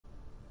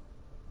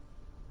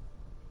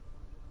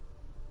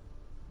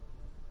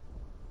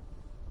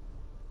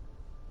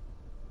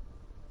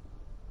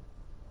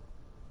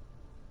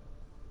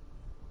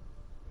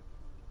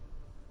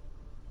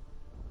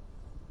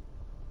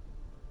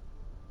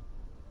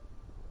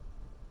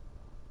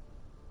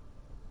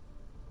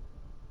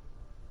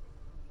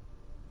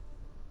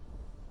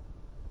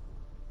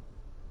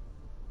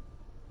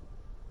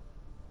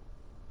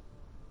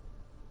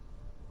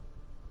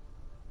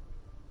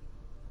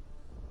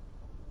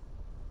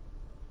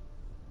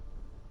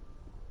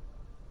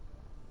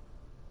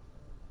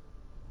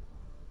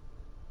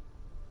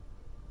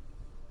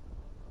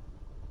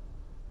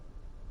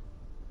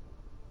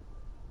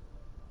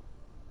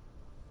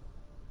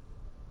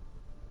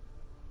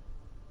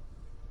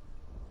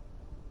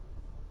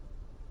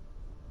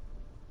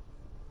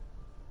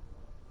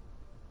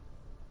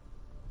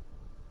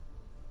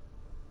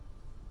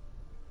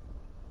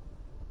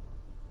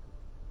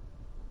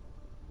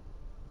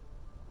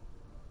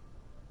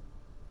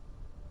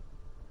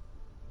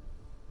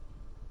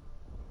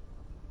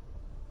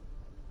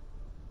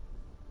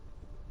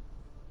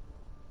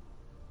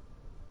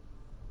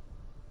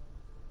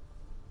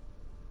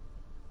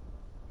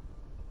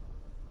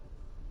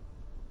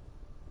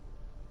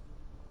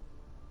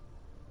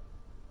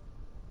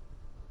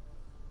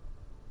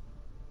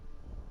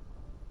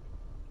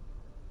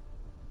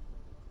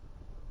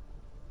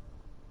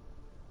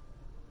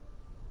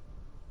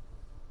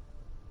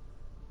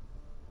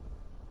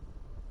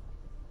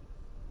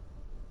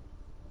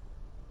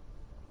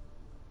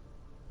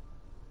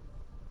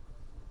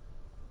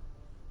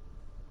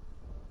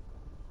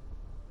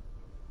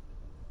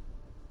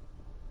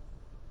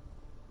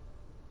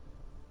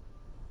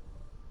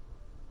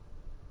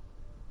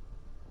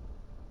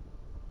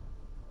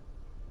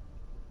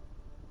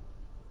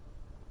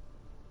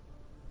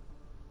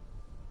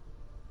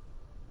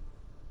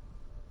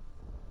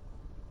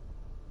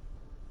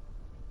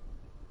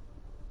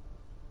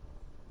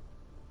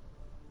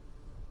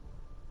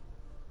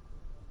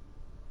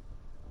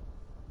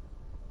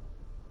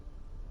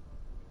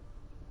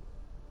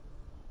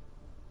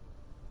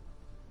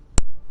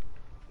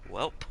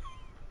Welp,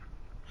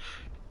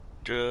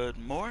 good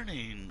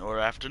morning or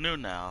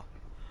afternoon now.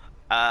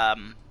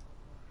 Um,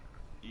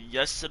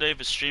 Yesterday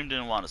the stream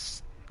didn't want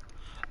to.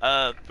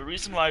 The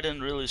reason why I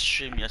didn't really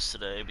stream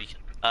yesterday because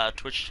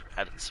Twitch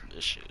had some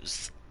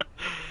issues,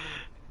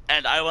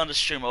 and I wanted to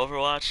stream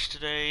Overwatch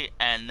today,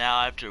 and now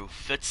I have to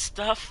fit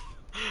stuff.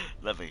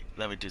 Let me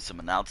do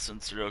some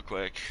announcements real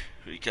quick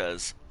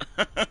because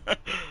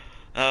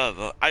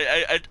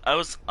I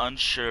was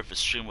unsure if the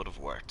stream would have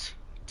worked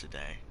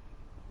today.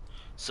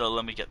 So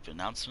let me get the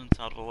announcements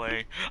out of the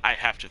way. I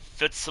have to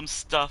fit some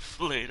stuff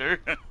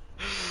later.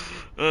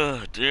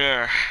 Oh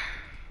dear.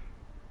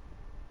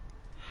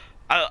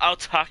 I'll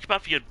talk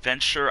about the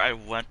adventure I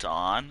went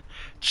on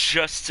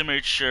just to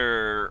make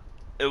sure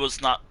it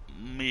was not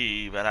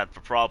me that had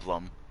the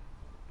problem.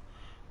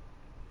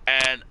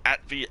 And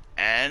at the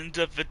end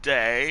of the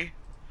day,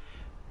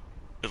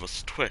 it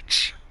was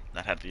Twitch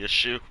that had the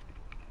issue.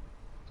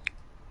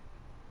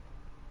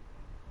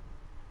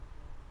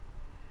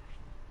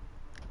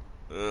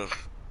 Ugh.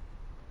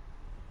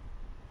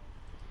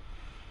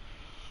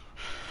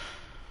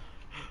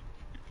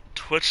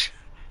 Twitch,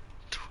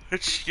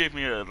 Twitch gave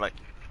me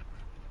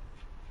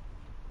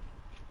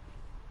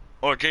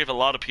or gave a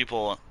lot of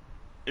people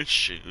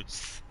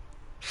issues.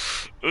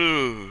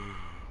 Ooh,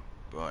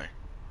 boy.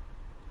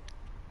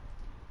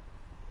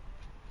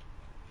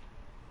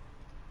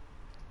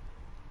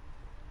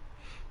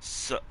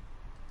 So,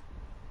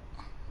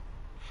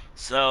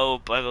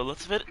 so by the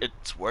looks of it,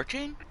 it's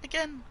working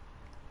again?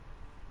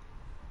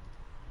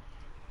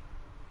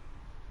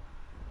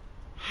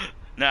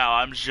 Now,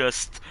 I'm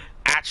just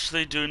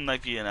actually doing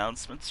like the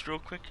announcements real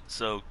quick,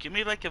 so give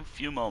me like a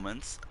few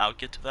moments. I'll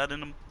get to that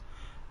in a...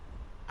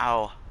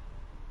 Ow.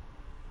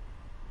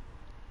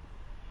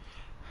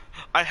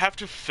 I have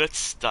to fit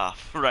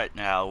stuff right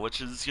now, which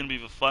is gonna be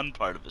the fun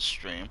part of the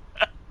stream.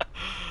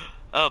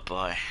 Oh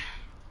boy.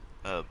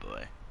 Oh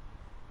boy.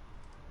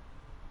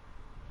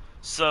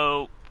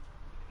 So,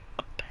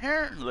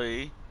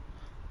 apparently,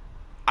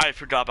 I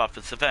forgot about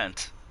this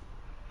event.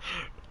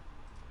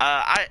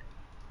 Uh, I,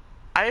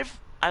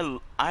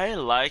 I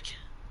like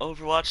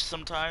Overwatch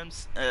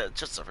sometimes,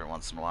 just every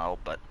once in a while,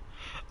 but,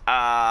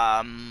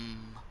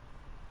 um...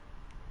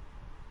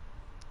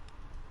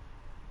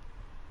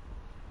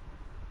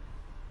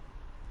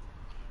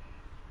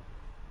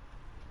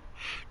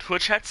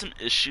 Twitch had some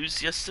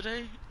issues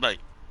yesterday, like,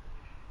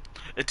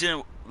 it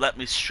didn't let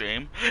me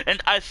stream,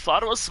 and I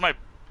thought it was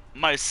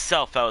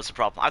myself that was the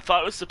problem. I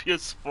thought it was the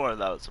PS4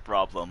 that was the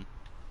problem.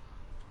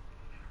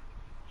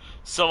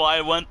 So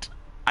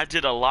I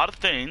did a lot of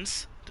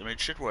things to make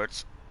sure it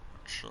works.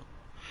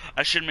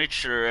 I should make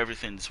sure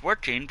everything's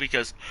working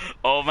because,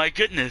 oh my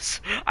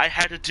goodness, I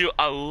had to do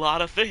a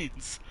lot of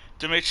things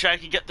to make sure I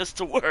can get this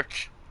to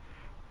work.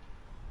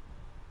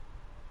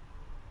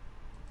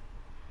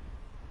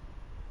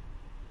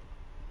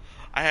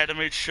 I had to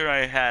make sure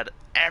I had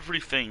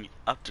everything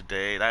up to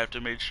date. I have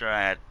to make sure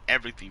I had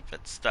everything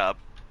fixed up.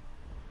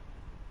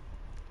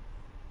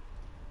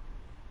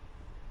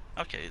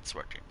 Okay, it's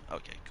working.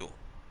 Okay, cool.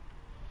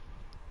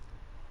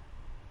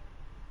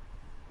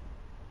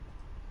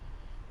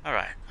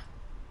 Alright.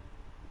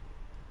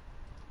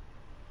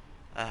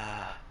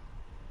 Uh,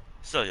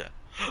 so yeah.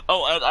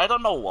 Oh, I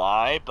don't know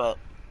why, but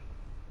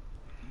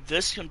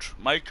this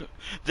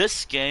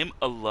game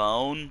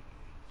alone,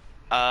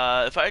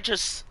 if I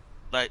just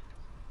like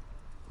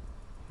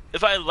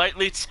if I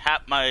lightly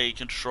tap my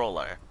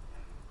controller,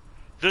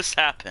 this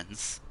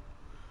happens.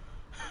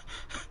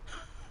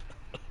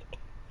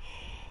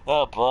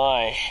 Oh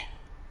boy.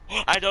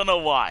 I don't know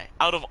why.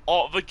 Out of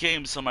all the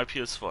games on my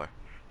PS4,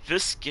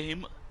 this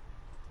game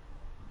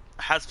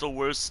has the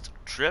worst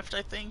drift,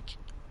 I think.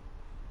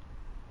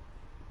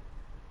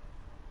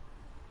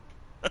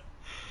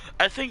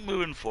 I think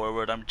moving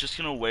forward, I'm just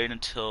gonna wait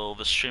until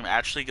the stream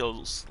actually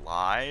goes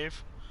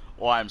live,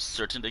 or I'm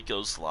certain it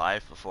goes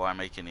live before I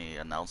make any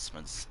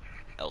announcements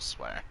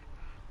elsewhere,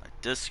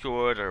 like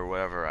Discord or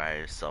wherever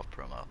I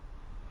self-promote.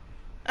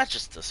 That's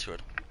just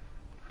Discord.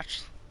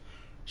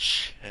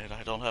 Shit,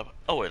 I don't have.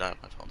 Oh wait, I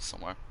have my phone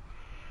somewhere.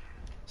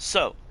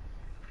 So,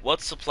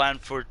 what's the plan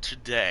for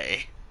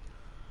today?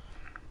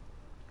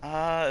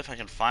 If I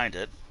can find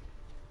it.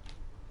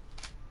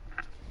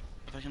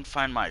 If I can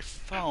find my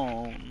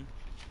phone.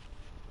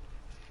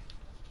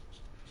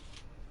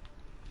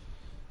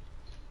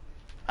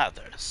 Ah,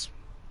 there it is.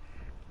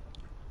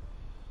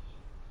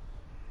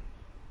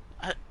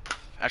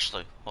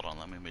 Actually, hold on,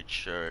 let me make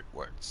sure it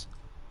works.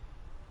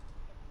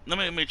 Let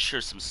me make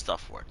sure some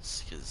stuff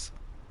works, because...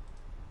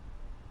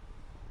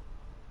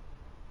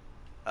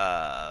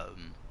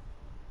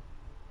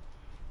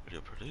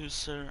 Video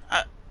producer...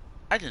 I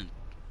didn't...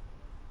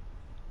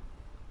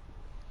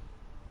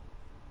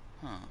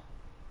 Huh.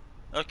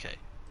 Okay.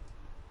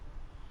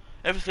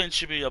 Everything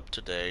should be up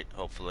to date,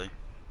 hopefully.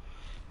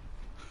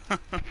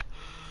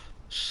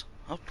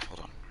 Oh, hold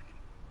on.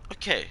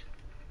 Okay.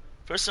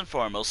 First and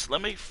foremost,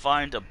 let me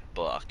find a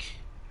book.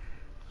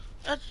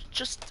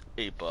 Just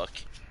a book.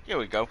 Here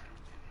we go.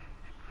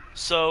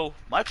 So,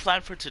 my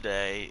plan for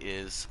today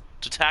is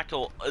to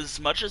tackle as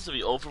much as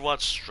the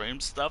Overwatch stream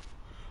stuff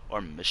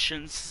or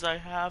missions I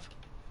have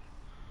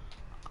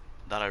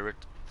that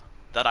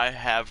I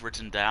have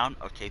written down.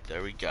 Okay,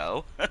 there we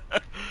go.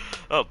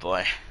 Oh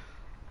boy.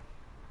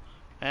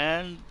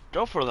 And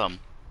go for them.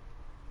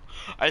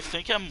 I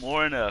think I'm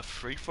more in a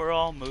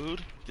free-for-all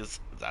mood because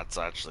that's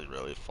actually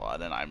really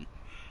fun, and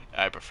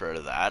I prefer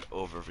that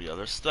over the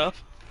other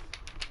stuff.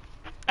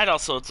 And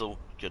also, it's a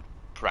good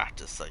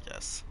practice, I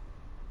guess.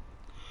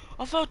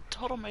 Although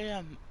Total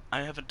Mayhem,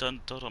 I haven't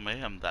done Total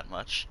Mayhem that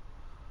much.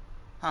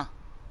 Huh.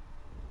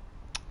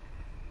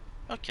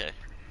 Okay.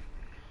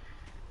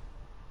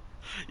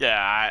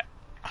 Yeah,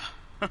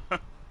 I...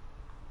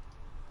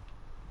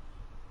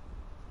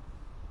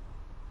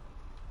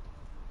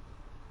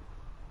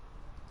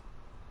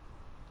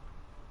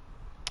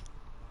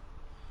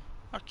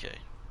 Okay.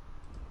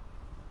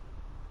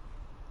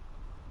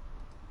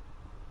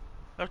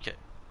 Okay.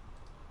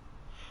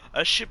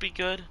 I should be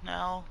good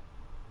now.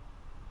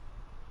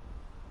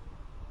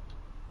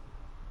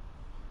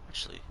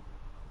 Actually,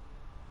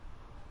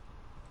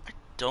 I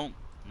don't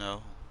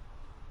know.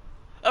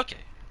 Okay.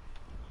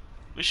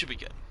 We should be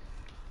good.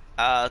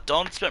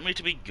 Don't expect me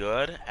to be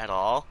good at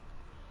all.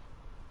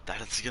 That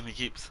is gonna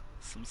keep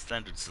some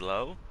standards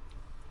low.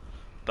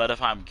 But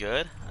if I'm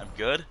good, I'm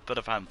good. But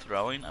if I'm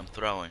throwing, I'm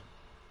throwing.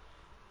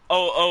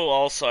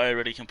 Also, I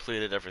already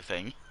completed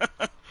everything.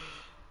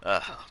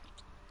 uh,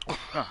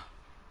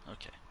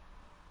 okay.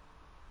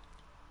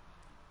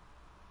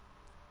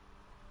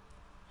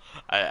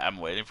 I'm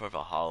waiting for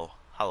the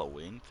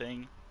Halloween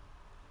thing,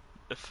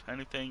 if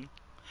anything.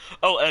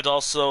 Oh, and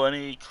also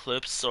any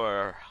clips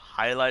or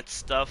highlight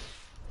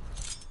stuff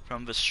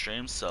from the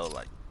stream. So,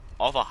 like,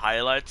 all the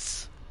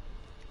highlights,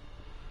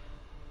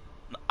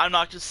 I'm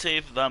not gonna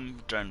save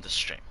them during the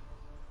stream.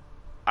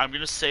 I'm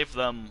gonna save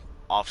them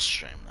off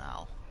stream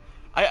now.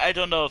 I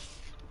don't know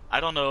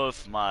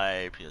if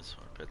my PS4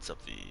 picks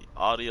up the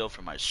audio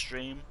from my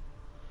stream.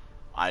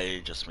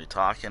 I just me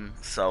talking,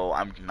 so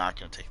I'm not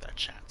gonna take that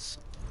chance.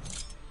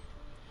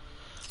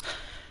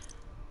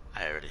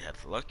 I already had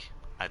to look.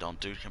 I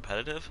don't do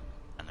competitive.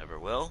 I never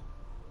will,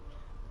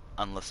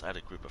 unless I had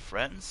a group of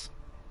friends.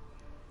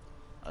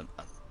 Uh,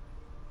 uh,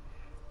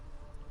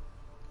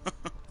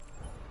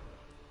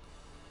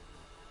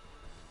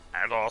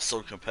 and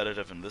also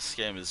competitive in this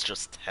game is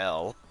just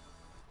hell.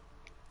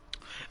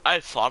 I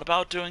thought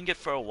about doing it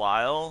for a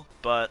while,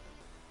 but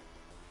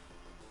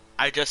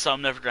I guess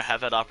I'm never gonna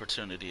have that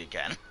opportunity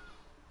again.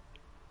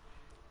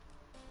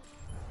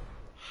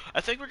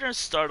 I think we're gonna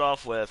start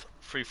off with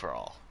free for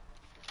all.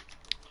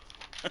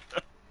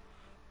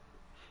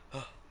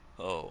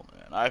 Oh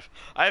man,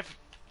 I've.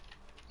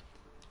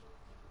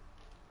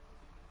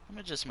 Let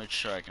me just make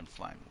sure I can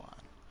find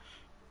one.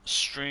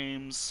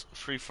 Streams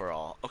free for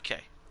all.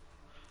 Okay,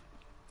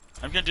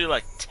 I'm gonna do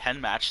like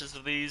 10 matches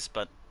of these,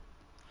 but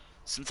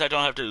since I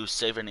don't have to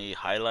save any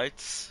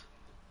highlights,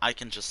 I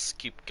can just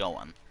keep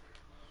going.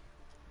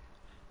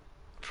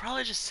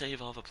 Probably just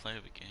save all the play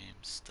of the game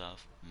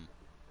stuff.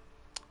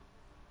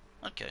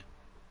 Okay.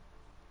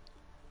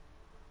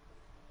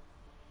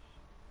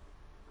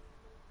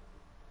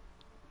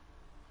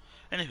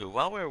 Anywho,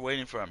 while we're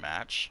waiting for a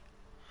match,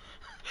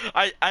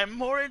 I'm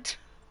more into.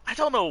 I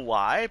don't know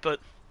why, but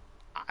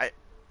I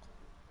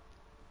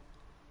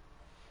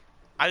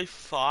I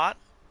thought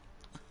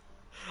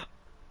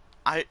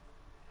I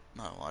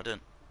no I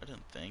didn't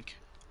think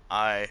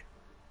I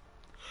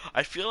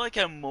I feel like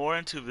I'm more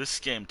into this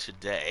game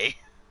today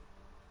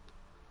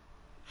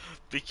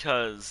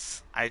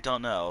because I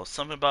don't know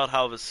something about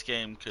how this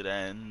game could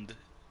end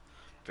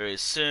very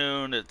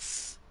soon.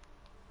 It's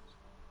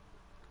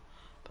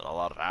put a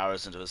lot of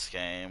hours into this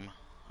game,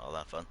 all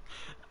that fun.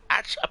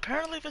 Actually,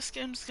 apparently this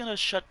game's gonna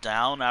shut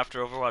down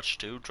after Overwatch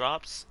 2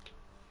 drops,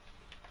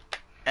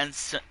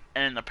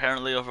 and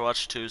apparently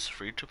Overwatch 2 is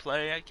free to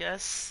play. I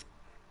guess.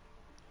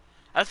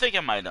 I think I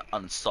might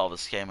uninstall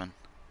this game in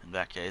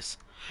that case.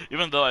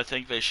 Even though I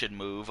think they should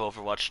move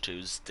Overwatch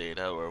 2's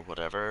data or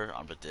whatever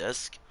on the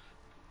disc.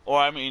 Or,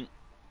 I mean,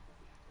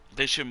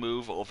 they should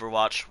move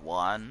Overwatch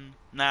 1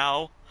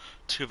 now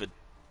to the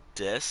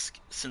disc,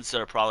 since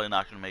they're probably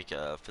not going to make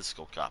a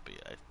physical copy,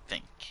 I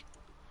think.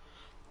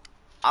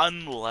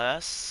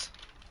 Unless...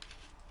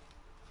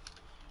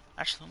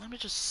 Actually, let me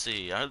just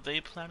see. Are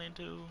they planning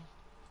to...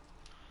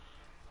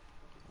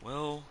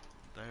 Will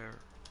there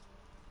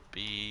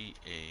be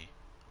a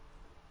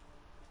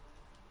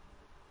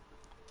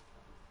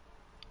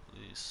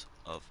release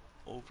of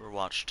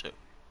Overwatch 2?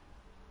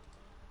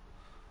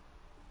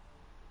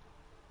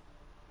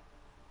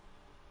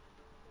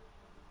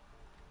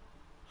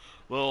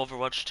 Will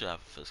Overwatch 2 have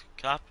a physical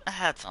copy?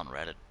 It's on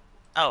Reddit.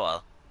 Oh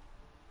well.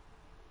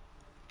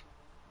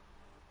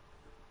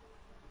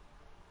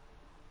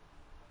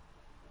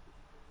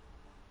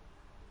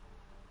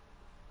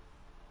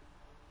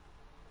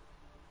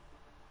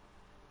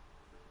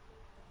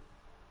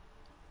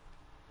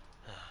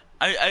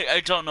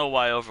 I don't know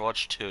why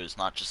Overwatch 2 is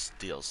not just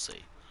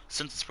DLC.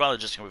 Since it's probably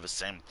just gonna be the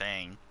same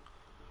thing,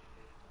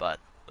 but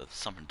with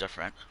something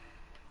different.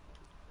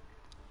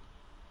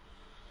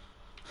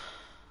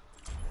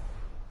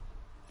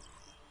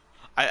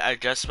 I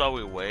guess while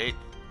we wait,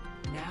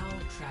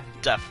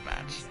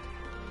 deathmatch.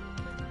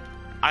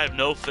 I have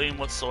no theme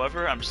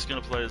whatsoever. I'm just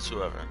gonna play as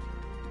whoever.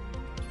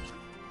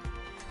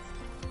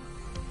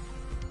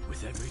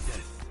 With every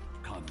death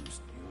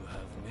comes you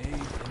have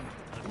made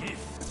a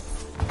gift.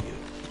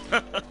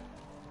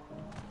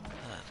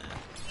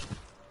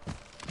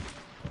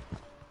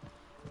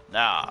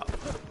 Now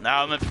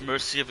I'm at the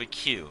mercy of a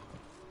Q.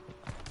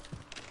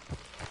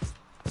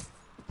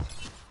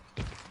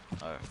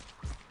 Alright.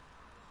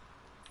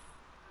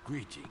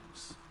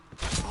 Greetings.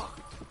 Oh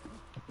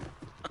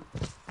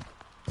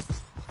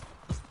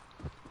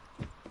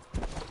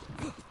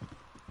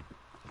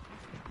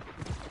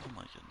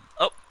my goodness.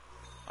 Oh!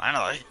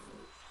 Finally!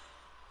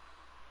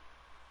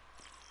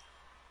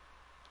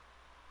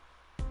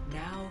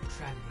 Now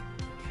traveling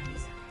to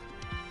Kansas.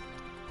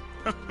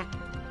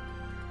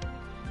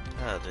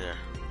 Oh dear.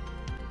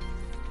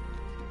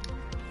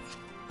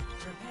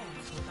 Prepare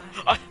for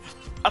battle.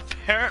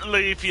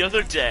 Apparently the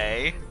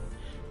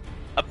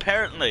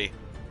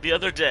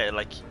other day,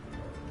 like,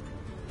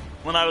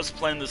 when I was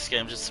playing this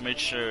game just to make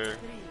sure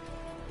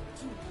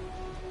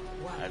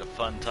I had a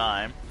fun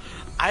time,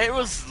 I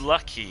was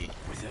lucky.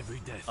 With every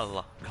death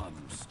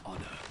comes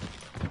honor.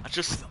 I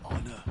just...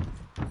 honor.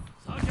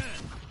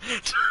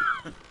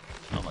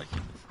 Oh my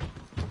goodness.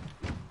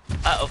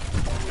 Uh-oh.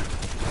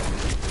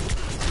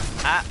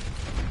 Ah.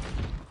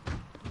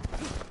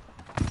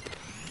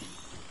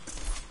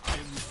 I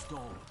am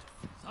restored.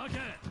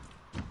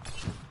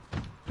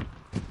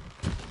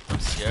 I'm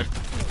scared.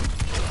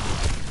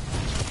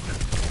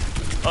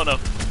 Oh no.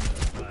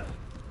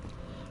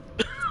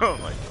 Oh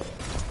my god.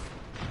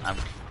 I'm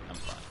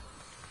fine.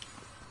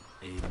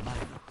 A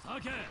minor.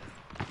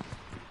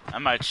 I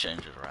might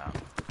change it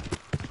around.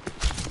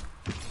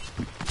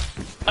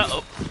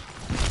 Uh-oh.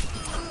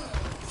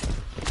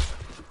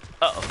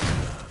 Uh-oh.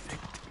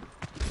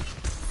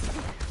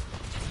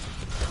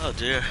 Oh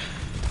dear.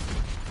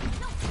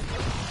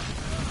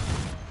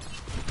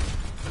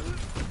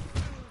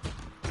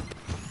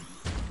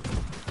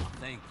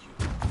 Thank you.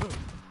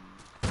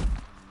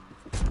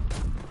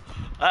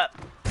 Ah.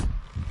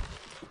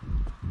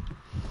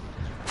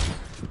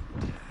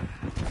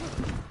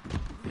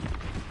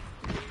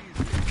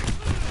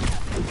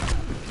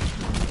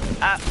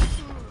 Ah.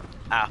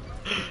 Ow.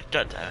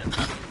 God damn it.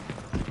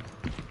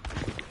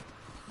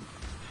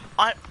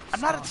 I'm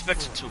not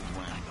expected to win.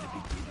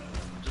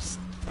 Just...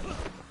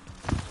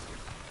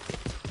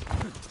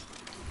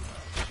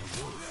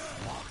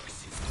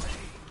 Walks his way.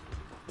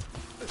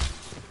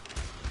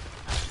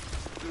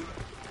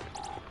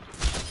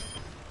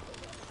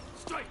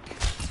 Strike.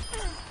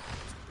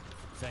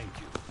 Thank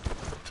you.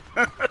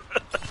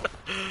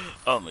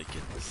 Oh my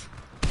goodness.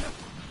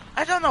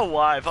 I don't know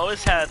why, I've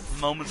always had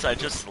moments I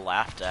just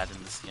laughed at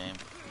in this game.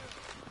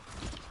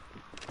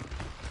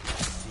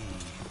 See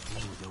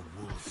through the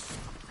wolf.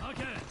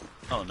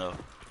 Oh no.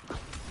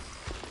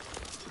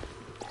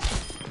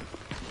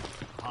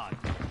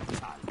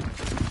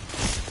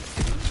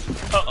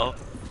 Uh-oh.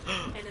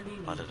 Enemy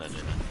Why did I do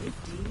leads. that?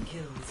 15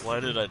 kills. Why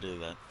did I do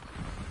that?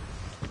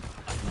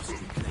 I must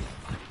reclaim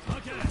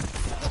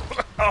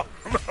Oh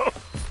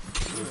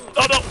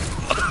no!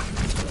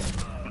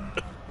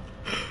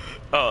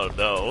 Oh no! Oh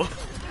no!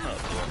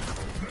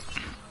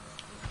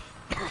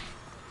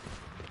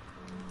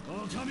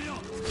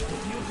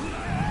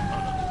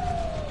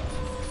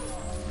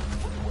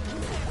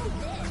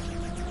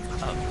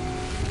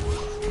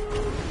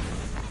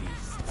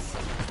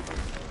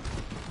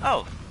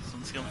 Oh,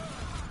 someone's going.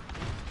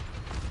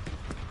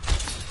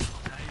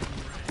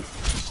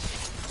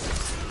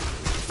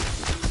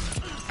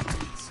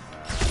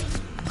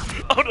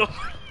 Oh no!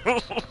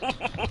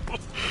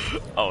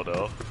 Oh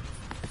no!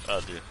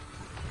 Oh dear!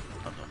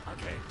 Oh no!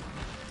 Okay.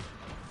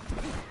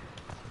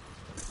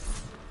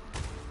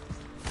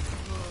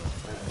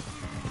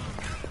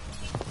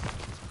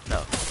 No!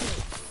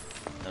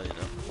 No, you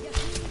don't.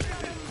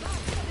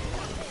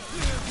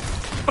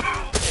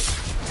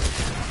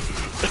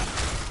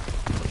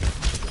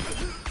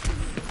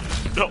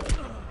 No!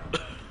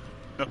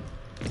 No!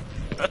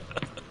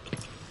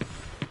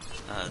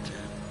 Ah,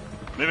 dear.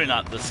 Maybe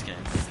not this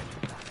game.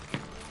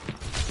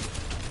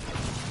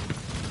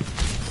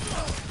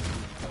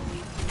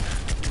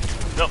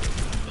 No!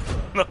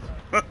 No!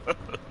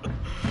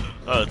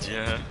 Oh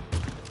dear.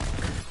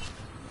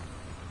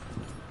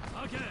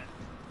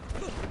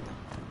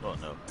 Oh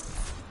no.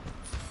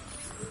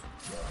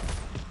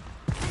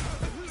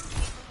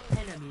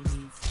 Enemy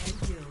needs 10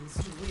 kills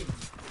to win.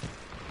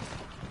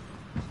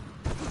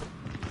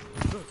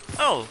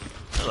 Oh!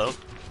 Hello.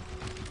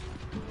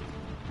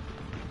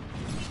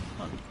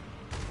 Huh.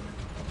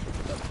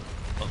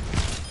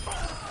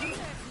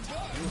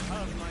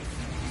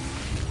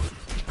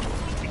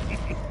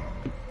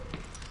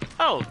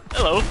 Oh,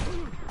 hello.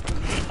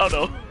 Oh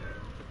no.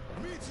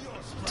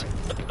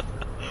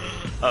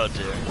 Oh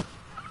dear.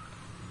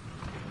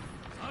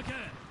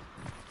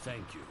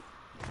 Thank you.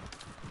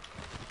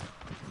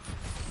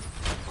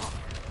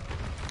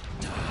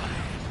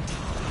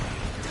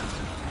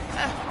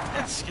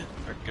 It's good.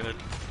 Or good.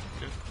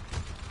 Good.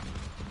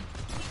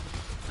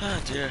 Oh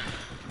dear.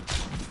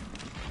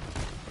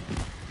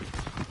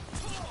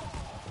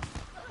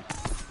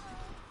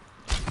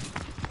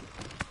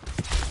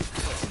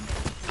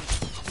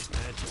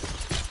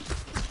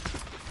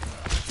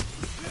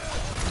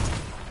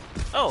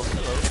 Oh,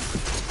 hello.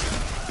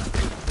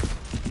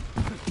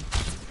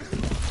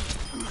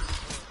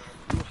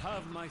 You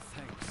have my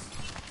thanks.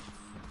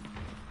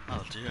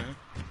 Oh dear.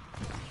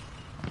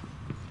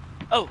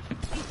 Oh!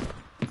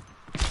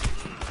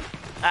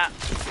 Ah!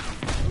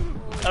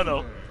 Oh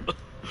no.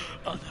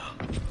 Oh no.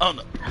 Oh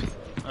no.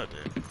 Oh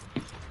dear.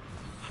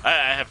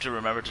 I have to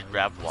remember to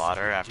grab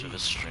water after the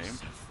stream.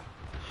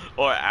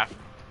 Or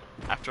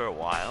after a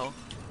while.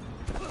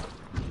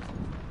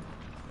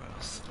 Where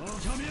else?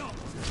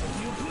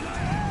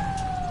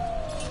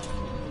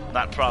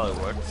 That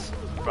probably works.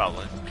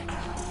 Probably.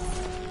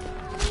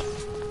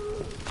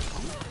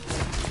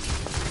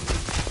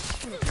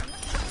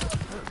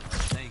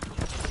 Thank you.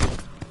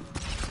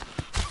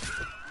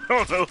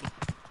 Oh no.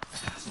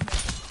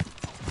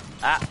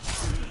 Ah.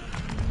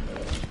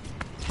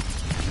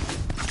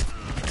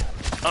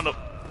 Oh no.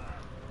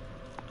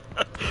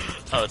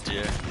 Oh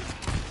dear.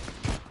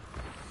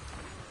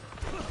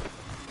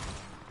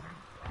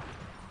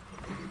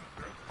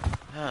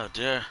 Oh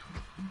dear.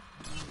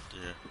 Oh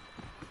dear.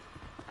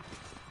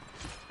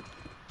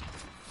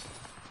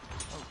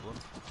 Oh well.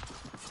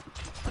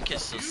 Okay,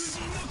 so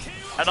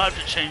I don't have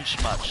to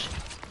change much.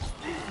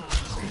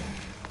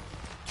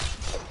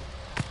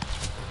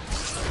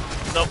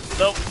 Nope,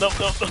 nope, nope,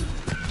 nope, nope.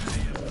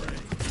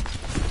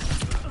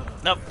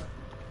 Nope.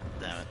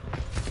 Damn it.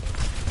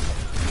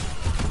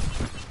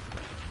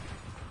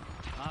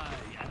 I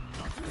am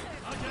not.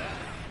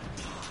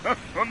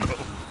 Oh no.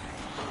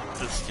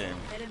 This game.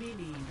 Enemy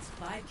needs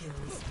 5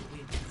 kills to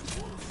win.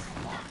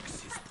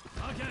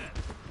 Again.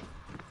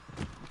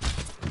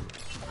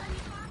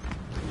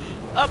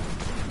 Up!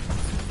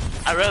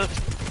 I rather.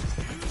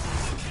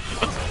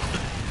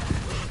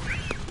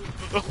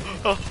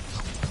 Oh.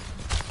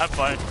 I'm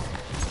fine.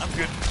 I'm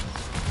good.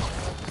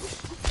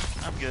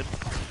 I'm good.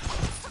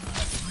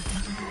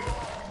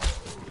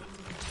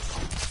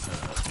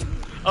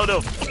 Oh no!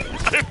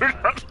 I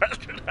forgot that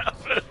could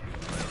happen.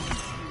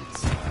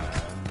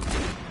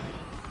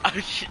 I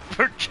keep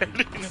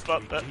forgetting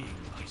about that. Redeem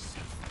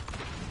myself.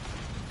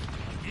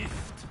 A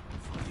gift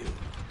for you.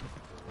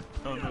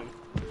 Oh no.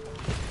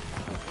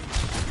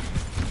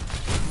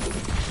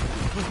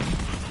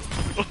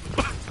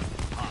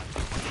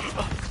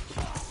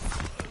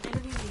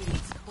 Enemy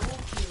needs 4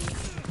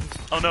 kills to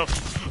win. Oh no.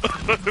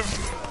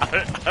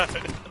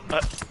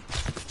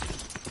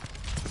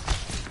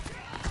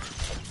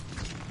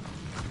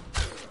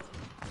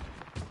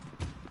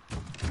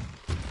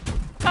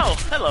 Oh,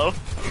 hello.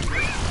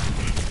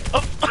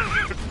 Oh,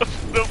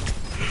 no.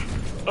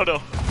 Oh no.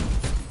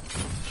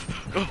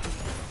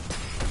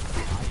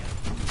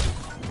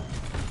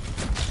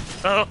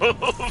 Oh.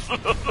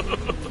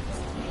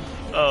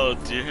 Oh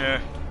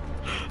dear.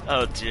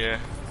 Oh dear.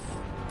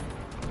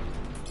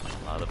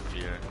 A lot of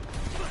fear.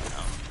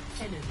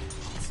 Enemy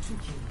needs 2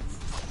 kills.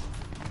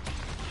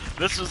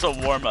 This was a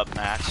warm-up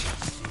match.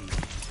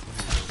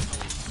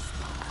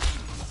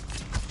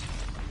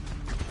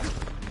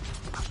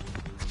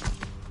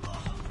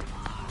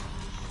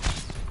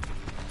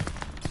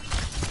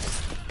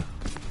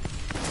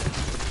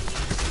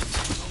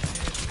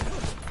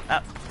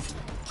 Ah,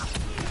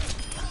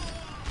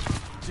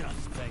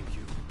 Just thank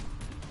you.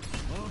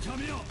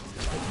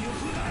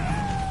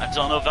 I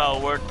don't know if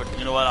that'll work, but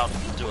you know what? I'll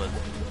do it.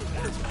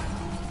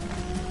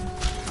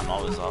 I'm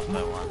always off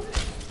by 1.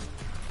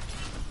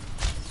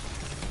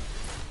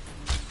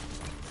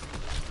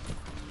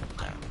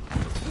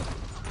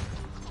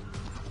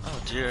 Oh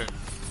dear.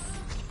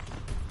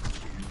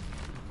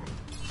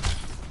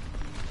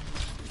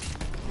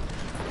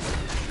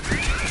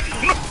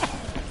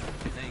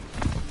 Thank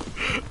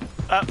you.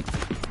 Ah.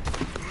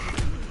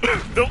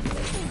 Nope.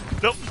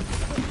 Nope.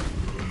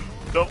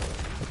 Nope.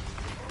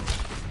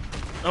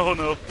 Oh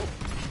no.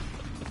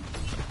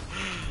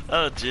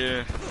 Oh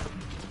dear.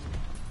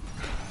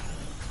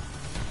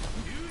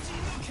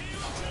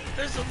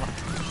 There's a lot.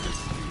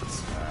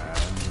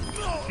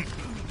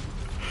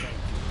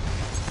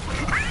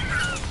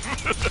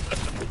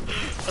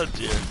 Oh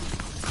dear.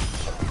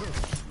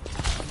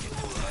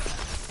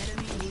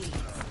 Enemy needs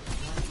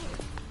 1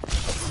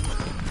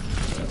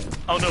 kill.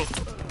 Oh no.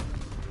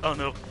 Oh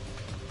no.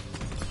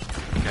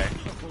 Okay.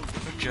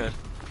 We're good.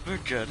 We're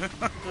good. Never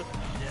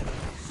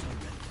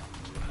surrender.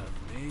 You have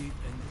made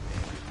an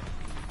error.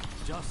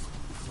 Just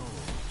so.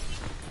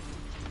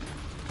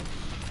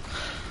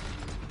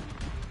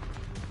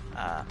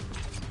 Ah.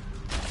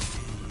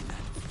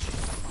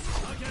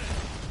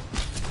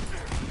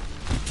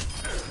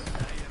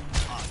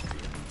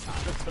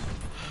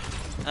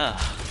 Ah.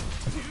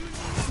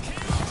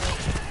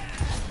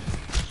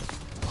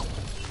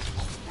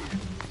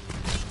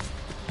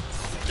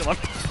 Come on.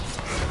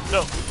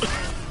 No.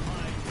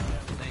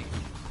 Thank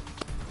you.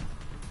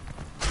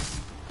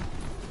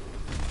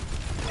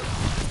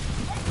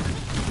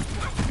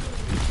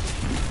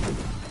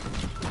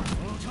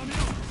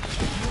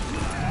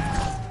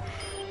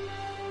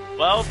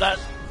 Well, that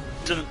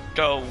didn't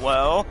go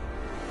well.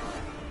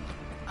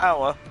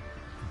 Ow.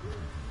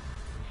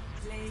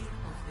 Play of the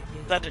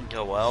game. That didn't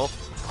go well.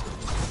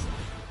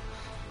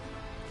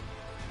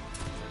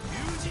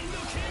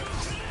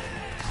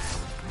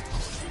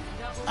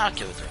 I'll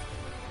give it to him.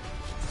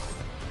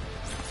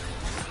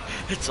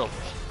 It's over.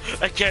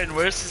 Again,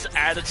 where's his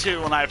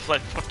attitude when I play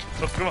fucking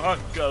Pokemon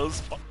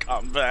Go's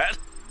combat?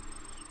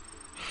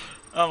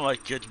 Oh my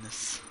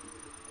goodness.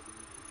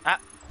 Ah.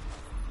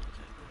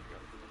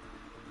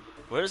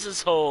 Where's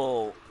his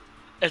whole...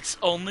 It's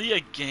only a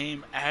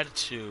game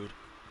attitude.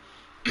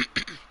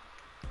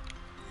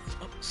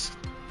 Oops.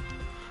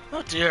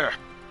 Oh dear.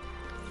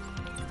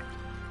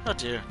 Oh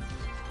dear.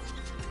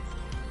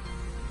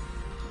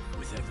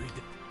 With every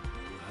day,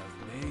 you have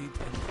made an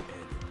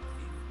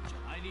end.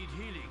 I need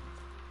healing.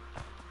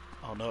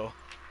 Oh no.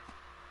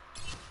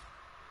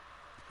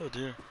 Oh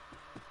dear.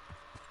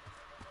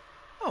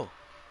 Oh.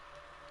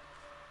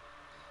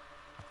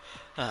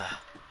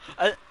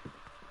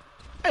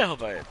 I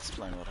hope I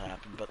explained what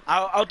happened, but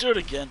I'll do it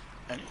again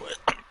anyway.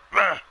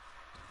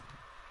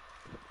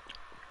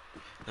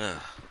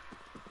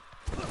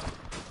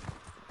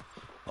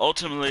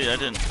 Ultimately, I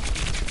didn't.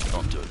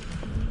 Don't do it.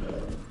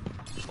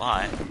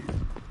 Why?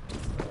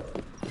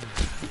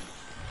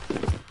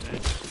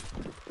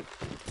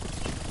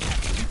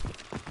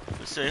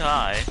 Just say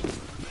hi.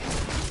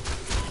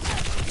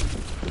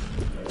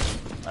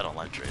 I don't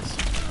like Trace.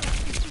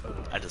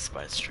 I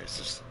despise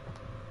Tracers.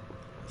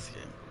 This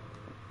game.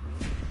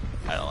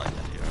 I don't like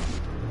that hero.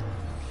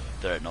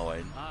 They're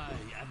annoying. I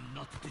am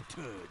not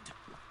deterred.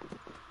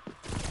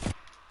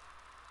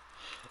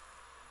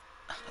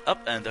 Up,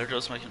 and there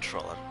goes my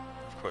controller.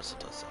 Of course it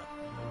does that.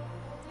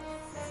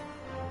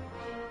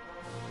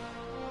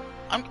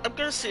 I'm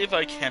gonna see if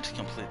I can't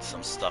complete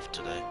some stuff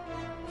today.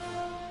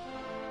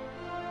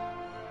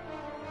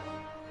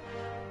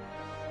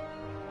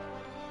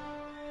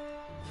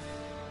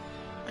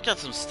 I got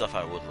some stuff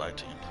I would like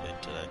to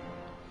complete today.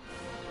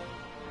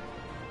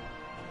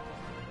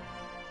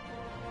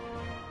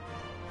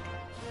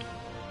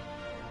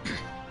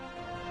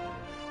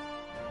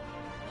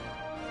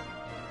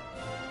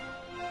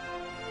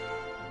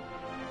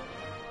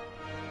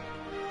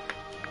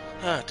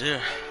 Oh dear.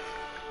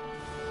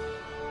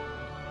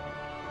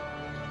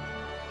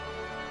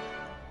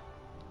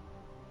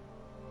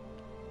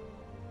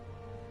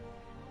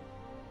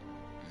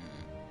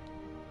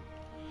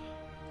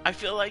 I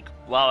feel like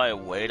while I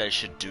wait, I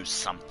should do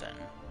something.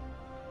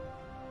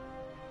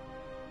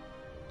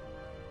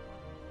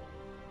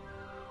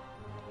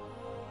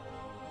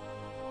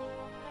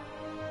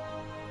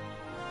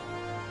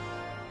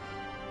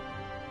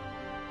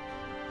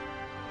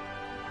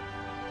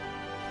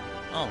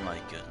 Oh my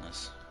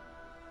goodness.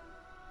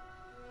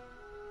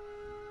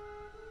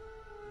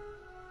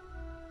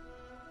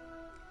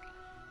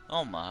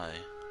 Oh my.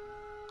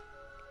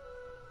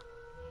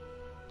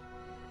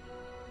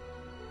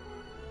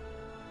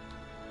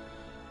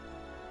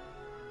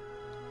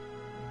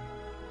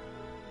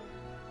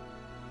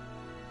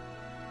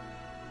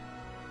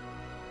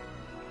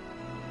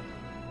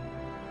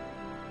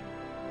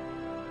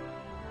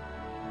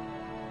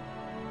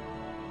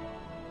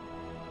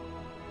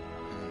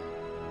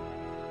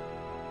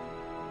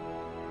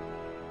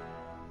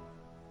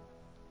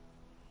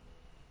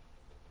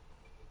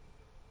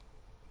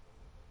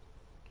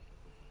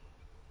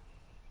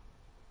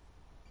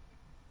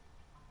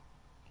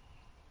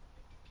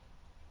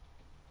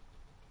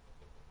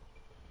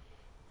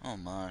 Oh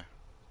my.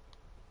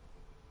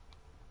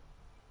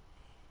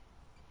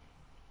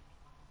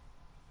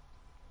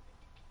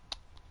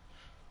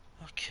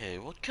 Okay,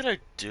 what could I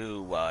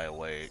do while I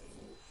wait?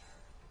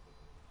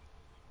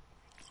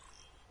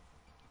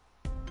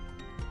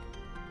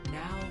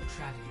 Now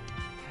traveling to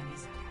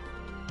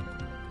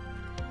Kamizaka.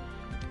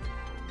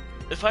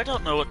 If I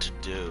don't know what to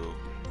do...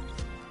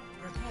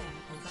 Prepare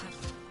for battle.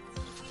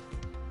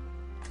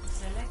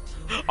 Select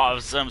your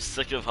Obviously, I'm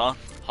sick of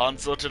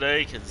Hanzo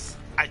today, because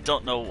I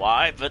don't know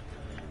why, but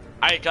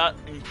I got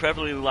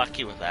incredibly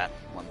lucky with that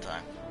one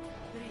time.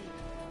 3,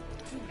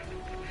 2,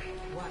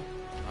 1.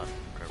 Got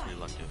incredibly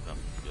lucky with them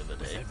the other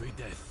With day. every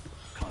death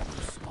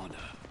comes honor.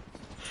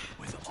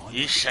 With honor.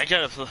 Yeesh, I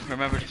gotta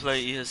remember to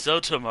play ESO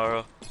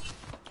tomorrow.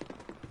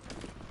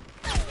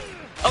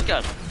 Oh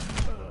god.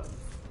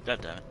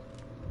 God damn it.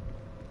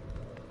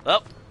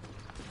 Oh.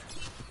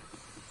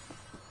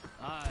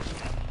 I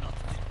am not.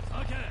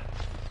 Okay.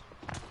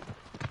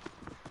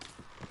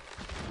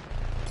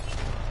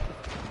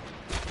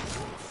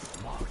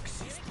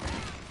 Marxism.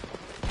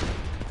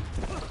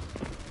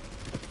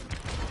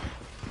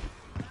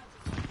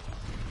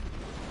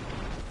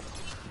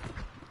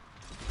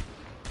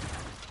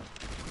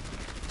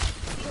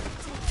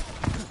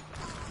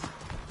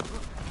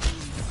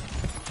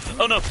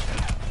 Oh no.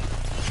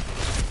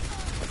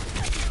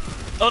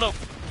 Oh no.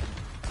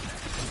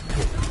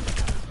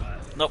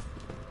 Nope.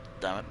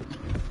 Damn it.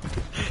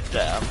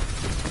 Damn.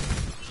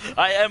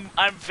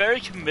 I'm very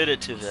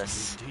committed to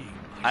this.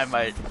 I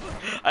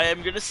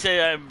am gonna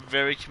say I'm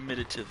very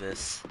committed to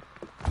this.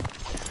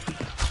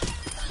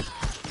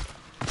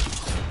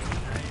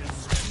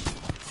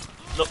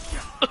 No.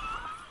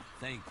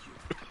 Thank you.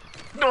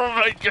 Oh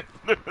my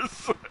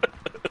goodness.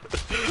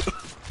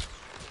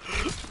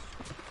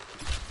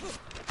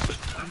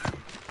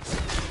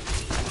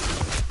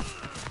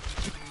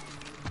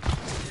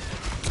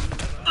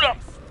 No.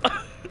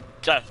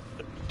 God.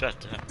 God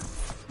damn.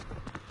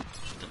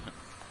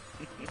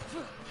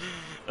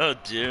 Oh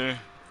dear.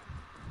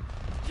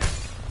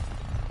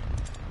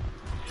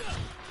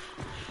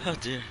 Oh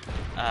dear.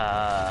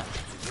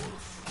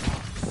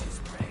 His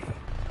prey.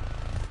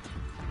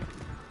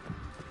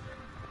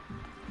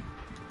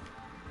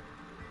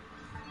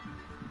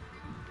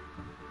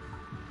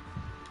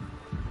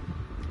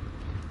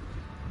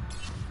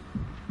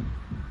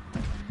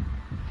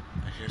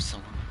 I hear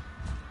someone.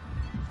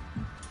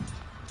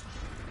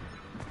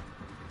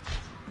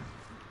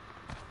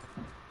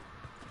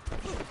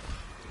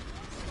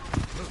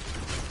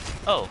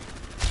 Oh.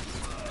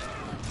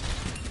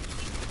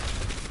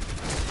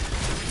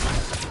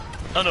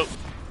 Oh no.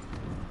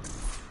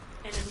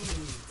 Enemy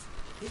leads.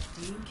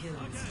 15 kills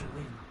to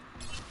win.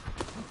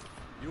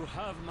 You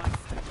have my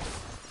thanks.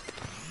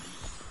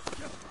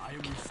 I am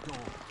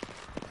restored.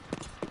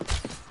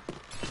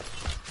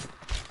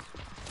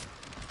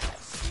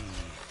 See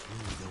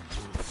through the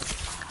wolf's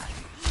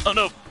eyes. Oh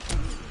no.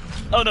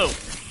 Oh no.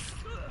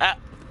 Ah.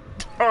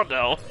 Oh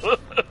no.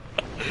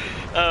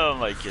 Oh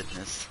my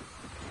goodness.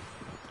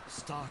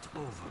 Start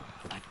over.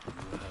 You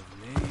have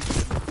made an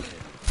end.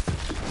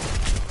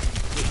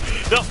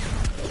 No.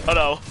 Oh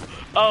no.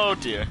 Oh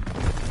dear.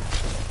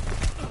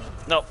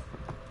 No.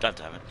 God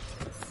damn it.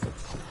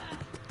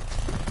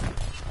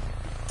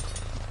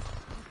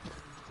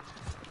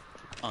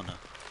 Oh no.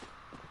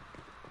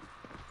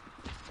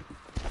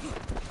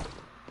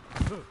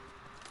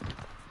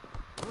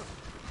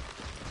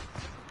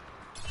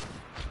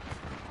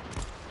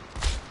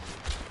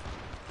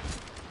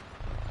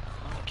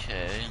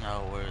 Okay, now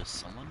where is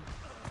someone?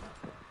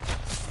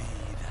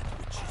 See that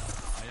which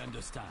is. I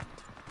understand.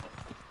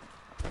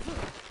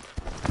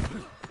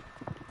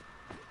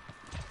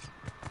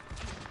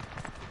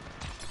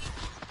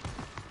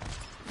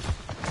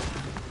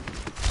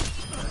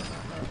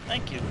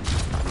 Thank you.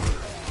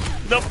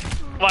 Nope.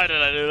 Why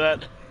did I do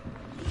that?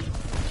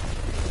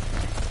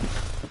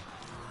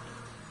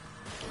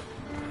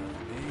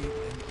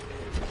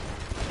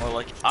 More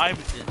like I'm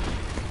in.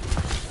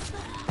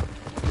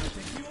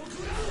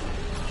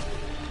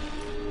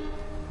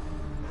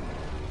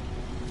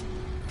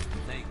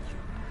 Thank you.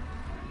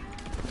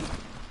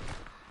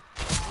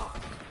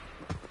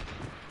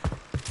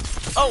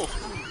 Oh!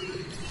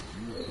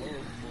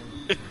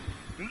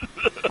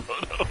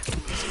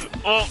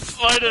 Oh,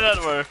 why did that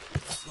work?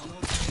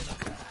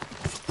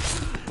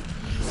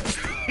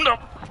 No!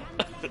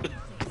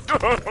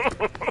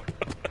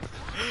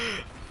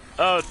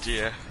 Oh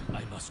dear.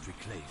 I must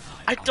reclaim.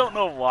 I don't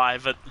know why,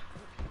 but...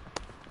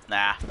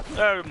 Nah,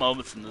 there are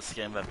moments in this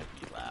game that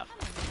make me laugh.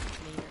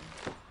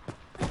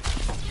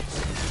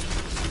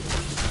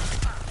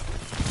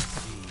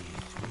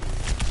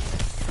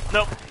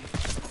 Nope.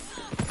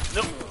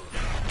 Nope.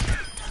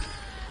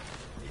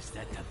 Is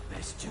that the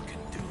best you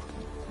can do?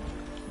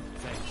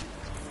 Thank you.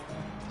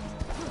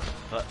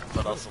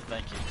 But also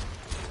thank you.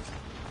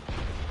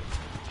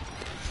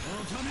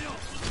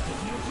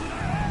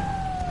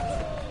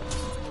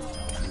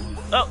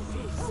 Oh!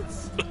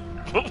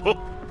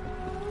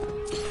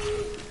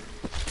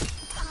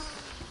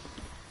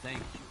 Thank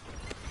you.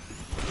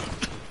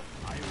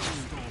 I will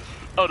restore.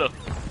 Oh no.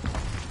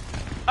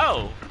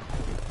 Oh!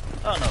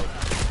 Oh no.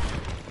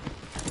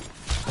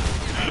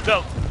 No!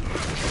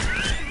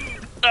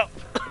 No!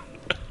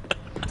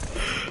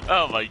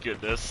 Oh my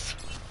goodness.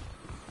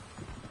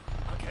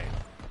 Okay.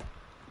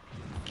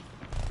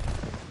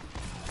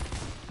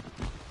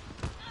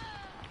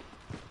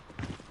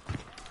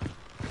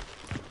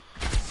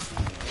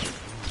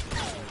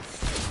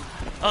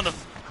 Oh no.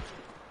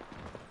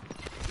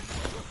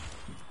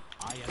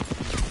 I am.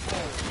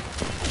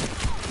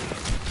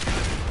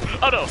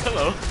 Oh no,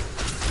 hello.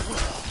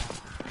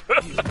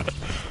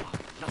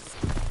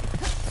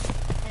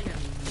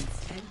 Enemy needs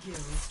 10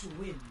 kills to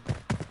win.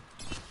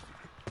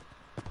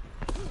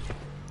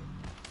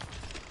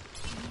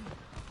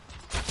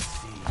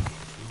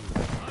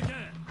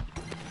 Again.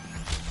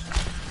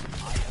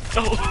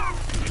 No!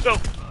 No!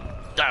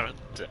 Damn it,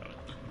 damn it.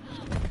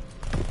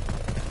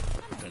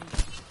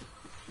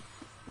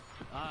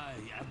 I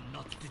am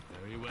not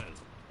very well.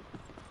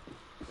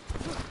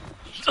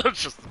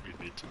 That's just we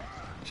need to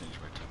change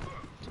my tone.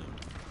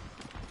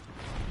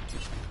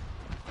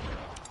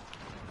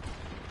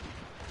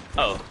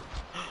 Oh.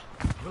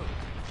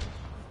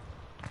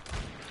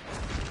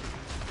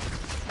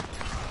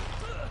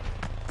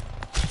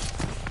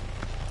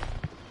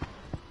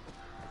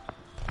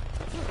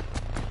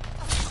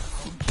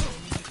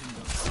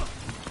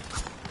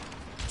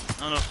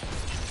 Oh no.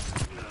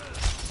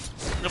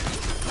 Nope.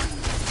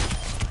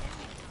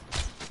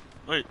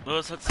 Wait, what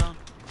was that sound?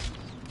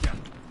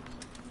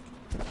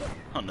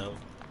 Oh no.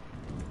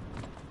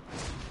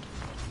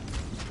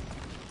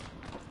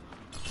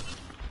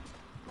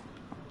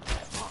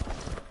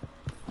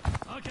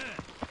 Okay.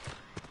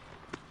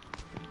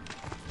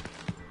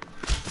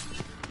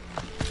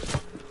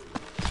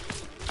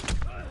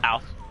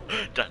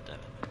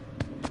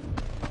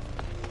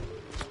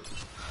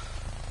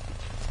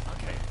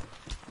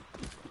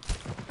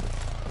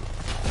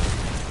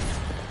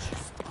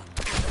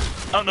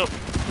 Oh no!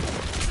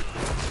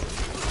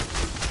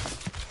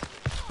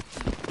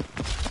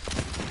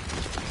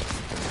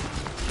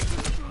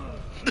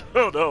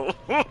 Oh no!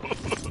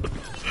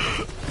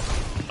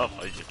 Oh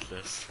my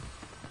goodness.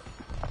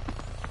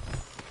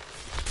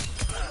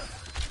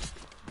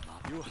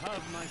 You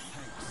have my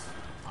thanks.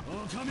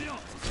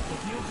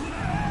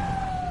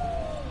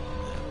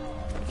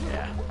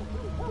 Yeah.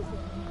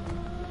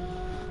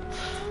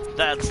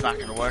 That's not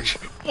gonna work.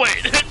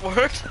 Wait, it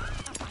worked?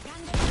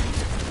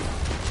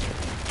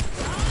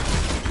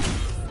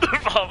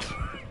 Oh.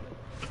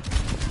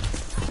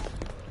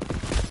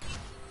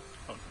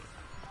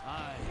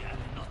 I am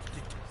not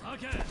victim.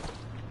 Okay.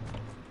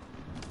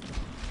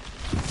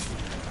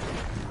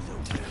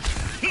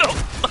 No!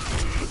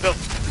 No!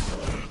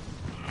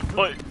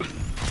 Wait.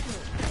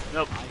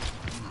 Nope.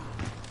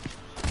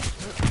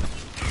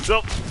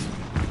 Nope.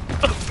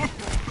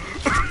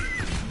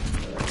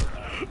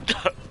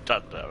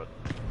 God damn it.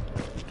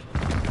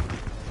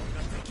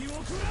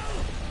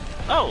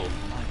 Oh!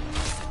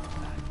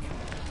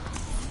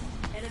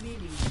 Enemy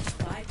leads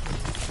 5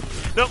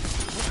 kills. Nope.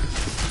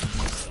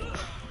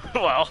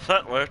 Well,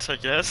 that worked, I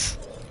guess.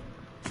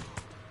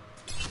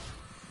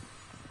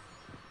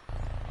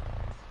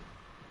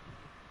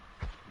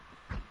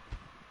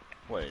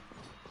 Wait.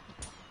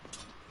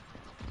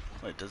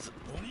 Wait, does it?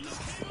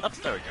 Oh,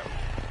 there we go.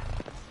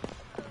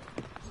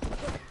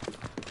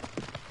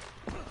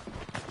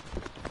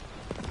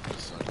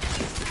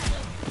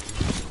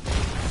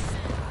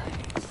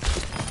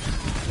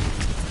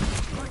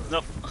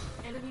 Nope.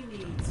 Enemy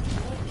leads 4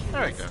 kills.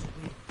 There we go. to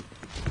win.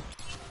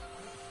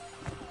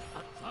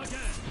 Okay.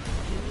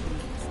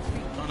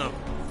 Oh no.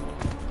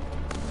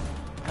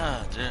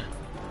 Ah, dear.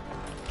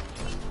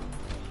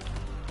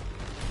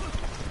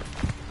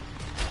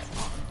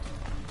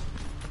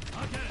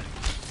 Okay.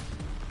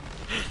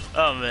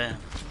 Oh man.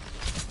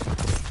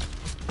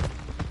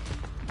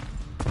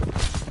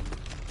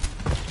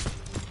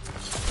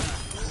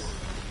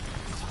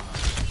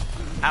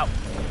 Ow.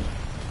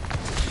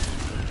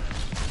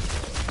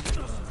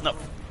 No.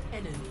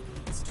 Enemy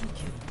leads 2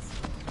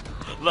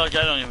 kills. Look,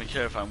 I don't even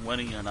care if I'm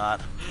winning or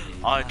not.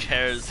 All I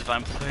care is if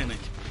I'm playing the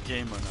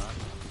game or not.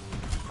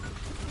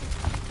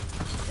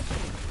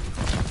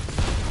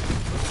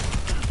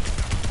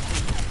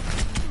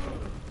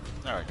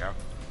 There we go.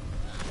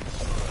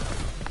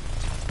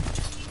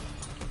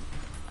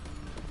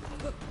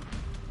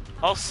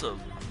 Also,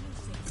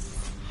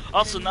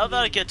 now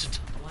that I get to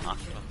talk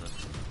about this,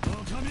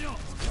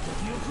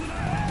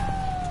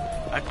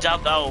 I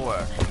doubt that'll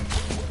work.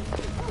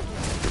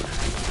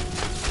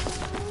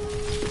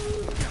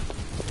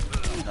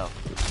 No.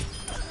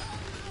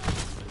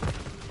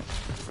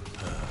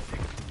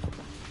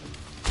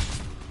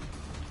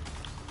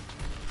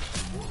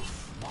 Wolf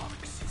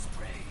marks his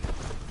prey.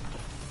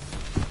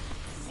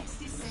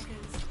 60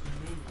 seconds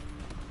remaining.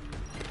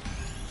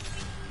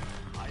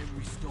 I am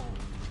restored.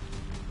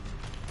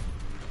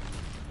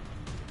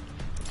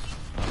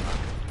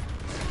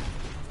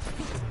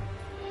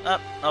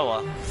 Oh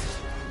well.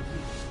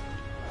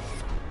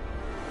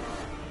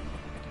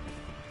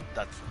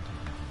 That's.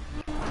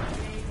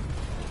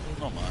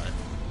 Oh my.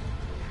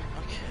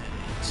 Okay,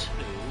 2.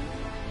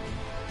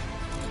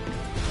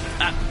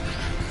 Ah.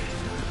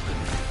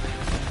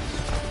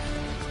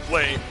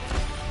 Wait.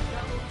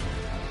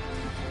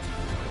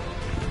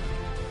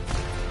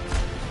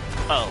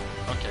 Oh,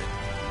 okay.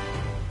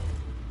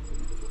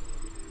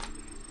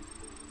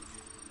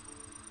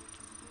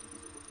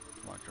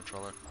 Come on,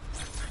 controller.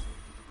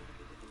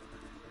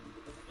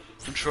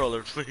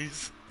 Controller,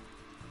 please.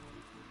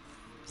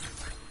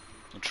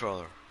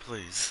 Controller,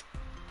 please.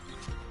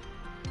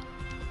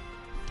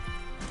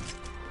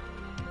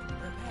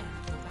 Prepare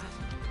for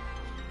battle.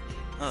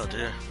 Oh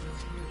dear.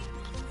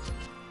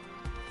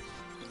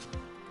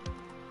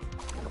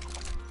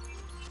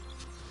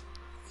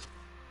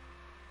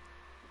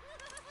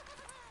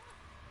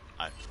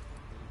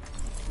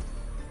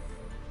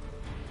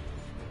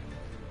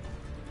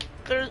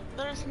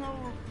 There's no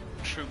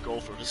true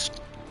goal for this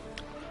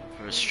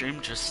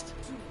stream. Just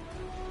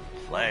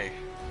play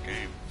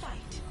game.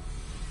 Fight.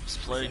 Just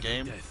play a With every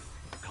game. death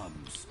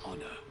comes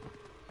honor.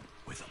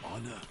 With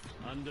honor.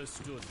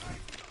 Understood.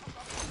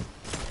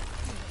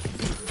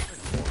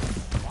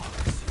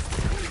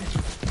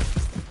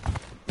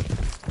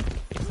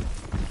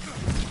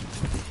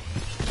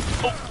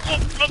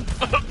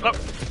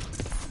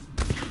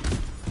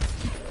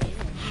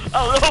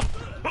 Oh no!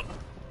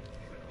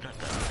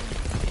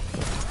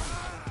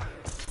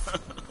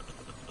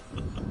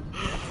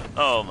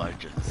 Oh my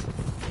goodness.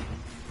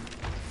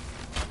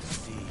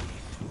 See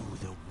through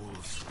the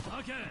wolf's.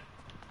 Okay.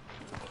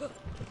 Oh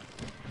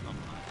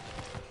my.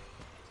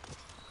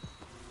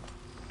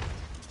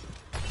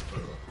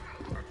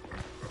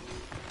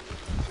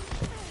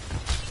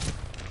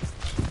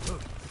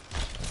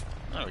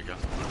 There we go.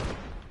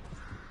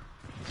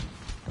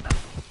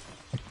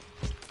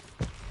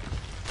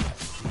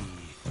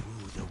 See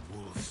through the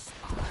wolf's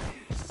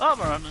eyes. Oh, I'm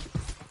running.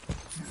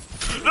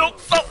 No!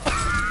 Oh!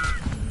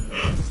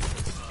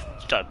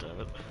 God damn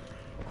it.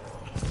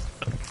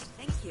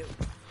 Thank you.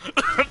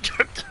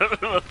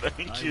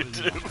 Thank I you, will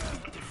dude.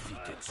 not be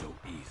defeated so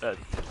easily.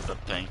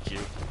 Thank you.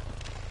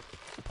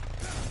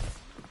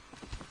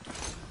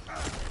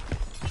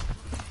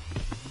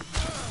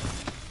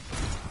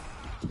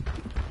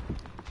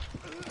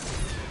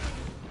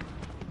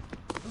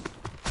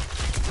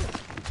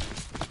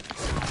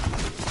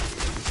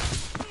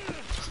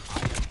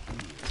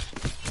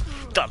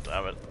 God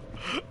damn it.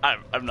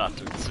 I'm not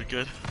doing so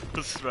good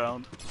this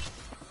round.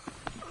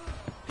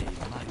 A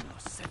minor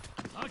set.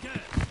 Okay.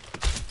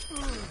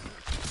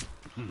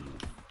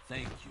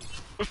 Thank you.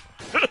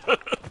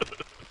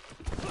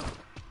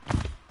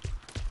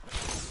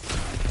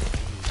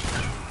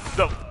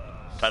 No.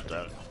 God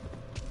damn it.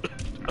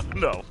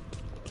 No.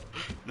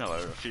 No,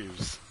 I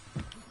refuse.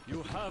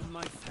 You have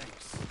my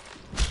thanks.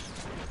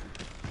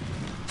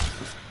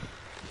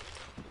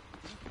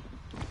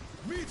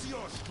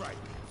 Meteor strike.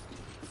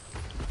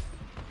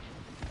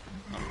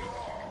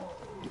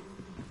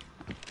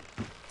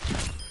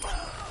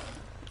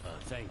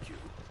 Thank you.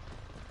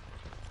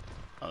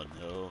 Oh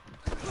no.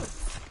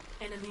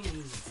 Enemy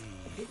needs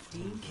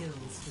 15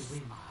 kills to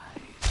win.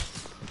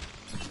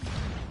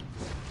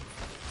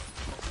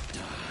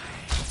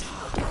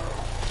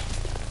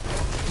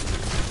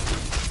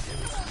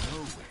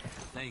 Nowhere.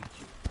 Thank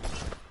you.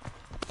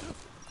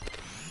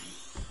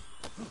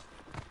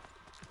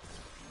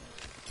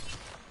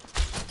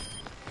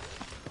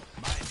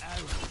 My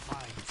arrow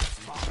finds its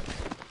mark.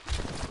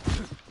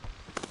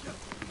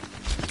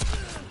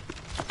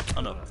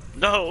 Oh no.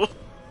 No!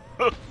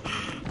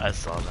 I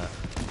saw that.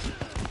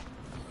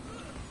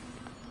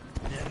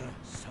 Never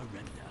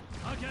surrender.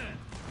 Again.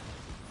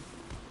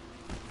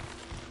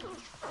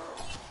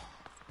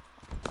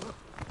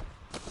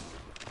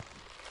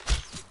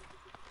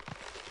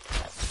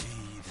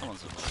 See that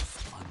Someone's which alive. is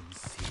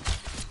unseen.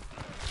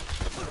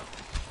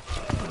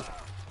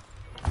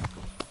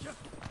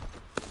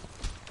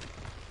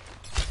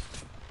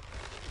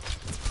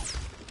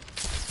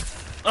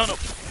 Oh no.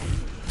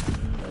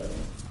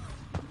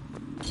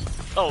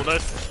 Oh,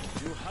 nice.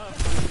 You have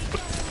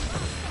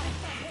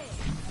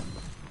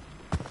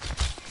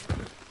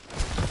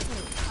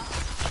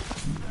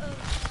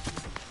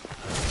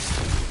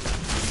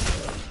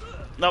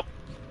Nope.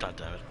 God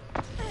damn it.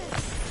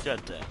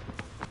 God damn.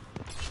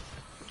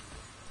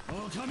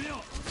 Oh, come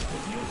here.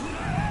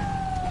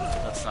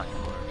 That's not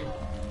gonna work.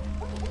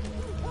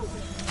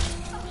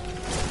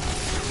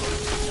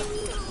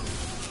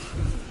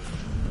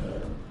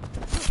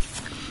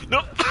 No!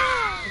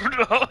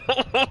 No!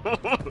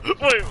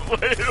 Wait, what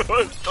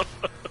the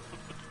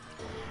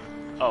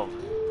Oh.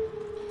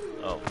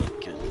 Oh my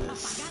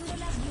goodness.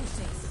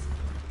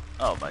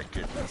 Oh my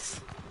goodness.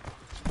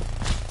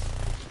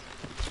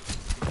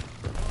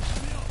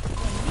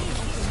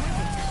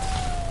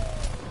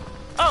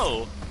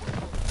 Oh!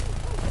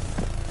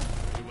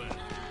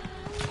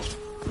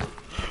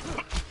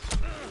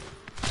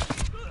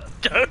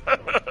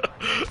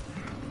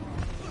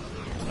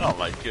 Oh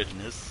my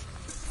goodness.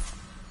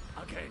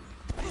 Okay.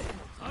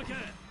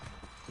 Okay.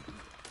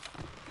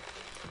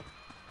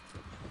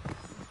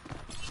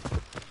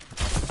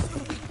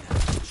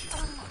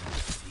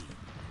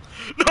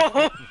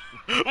 No!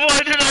 Why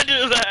did I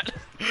do that?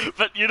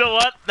 But you know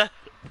what?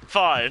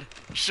 Fine.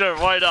 Sure,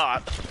 why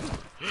not?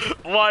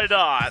 Why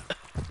not?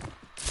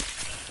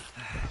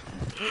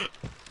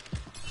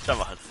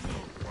 Come on.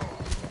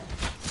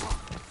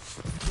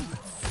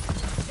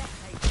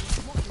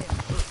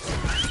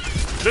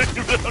 Take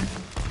him down.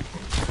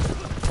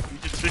 You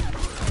can see.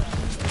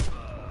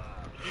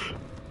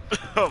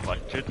 Oh my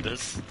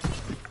goodness.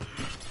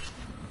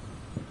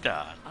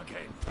 God.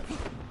 Okay.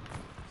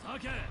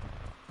 Okay.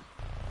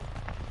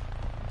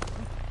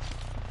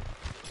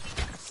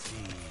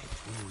 See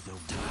through the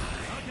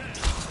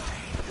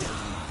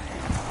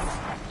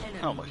Enemy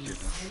Oh my needs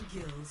goodness.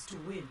 10 kills to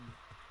win.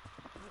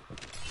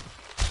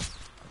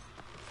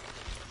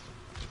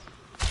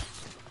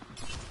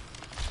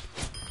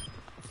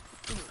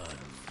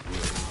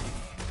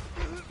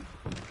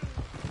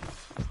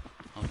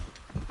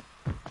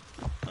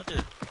 Oh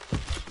dude.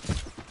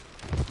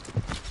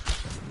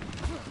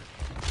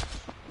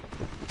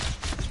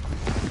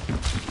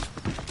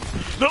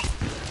 Nope.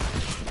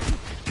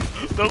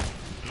 Nope.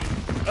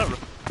 Ever.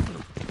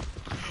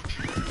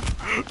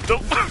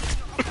 Nope.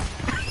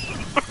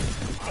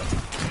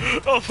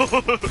 Oh.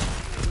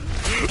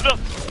 No.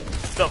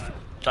 No.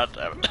 God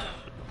damn it.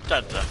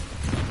 God damn it.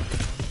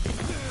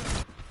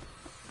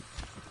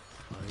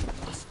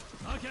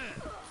 Okay.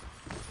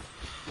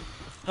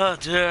 Oh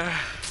dear.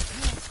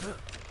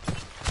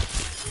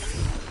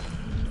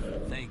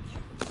 Thank you.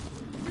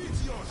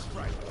 Meteor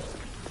strike.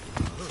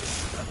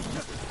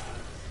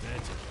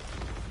 Better.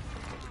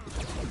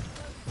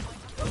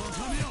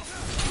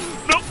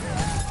 Nope.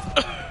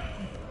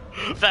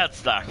 That's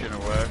not gonna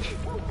work.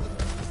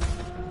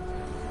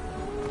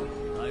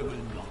 I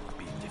will not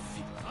be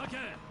defeated.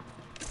 Okay.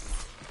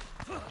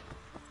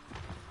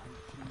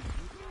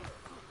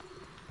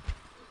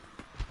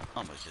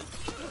 Oh my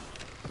goodness.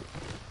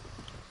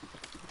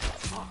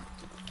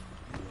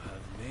 You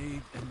have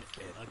made an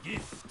error. A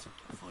gift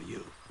for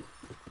you.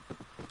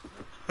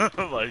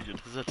 Oh my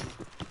goodness.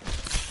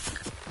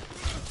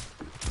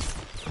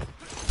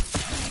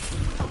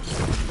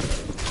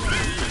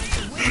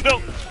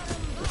 No!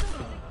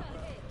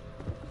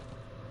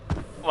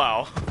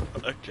 Wow.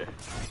 Okay.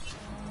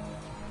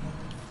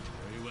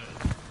 Very well.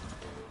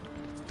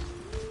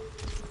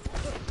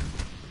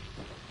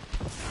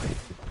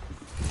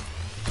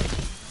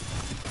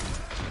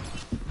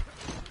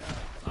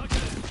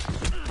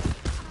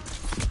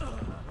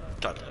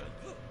 God damn it.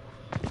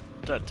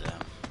 God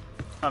damn.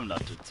 I'm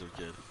not doing so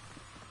good.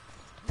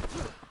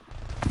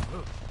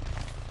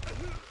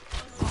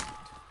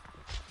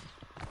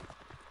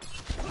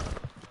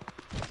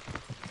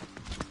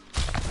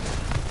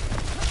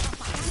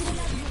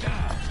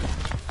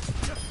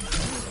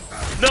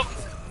 Nope!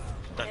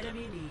 God damn.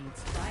 Enemy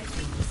needs 5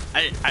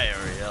 minutes. I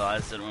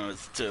realized it when it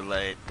was too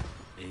late.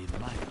 A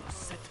minor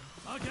set.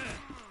 Okay.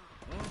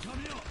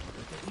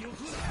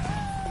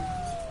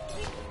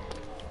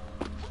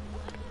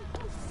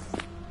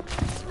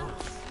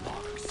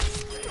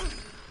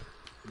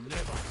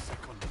 Never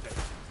second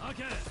best.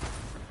 Okay.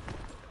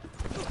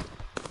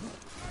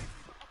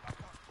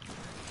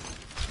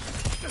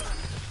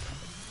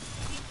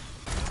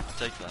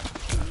 Take that.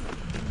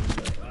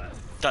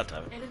 God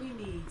damn it. Enemy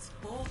needs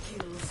 4 kills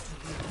to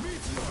win.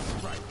 Meteor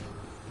strike.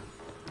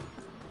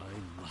 I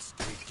must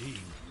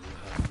redeem. You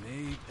have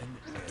made an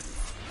error.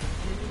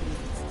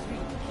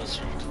 That's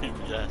your name,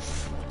 yes.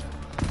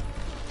 I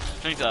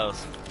think that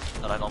was.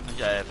 But I don't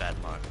think I have bad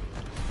mark.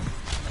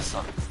 I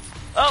suck.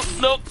 Oh,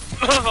 nope!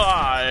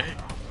 Why?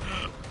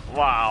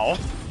 Wow.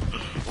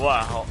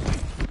 Wow.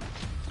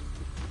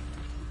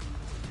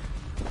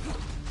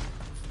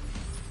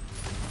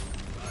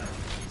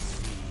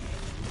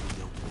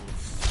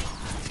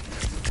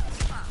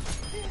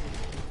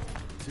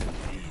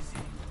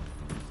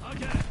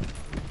 Okay.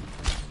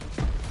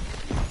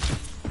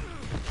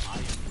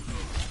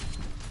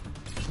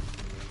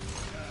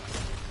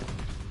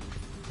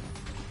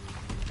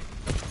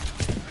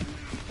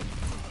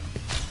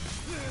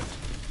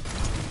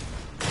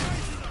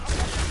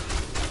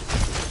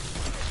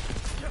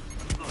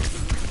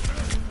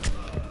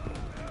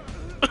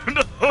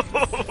 No!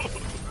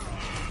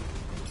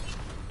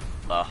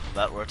 Oh,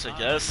 that works, I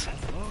guess.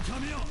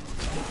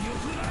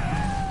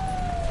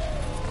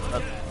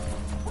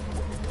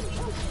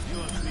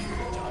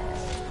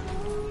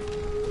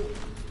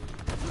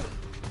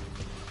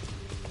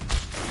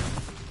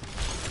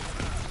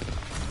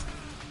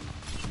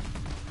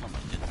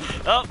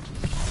 Oh!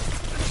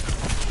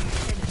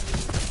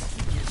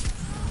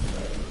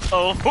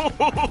 Oh!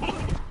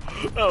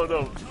 Oh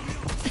no!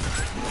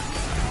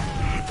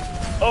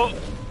 Oh!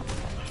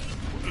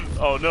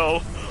 Oh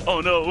no!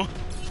 Oh no!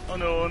 Oh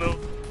no! Oh no!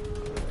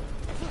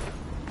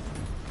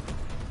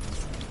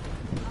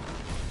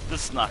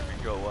 This is not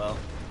gonna go well.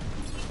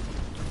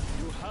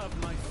 You have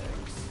my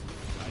thanks.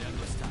 I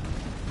understand.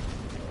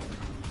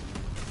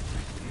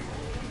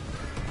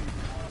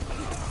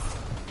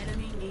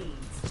 Enemy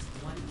needs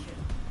 1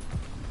 kill.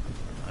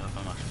 I hope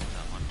I'm not gonna get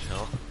that one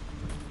kill.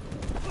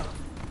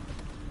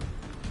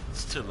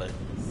 It's too late.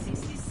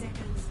 60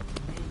 seconds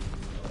remaining.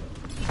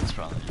 It's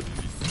probably.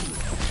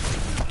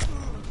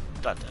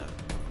 God damn.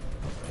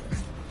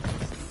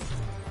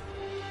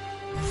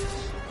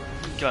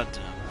 God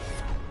damn.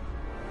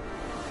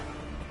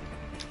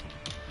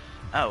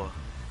 Ow.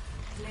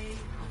 Play of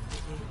the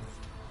game.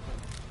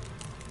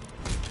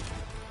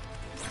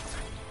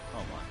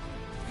 Oh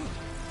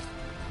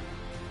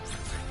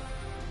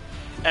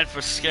my. And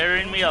for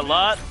scaring me a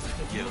lot,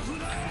 you.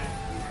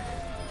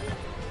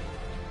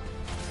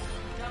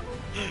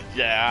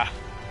 Yeah.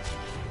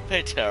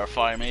 They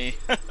terrify me.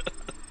 They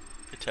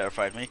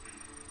terrified me.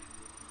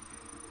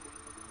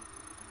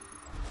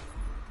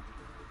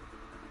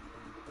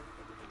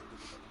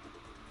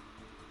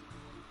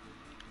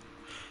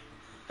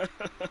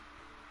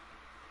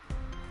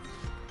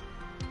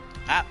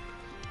 Ah.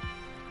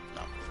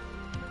 No.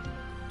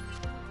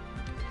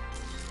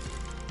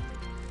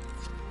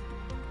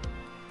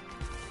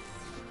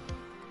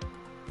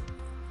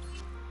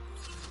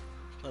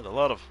 Played a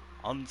lot of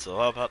until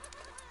how about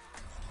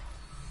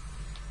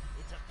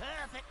It's a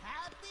perfect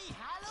happy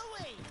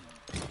Halloween.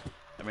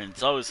 I mean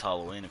it's always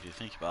Halloween if you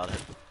think about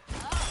it.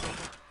 Oh,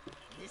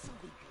 this'll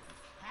be good.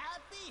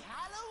 Happy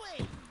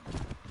Halloween.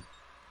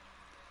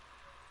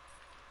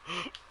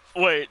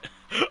 Wait.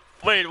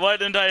 Wait, why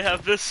didn't I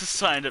have this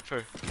assigned at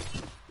first?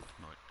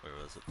 Where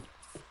was it?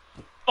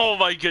 Oh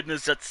my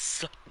goodness, that's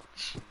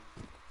such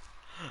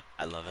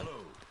I love it.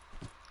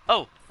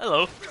 Oh,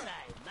 hello.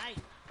 G'day, mate.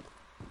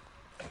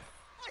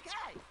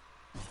 Okay.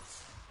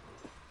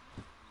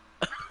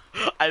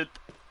 I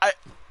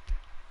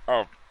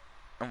oh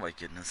my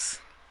goodness.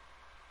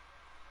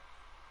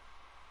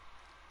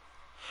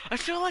 I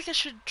feel like I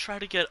should try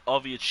to get all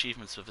the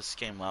achievements with this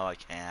game while I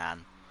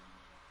can.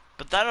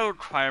 But that'll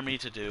require me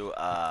to do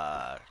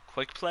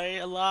quick play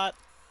a lot.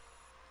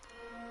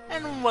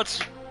 And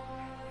what's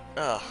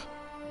ugh.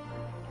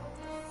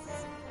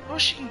 I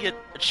wish you can get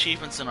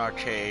achievements in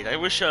arcade. I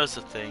wish that was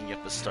a thing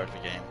at the start of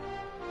the game.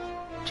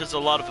 There's a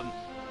lot of them.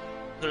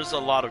 There's a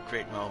lot of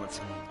great moments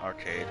in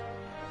arcade.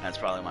 And it's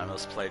probably my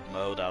most played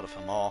mode out of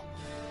them all.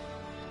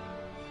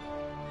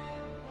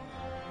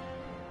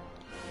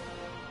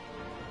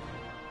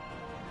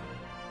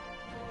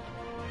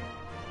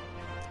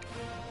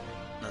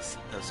 Let's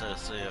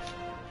see if...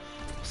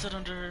 Was it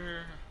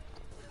under...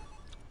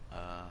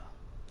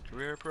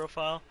 career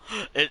profile?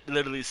 It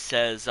literally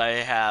says I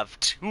have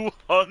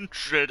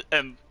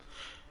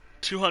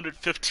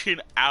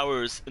 215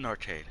 hours in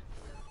arcade.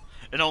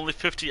 And only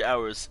 50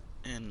 hours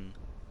in...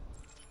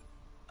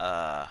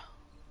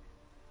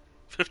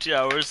 50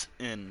 hours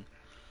in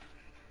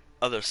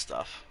other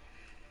stuff.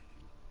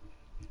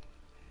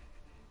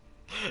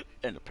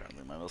 And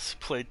apparently my most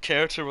played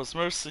character was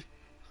Mercy.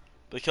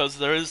 Because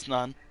there is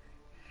none.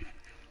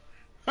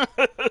 There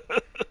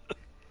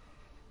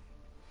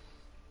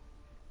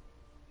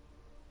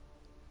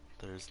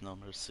is no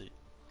Mercy.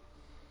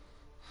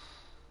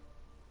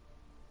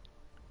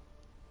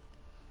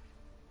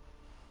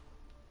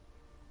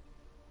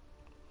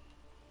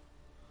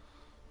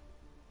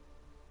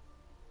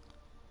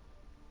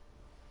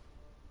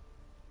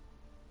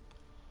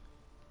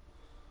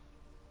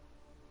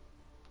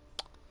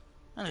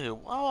 Anyway,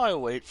 while I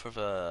wait for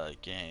the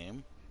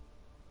game,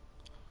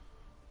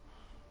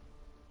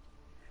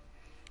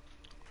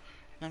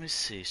 let me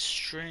see,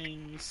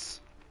 strings.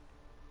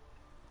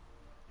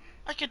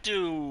 I could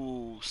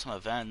do some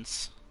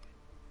events.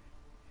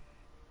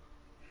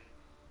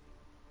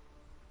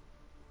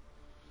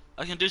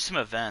 I can do some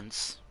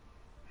events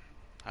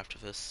after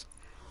this.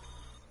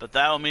 But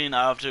that'll mean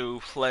I'll have to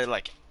play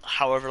like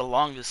however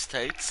long this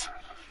takes.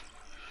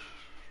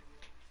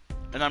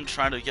 And I'm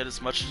trying to get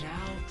as much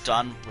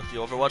done with the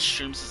Overwatch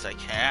streams as I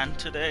can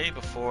today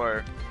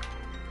before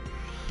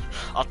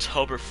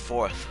October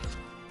 4th.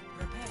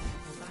 Prepare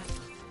for battle.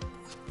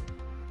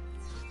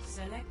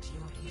 Select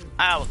your hero.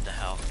 Ah, what the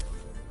hell?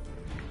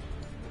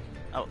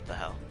 Oh, what the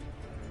hell?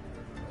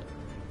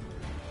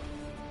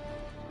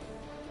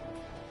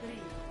 3,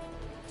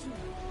 2,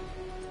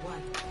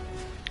 1.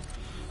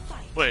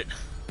 Fight. Wait.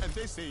 And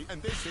they say,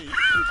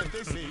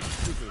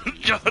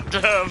 stupid. God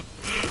damn!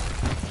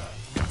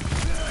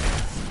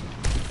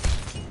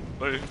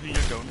 Where are you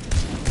going?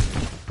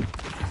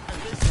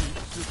 And they say,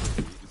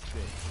 stupid is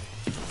dead.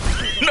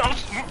 No!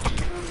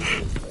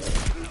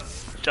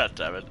 God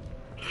damn it.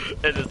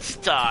 And it's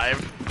time.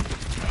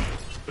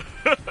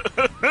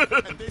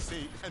 And they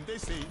say, stupid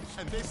is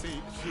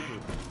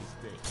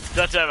dead.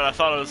 God damn it, I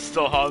thought it was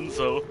still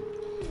Hanzo.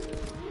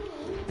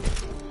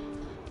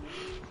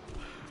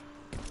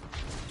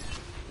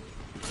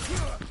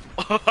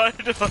 Why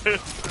do I...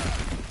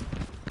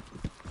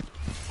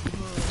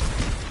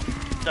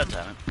 God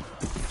damn it.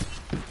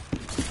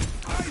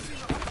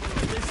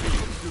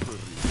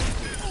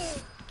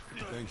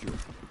 Thank you.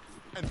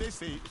 And they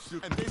say,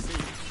 stupid.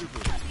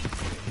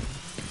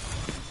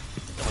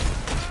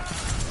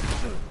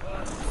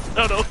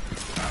 No, no.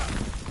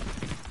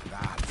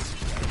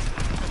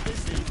 And they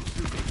say,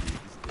 stupid is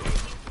dead.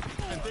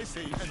 And they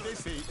say,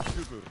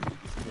 stupid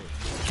is dead.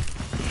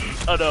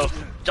 Oh no.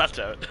 God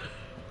damn it.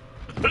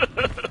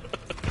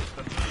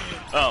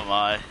 Oh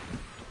my.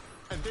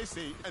 And they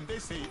say,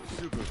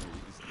 stupid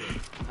is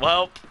dead.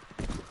 Well.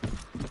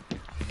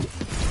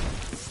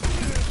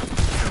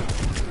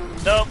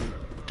 Nope.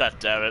 God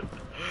damn it.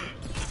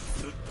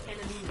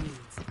 Enemy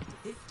needs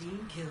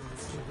 15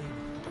 kills to win.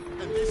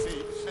 And they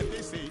say, stupid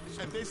is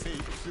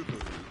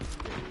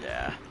dead.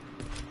 Yeah.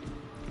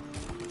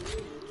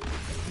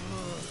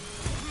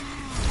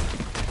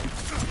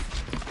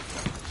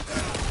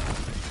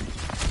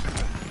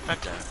 God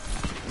damn it.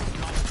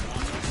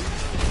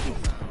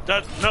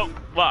 That, no,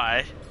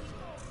 why?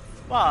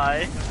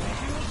 Why?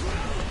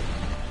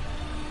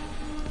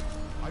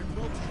 I'm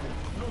not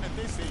even. And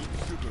they say,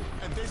 stupid.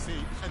 And they say,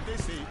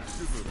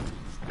 stupid.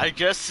 I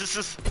guess this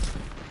is...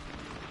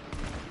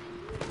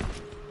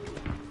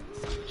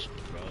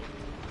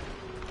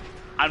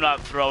 I'm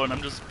not throwing,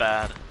 I'm just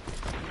bad.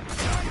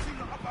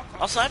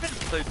 Also, I haven't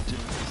played Doom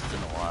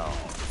in a while.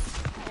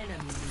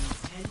 Enemy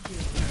needs 10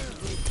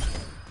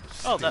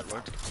 kills. Oh, that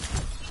worked.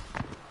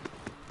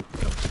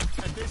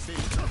 And they say,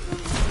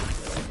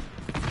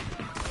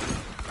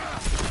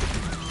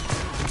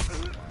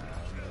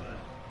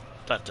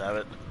 God damn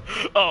it.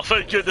 Oh,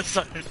 thank goodness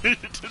I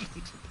didn't.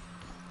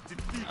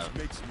 defeat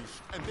makes me.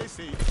 And they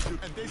say,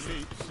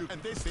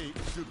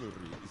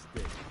 chivalry is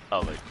dead.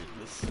 Oh my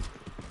goodness.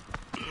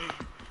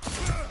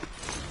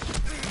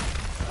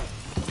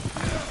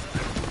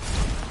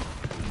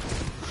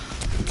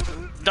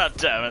 God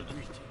damn it.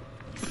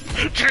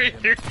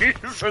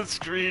 Greetings says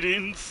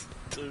greetings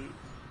to...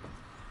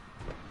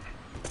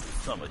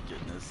 Oh my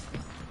goodness.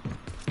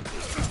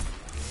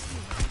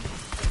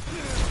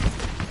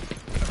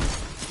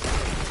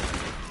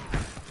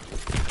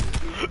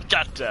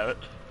 God damn it.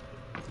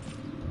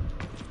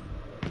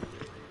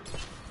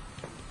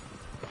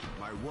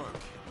 My work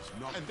is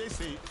not. And they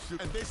say,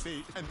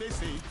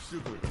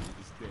 chivalry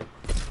is dead.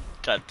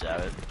 God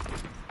damn it.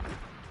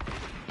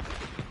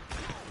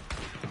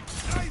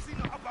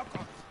 Rising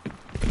uppercut.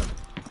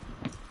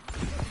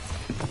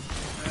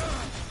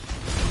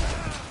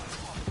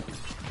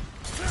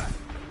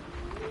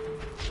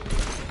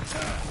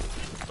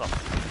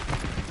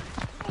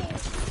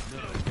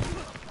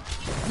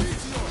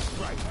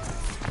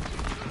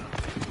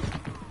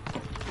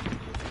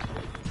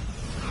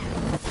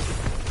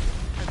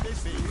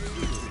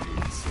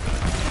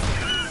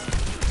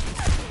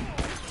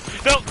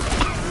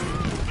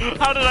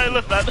 How did I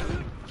live that?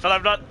 But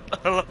I'm not.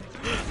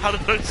 How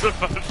did I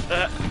survive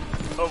that?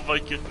 Oh my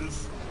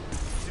goodness.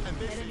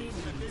 Enemy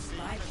lose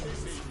 5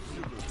 points.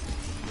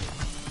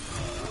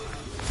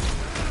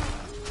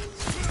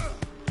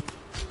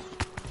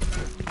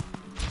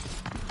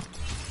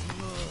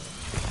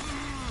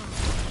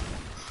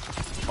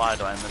 Why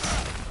do I miss?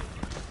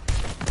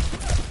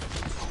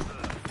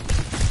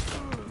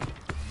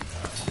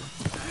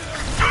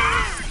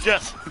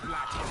 Yes!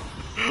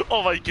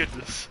 Oh my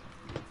goodness.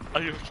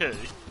 Are you okay?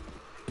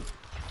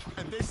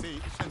 And they say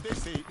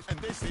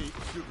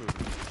sugar.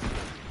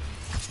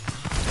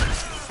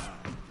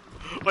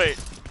 Wait.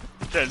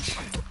 Dench.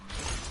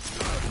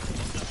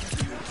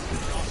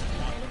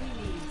 Enemy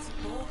leads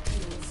 4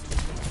 kills to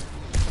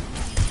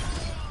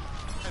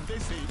And they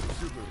say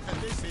sugar. And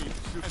they say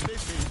sugar. And they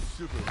say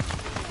sugar.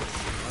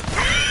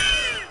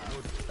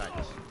 Good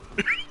thanks.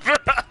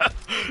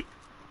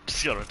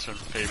 Just gotta return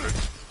the favor.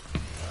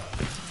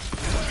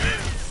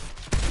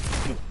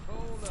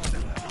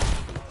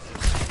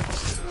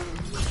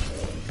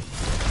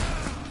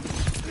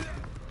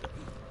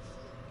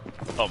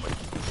 Oh my.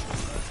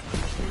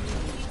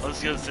 I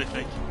was gonna say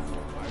thank you.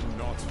 I'm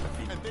not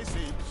happy. And they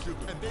say sugar.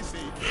 And they say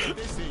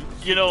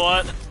You know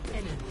what?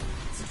 enemy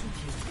leads 2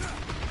 kills.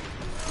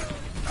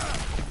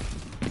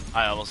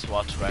 I almost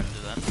walked right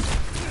into that.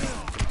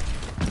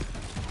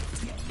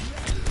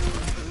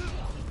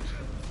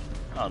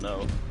 Oh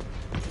no.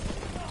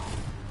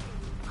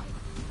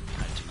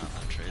 I do not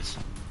have trace.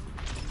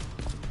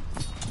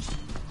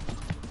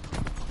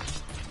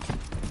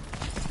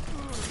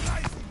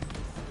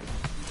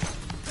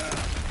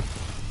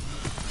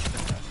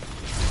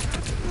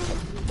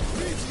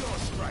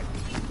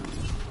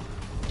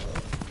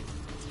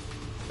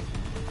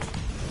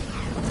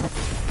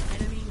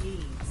 Enemy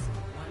leads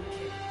 1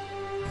 kill.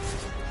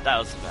 That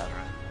was a bad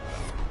run.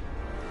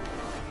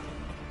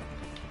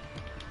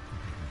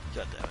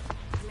 God damn it.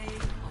 Play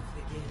of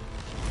the game.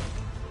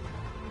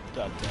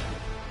 God damn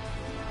it.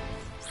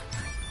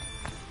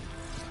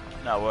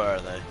 Now where are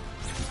they?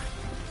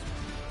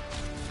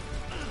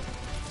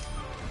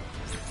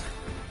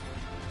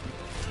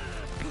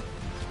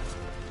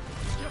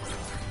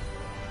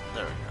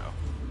 There we go.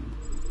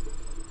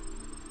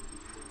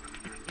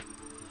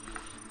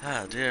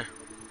 Ah dear.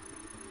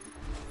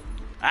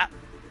 Ah!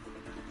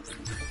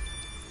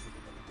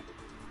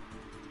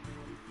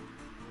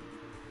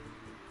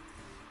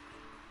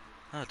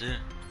 Oh dear.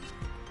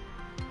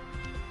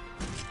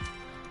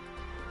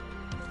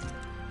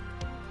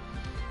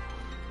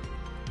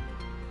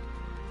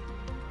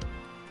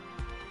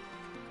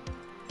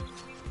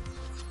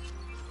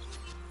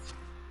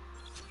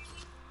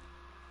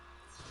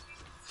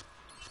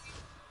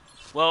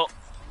 Well,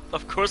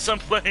 of course I'm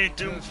playing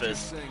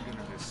Doomfist.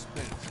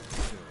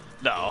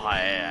 No,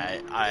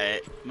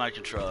 my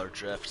controller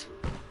drift.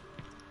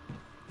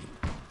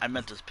 I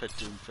meant to pit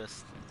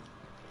Doomfist.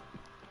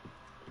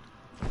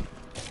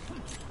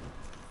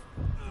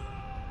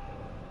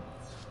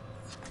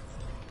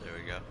 There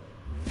we go.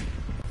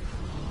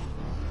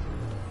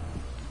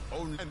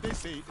 only. And they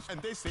say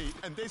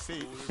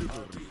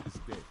sugar is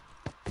dead.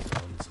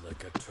 Sounds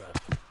like a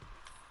trap.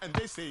 And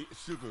they say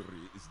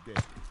chivalry is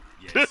dead.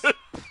 Yes.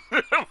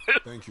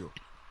 Thank you.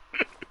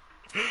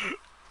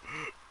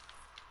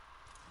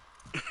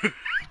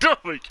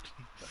 Don't make it.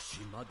 The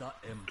Shimada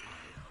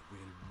Empire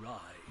will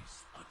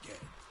rise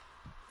again.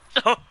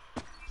 Oh.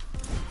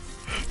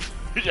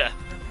 Yeah.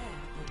 Prepare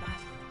for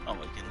battle. Oh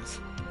my goodness.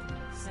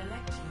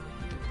 Select your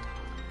hero.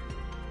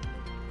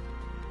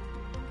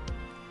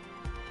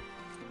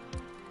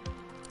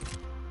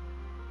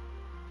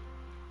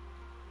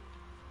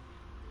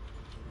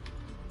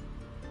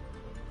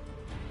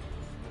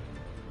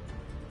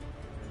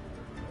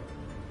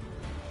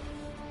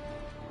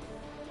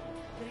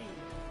 Three,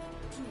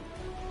 two,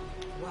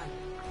 one.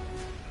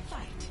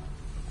 Fight.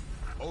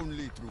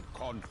 Only through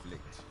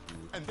conflict.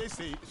 And they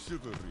say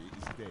chivalry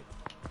is dead.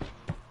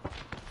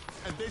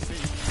 And they say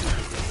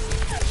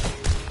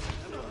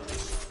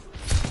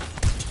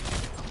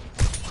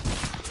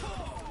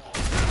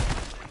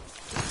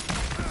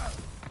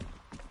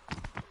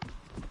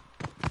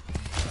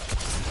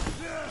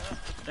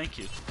Thank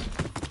you.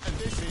 and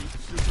they say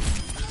chivalry.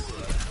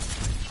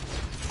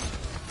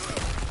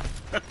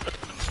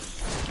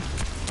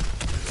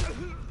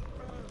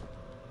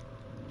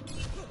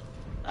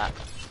 Ah.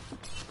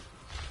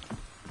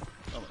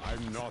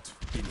 I'm not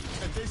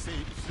finished. And they say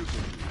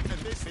chivalry. And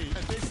they say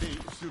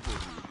chivalry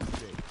is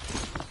dead.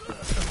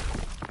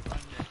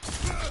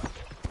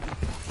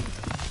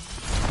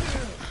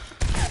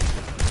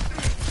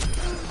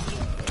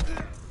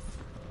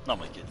 Oh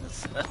my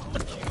goodness.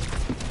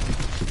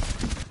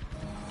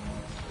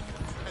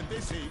 And they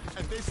say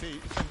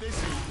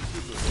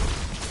chivalry.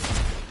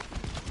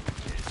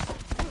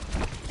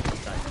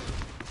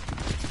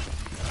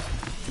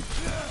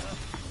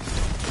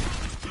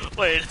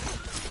 Wait.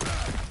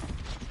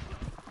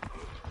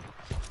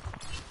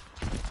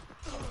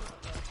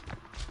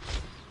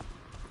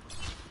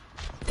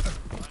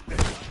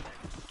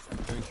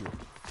 Thank you.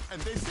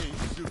 And they say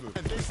chivalry.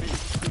 And they say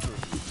chivalry.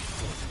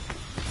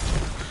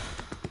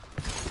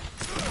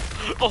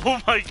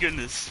 Oh my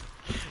goodness.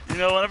 You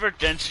know, whenever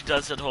Genji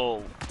does that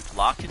whole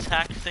lock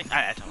attack thing,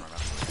 I don't remember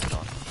what it's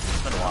called.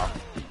 It's been a while.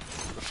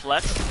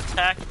 Reflect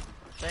attack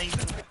thing.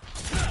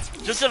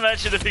 Just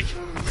imagine if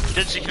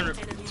Genji can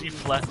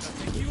deflect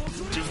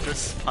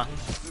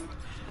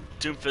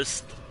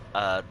Doomfist,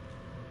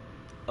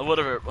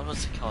 whatever, what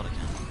was it called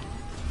again?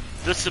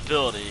 This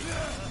ability.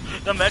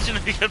 Imagine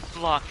if he could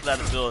block that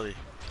ability.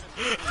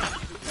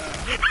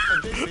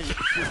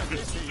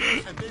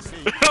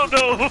 Oh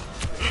no!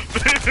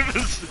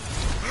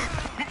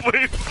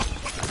 Wait.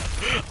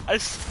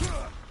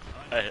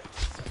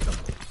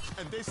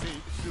 And they say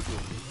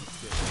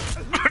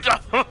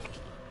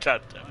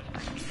God damn it.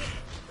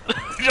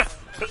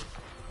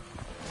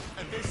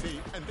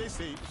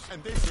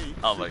 and they say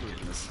Oh my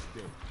goodness.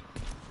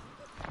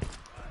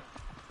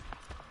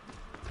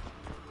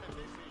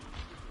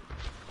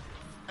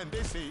 And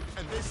they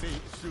say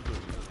sugar.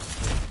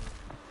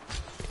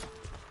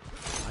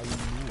 I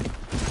know.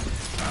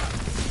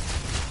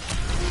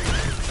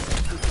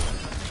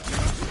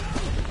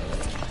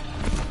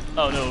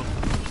 Oh no.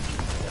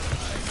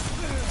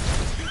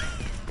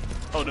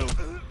 Oh no.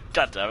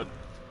 God damn it.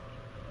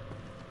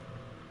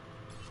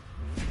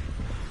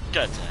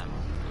 God damn.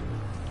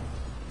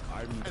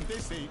 And they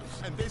say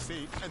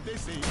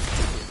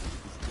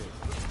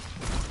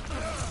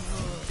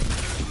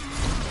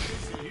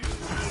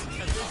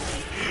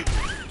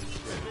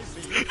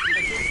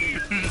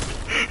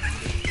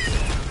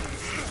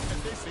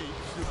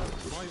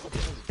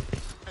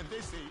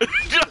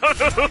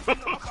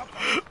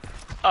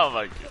Oh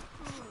my god.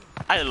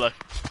 I look.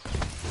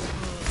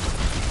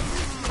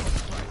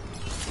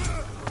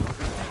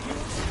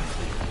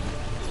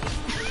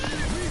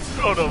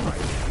 Oh no.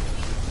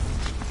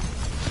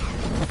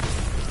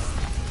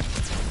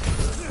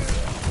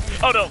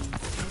 Oh no.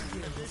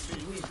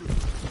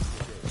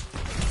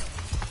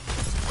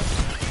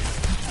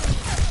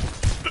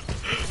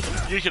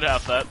 You can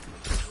have that.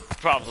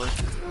 Probably.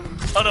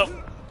 Oh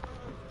no.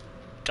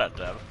 God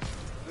damn it.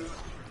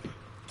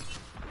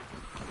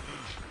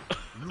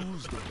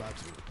 lose the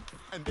battle.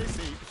 And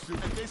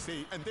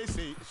they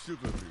say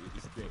chivalry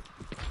is dead.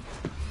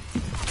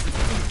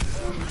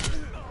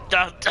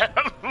 God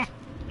damn.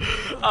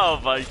 Oh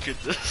my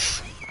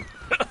goodness.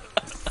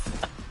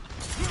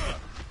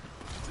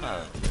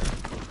 Oh.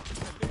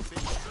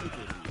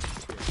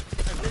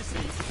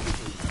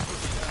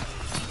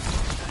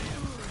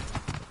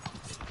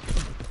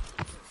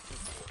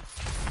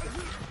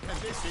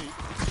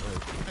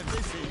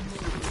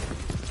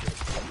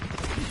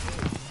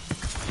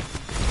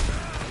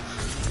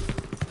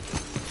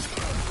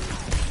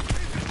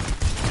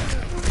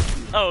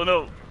 Oh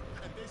no.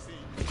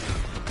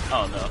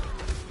 Oh no.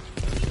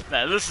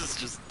 Man, this is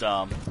just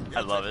dumb.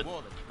 I love it.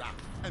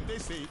 And they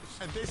say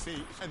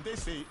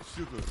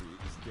chivalry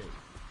is dead.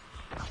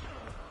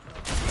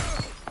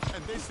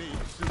 And they say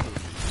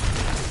chivalry.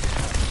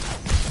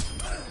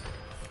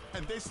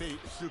 And they say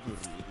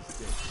chivalry is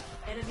dead.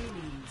 Enemy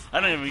leads. I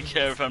don't even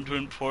care if I'm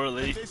doing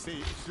poorly. They say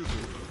chivalry.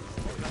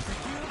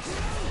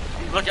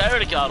 Look, I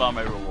already got all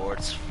my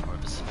rewards for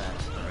this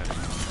event already.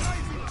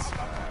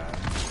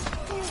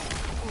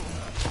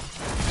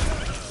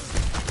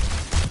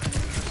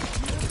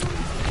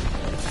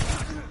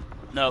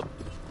 Nope.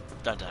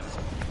 God damn it.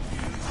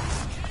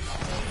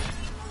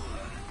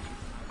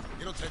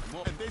 It'll take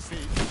more. And they say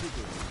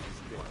chivalry is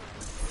dead.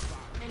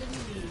 Enemy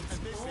leads.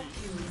 All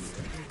humans.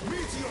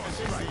 Meteor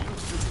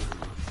strike.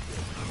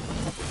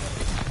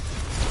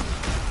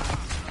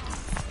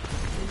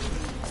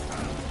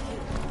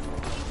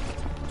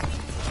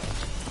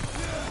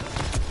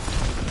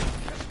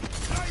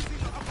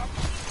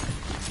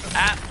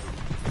 Ah!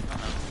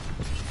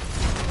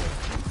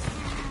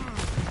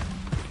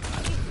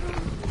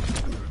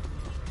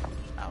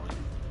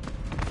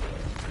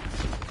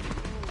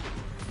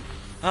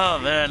 Oh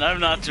man, I'm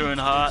not doing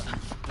hot.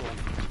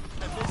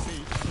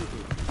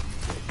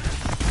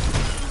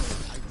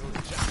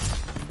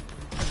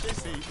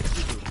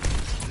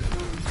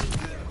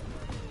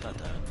 God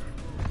damn it.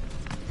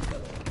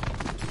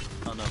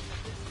 Oh no.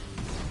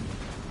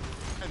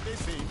 And they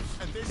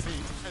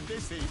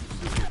say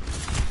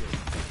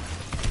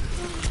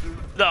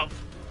No!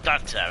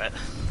 God damn it. it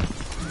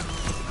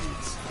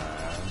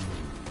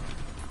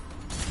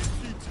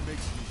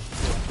makes me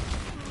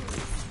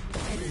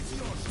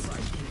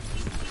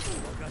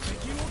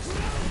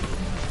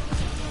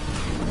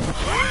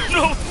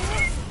No!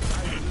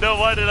 No,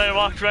 why did I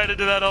walk right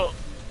into that hole?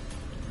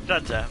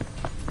 God damn.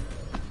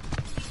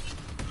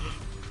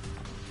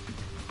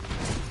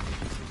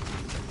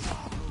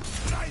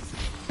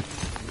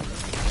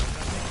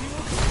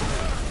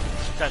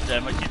 God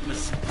damn, I keep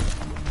missing.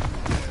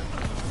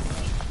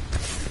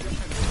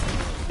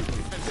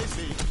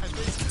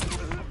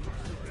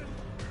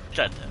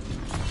 God damn.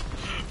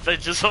 They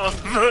just all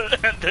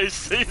and they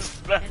say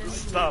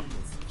stop.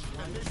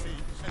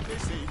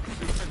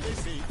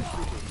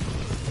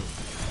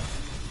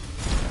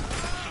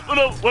 Oh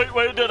no,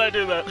 wait, did I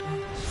do that?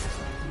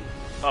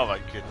 Oh my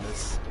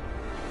goodness.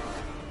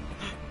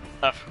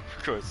 Of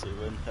course they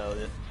win, hell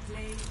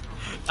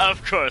yeah.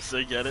 Of course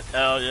they get it,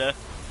 hell yeah.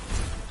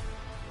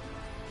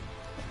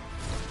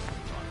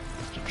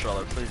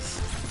 controller,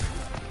 please.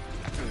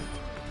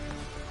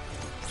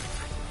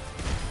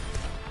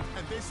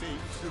 And they say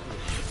chivalry.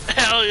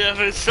 Hell yeah,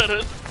 they said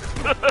it.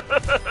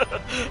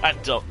 I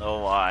don't know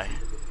why.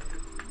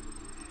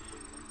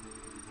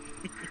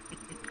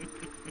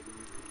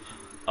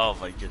 Oh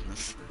my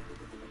goodness.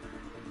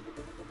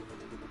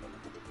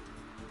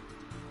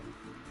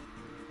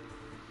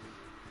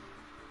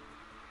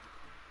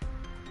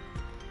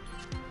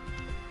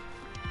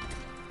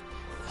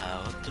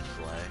 What to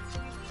play?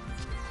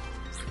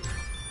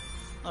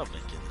 Oh my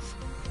goodness.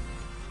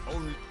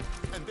 Only,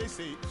 and they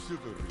say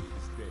chivalry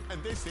is dead.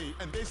 And they say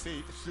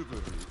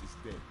chivalry is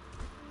dead.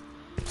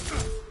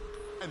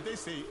 And they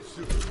say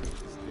chivalry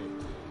is dead.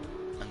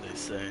 And they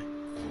say.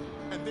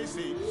 And they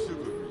say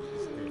chivalry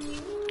is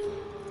dead.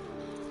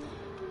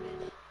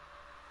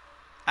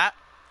 Ah.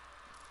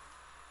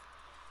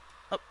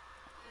 Oh.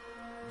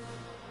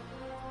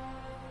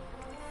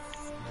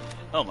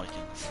 Oh my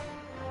goodness.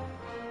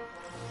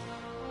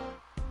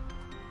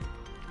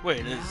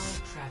 Wait, Now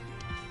traveling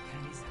to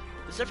Candy's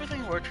is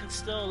everything working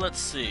still? Let's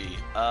see.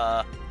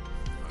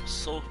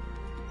 Soul.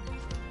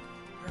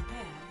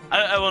 Prepare for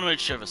I want to make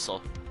sure the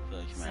soul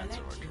the commands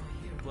are select working.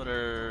 your hero. What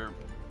are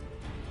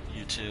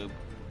YouTube?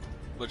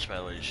 Which, by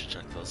the way, you should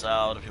check those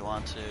out if you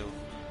want to.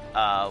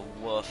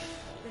 Woof.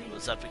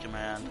 Was that the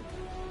command?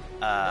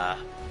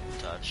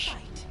 Touch.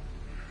 Fight.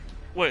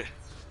 Wait,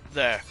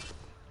 there.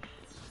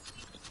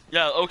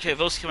 Yeah, okay,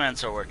 those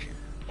commands are working.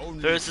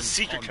 Only There is a through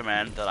secret conflict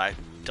command that I will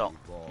don't.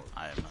 evolve.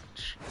 I am not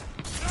sure.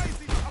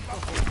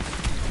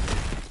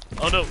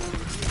 Oh no!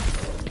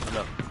 Oh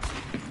no!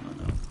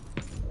 Oh no!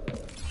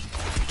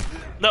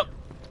 Nope!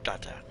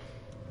 Got that.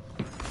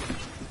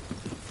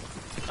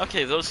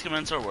 Okay, those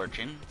commands are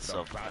working,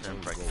 so The I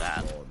didn't battle break goes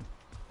that. on.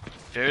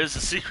 There is a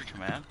secret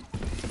command.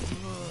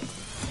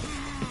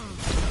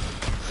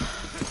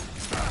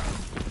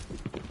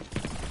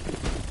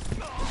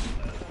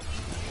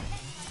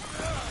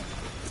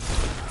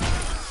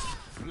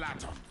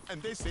 Flatter.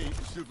 And they say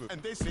chivalry.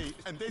 And they say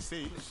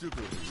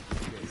chivalry is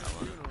dead.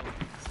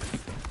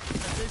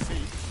 And they say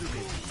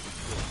chivalry is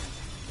dead.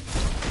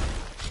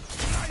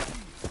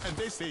 And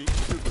they say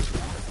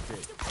chivalry is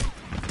dead.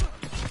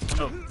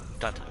 No,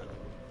 got that.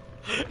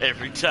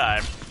 Every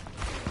time.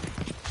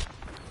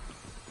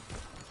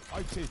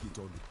 I take it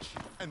on the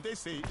chin. And they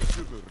say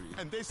chivalry.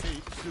 And they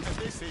say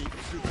chivalry is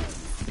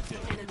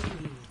dead. Enemy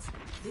needs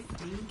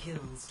 15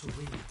 kills to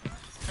win.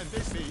 And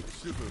they say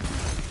chivalry is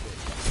dead.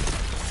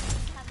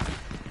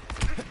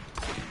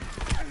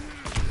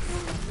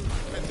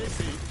 And they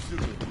say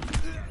chivalry.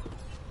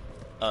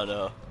 Oh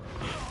no.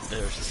 They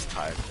were just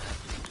tired of that.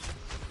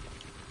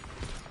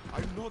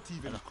 I'm not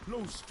even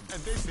close to.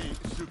 And they say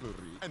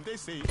chivalry. And they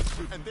say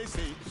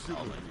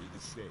chivalry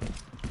is dead.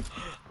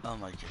 Oh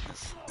my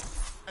goodness.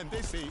 And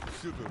they say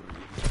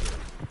chivalry is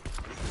dead.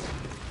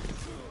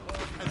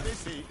 And they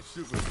say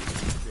chivalry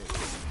is dead.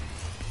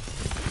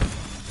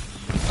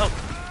 Oh!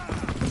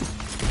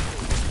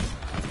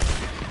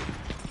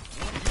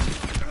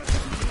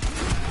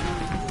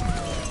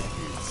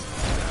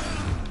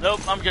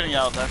 Nope, I'm getting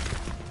out of there.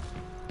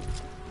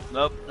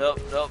 Nope, nope,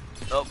 nope,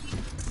 nope.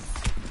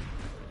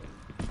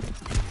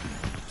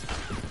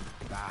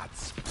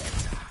 That's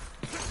better.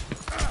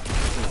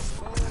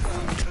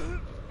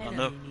 Enemy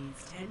no.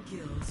 needs 10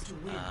 kills to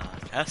win.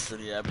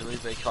 Cassidy, I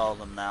believe they call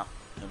him now.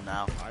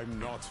 I'm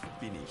not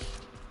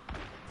finished.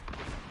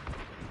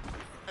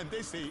 And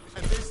they say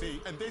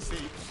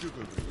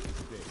chivalry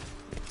is dead.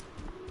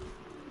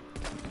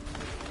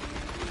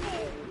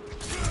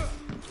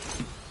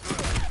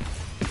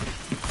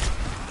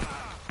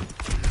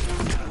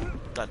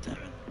 God damn it.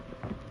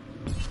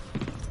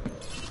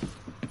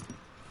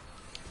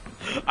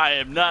 I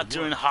am not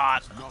doing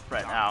hot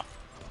right now.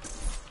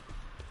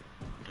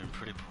 I'm doing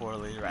pretty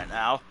poorly right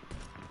now.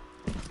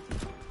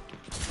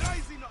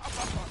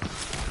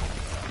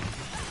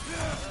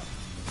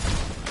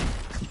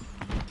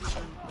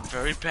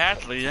 Very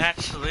badly,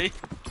 actually.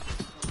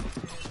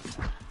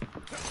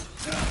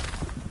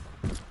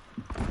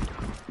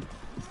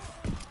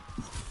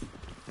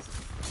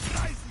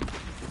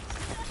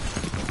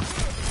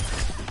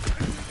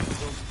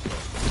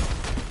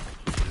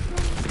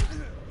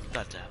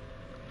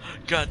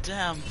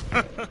 Goddamn.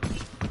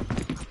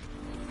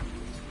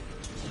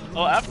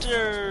 Oh,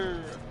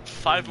 after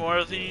 5 more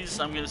of these,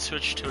 I'm gonna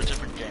switch to a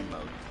different game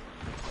mode.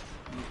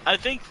 I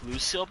think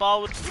Lucio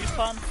Ball would be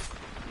fun.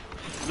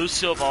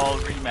 Lucio Ball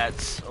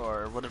Remets,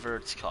 or whatever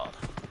it's called.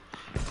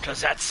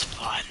 Because that's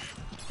fun.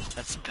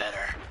 That's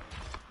better.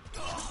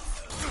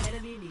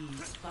 Enemy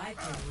needs 5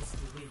 kills to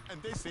win.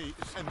 And they say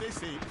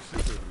chivalry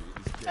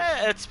is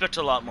dead. It's better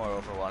a lot more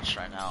Overwatch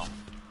right now.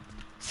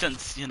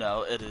 Since, you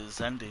know, it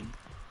is ending.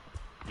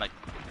 Like,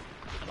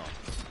 I don't.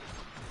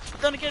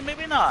 But then again,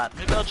 maybe not.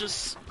 Maybe I'll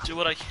just do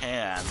what I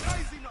can.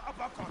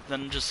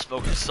 Then just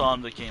focus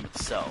on the game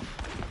itself.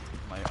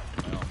 My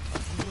own.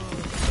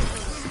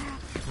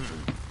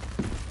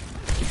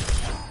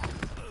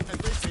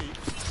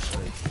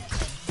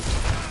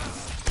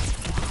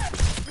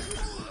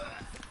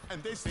 And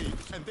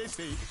they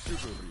say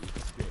chivalry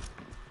is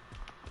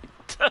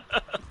dead.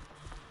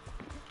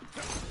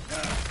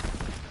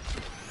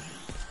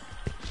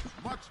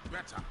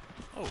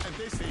 Oh. And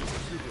they say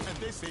super. And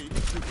they say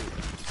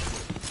super.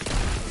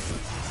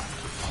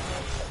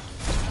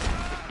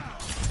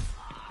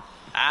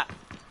 Ah.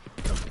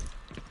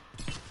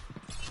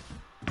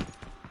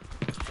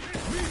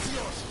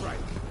 Meteor strike.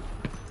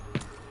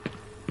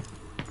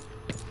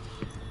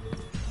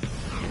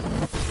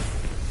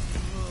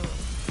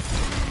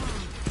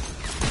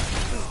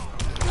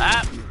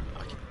 Ah.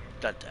 Okay.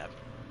 God damn.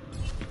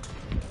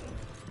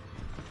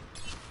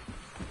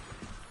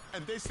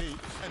 And they say,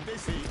 and they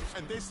say,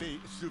 and they say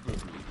super is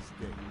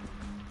dead.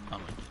 Oh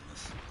my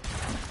goodness.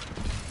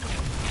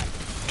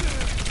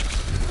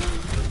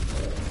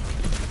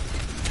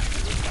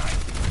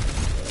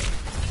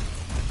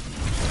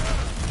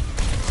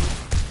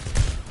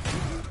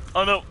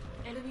 Oh no.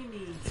 Enemy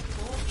needs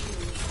 4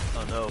 kills.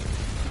 Oh no.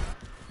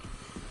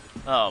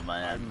 Oh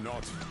man. I'm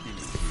not in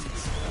his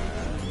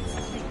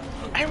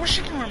I wish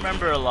I can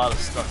remember a lot of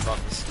stuff about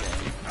this game.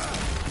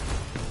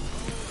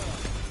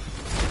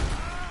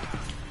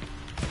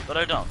 But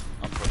I don't,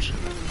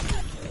 unfortunately.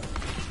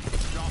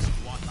 just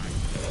what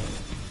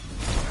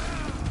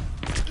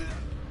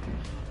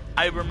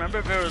I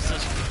remember there was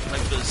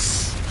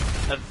this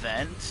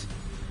event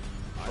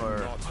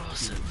for what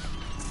was it?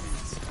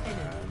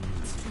 Enemy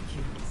needs 2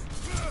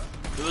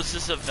 kills. There was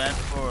this event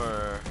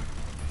for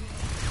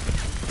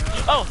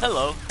oh,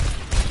 hello.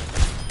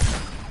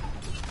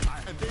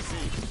 And they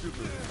say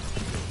super.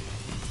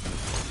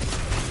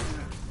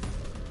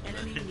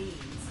 Enemy needs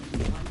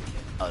 1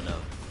 kill. Oh no.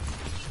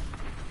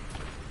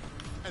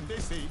 And they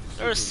say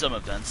There are some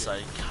events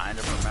I kind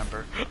of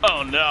remember.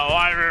 Oh no,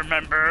 I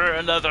remember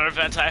another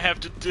event I have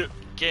to do,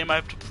 game I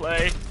have to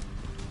play.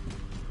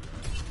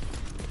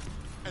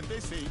 and they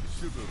say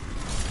super.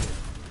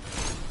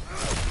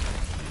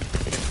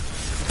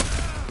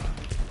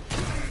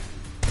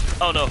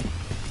 Oh no.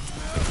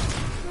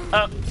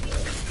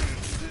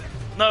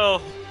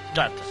 No.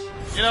 That.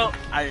 You know,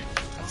 I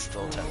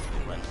still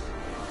technically win.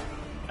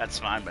 That's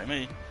fine by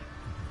me.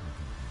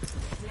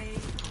 Play the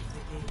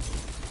game.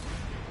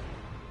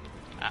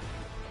 Ah.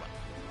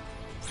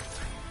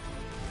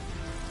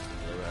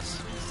 The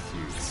rest.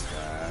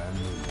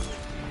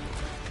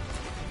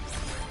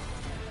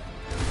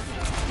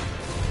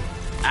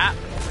 Ah.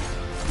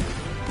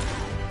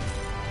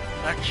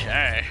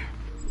 Okay.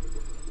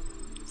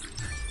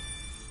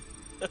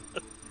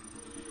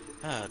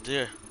 Oh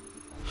dear.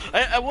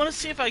 I want to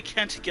see if I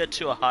can't get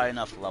to a high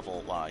enough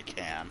level while I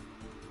can.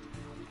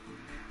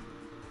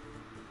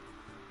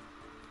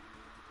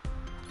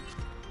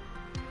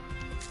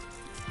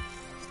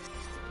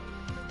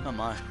 Oh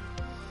my.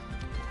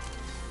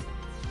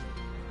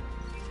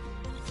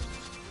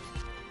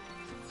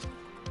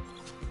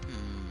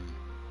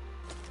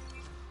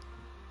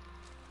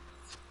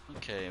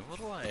 Okay, what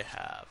do I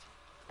have?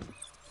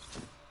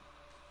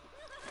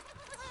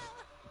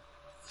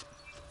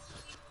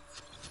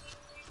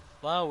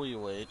 While we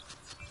wait,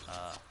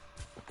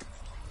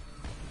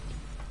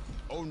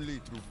 Only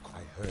through.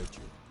 I heard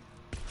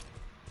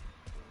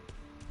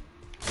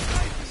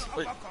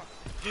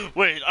you.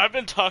 wait, I've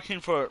been talking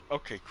for,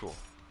 okay, cool.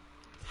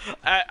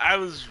 I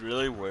was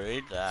really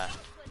worried that,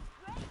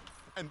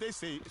 And they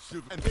say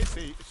super. And they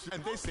say.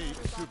 And they say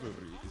super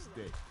is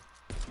dead.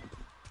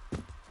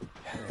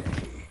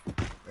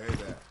 Hey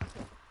there.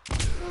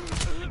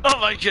 oh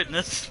my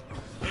goodness.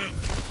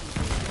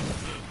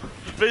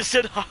 They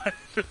said hi.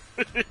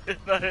 And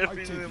I I take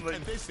immediately it. like,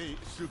 And they say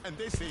super. And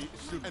they say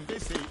super. And they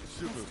say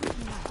super is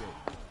dead.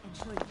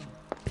 Enjoy them.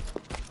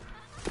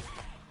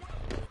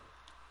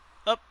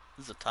 oh,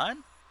 is it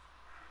time?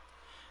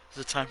 Is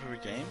it time for a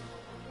game?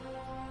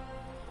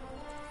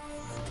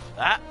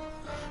 Ah!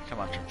 Come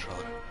on,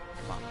 controller.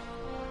 Come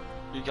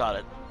on. You got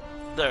it.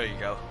 There you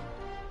go.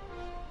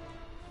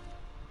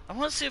 I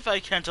want to see if I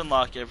can't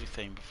unlock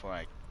everything before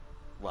I,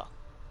 well,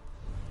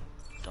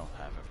 don't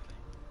have everything.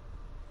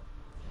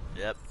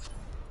 Yep.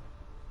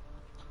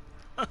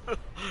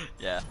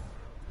 yeah.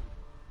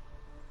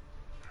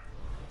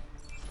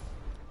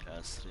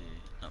 Custody.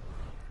 No.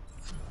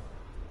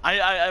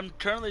 I'm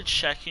currently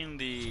checking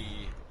the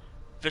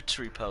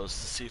victory pose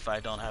to see if I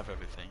don't have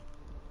everything.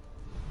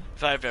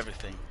 If I have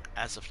everything,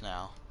 as of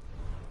now.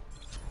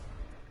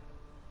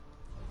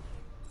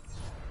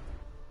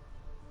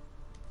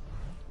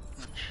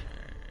 Okay.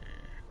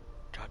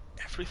 Got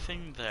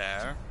everything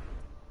there.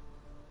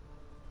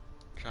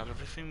 Got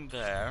everything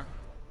there.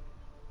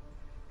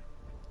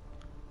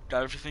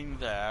 Got everything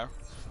there.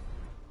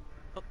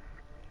 Oh.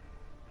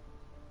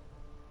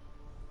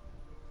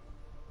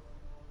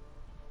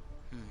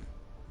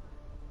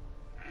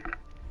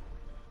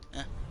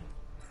 Eh.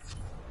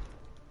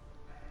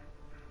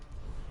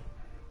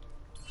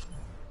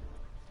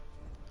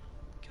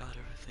 Got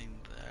everything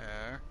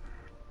there.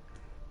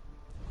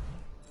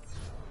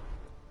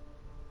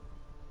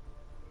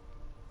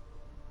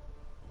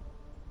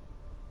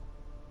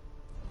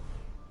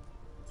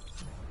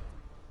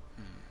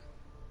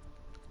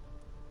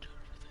 Got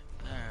everything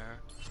there.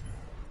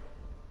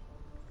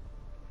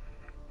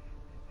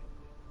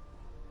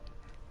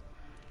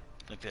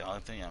 I think the only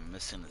thing I'm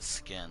missing is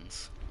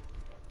skins.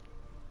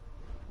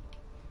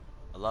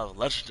 A lot of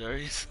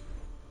legendaries.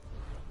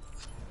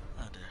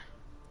 Oh dear.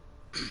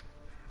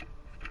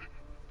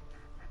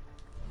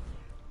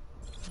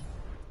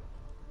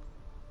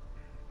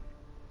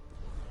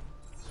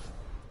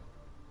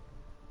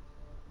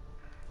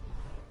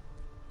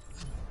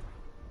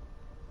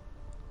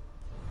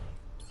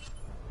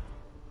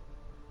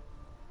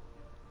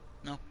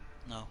 No,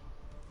 no.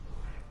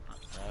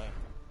 Not there.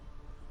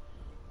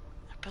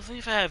 I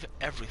believe I have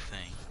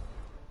everything.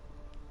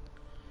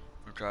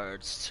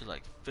 Regards to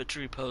like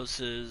victory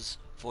poses,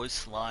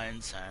 voice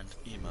lines, and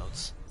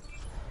emotes.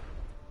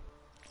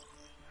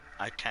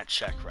 I can't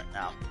check right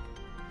now.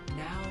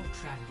 Now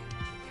traveling to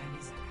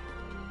Kamizaka.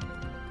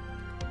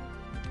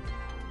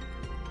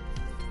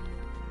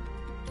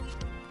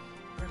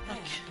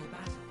 Prepare for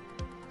battle.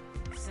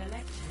 Select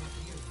your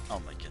hero. Oh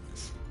my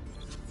goodness.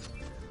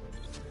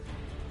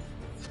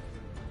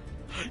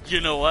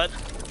 You know what?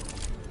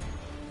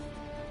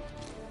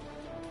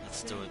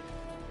 Let's do it.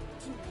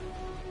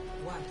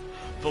 One.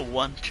 The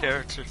one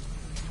character.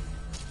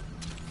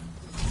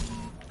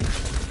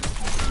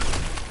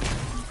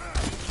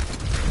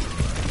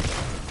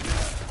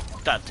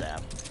 God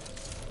damn.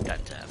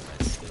 God damn, my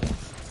skills.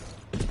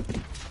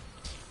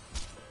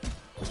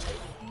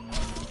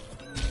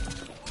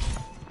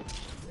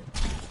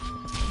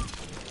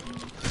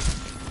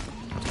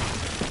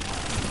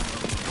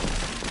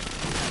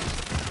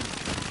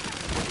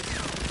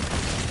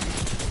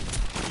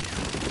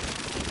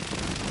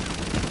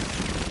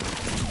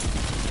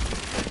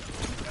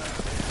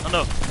 Oh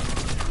no.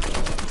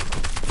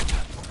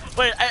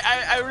 Wait,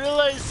 I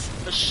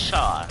realized the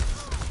shot.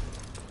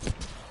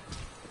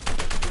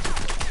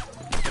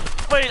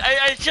 Wait,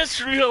 I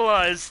just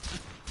realized.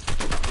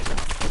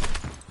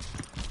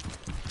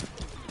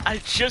 I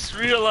just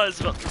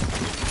realized about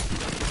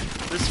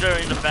this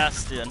variant of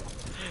Bastion.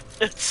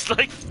 It's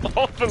like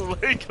all the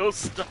Lego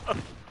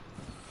stuff.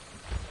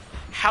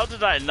 How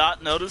did I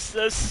not notice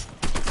this?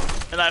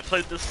 And I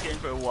played this game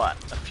for what?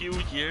 A few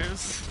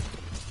years?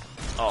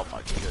 Oh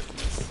my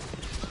goodness.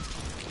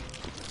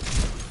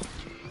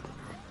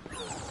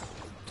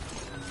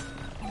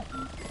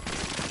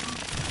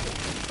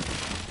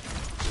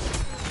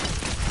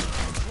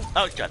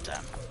 Oh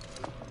goddamn.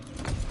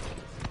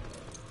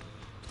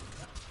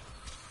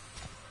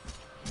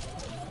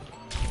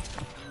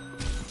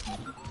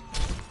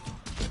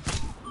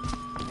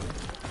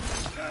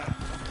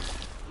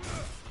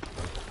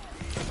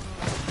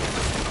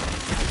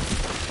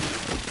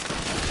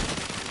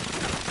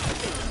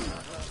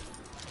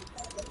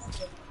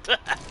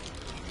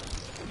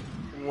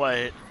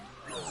 Wait.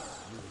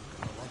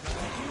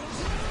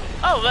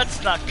 Oh,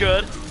 that's not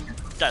good.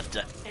 God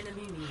damn.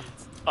 Enemy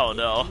needs. Oh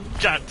no.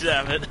 God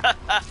damn it.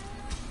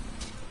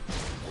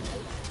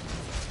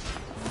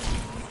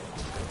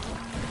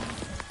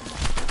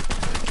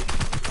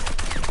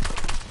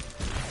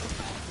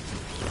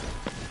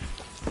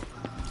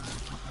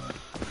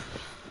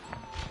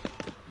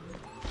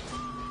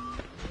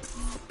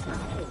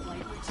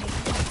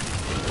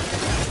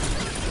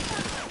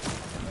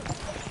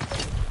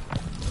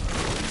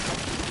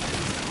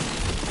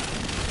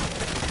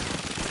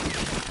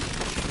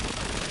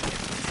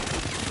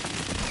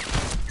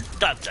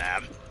 God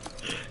damn.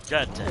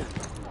 God damn.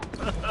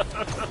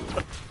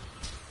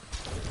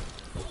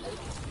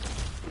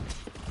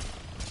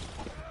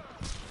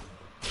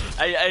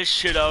 I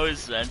should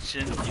always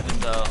mention, even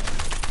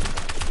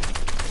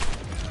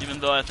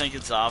though I think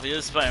it's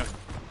obvious, but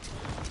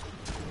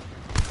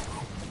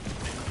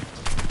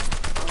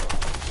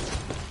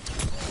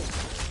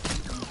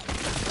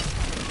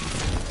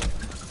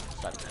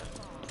God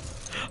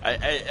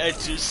damn. I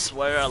do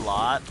swear a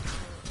lot.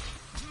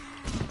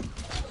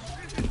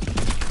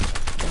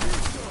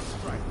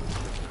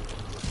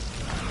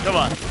 Come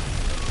on.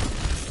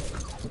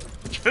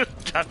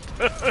 God.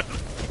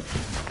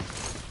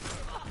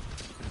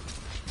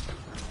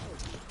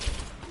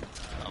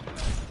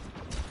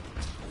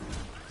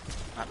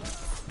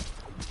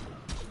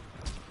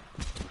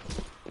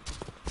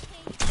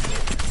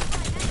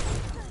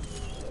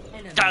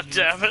 Enemy God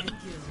damn it. needs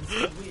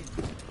 10 kills to win.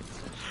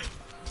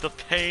 The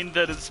pain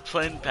that is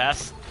playing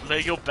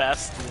Lego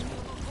Bastion.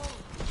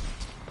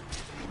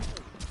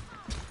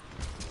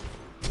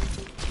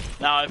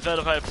 Now I bet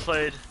if I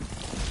played,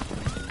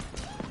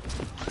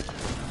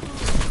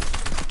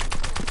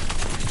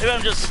 maybe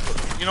I'm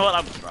just, you know what,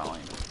 I'm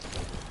throwing.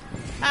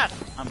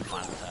 I'm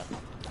fine with that,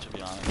 to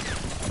be honest.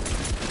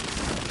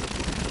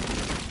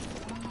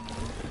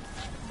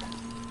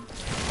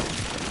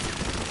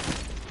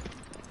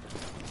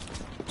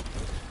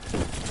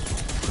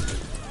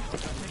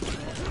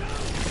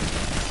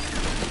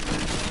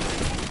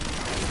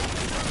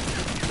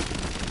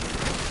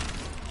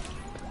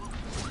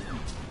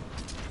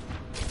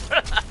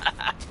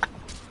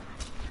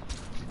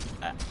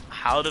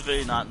 How did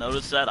they not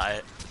notice that?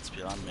 It's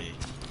beyond me.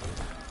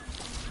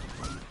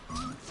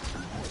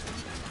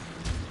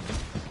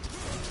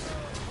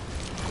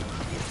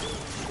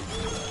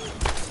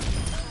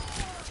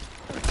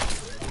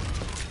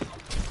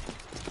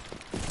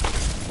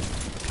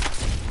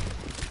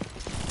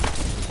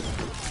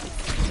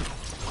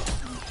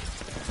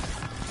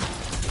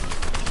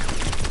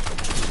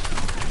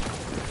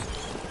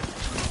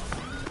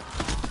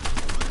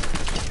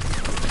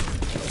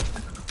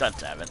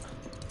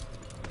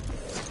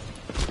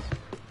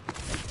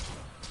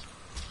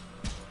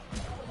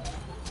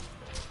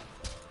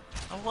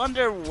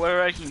 wonder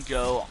where I can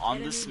go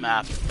on this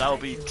map. That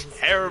would be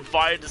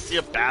terrifying to see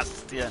a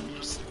bastion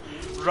just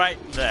right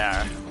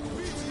there.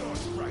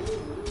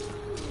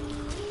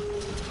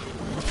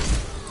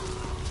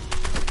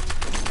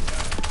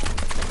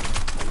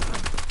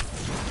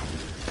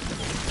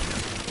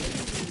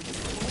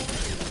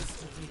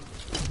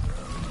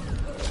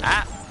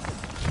 Ah!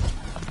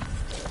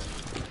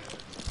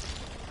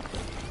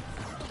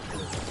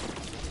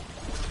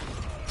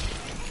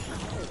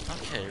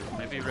 Okay,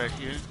 maybe right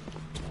here.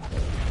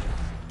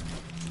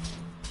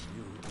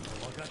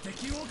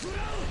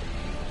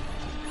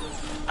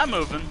 I'm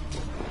moving.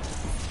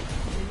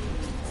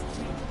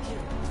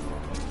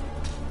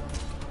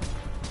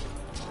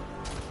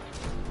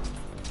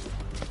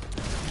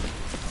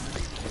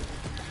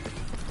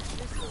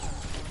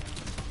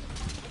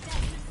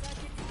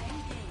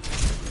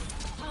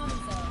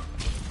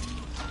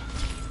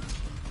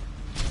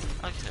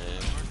 Okay,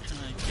 where can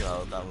I go?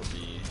 That would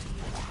be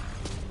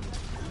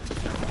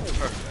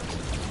perfect.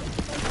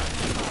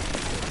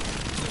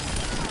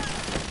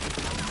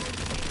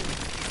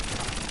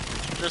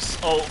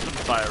 Just open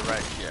fire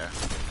right here.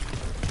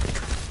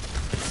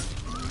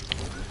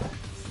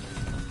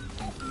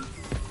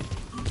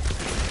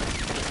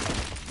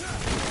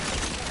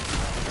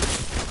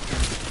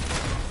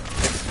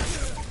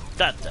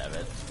 God damn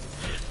it.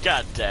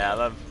 God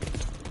damn,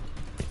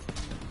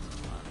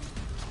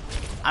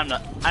 I'm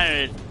not.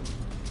 Enemy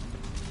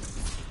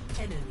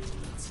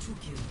needs 2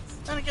 kills.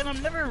 And again,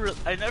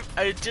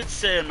 I did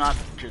say I'm not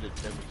good at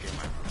every game.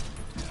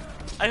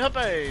 I hope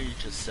I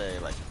just say,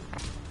 like,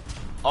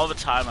 all the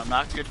time, I'm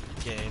not good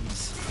at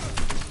games.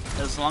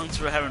 As long as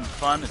we're having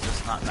fun, it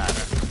does not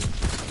matter.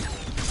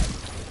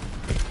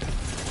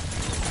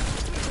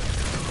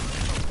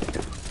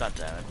 God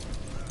damn it.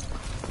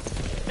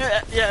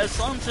 Yeah, as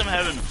long as I'm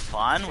having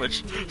fun,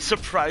 which,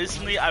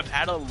 surprisingly, I've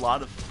had a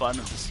lot of fun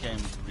in this game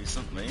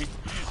recently.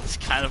 It's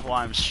kind of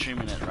why I'm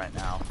streaming it right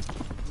now.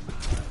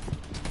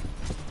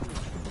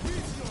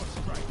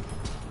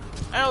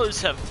 I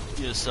always have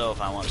ESO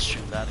if I want to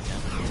stream that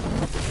again.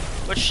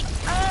 Which,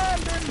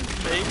 then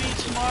maybe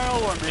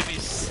tomorrow or maybe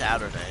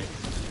Saturday.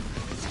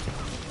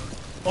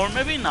 Or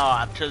maybe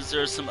not, because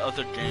there's some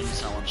other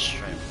games I want to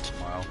stream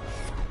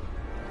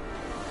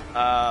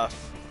tomorrow.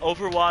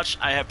 Overwatch,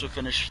 I have to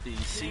finish the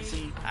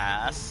season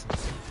pass.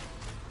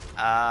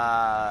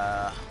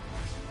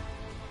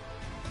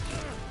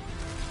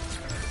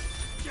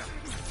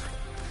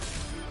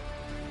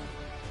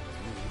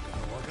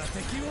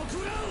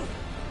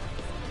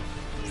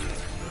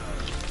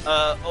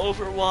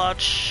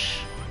 Overwatch,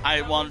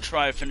 I want to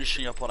try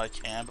finishing up what I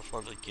can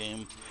before the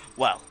game,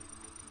 well,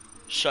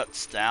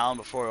 shuts down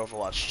before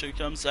Overwatch 2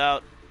 comes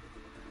out.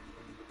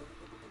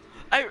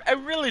 I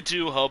really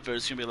do hope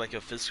there's gonna be like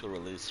a physical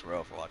release for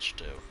Overwatch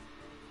 2.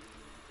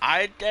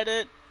 I did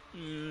it,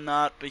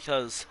 not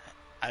because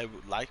I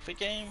would like the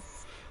game,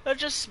 but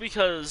just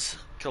because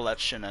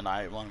collection and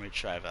I want to make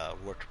sure I have a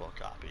workable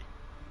copy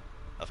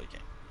of the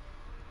game.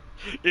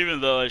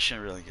 Even though I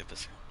shouldn't really give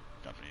this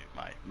company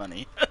my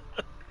money.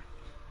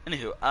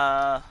 Anywho, okay,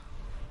 I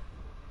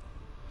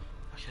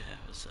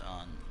was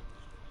on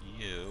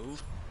you.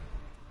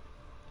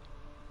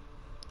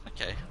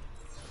 Okay.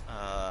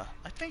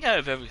 I think I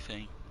have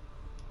everything.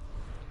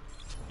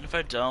 And if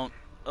I don't,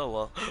 oh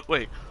well.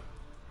 Wait.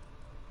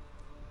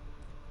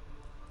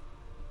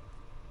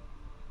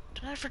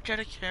 Did I forget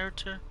a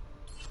character?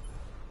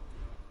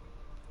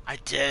 I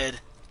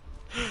did.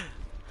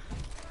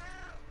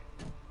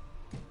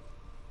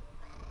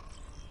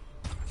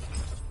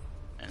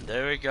 And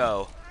there we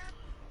go.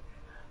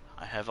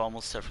 I have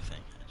almost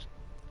everything.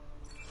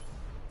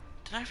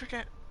 Did I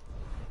forget?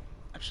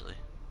 Actually.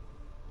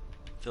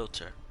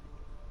 Filter.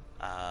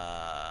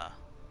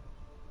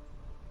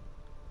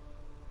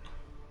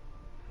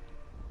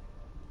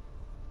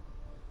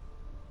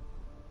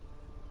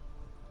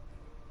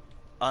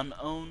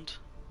 Unowned.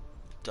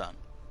 Done.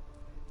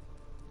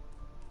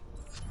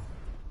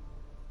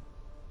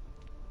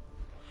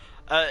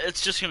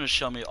 It's just gonna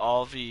show me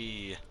all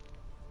the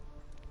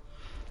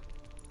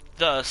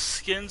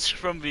skins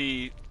from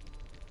the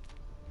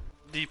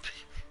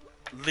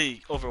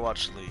League,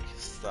 Overwatch League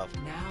stuff,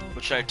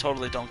 which I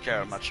totally don't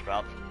care much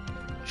about,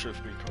 truth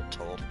be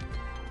told.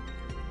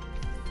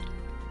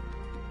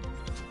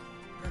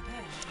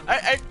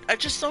 I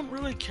just don't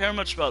really care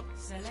much about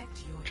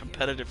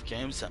competitive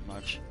games that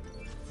much.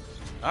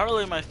 Not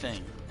really my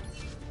thing.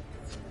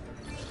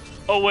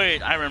 Oh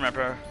wait, I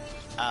remember.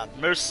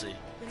 Mercy.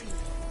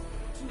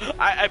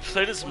 I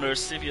played as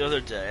Mercy the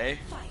other day,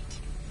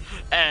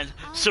 and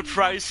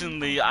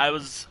surprisingly, I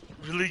was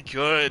really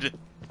good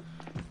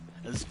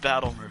as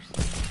Battle Mercy.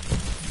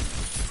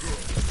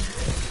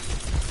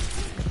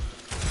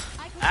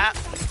 Ah!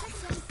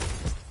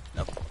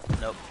 Nope,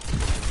 nope.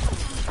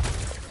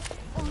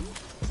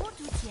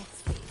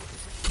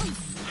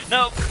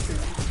 Nope!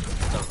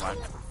 Never mind.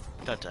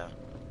 Goddamn.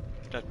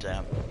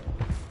 Goddamn.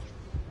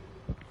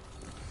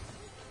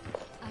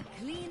 A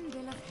clean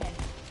bill of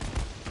health.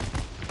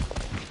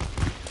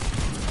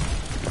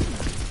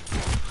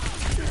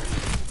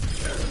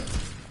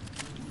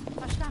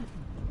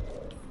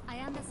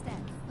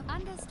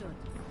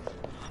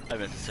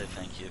 to say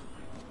thank you.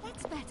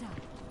 That's better.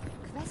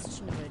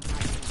 Questionable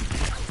judgment.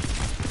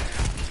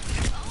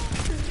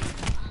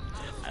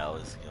 I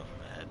always go for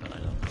the head, but I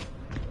don't.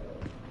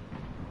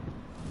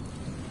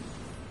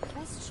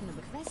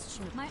 Questionable.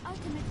 My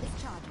ultimate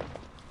is charging.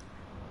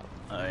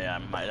 Oh yeah, I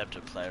might have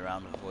to play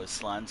around with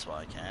voice lines while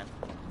I can.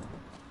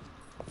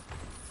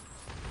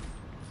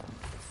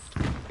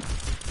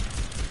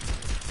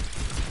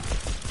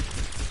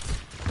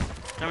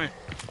 Come here.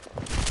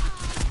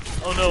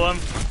 Oh no,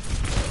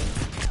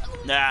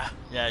 Nah,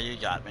 yeah, you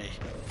got me.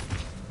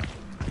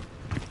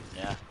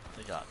 Yeah,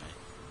 they got me.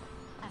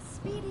 A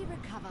speedy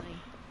recovery.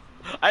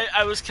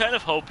 I was kind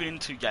of hoping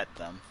to get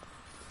them.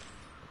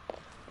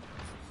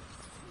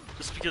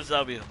 Just because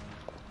that'll be...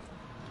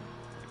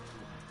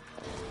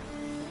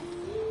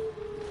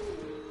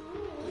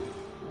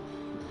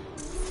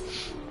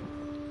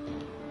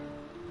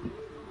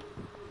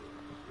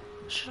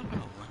 Should open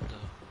a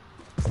window.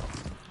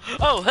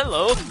 Oh,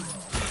 hello!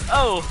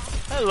 Oh,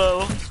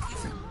 hello!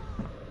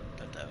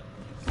 God damn it.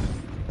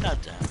 God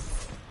damn it.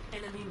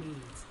 Enemy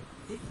needs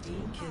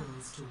 15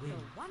 kills to The win.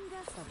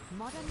 wonders of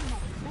modern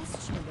mech.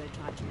 Questionable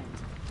judgment.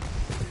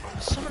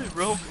 So many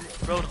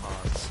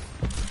roadhogs.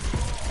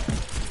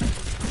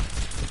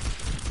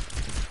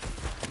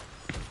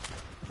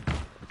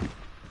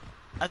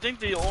 I think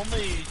the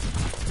only...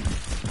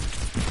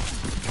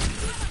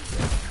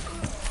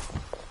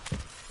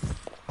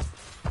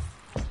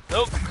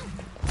 Nope.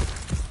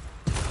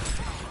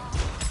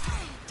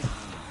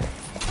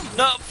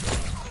 Nope.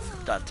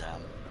 God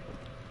damn.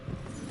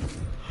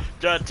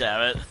 God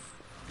damn it.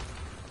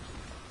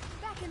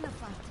 Back in the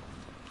fight.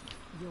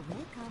 You're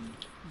welcome.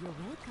 You're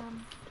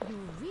welcome. You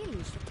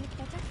really should take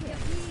better care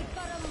of yourself.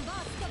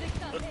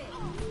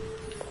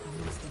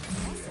 Most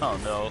impressive. Oh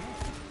no.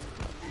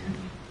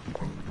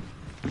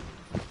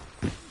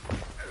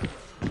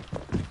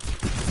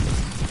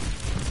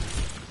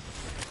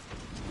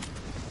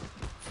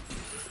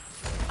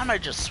 I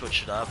might just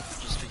switch it up,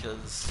 just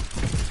because...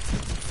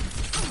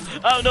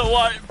 Oh no,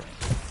 why?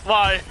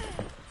 Why?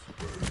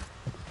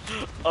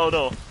 Oh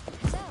no.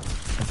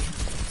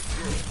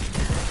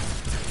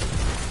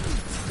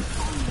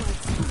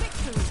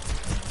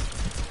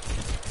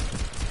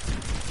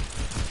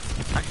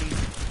 I can do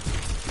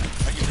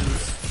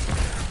this.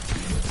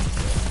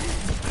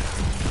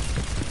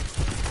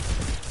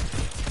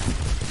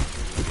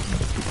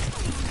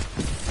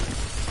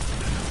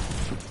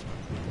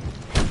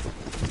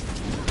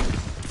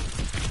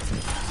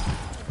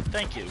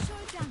 Thank you.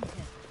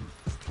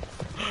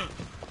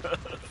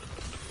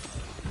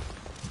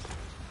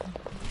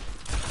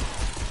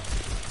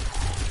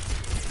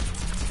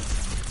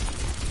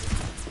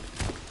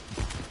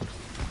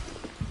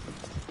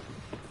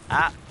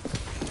 Ah.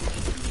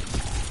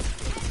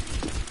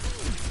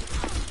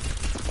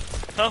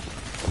 Oh.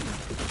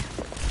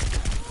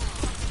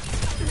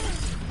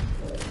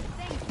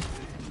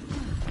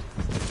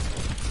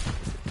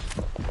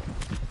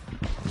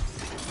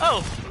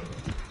 Oh.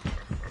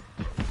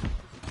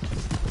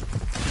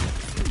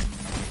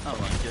 Oh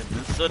my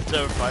goodness, that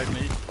terrified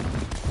me.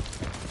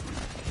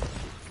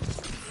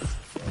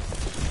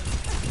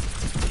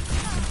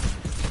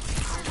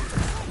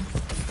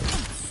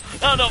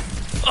 Oh no!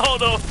 Oh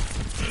no!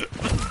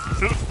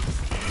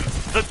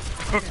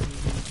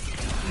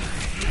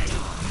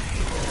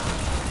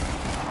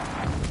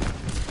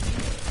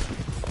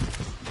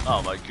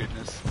 Oh my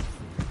goodness.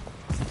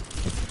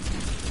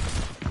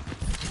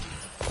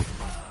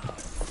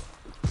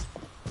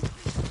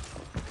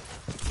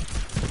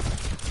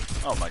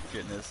 Oh my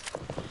goodness.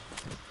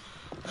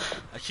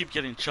 I keep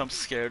getting jump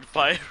scared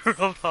by a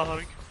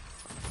roadhog.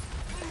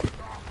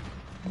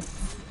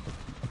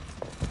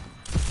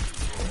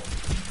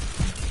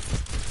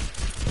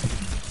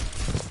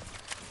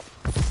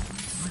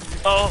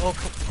 Oh.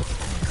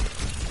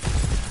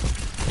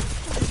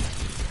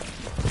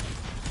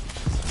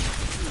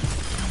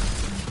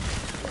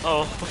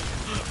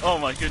 Oh. Oh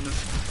my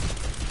goodness.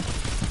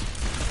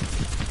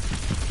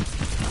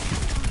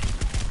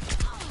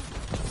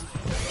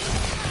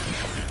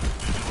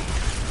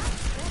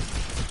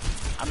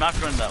 I'm not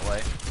going that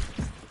way.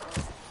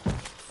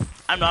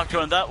 I'm not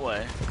going that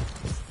way.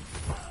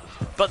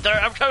 But there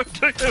I'm going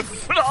to.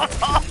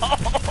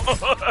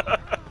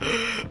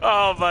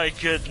 Oh my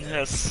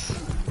goodness.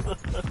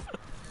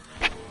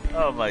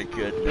 Oh my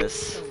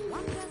goodness. The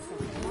wonders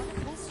of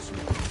modern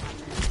questionable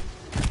judgment.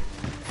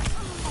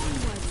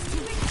 Onwards to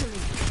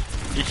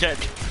victory. You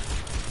can't.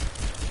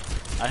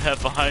 I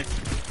have behind.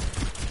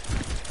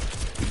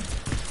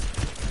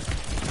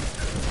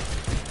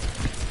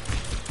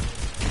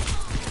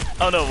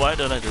 Oh no, why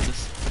don't I do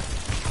this?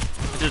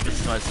 I did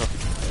this to myself.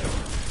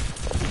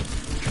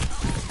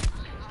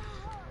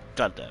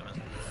 God damn it.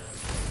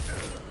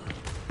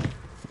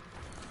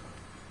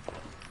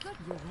 Good,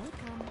 you're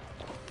welcome.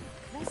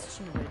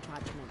 Questionable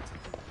judgment.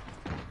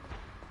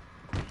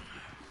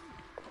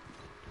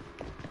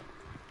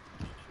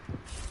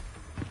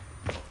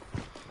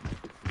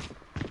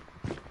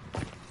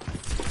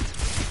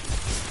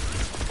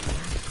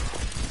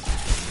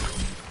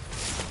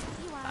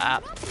 You are Ah.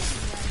 not doing well.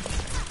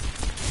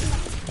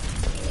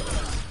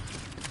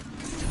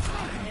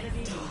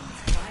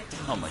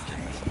 Oh my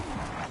goodness.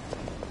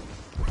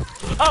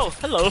 Oh,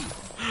 hello.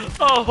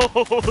 Oh.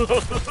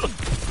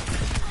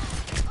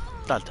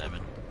 God damn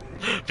it.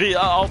 The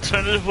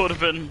alternative would have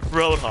been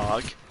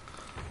Roadhog.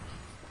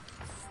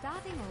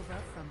 Starting over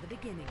from the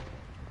beginning.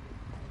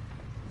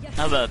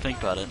 Now that I think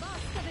about it,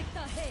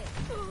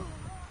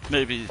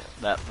 maybe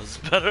that was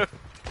better.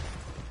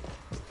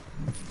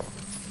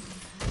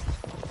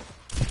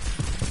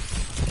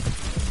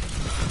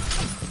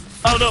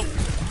 Oh no!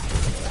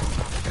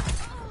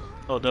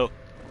 Oh no.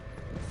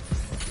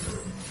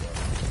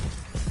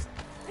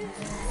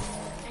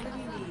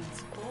 Enemy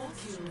needs 4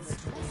 kills.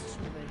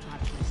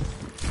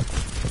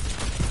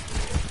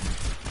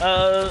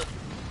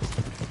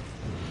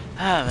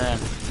 Ah man.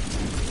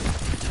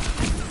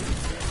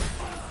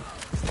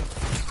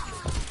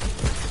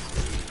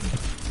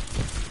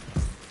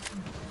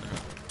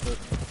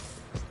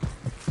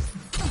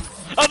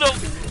 Oh no!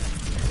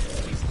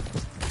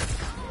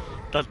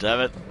 God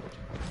damn it.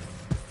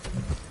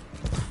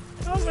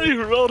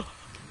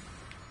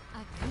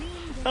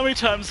 How many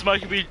times am I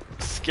gonna be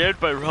scared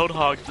by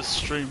Roadhog this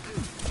stream?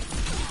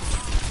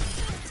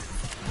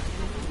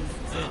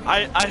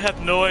 I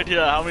have no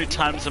idea how many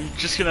times I'm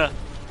just gonna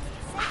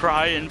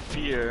cry in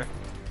fear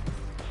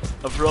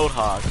of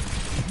Roadhog.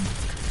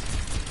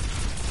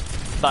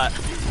 But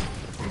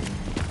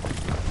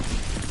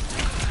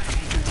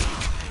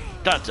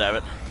God damn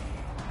it.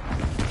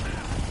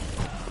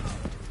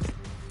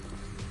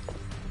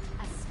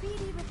 A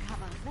speedy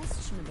recover.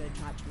 Questionable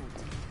judgment.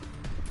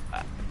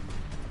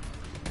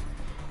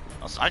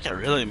 Also, I can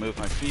really move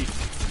my feet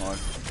more.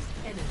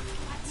 Enemy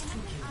has 2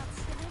 kills.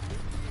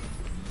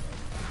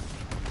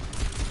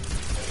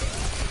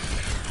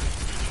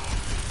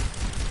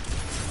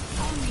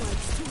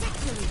 Onwards to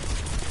victory.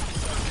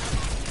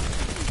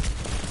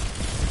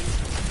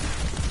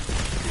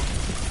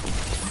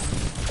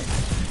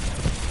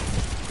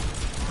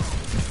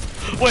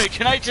 Wait,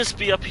 can I just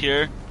be up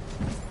here?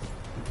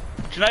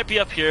 Can I be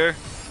up here?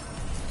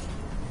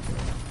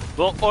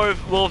 Or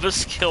will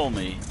this kill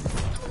me?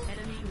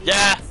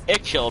 Yeah,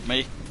 it killed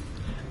me.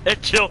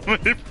 It killed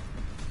me.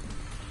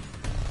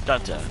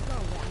 Dun-dun.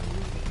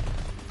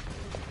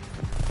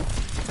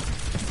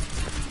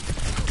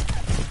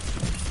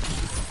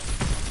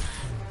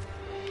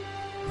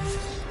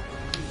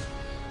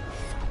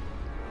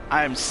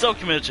 I am so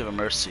committed to the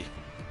mercy.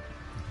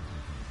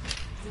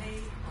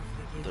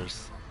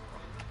 There's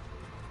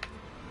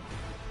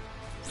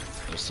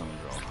some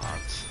real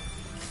hots.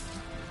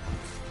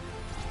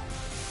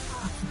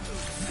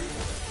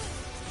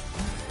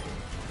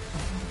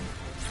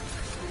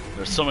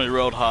 There's so many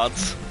road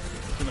hots.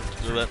 Gonna have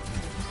to do that.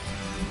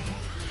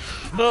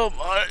 Oh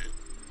my!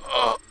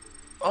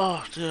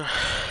 Oh dear.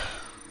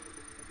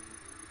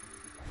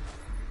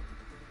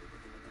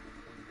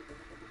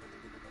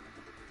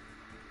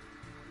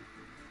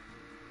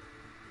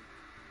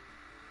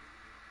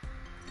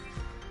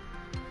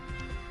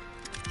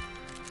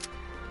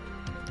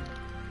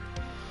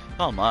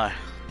 Oh my.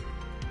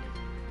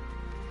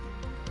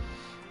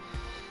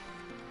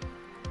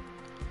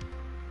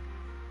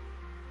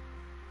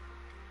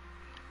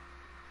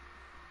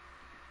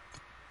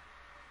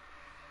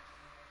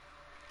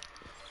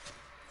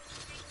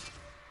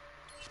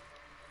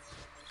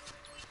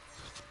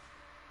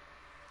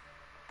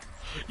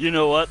 You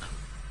know what?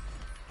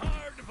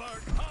 Hard to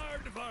bark,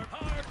 hard to bark,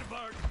 hard to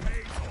bark,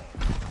 painful.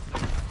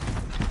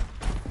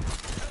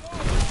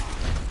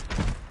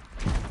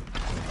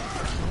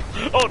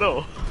 Oh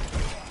no!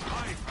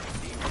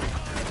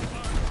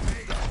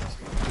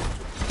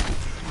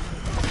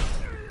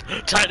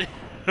 Tiny!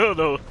 Oh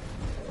no!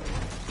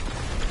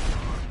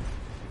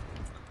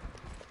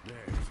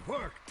 There's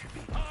work to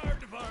be hard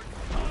to bark,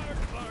 hard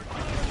to bark,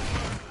 hard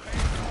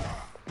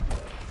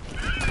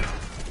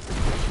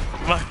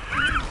to bark, My.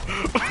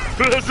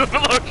 There's a large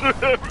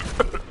hard to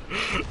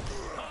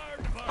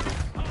bark,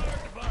 hard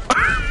to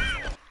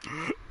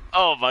bark.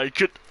 Oh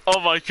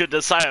my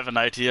goodness, I have an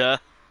idea.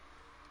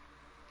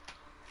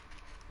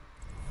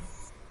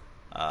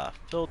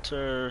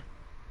 Filter.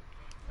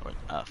 Wait,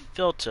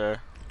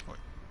 filter. Wait,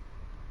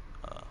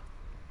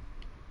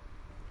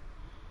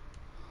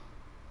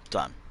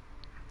 done.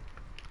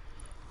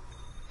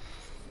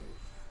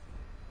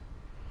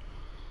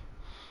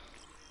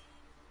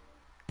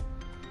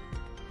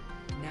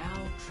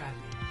 Now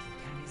traveling to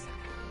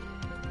Kamizaka.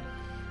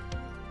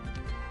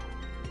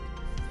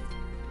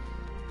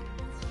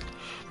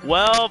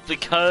 Well,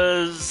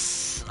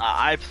 because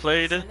I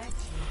played. Select your hero.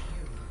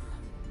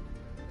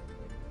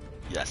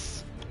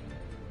 Yes.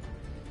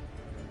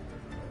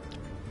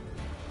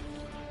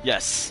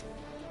 Yes.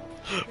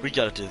 We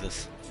gotta do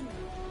this. 2,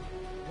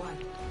 1.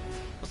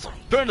 Let's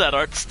burn that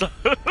art stuff.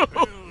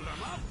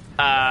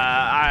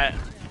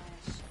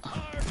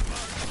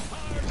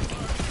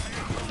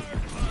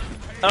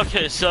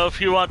 Okay, so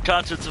if you want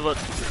concerts of what?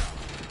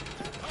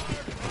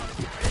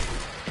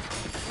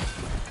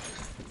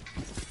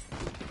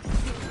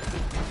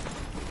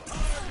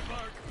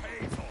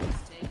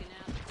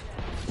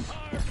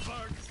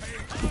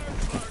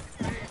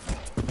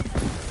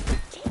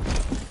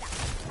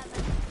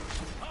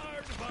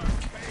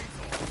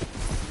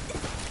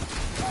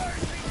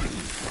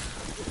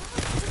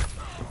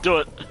 Do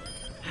it.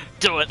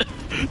 Do it.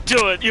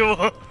 Do it. You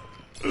won't.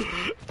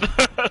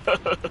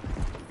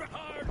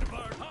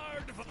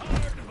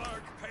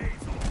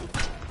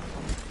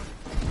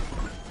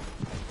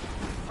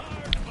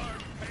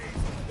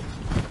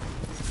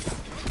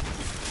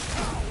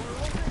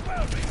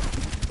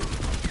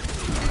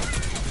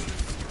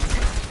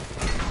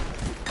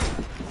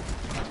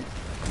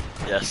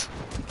 Yes.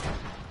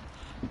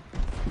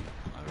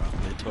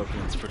 Ironically,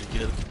 Torpion's pretty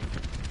good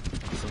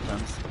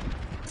sometimes.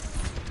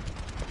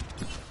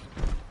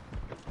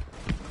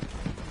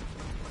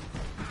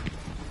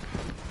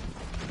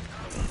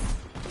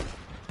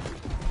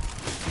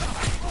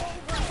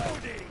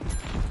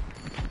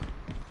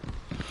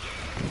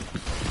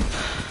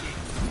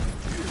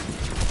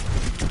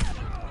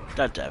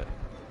 God damn it.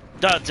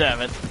 God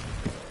damn it.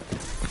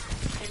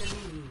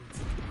 Enemy needs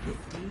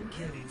 15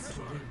 kills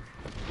to win.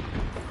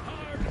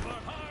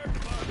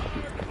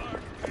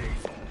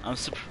 I'm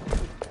super.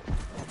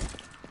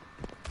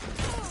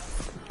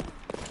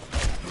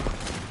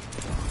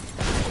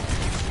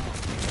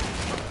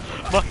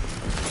 What?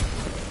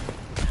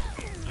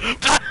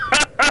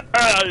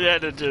 I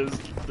had to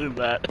just do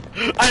that.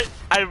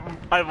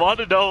 I want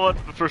to know what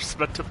the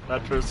perspective of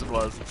that person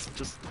was. It's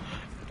just,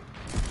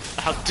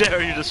 how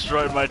dare you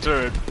destroy my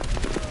turret,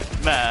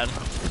 man.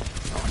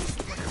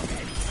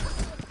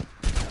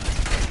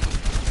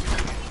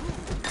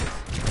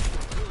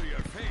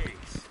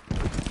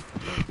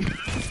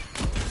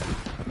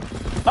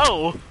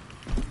 Oh!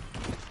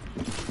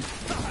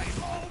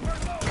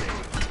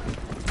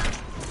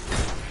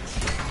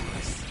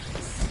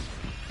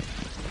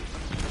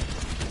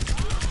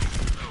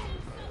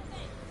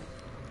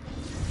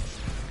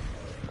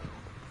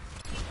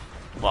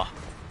 Wow.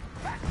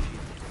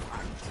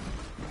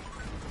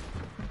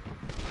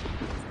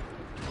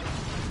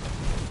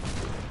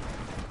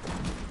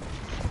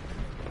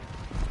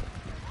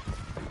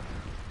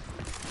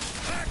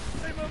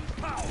 Maximum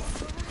power.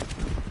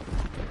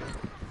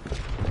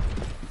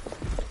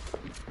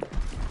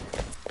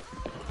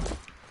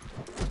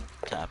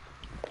 Tap.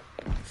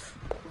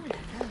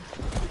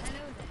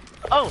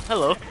 Oh,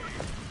 hello.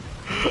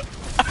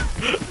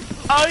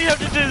 All you have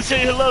to do is say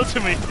hello to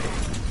me.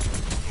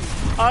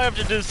 All I have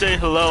to do is say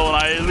hello and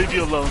I leave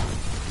you alone.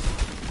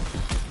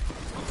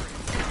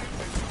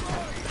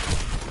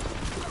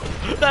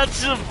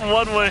 That's just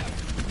one way.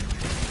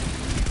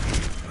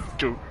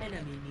 Go.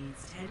 Enemy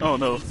needs 10 Oh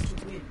no. kills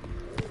to win.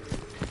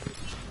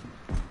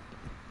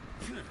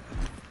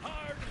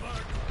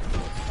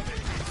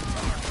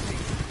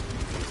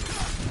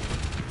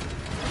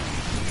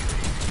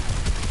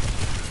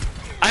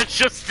 I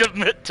just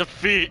admit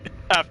defeat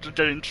after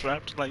getting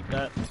trapped like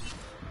that.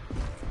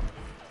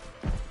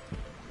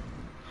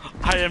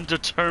 I am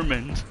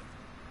determined.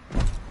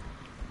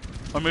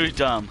 Or maybe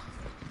dumb.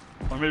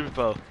 Or maybe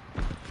both.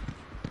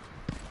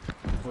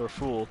 Or a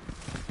fool.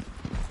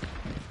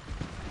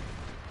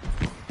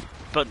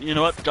 But you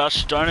know what?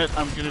 Gosh darn it,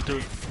 I'm gonna do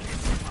it.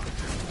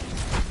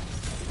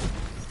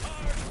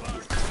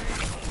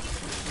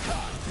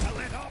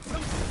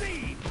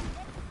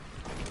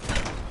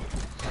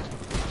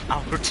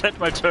 I'll protect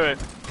my turret.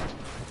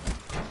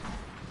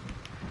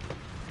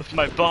 With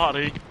my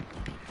body.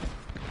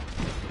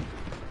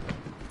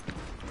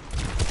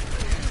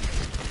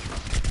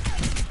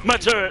 My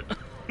turret!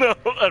 No,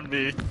 and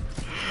me.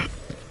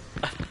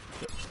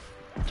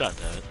 God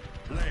damn it.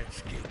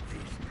 Let's get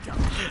this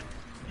done.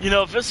 You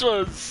know, if this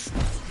was...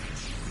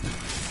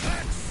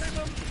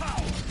 Maximum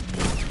power.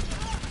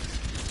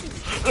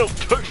 No,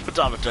 push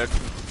pedometer.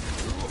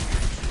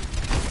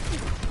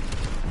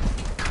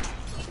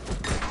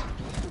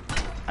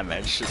 I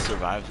managed to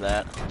survive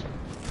that.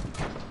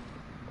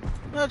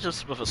 Not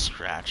just with a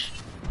scratch.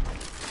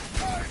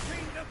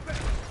 Starting the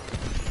better.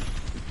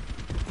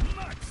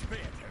 Much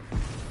better.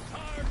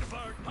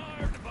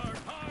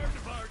 Hard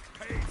work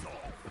pays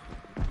off.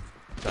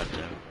 God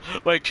damn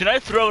it. Wait, can I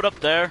throw it up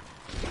there?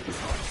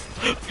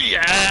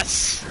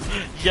 Yes!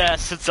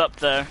 Yes, it's up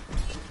there.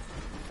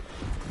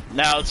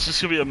 Now it's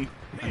just gonna be a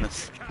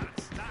miss. Can't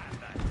stand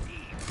that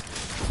heat.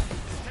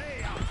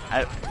 Stay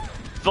out.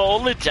 The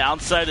only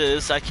downside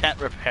is I can't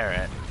repair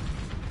it.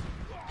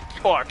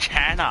 Or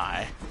can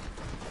I?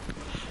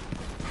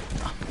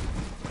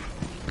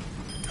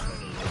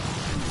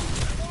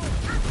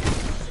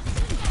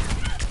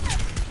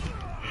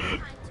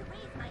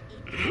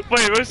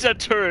 Wait, where's that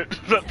turret?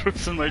 That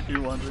person might be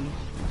wondering.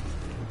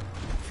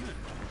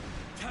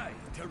 Time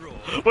to roll.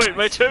 Wait,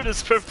 my turret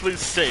is perfectly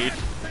safe.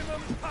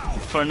 Maximum power.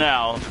 For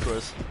now, of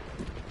course.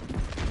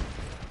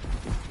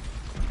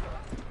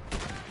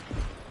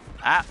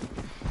 Ah.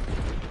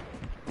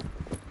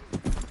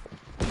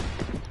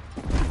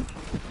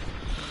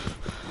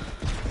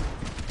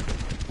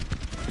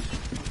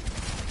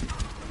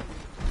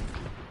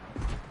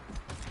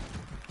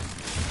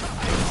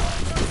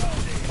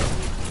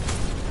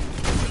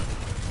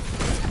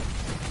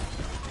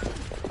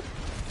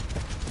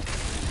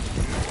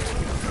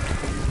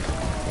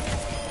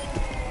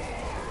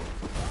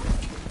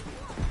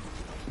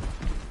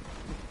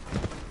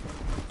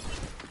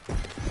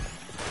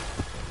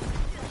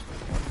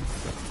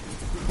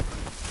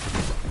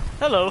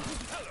 Hello.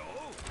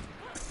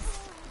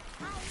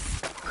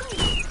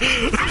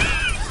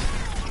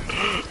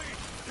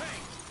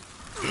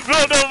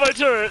 No, no, my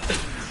turret!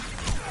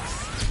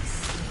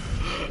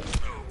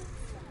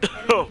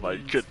 Oh my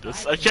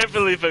goodness. I can't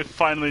believe I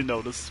finally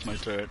noticed my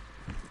turret.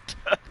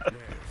 There's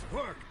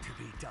work to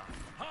be done.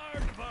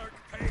 Hard work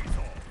pays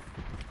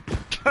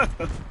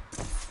off.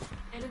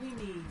 Enemy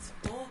needs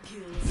 4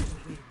 kills to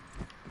win.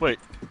 Wait.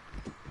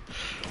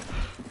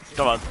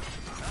 Come on.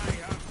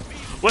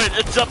 Wait,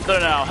 it's up there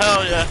now.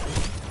 Hell yeah.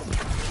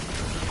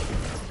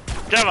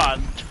 Come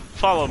on.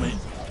 Follow me.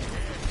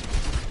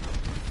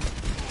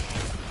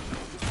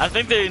 I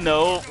think they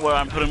know where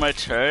I'm putting my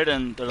turret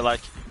and they're like,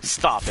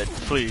 stop it,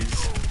 please.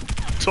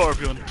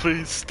 Torbjorn,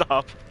 please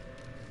stop.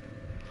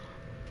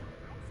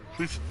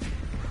 Please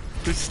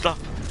stop.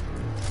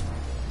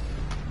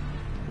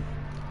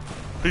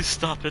 Please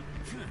stop it.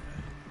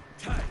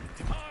 Hard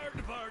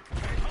work,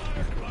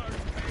 hard work,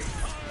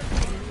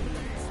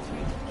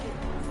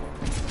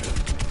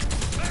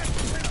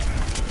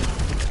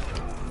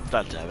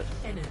 God damn it.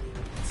 Enemy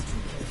needs 2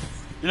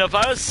 kills. You know, if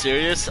I was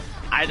serious,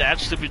 I'd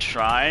actually be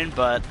trying,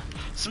 but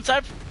since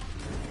I've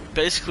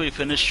basically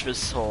finished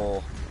this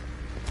whole...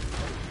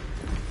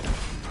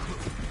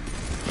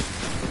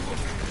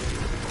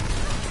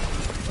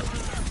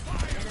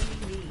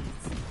 Enemy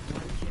needs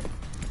 1 kill.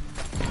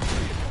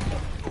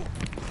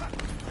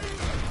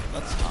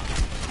 That's hot.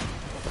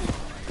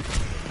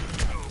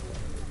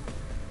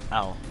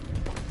 Ow.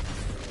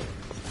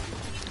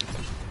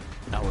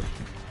 Owie.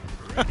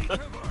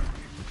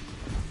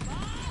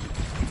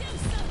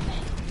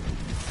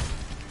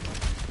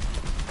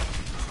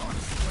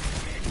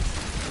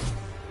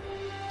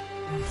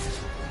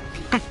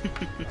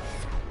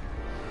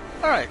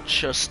 Alright,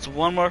 just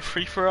one more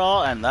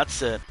free-for-all and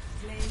that's it.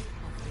 Play of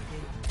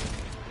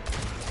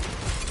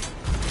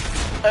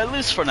the game. At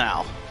least for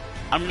now.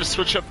 I'm gonna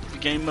switch up the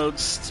game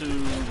modes to...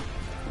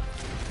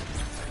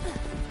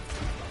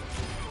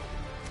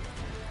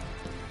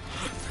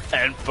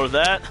 And for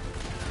that,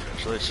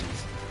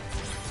 congratulations.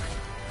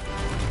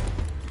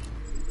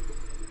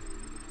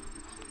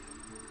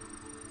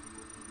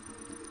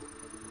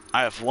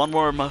 I have one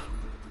more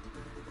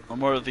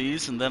of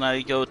these, and then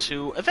I go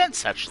to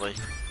events, actually.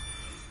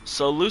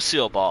 So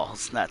Lucio Ball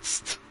is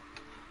next.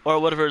 Or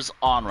whatever's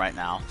on right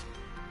now.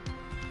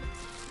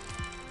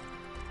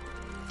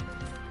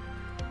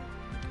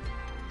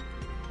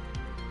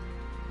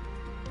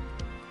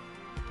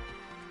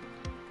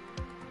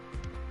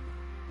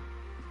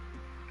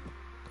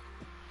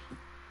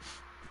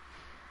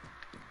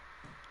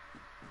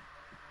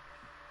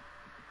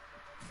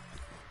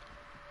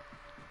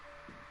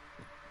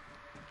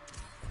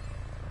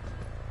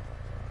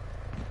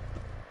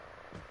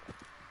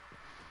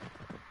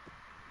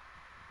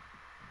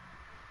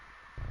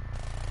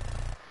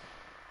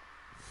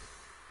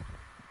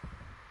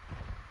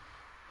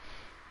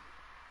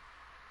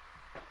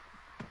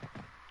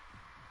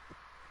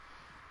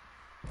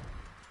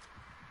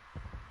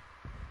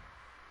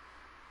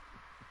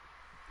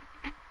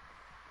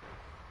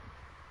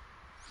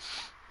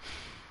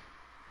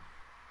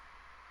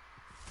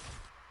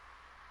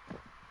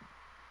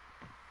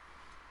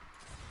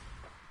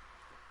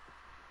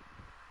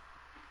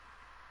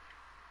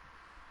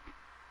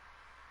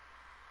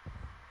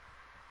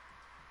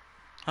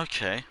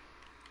 Okay.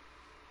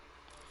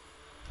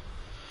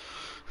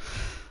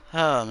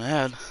 Oh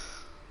man.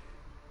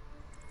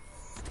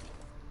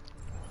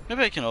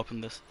 Maybe I can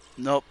open this.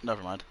 Nope,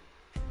 never mind.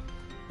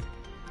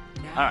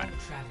 Now Alright.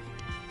 traveling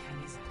to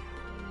Kamizaka.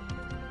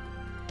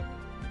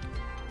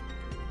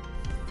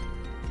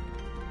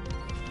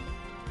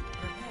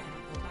 Prepare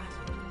for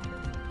battle.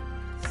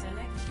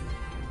 Select your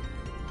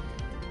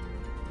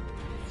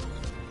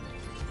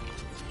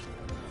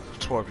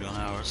hero. Torbjorn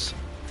hours.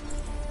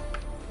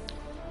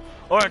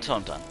 Or until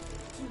I'm done.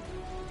 2,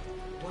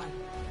 1,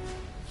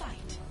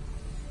 fight.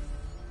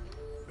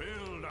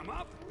 Build them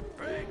up,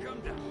 break them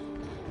down.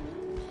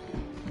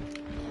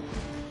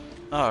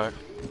 Alright.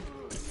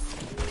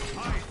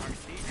 I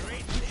foresee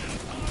great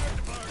things. Hard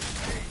work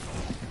pays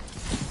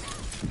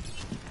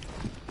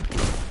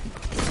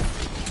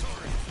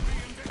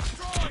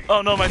off.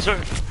 Oh no, my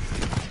turn!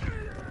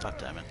 God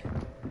damn it.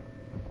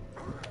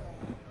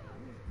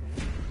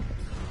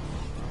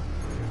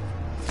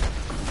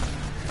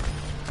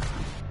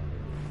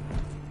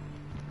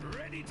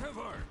 Ready to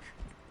work.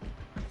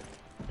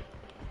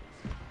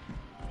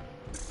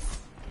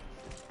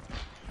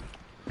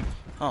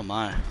 Oh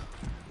my.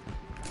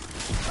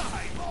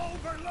 Time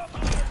overlook.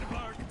 Hard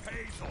work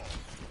pays off.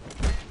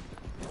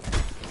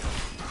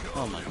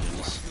 Oh my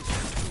goodness.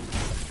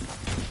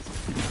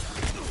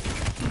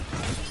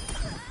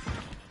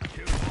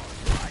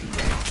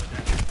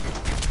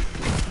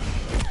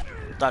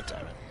 God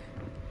damn it.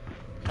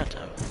 God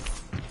damn it.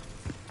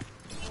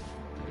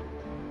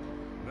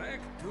 Back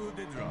to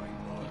the drawing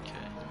board.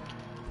 Okay.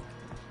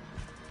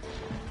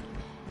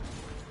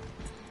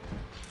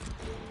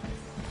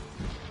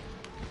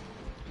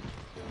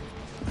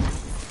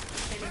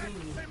 Enemy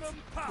needs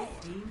Maximum power.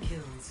 15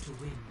 kills to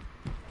win.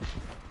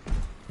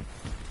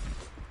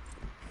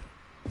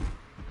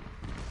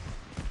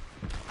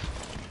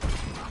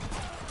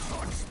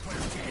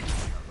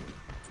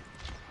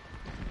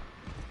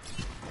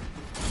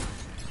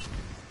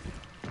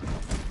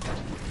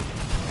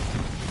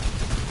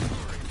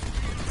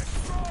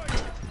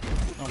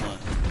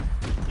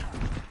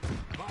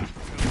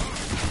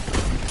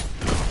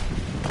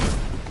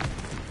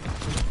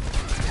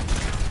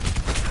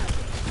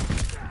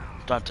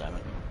 God damn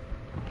it.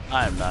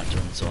 I am not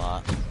doing so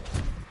hot.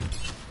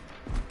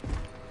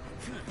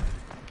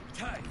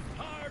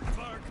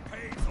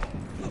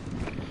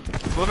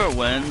 Whoever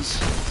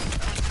wins,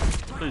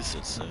 please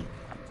sit soon.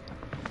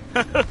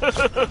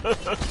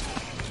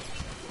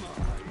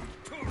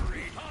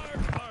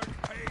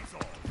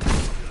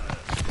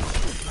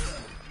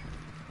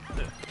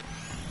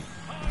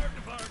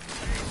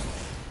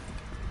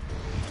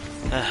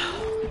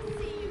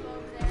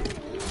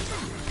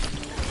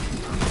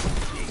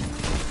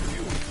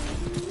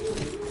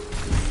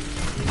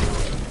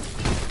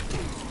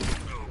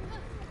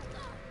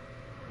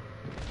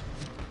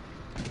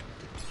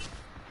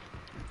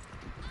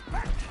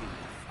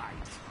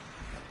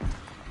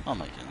 Oh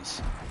my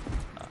goodness.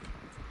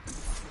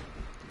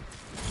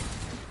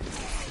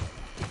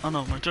 Oh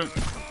no, my turn.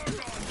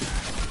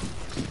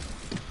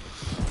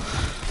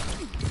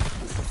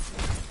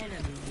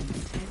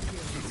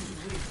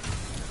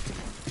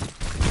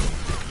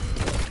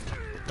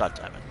 God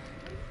damn it.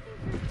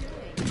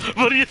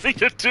 What do you think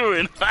you're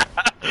doing?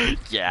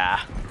 Yeah.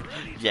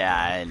 Yeah,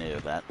 I knew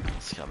that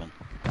was coming.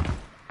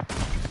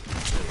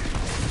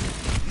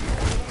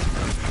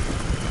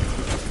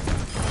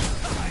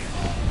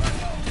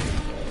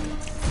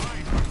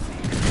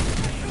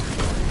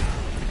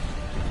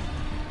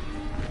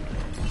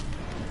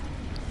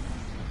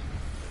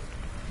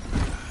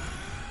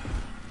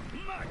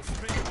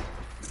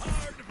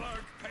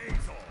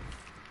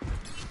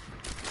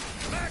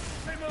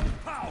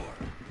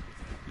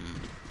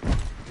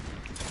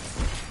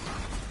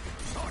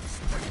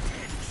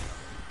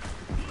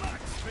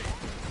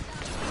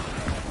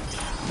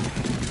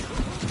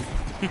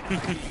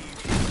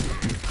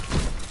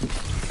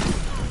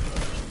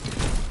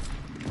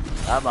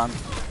 Come on.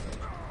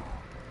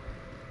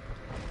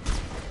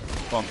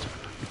 One, two.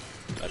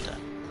 God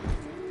damn.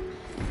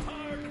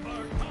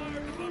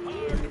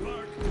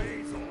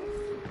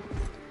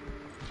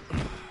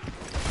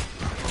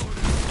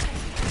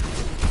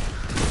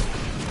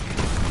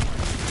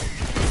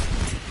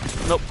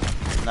 Nope.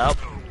 Nope.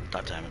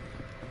 God damn it.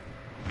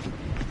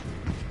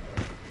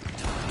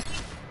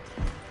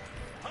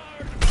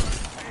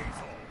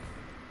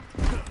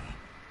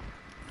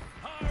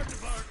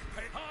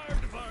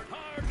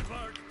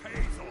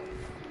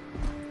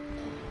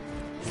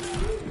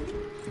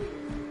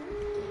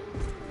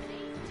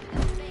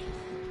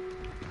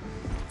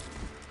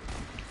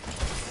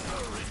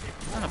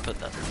 I'm gonna put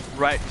that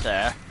right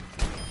there.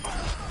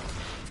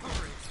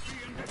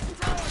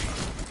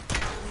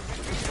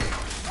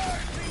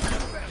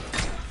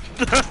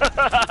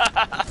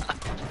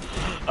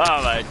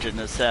 Oh my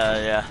goodness,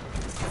 hell yeah.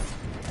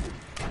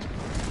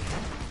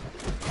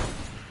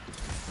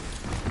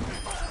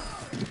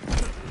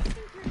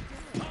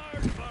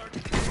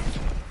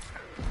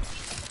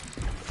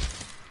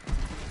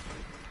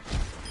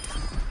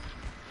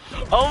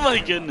 Oh my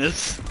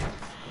goodness.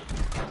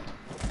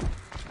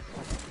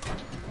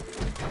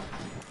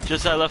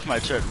 Just I left my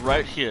turret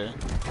right here.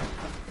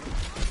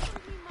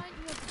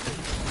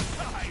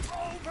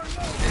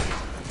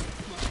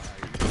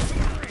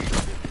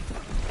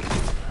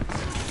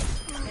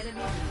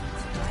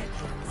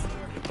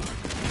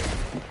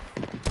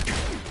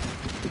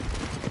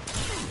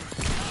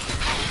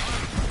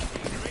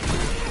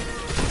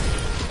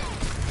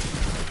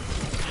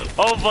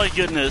 Oh my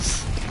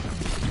goodness.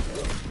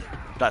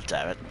 God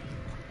damn it.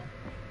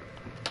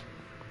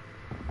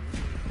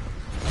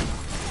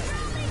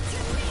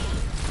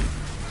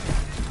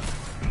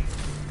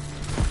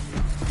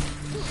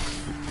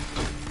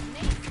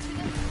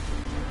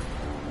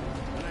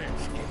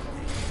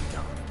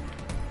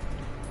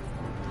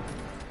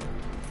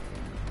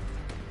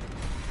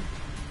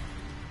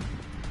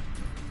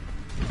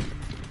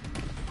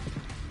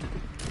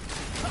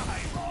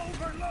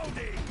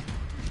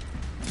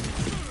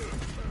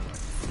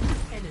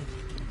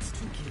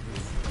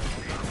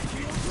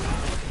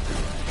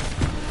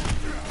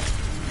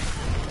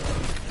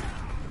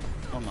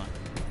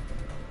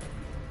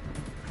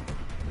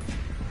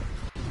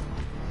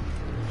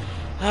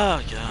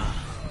 Oh god.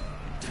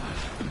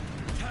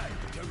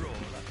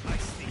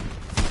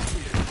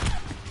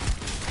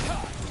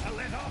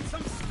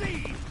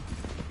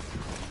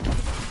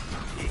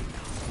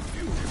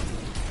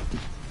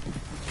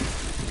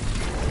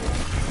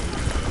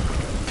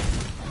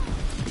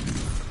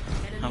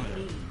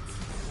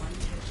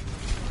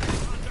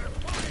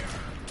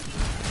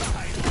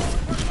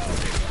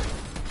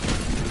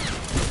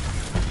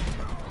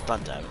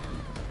 Don't damn it.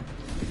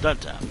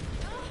 Don't damn it.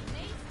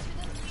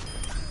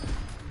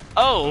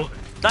 Oh,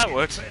 that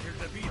worked.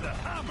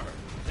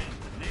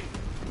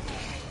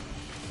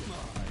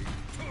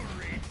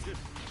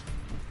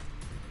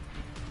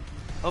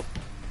 Oh.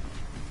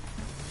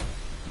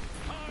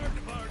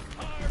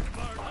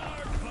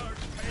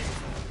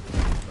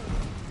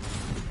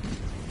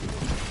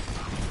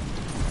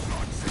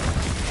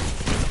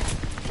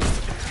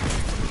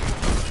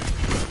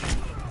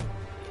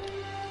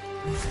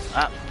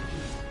 Ah.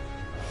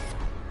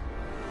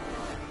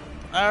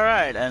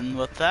 Alright, and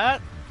with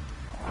that,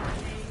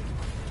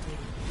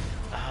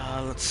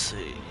 let's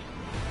see.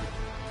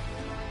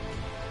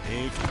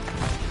 Take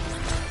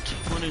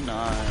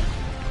 29,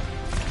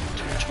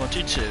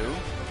 22.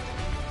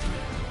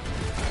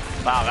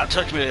 Wow, that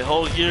took me a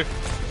whole year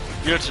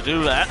to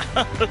do that.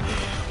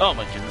 Oh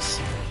my goodness.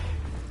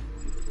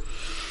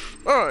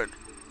 Alright,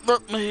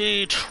 let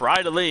me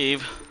try to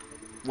leave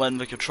when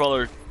the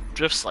controller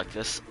drifts like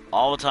this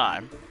all the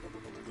time.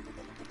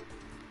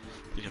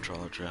 The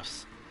controller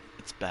drifts.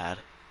 It's bad.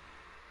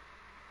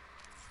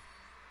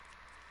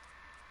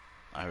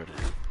 I already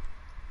did.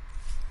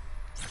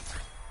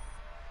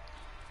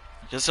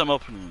 I guess I'm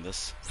opening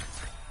this.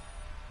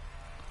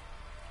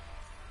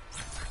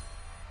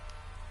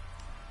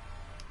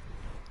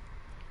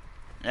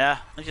 Yeah,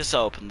 I guess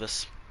I'll open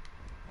this.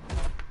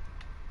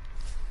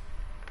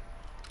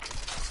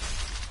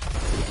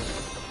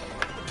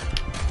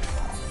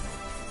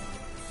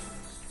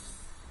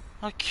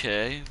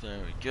 Okay, there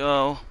we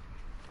go.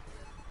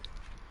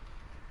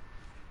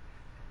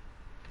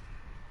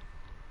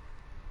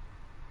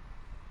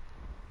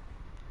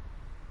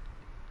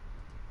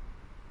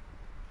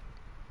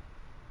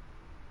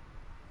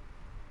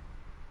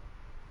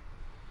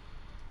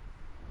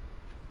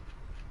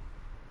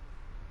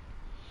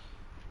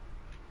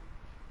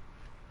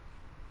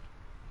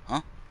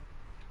 Huh?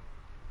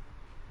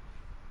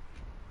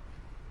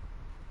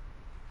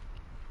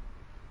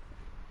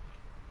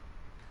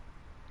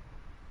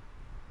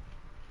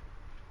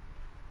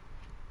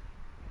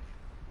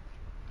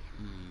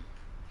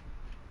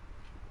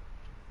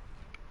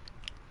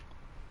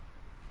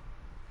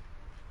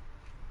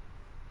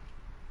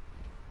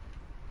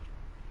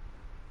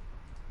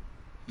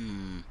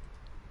 Hmm.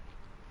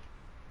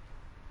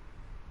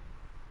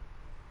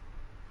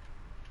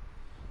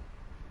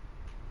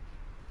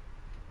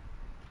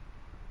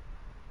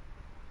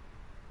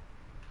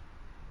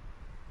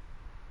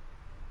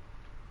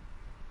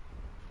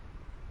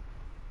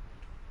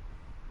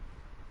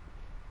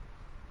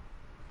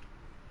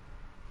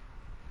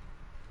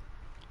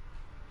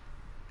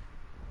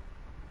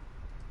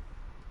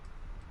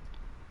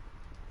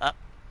 Ah,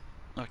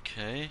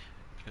 okay,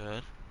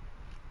 good.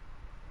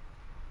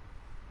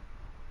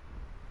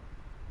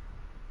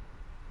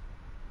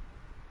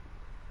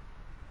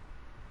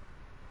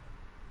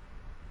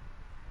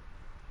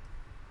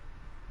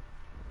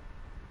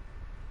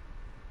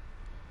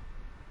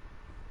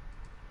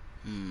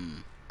 Hmm.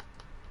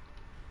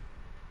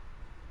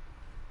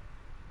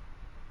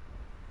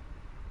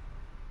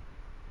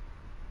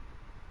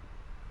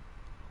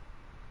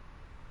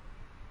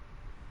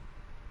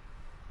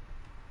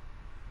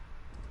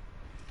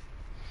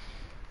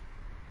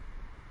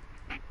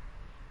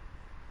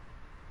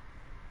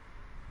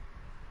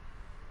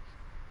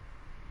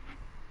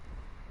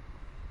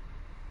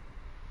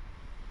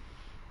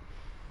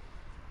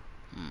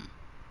 Hmm.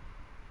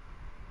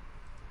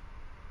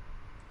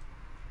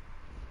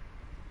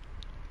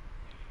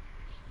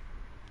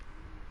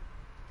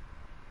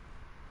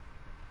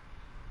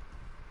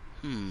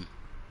 Hmm.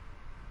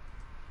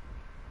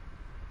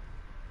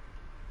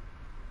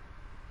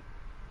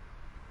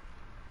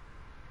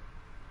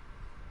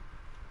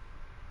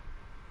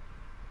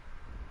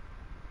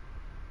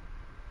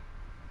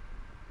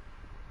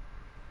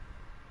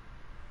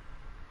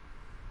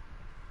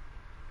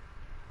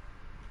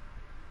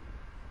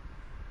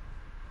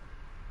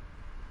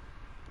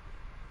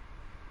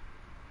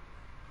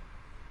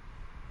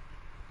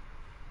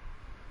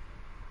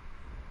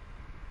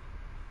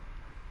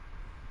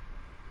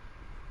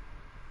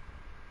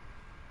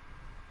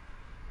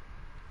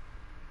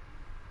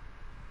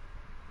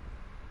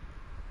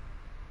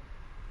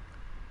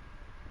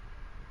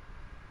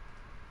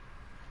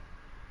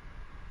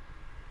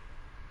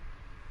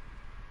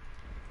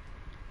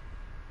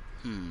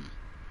 Hmm.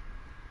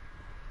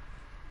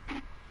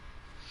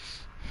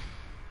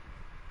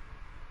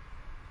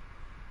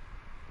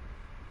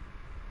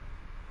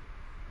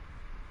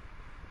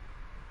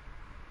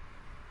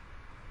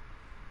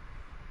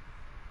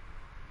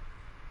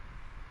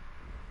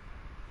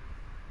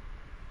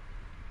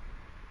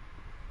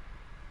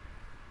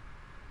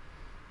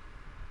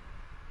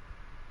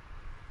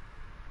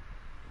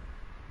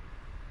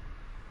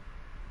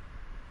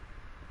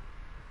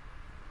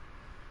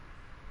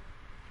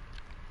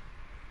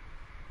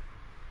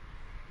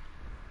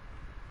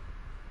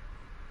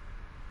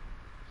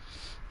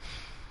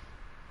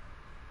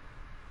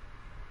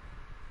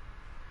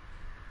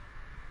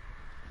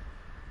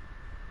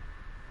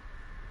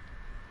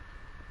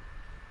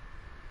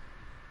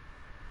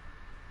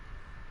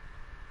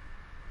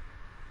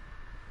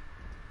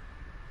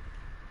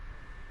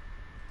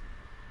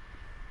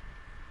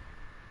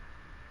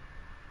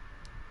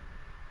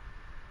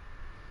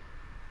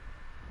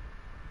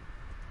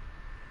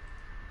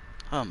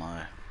 Oh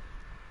my.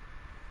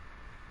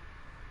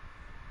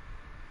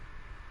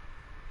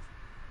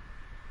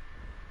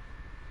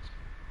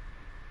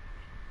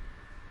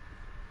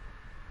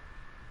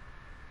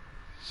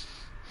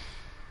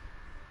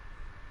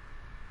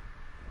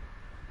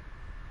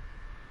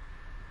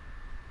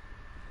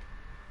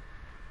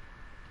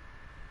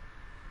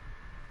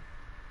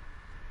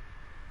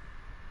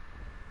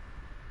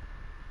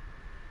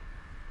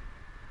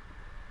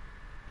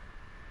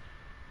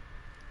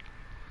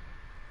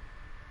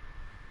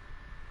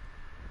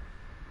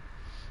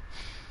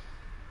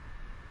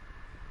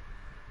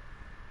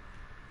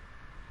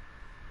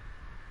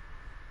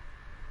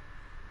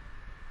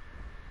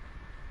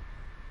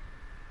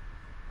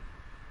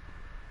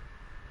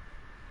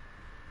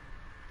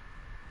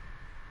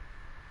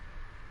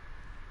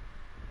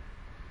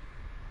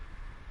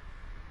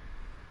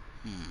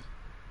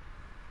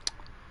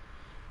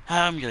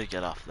 I'm gonna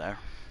get off there.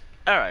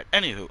 Alright,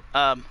 anywho,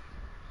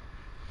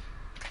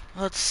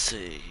 let's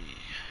see.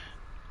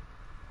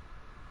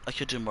 I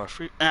could do more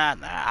free. Nah,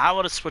 I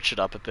want to switch it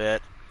up a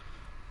bit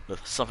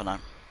with something I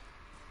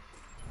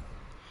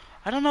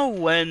don't know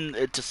when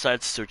it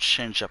decides to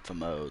change up the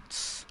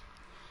modes.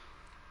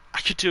 I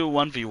could do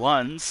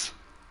 1v1s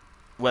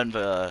when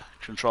the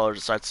controller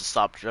decides to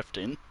stop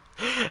drifting.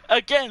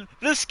 Again,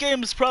 this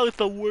game is probably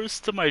the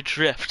worst to my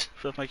drift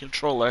with my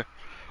controller.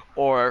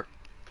 Or,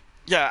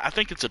 yeah, I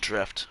think it's a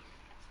drift.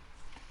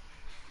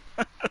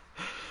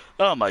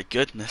 Oh my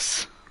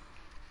goodness.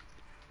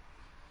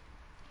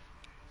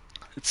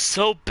 It's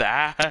so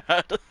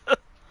bad.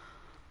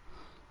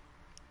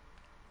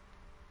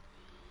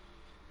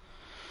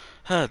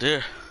 Oh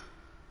dear.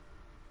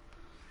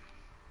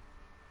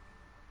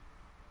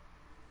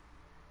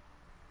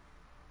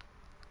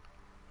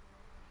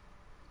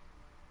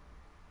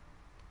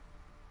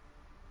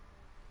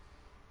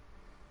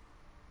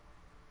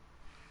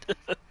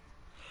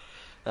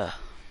 uh.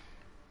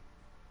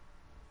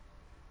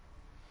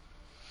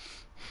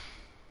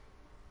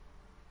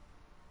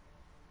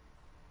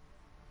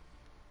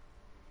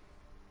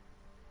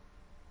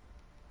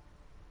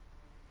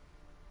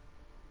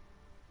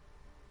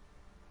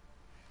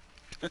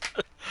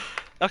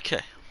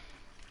 Okay.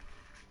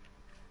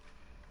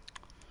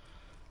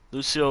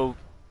 Lucio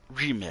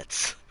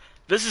remits.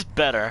 This is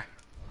better.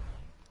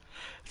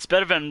 It's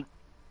better than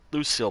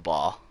Lucio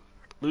Ball.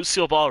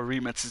 Lucio Ball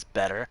remix is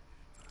better.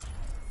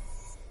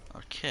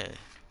 Okay.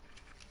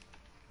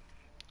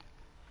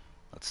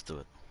 Let's do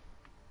it.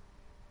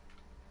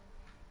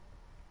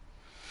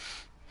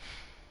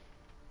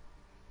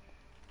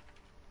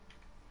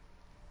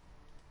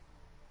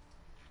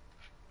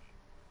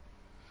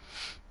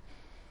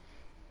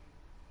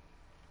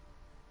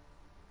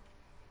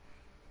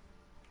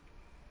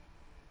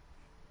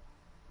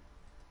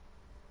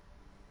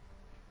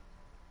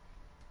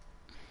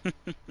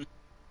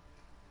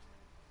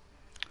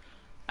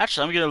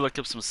 Actually, I'm gonna look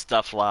up some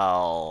stuff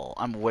while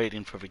I'm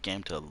waiting for the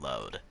game to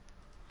load.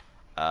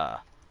 Uh.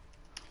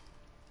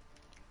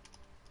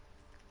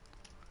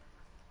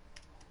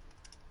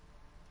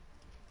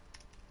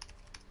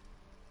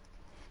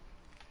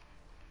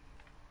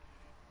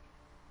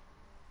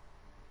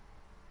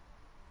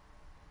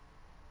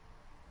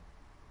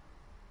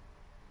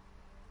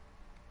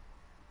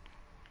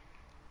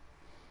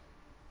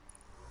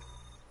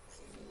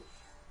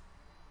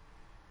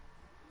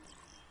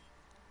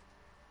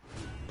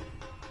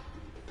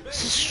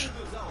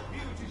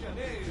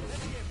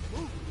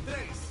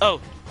 Oh.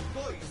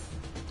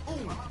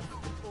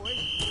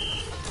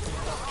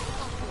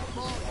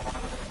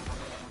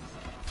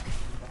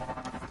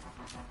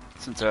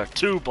 Since there are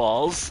two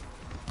balls.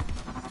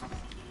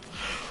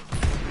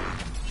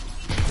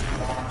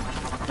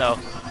 No.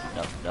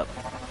 No. No.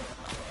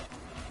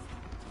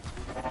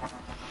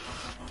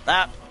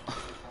 Ah.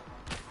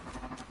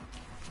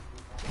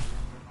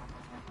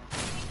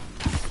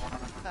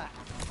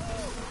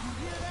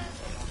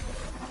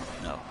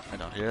 No, I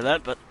don't hear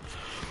that, but...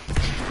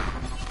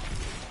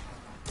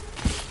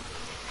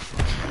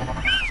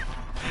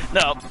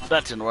 No,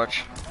 that didn't work.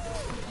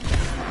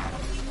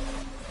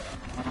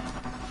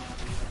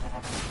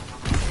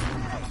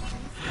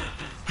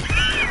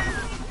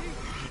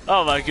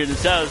 Oh my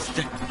goodness, that was...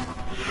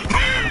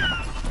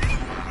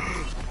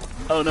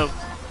 Oh no.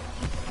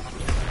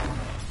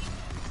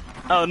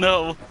 Oh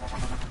no.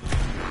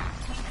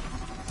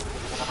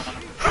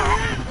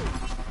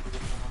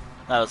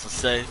 That was a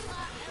save.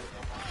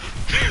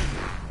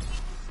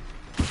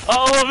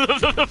 Oh,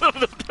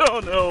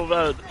 oh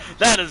no,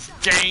 that is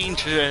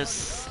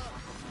dangerous.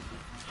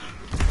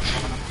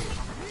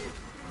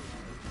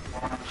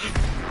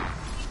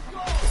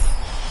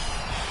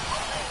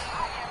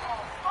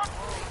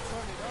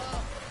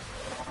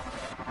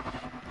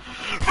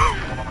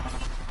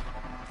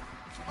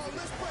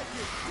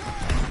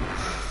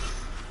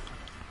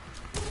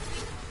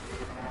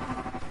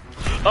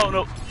 Oh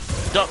no,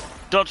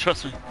 don't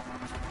trust me.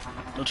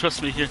 Don't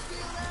trust me here.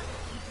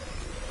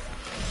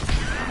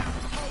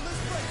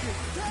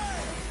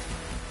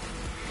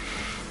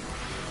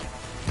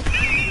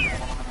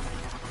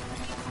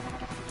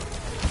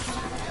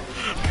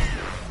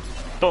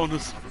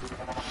 Bonus.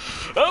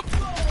 Up.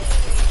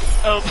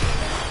 Up.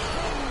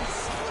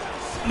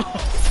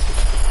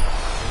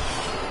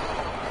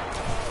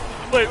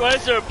 Wait, why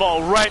is there a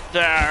ball right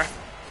there?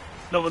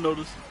 No one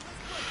noticed.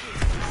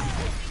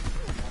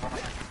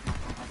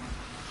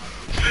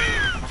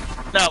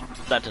 No,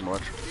 that didn't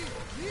work.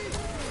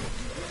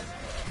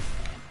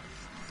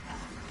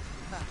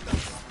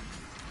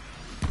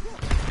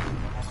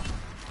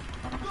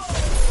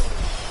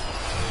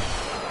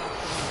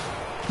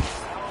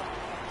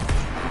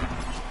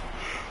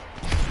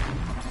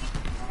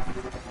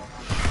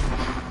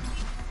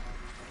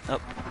 Oh.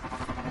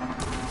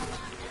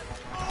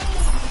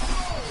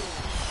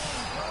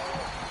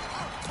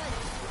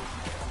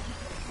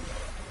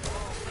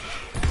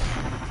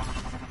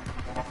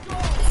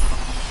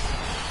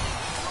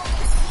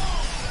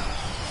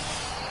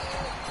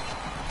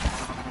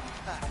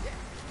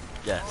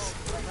 Yes.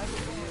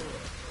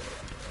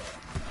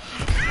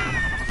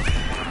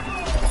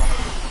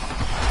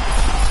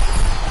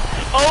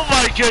 Oh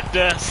my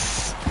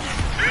goodness!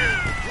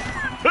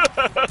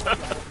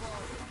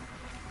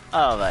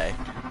 Oh my.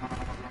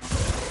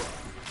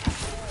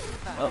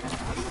 Oh.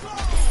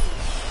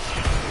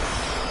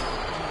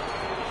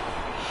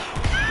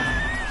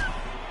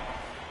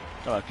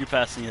 Come on, keep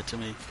passing it to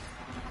me.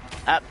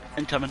 App,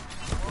 incoming.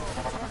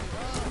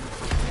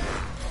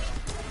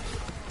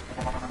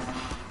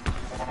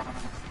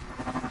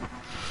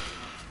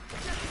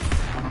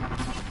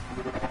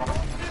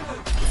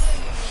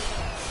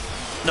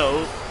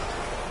 No.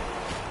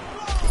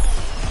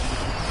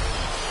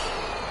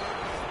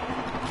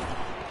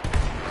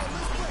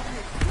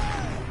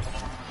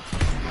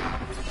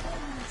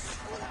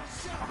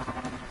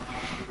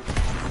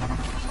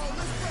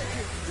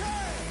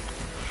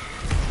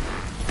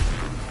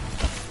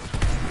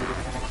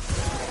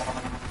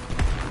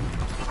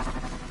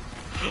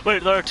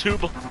 Wait, there are two.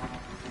 There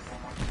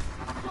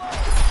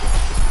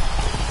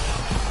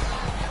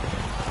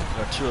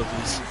are two of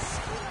these.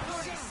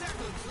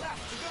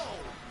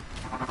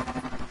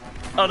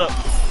 Oh no.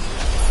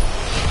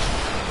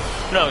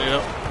 No, you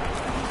don't.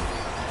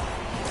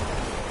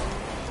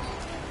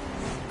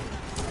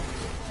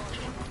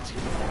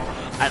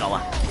 I don't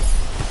like it.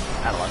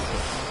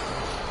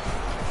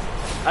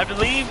 I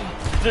believe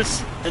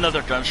this in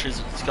other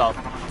countries it's called.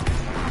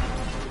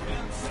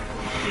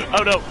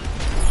 Oh no.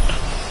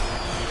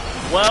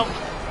 Well,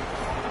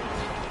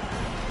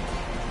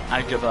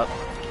 I give up.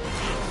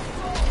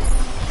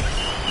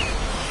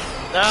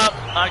 No,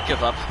 I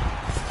give up.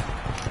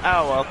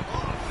 Oh well.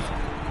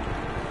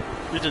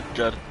 We did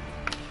good.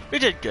 We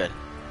did good.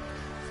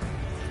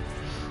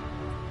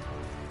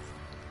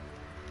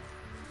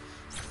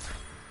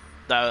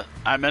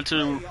 I meant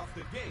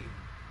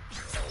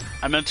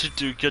to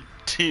do good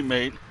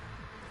teammate.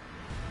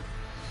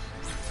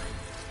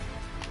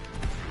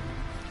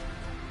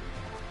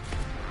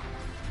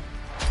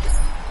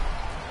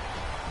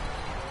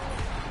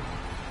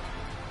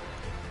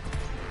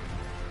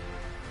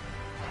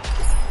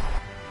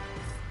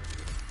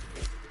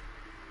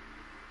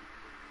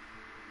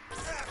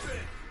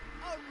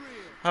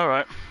 All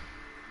right.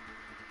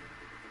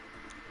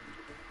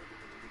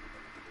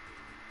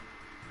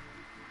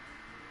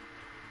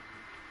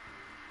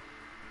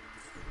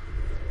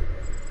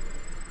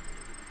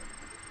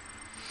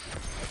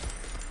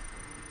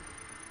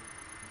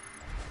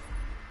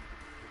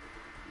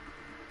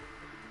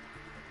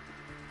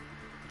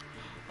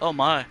 Oh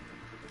my.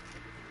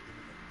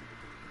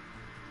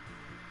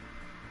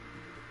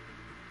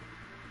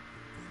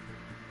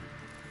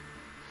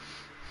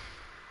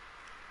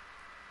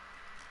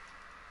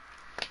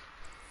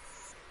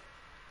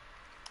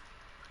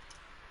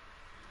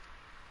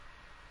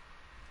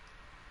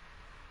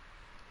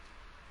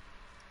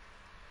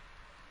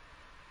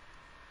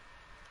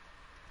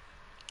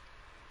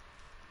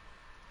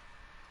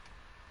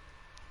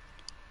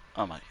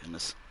 Oh my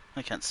goodness.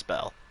 I can't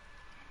spell.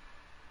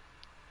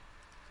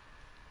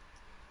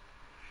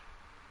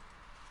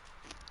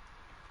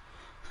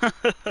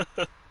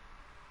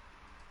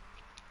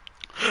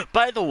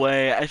 By the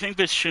way, I think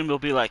this stream will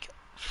be like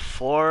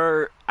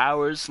 4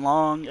 hours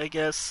long, I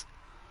guess.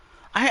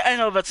 I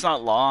know that's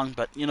not long,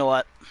 but you know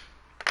what?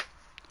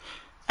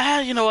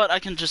 You know what? I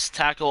can just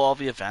tackle all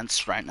the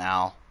events right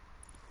now.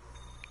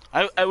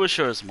 I wish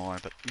there was more,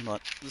 but you know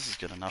what? This is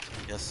good enough,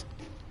 I guess.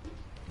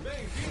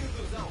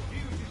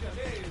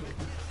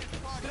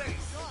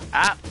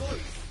 Ah!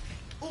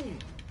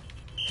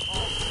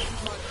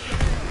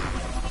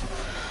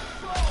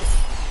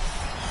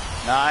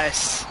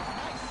 Nice!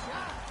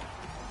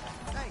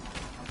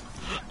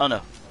 Oh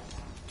no.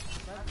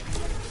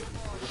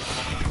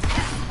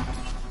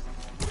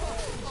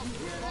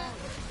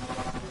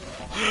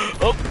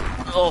 Oh!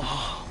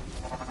 Oh!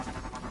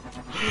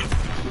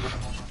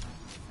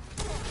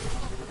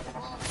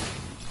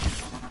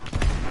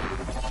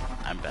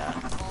 I'm bad.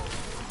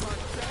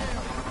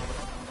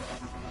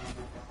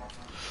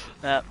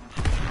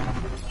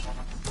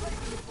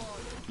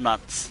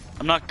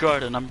 I'm not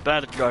guarding. I'm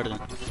bad at guarding.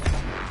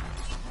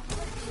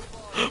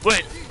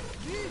 Wait.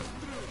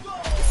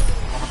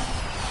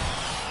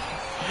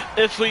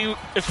 If we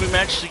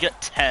manage to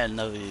get 10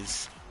 of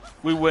these,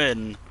 we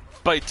win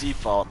by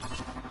default. The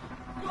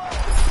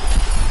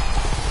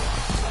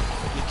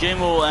game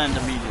will end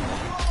immediately.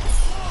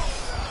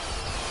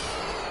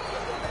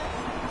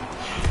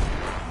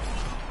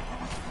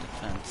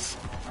 Defense.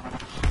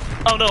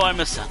 Oh no, I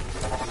missed that.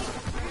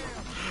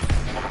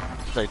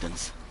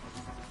 Titans.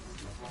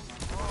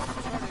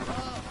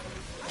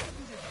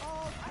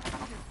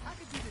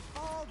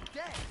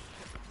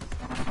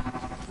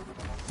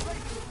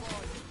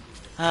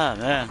 Ah,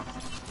 man.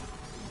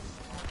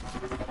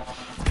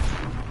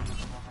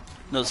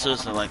 No,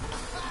 seriously, like...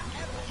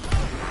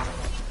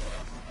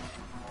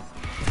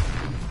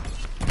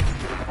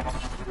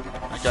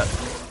 I got...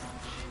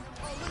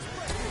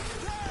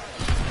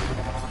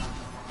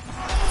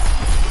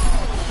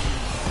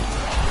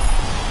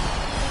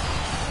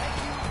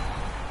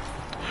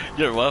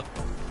 You're welcome.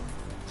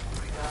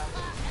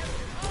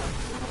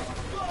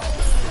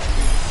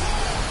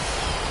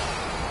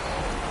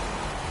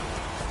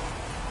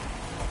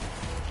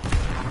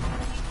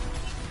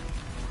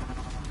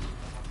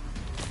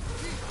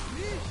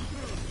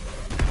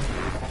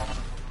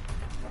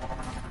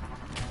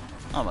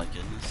 Oh my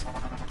goodness.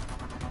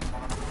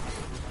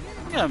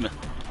 Yeah, man.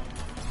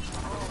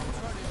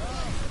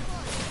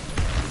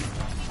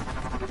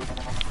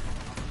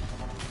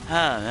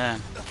 Ah,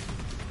 man.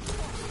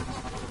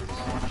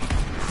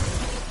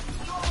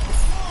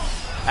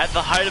 At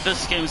the height of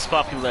this game's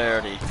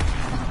popularity.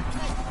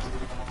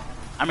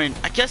 I mean,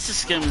 I guess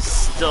this game is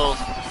still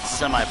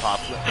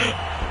semi-popular.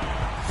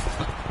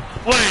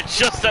 Wait,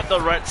 just at the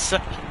right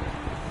second.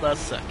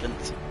 Last second.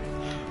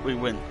 We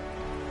win.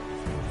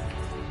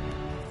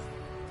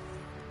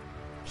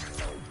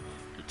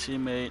 Your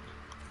teammate.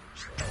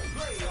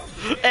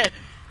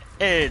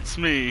 It's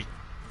me.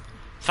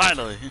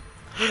 Finally.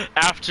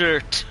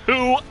 After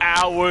 2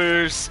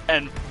 hours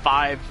and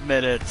 5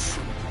 minutes.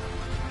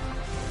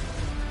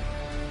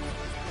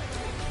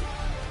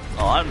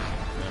 Oh, I'm gonna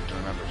have to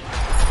remember.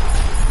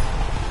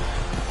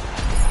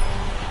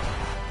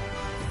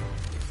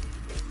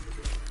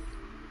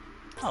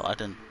 Oh, I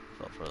didn't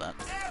vote for that.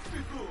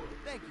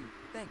 Thank you,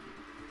 thank you.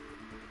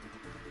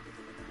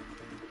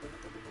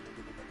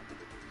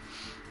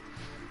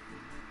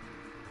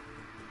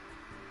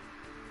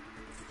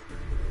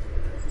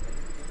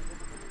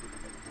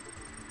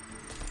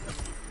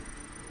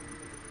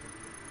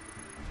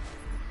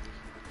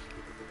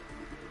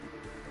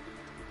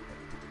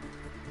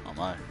 Oh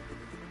my.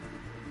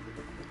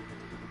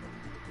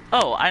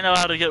 Oh, I know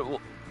how to get.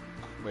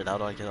 Wait, how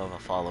do I get all the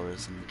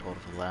followers in total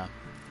for that?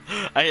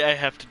 I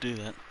have to do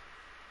that.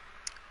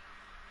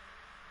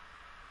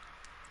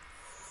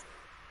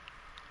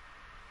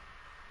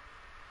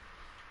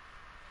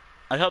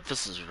 I hope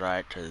this is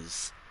right,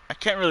 because I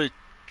can't really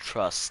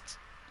trust.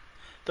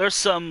 There's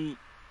some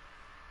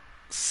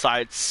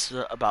sites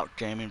about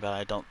gaming that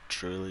I don't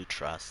truly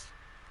trust.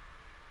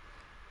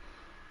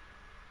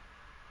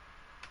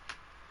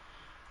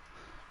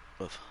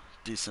 With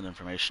decent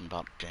information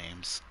about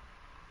games.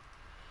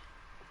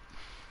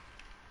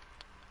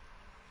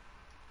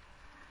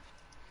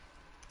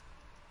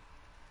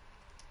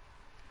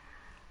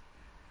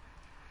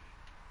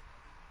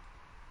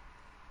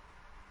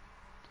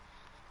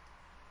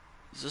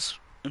 Is this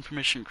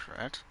information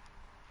correct?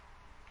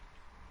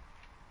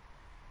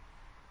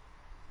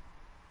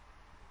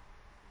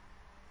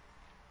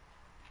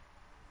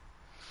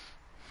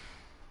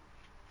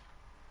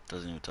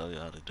 Doesn't even tell you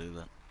how to do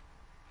that.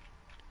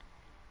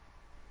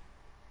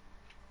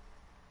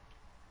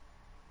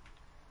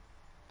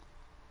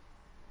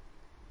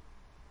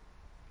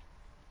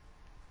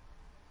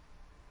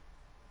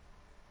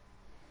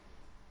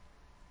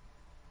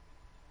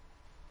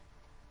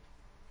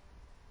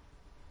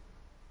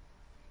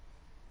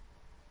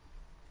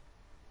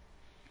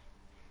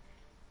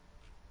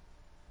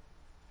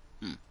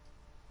 Hmm.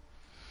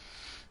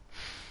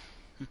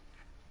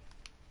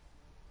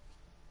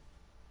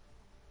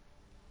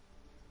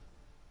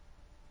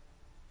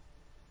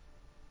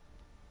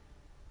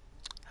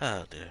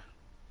 Oh dear.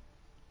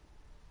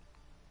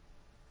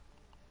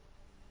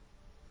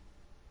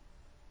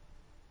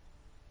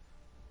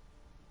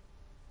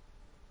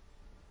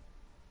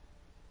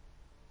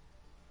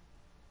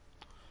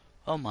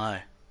 Oh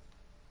my.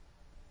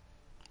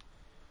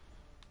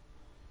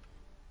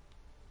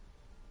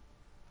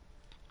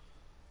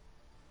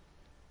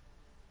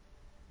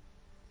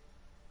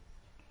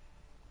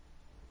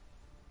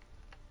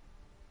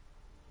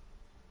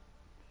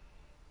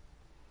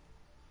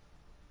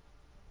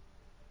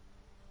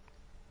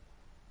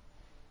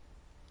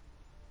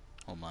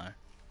 Oh my.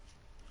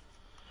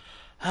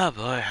 Oh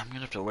boy, I'm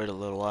gonna have to wait a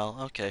little while.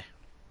 Okay.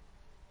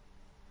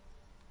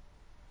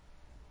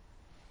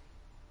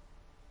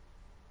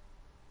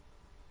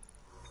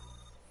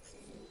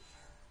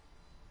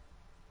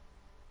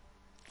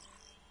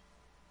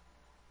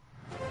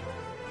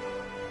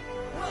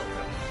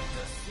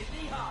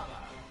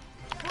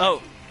 Oh!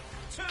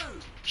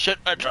 Shit,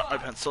 I dropped my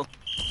pencil.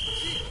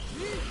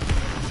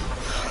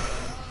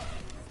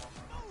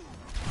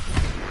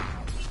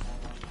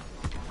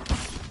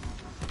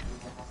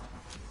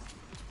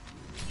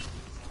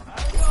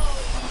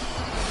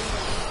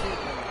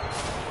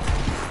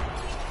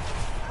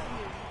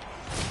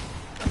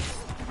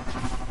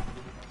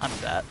 I'm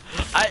bad.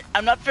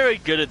 I'm not very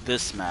good at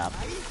this map.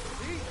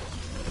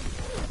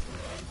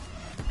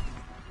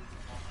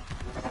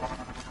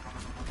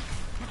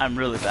 I'm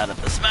really bad at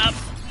this map.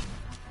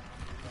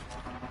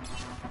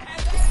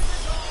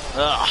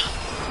 Ugh.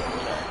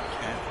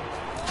 Okay.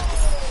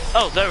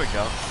 Oh, there we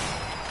go.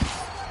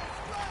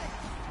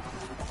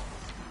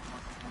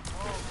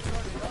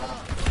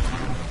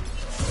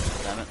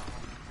 Damn it.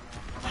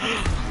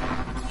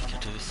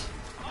 Can't do this.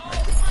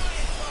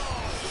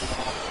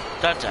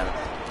 God damn it.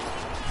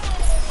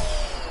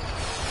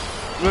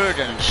 We're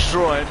getting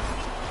destroyed.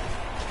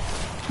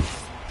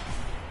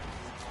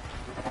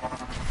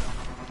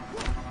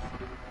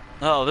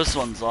 Oh, this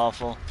one's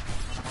awful.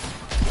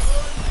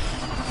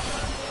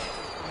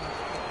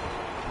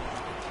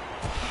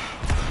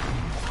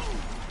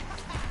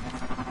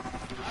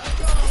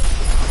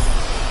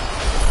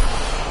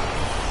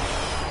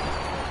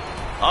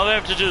 All we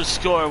have to do is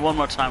score one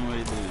more time when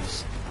we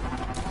lose.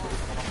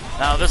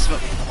 Now this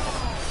one.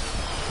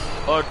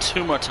 Or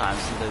 2 more times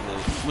and they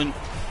lose. When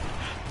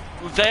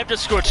they have to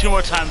score 2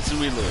 more times and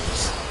we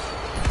lose.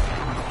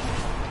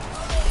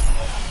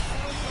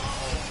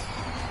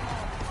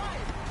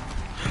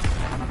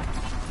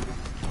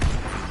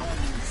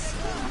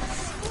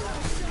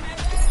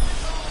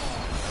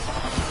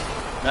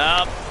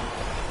 Nope.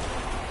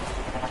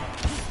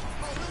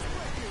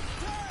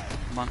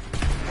 Come on.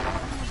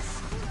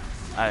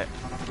 Alright.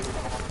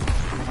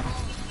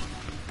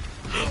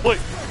 Wait.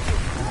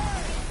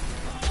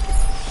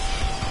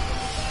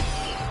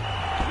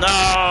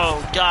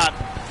 No! God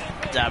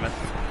damn it.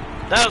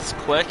 That was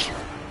quick.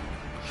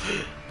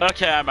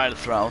 Okay, I might have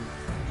thrown.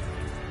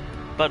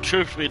 But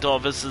truth be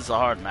told, this is a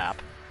hard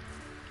map.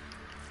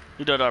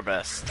 We did our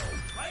best.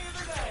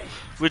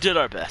 We did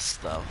our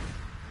best, though.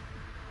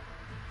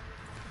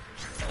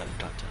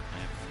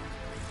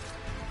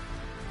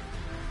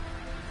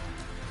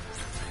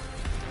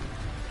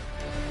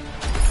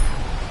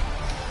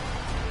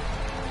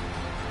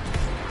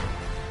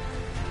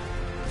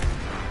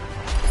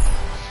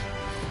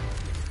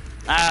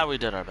 Ah, we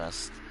did our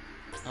best.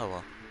 Oh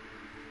well.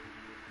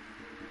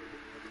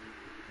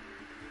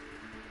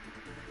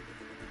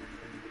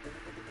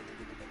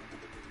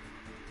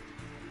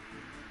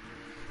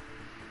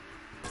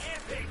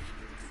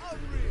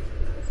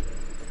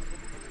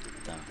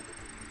 Damn.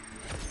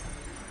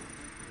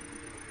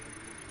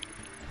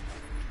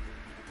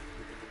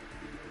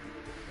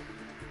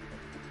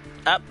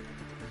 Up.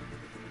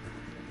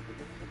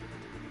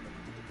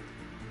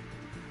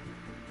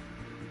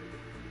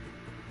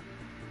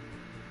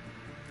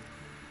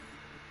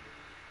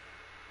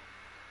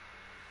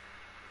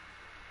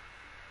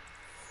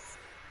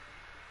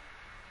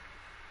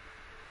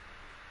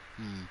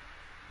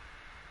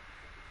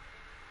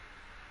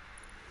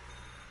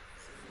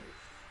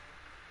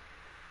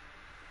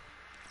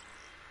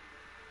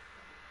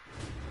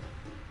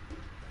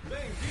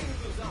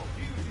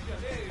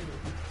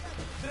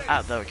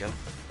 Ah, there we go.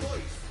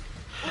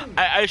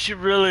 I should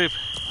really...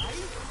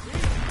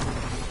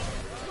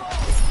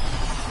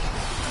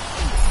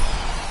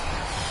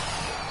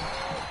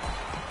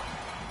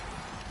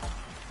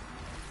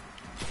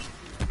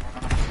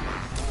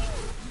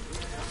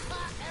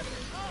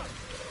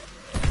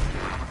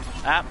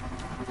 Ah,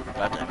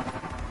 god damn it.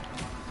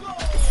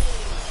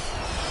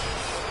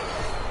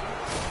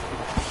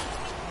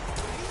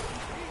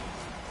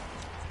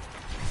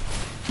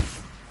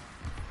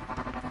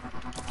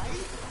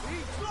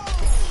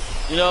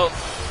 You know,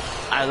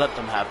 I let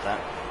them have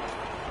that.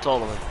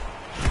 Totally.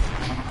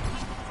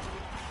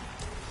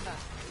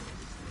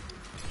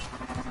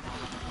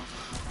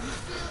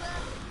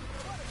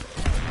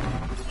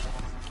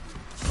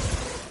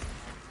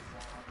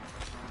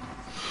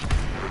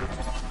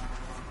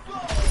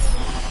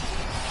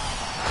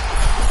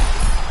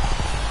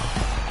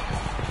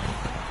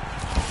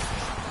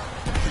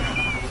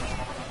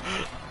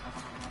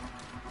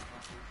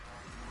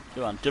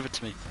 Come on, give it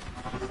to me.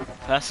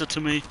 Pass it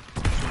to me.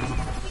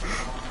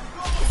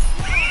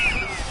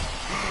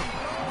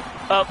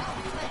 Oh,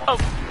 oh,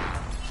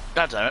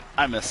 god damn it,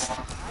 I missed.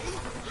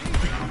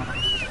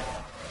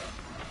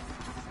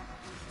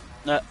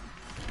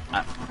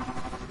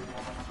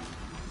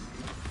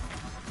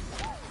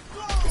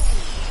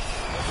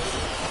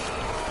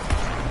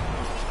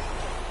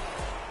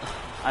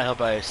 I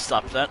hope I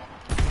stopped that.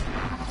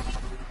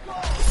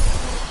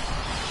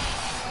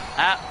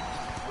 Ah.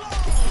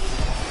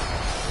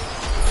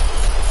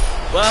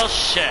 Well,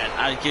 shit,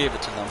 I gave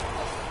it to them.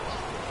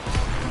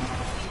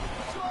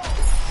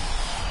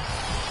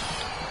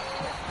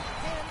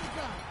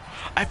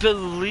 I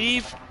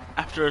believe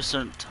after a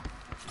certain time.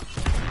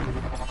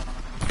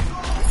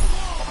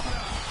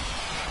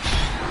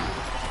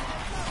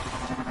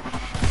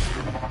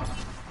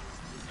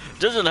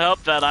 Doesn't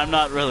help that I'm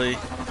not really.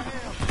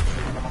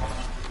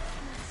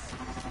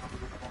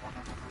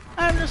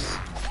 I'm just.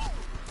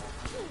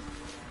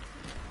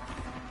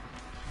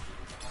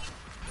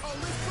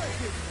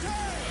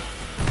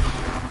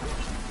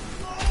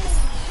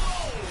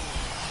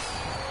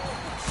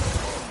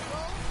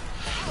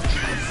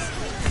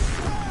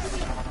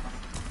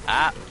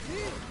 Ah.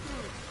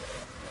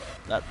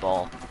 That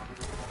ball.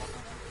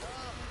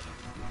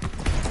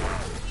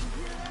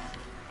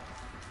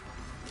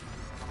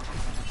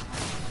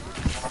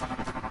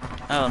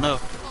 Oh no.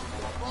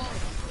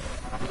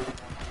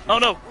 Oh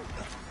no!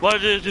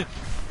 What did it do?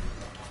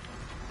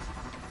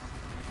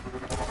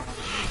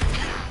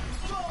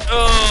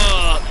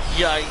 Oh,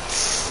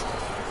 yikes.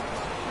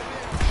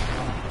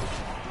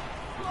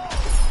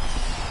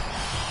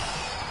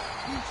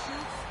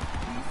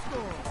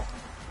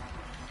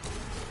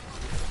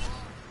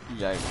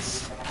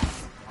 Yikes.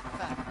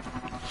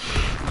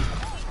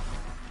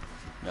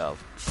 No.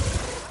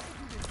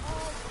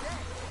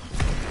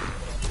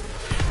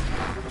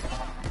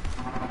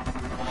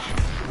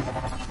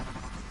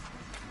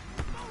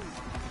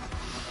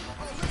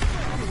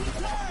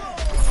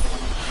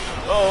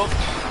 Oh.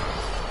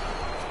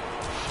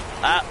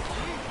 Ah.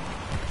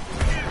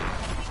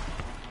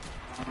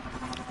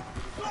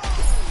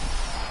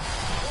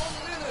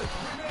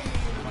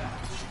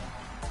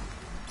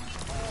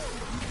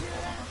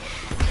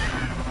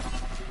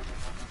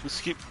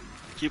 Just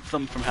keep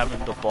them from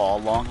having the ball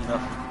long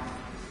enough.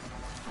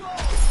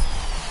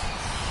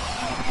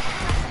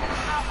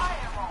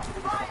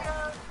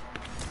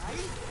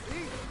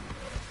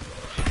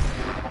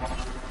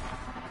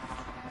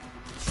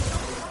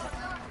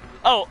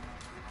 Oh!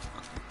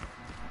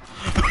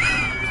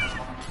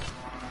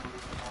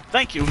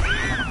 Thank you!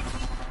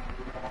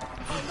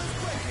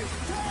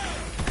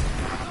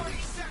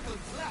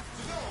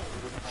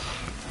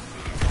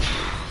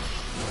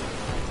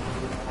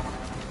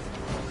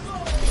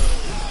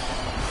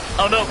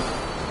 Oh no!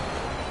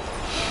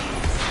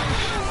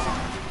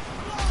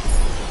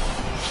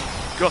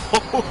 Go!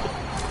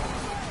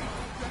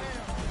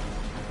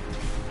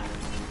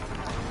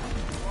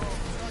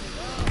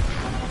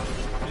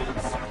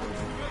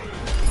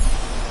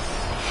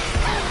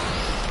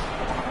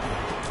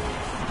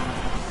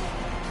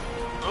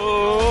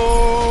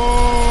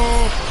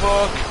 Oh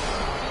fuck!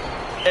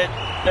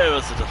 It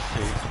was a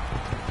defeat.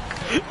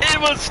 It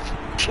was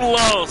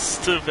close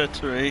to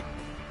victory.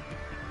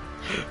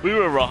 We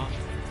were wrong.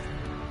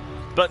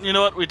 But you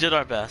know what? We did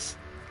our best.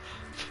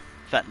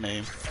 That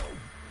name.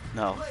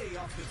 No.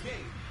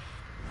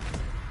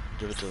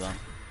 Give it to them.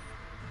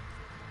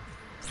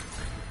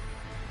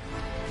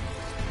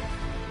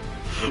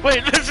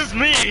 Wait, this is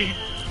me!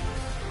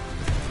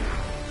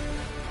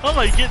 Oh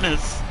my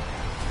goodness.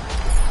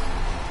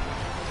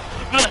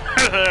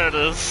 There it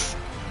is.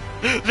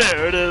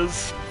 There it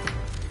is.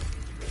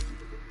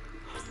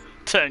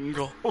 10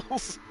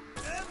 goals.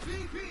 Thank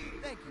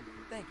you,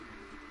 thank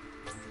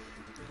you.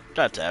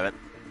 God damn it.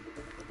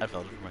 I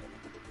felt it for me.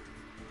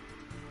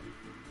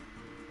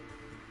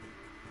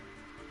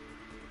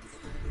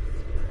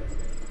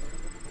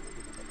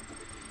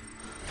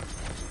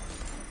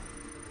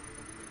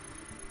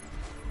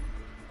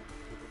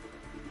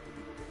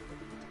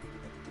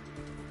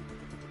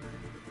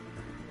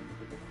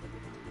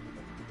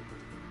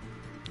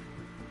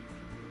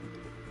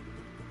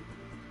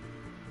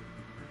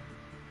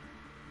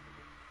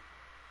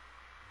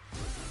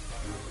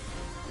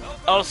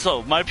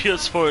 Also, my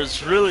PS4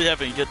 is really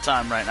having a good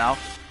time right now.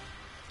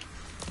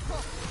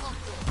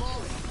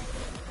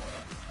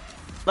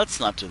 Let's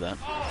not do that.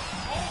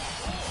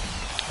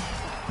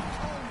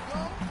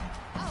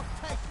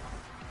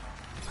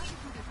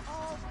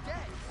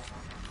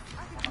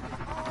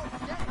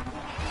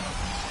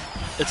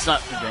 It's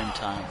not the game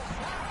time.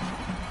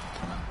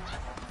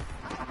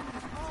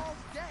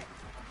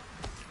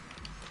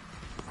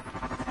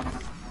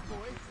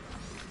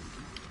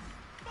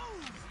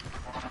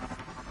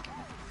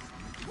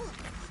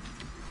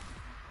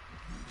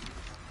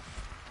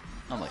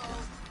 Oh my god.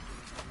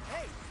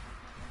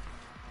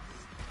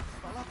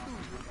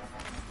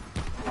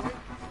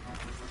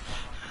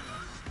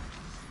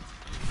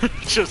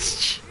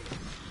 Just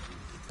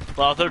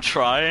while they're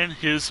trying,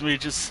 here's me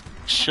just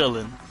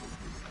chilling.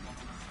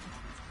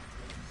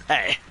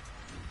 Hey.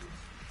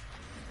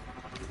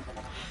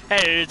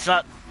 Hey, it's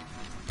not.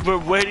 We're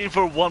waiting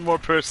for one more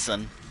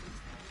person.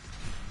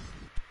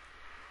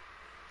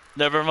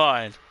 Never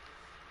mind.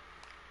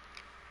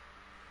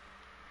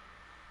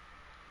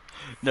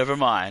 Never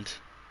mind.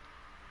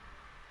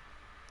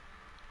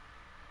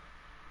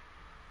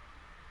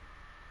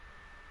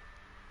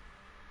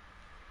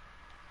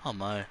 Oh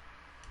my.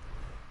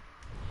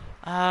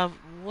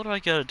 What do I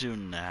gotta do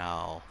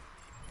now?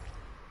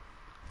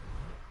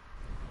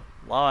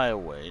 While I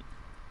wait.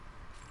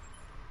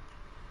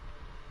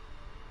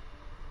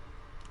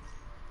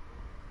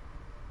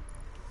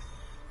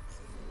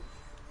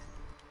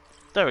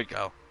 There we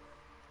go.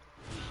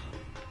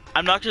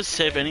 I'm not gonna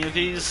save any of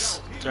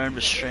these during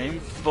the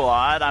stream,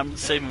 but I'm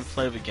saving to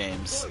play the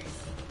games.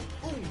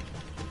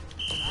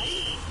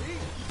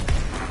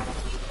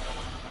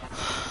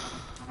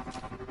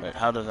 Wait,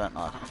 how did that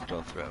not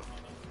go through?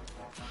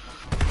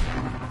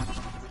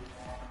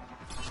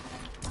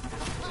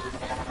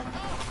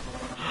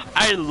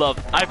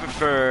 I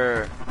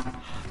prefer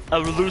a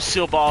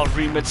Lucio Ball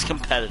remix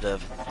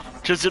competitive.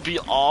 Because it'd be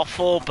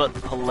awful, but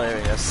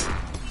hilarious.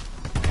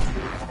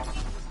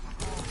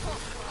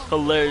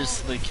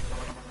 Hilariously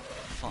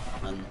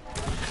fun.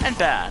 And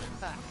bad.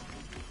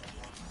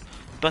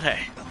 But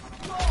hey.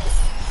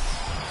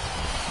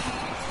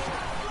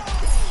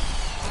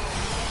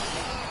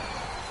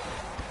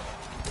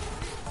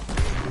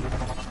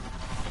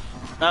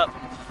 Up.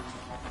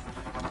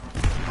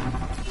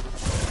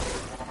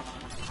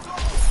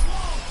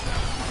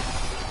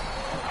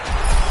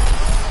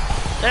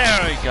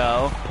 There we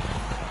go.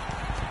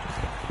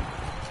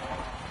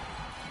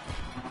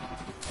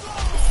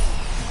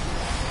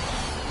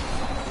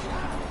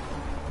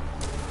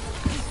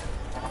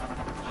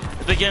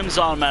 The game's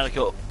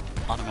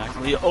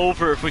automatically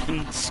over if we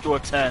can score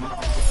 10,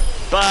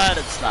 but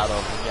it's not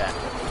over yet.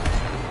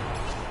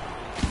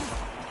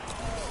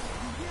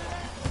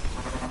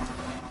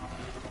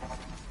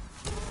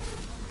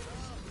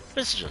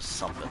 This is just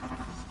something.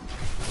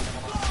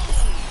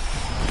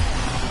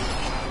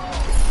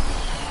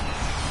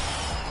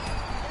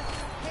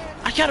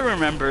 I gotta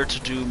remember to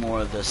do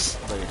more of this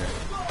later.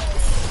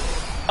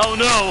 Oh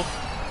no!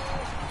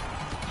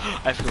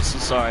 I feel so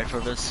sorry for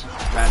this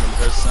random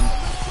person.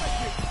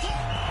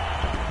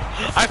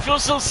 I feel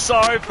so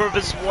sorry for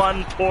this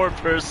one poor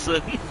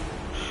person.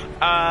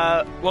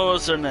 What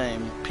was her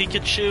name?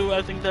 Pikachu,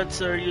 I think that's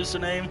her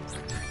username.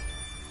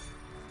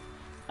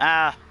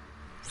 Ah.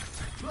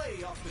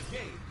 Play off the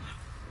game.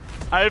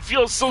 I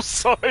feel so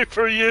sorry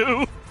for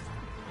you.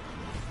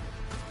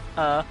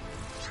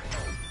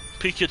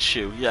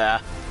 Pikachu, yeah.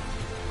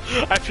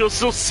 I feel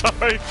so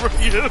sorry for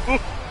you.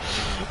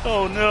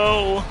 Oh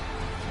no.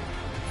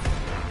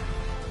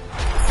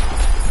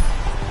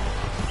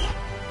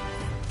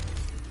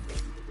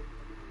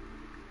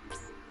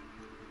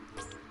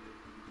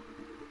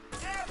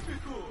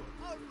 Epical.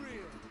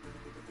 Unreal.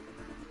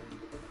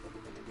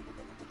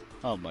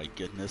 Oh my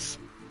goodness.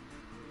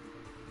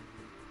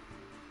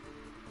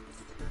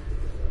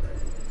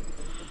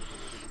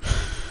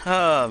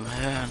 Oh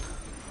man.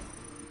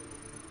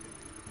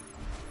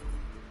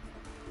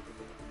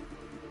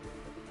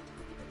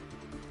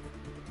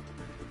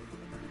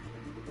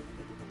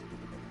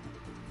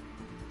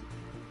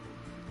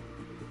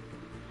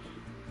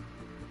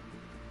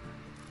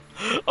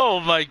 Oh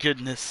my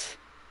goodness.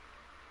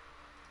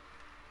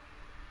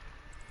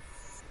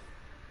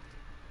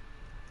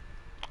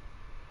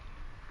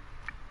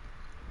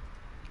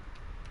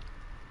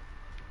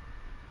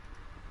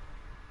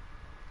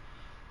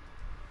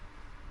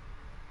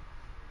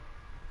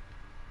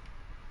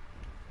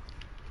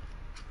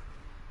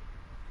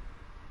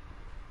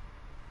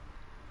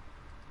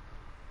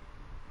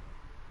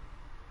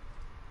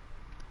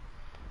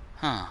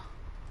 Huh.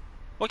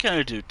 What can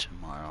I do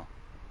tomorrow?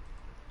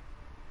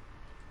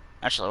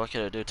 Actually, what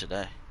can I do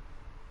today?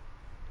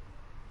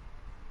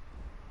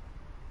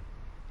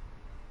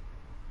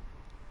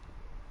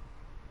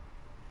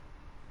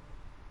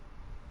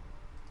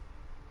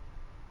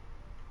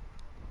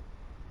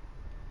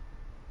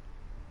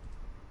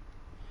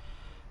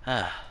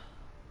 Ah.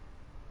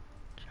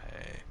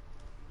 Okay.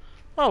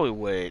 While we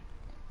wait.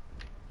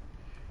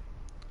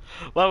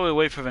 While we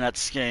wait for the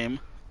next game,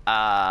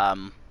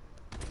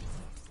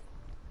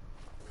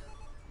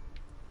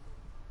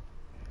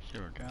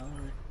 hero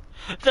gallery.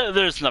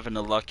 There's nothing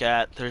to look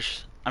at.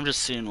 I'm just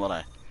seeing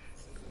what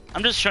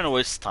I'm just trying to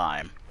waste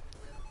time.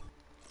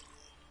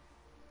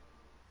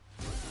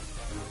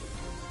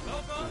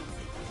 Welcome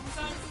to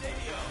Busan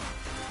Stadium.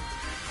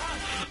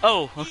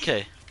 Oh,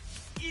 okay.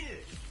 Eat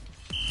it.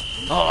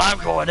 Oh, I'm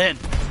going in.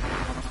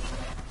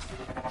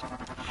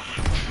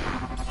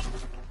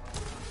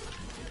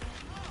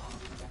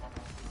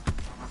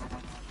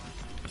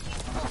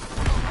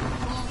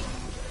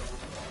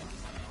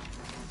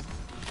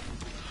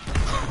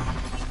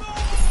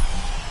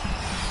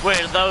 Wait,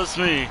 that was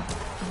me.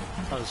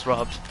 I was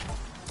robbed.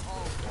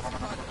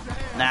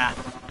 Nah.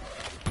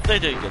 They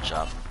did a good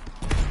job.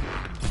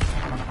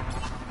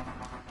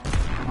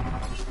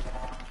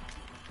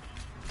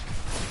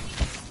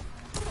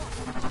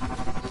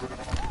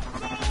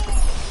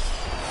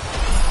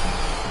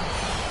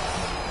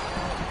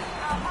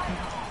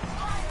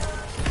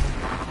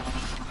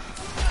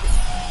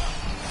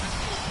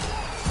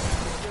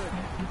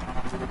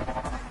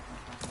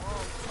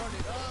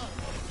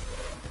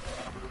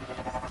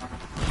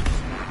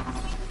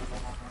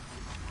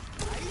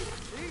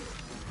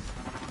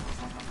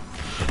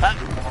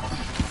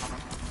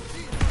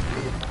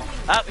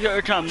 Up, here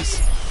it comes.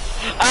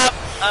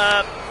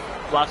 Up.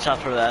 Watch out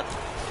for that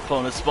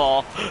bonus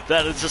ball.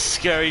 That is a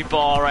scary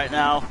ball right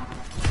now.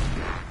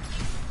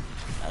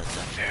 That's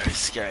a very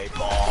scary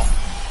ball.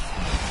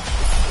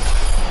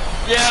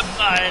 Yep,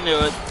 I knew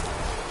it.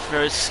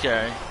 Very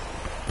scary.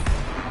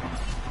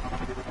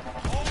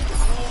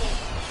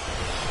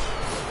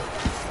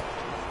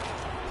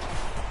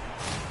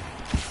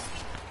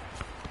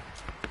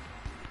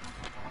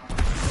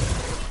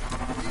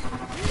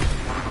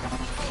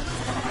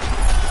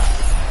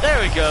 There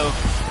we go.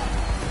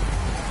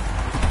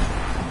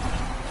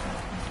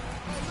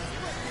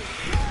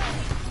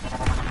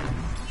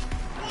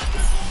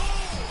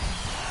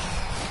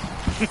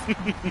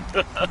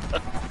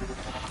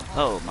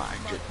 Oh my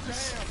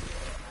goodness.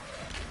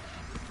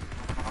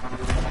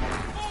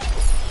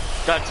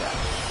 Gotcha.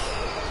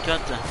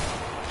 Gotcha.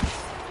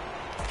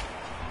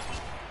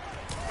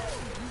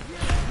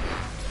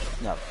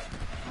 No.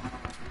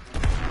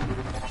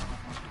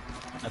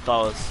 I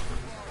thought it was...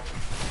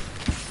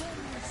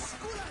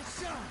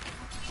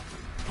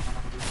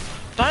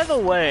 By the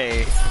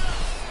way,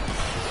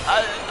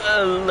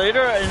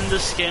 later in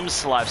this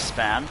game's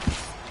lifespan,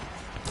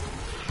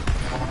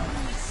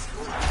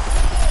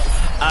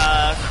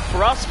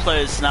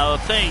 crossplay is now a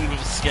thing with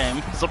this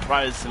game,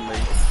 surprisingly.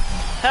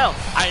 Hell,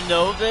 I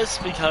know this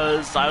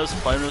because I was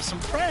playing with some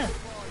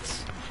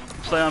friends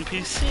who play on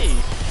PC.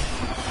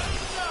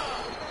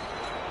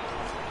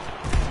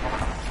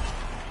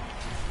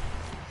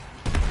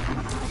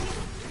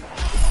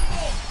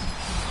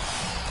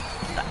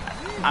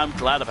 I'm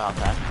glad about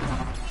that.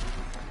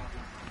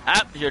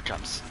 Here it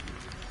comes.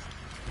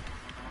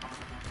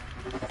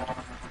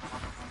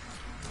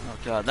 Oh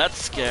god, that's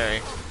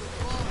scary.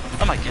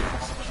 Oh my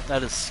goodness,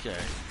 that is scary.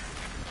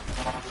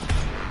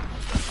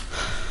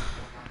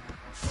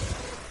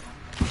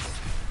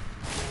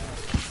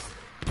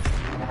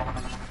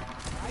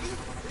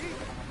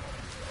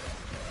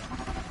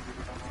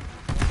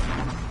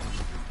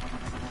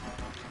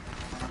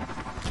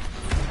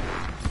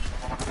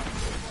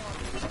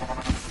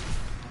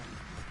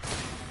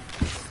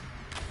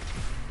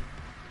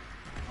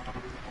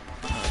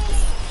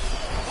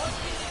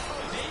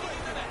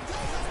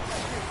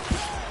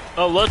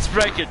 Oh, let's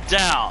break it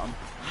down.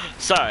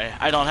 Sorry,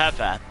 I don't have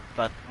that,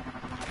 but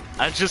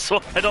I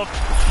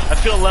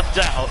feel left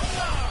out.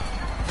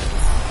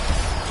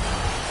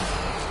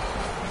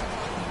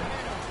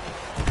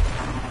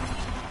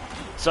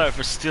 Sorry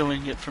for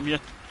stealing it from you.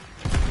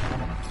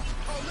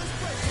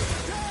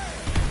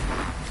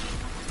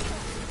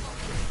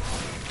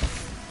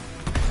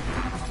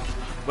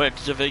 Wait,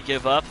 did they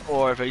give up,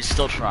 or are they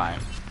still trying?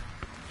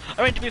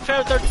 I mean, to be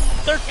fair,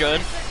 they're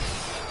good.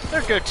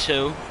 They're good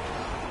too.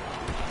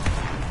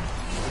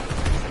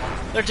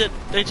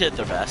 They did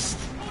their best.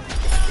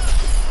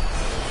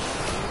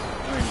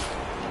 I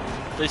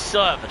mean, they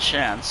still have a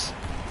chance.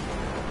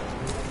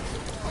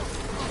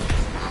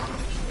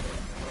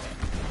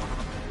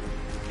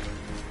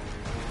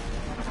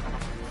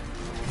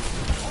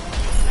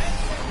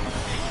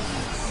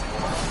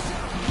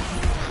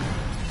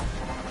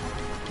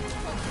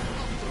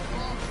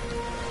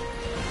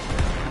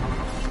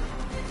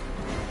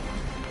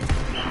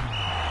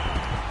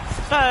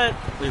 But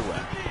we win.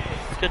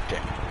 Good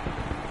game.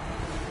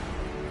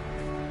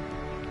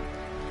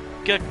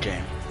 Good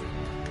game.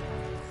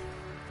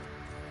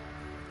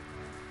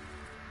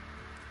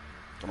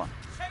 Come on.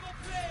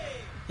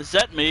 Is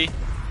that me?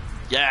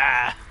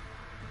 Yeah.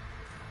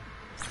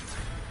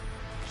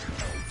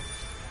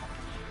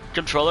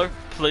 Controller,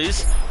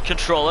 please.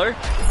 Controller.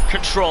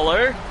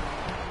 Controller.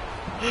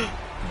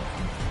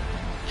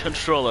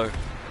 Controller.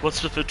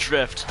 What's with the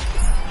drift?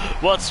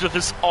 What's with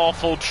this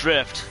awful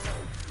drift?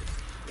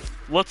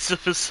 What's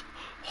with this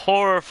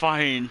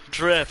horrifying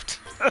drift?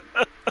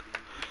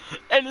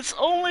 And it's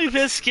only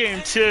this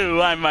game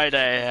too, I might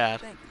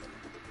add.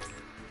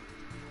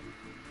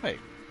 Wait.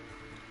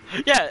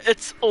 Yeah,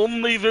 it's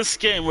only this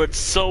game where it's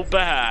so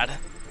bad.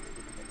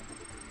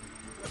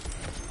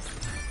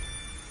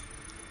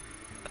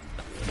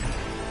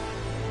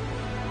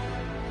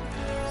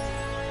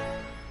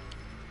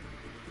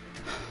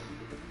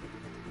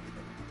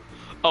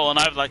 Oh, and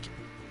I've like,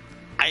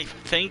 I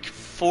think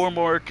 4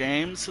 more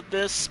games of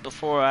this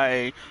before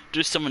I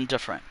do something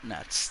different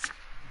next.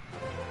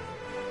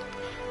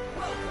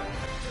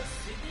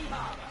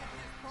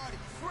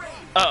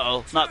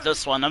 Uh-oh, not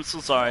this one. I'm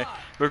so sorry.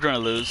 We're gonna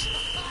lose.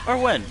 Or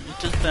win. It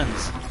just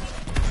depends.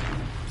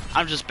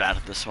 I'm just bad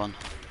at this one.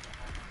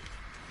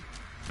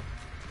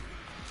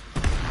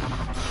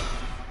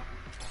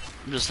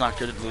 I'm just not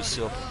good at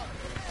Lucio.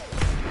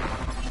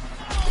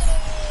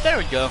 There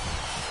we go.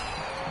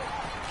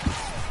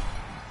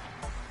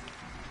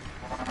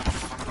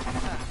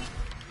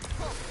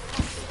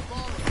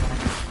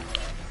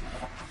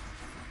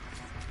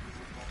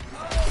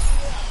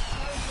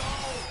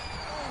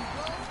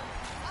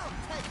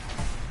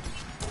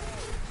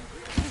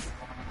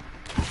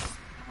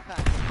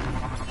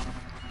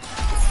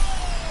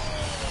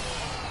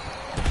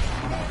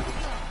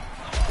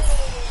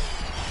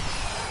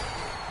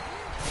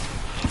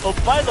 Oh,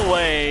 by the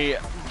way,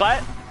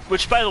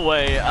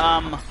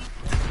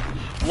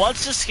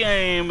 once this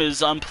game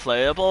is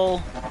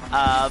unplayable,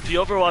 the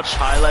Overwatch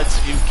highlights,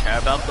 if you care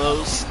about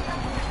those,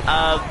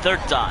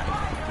 they're done.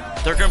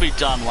 They're gonna be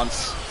done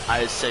once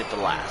I save the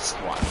last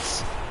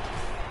ones.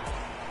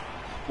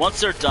 Once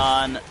they're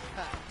done,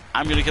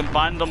 I'm gonna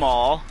combine them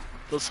all,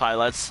 those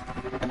highlights,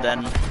 and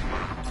then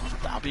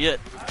that'll be it.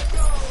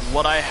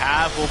 What I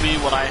have will be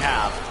what I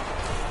have.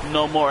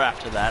 No more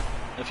after that,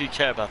 if you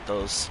care about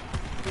those.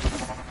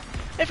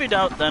 If you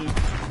don't, then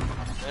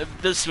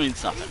this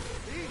means nothing.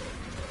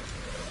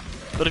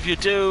 But if you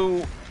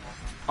do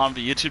on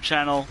the YouTube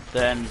channel,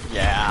 then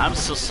yeah, I'm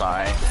so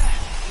sorry.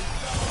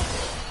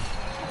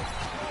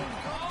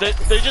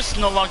 They just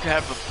no longer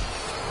have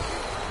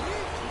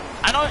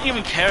I don't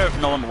even care if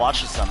no one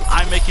watches them.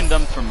 I'm making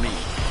them for me.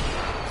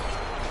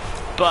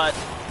 But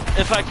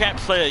if I can't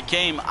play a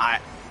game,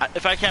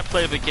 if I can't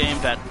play the game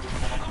that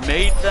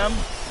made them,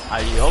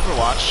 i.e.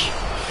 Overwatch,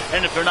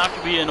 and if they're not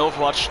going to be in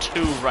Overwatch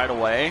 2 right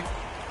away,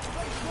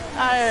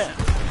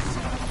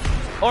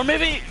 or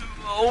maybe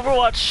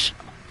Overwatch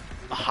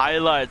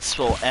highlights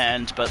will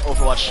end, but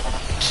Overwatch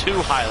 2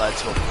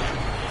 highlights will begin.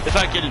 If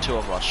I get into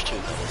Overwatch 2,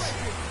 that is.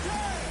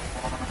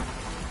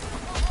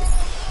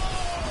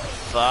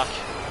 Fuck.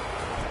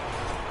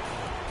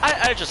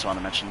 I just want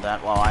to mention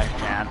that while I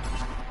can.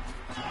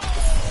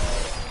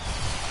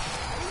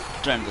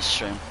 During this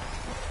stream.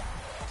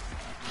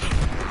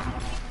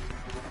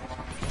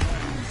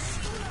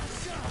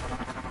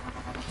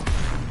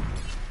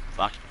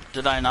 Fuck.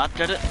 Did I not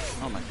get it?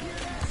 Oh my god.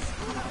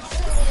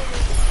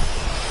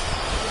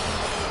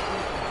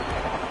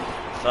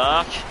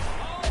 Fuck.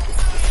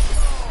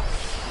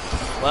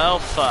 Well,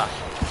 fuck.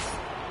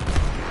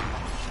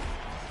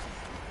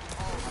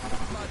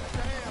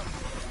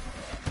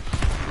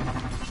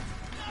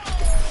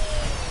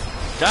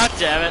 God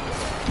damn it.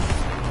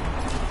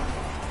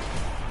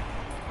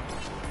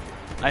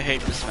 I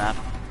hate this map.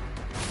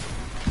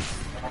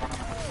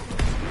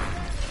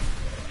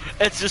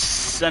 It's this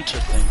center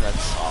thing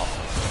that's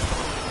awful.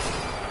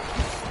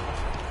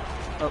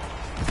 Oh.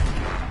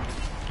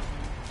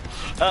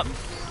 Up.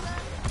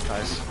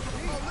 Guys.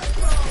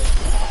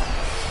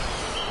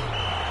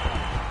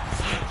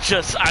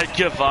 Just, I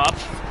give up.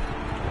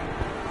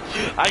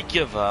 I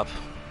give up.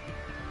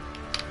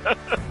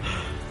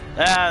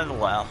 And,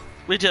 well,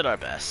 we did our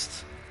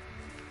best.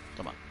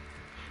 Come on.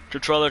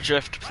 Controller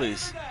drift,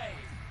 please.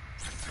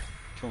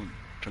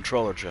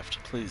 Controller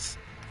drift, please.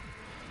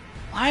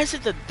 Why is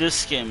it that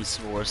this game is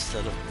worse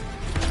than...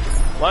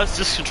 Why is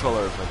this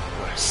controller the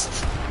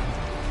worst?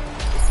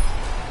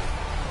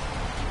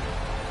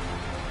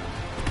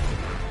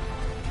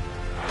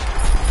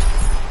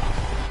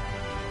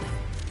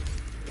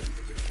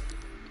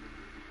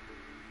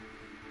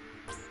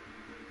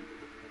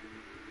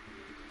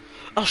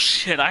 Oh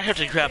shit, I have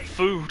to grab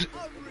food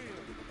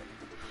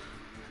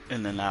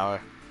in an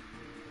hour.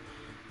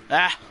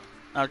 Ah,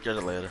 I'll get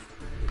it later.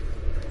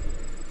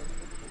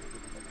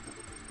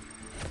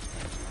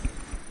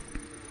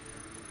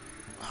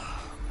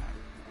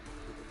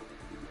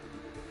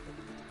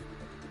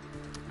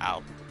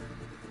 Ow.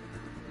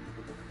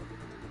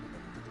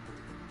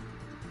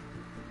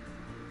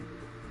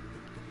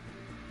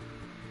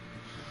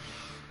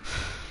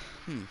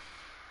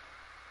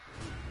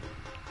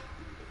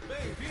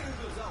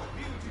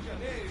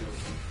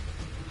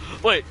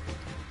 Wait.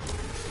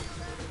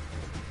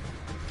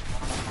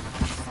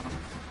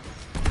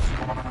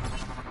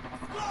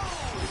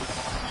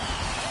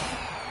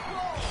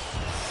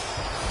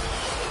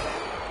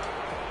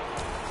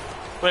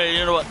 Wait,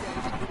 you know what?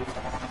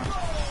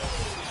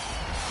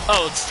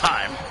 Oh, it's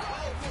time.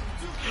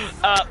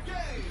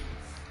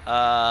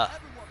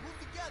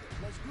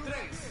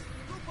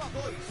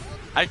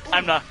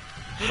 I'm not.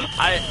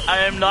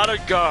 I am not a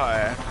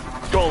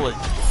goalie.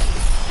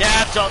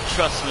 Yeah, don't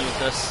trust me with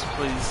this,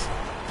 please.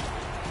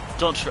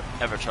 Don't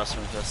ever trust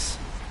me with this.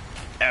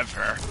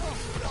 Ever.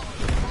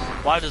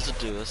 Why does it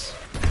do this?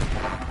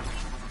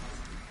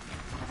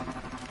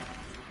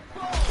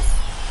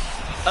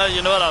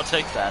 You know what? I'll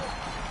take that.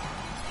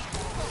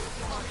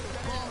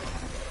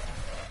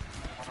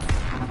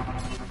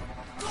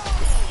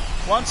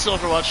 Once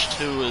Overwatch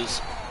 2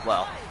 is,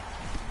 well,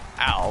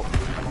 out.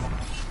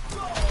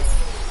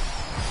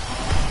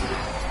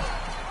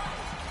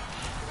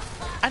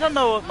 I don't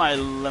know what my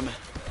limit...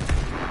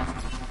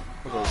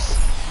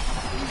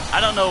 I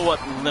don't know what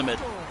limit...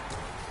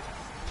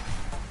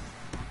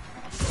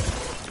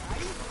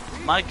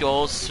 My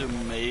goal is to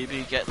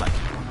maybe get like...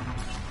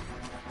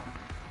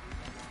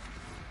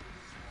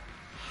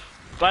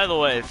 By the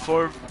way,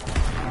 for...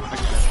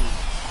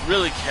 I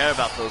really care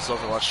about those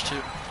Overwatch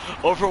 2.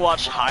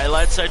 Overwatch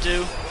highlights I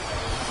do.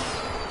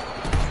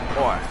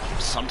 Or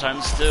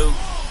sometimes do.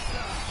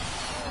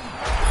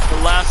 The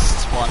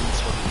last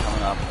ones will be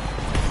coming up.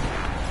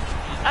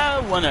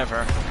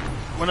 Whenever.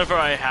 Whenever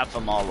I have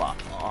them all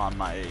up on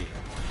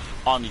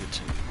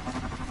YouTube.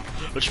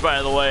 Which,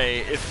 by the way,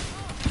 if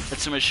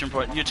it's a mission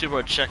important, YouTube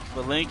would check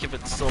the link if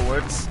it still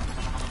works.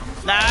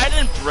 Nah, I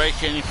didn't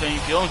break anything.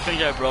 The only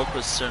thing I broke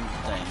was certain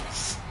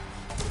things.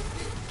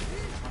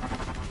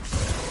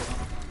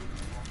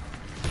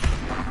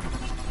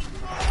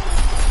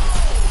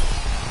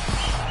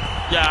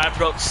 Yeah, I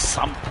broke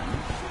something.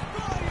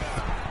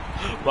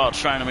 While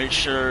trying to make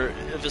sure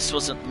if this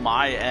wasn't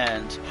my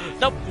end.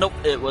 Nope,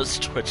 it was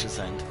Twitch's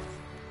end.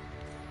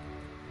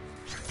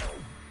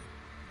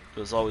 It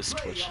was always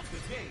Twitch.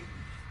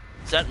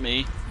 Is that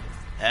me?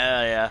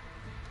 Hell yeah.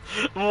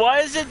 Why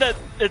is it that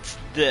it's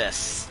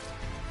this?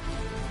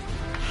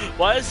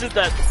 Why is it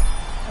that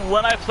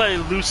when I play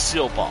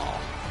Lucille Ball,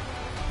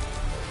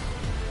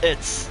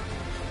 it's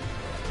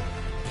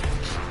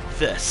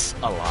this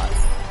a lot?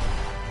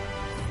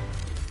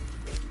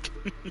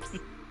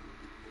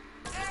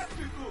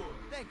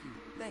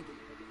 Thank you.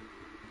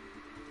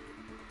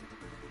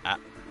 Ah.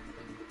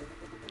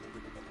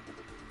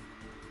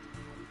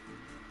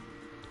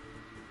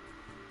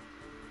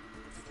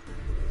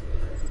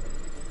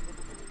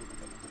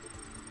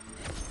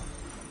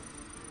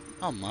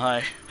 Oh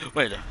my.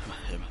 Wait.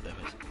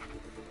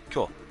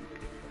 Cool.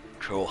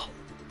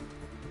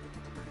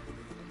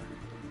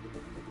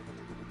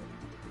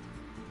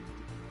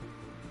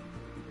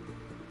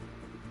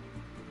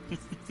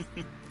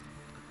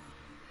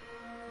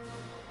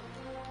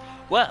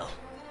 Well.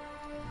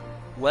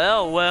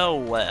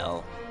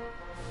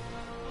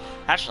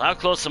 Actually, how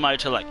close am I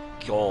to, like,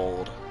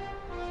 gold?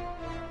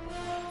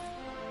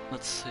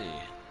 Let's see.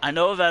 I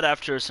know that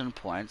after a certain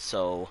point,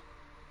 so...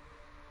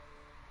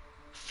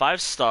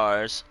 5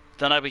 stars,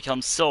 then I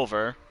become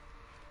silver.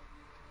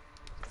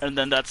 And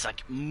then that's,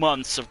 like,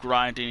 months of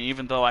grinding,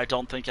 even though I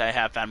don't think I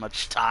have that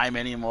much time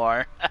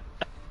anymore.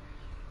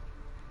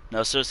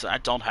 No, seriously, I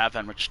don't have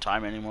that much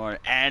time anymore.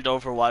 And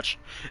Overwatch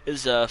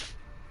is a...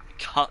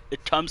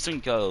 it comes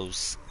and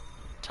goes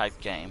type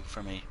game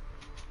for me.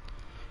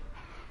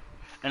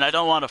 And I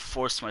don't want to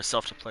force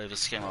myself to play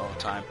this game all the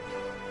time.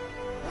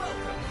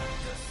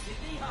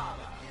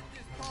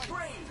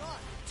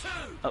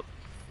 Oh.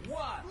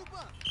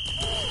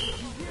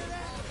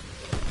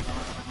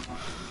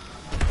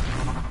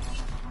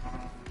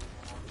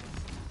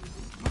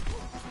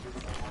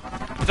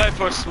 If I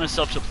force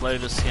myself to play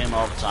this game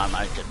all the time,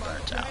 I get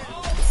burnt out.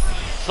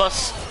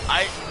 Plus,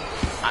 I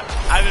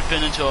haven't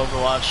been into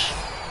Overwatch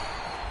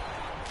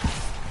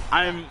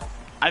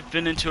I've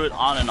been into it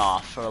on and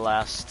off for the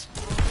last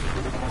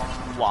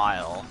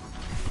while.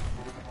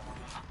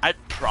 I'd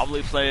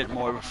probably play it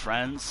more with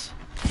friends.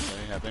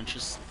 They have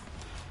interest.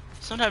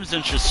 Sometimes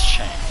interests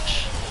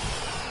change.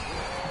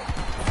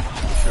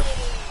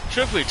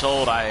 Truth be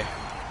told,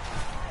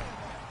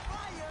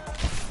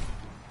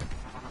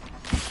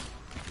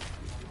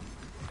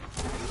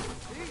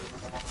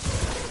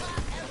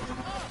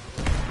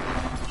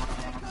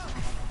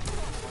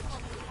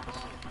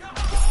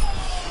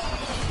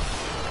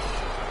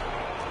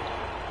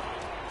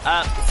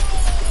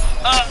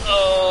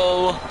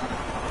 uh-oh.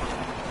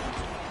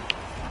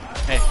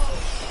 Hey.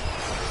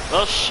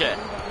 Well, shit.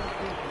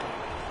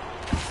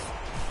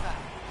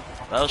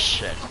 Well,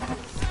 shit.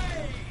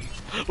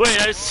 Wait,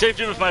 I saved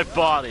you with my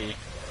body.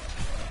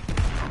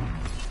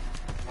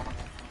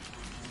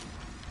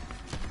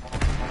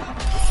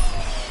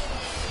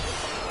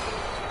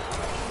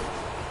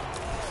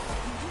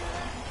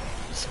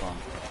 This one.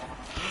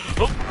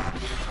 Oh.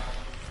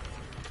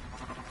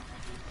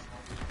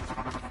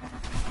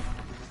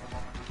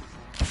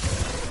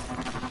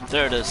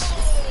 There it is.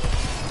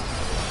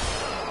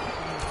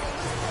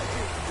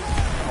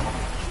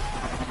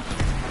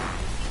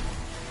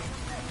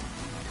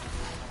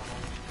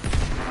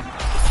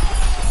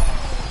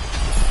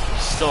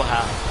 Still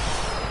have.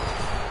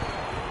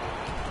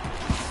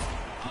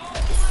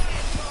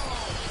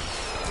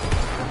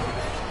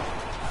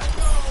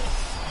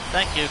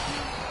 Thank you.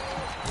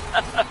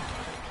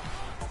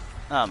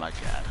 Oh my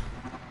god.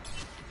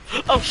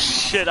 Oh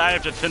shit, I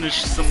have to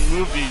finish some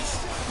movies.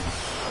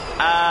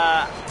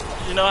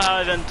 You know how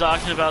I've been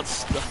talking about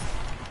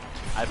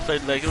I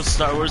played Lego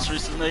Star Wars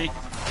recently?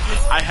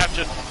 I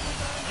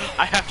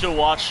have to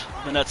watch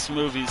the next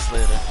movies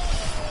later.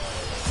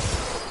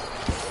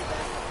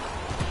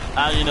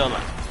 You know,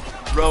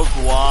 like Rogue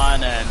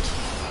One, and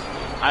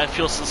I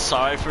feel so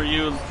sorry for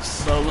you.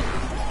 Solo.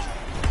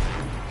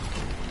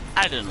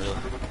 I didn't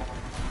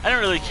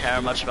really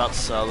care much about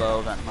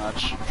Solo that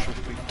much,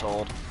 truth be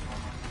told.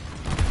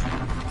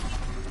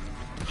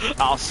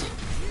 Also,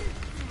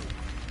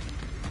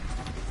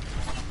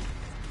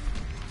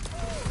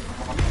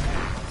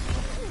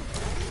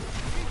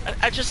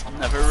 I just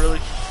never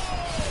really.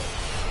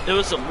 It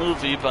was a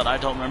movie, but I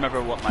don't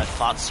remember what my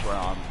thoughts were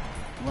on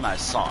when I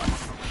saw it.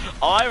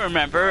 All I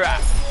remember,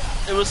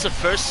 it was the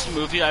first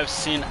movie I've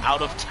seen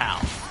out of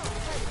town.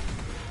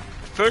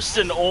 First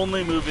and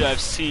only movie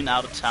I've seen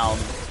out of town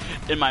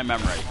in my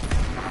memory.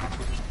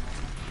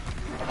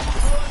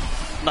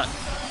 Not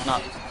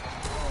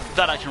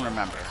that I can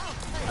remember.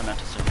 I meant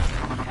to say that.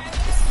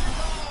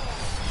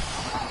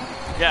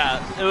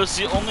 Yeah, it was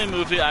the only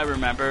movie I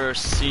remember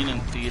seeing in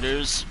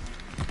theaters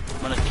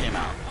when it came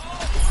out.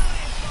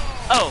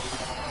 Oh!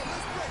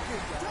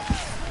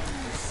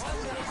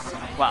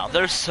 Wow,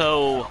 they're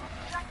so...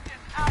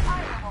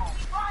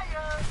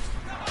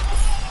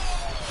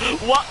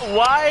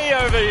 Why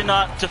are they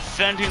not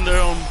defending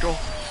their own door?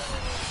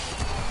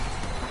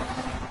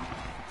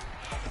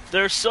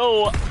 They're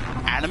so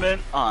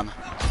adamant on...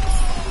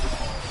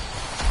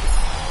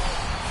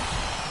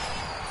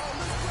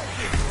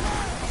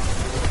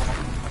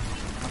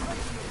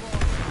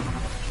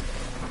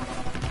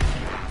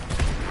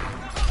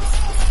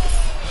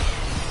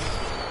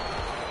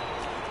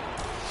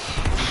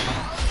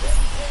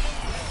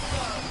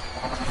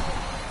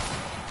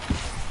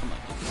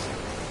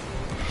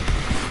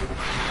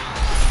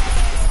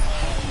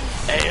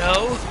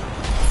 Ayo?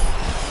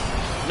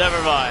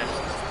 Never mind.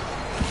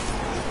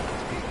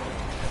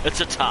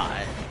 It's a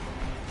tie.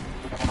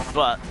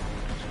 But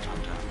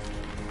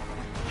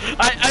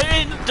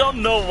I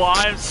don't know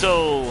why I'm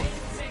so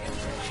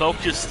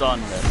focused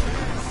on this.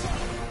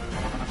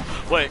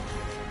 Wait.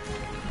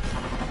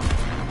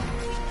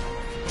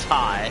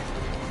 Tie.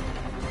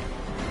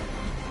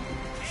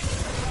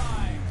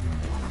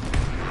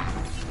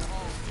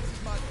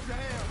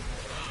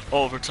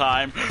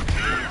 Overtime.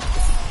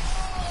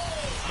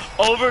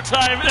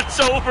 Overtime, it's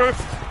over!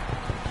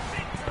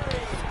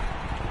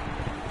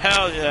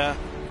 Hell yeah.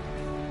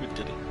 We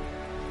did it.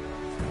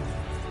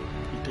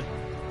 We did it.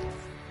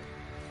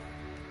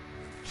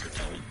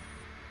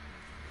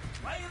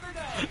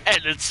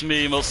 And it's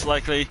me, most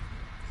likely.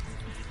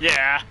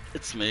 Yeah,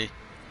 it's me.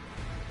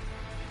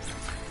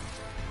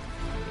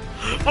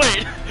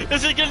 Wait,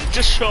 is it gonna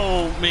just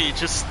show me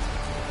just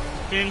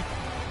being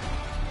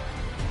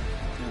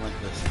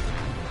like this?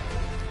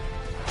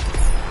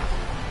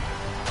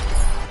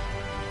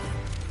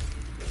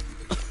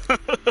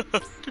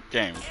 Good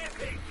game.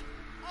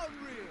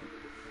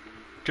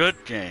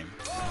 Good game.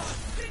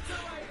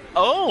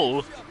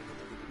 Oh!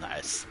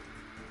 Nice.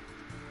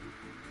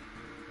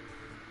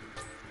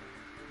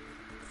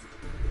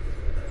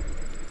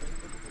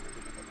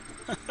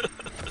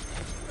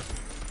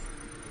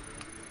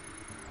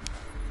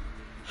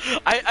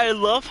 I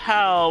love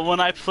how when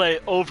I play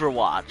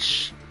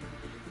Overwatch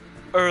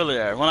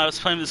earlier, when I was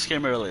playing this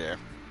game earlier,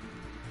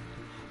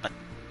 a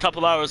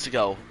couple hours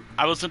ago,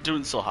 I wasn't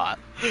doing so hot.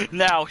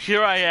 Now,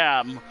 here I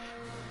am,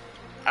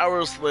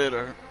 hours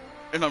later,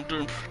 and I'm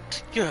doing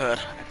pretty good,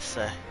 I'd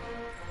say.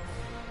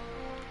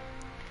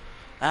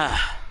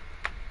 Ah.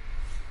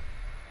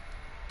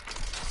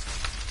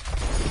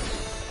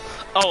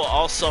 Oh,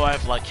 also I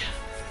have like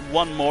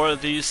one more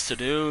of these to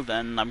do,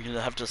 then I'm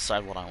gonna have to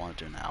decide what I want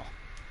to do now.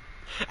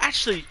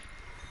 Actually,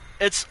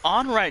 it's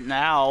on right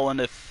now, and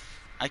if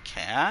I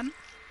can,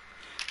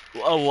 a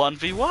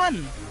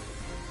 1v1.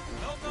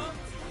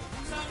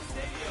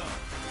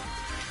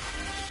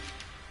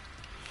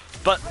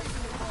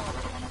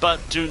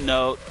 But do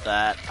note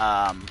that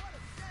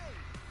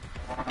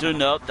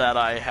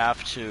I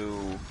have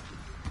to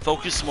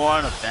focus more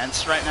on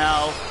events right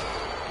now.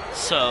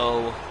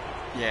 So,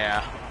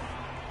 yeah.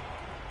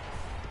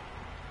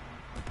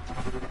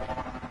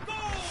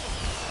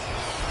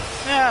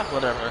 Yeah,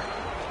 whatever.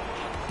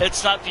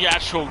 It's not the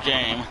actual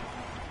game.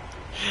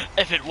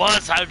 If it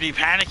was, I would be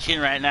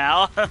panicking right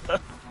now.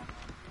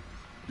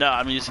 No,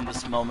 I'm using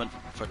this moment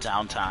for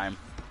downtime.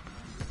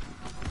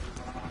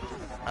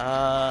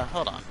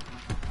 Hold on.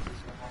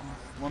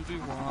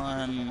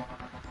 1v1...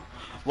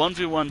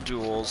 1v1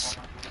 duels.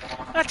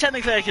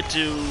 Technically I could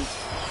do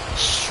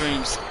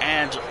streams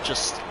and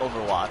just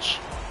Overwatch.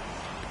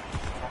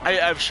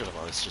 I should have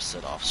always just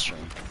said off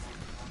stream.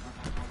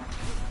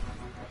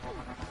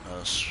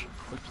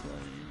 Quick play.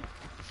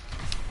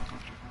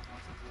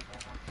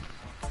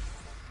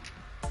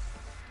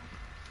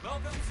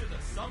 Welcome to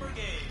the Summer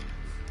Games.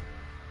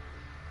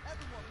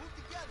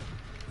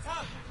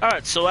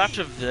 Alright, so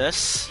after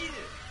this,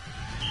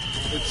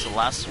 it's the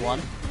last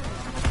one.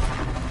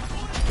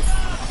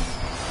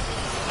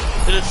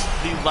 It is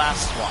the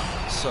last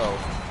one, so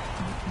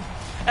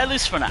at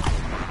least for now.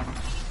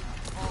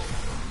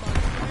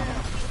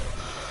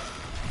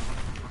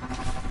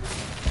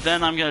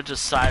 Then I'm gonna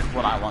decide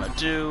what I want to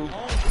do.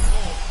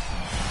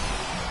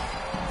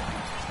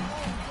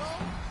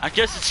 I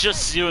guess it's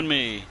just you and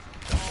me.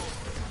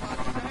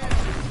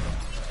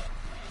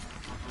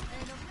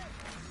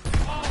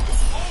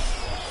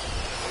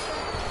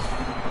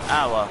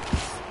 Ah well.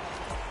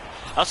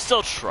 I'll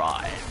still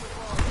try.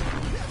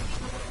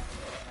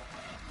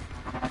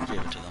 Give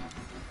it to them.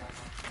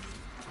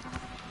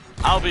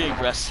 I'll be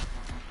aggressive.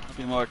 I'll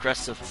be more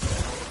aggressive.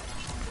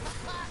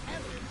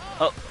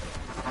 Oh.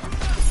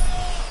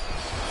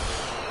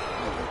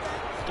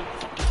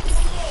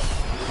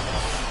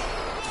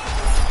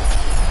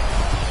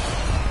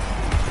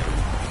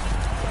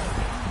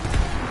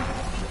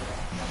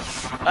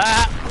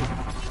 Ah!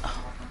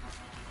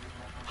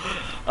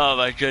 Oh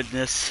my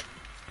goodness.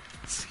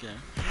 Scary.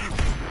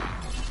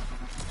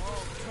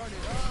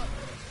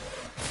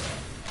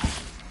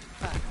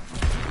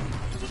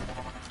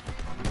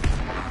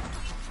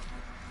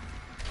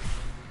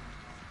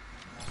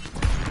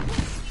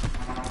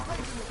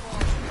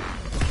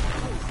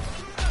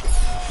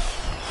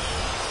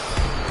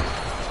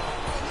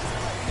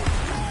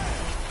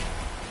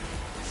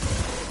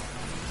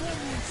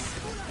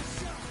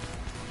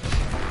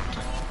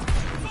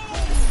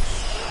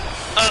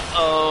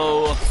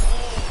 Uh-oh.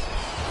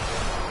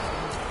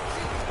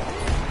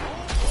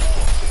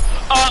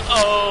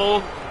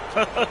 Uh-oh.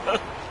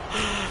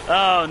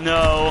 Oh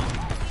no.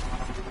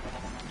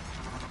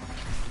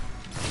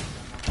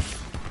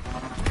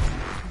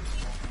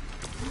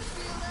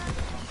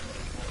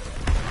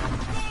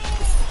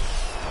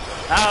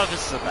 Oh,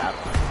 this is a bad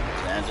one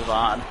to end it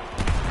on.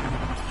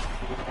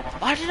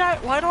 Why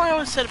do I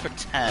always set it for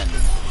 10?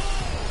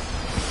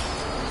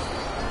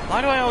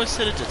 Why do I always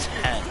set it to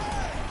 10?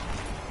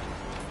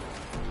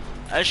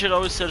 I should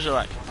always set it to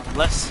like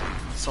less,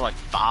 so like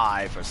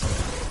 5 or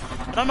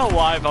something. I don't know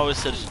why I've always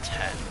set it to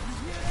 10.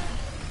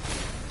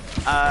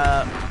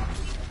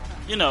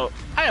 You know,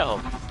 I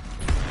hope.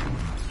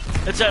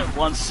 It's that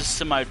one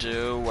system I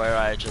do where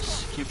I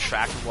just keep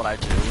track of what I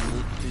do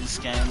in these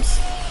games.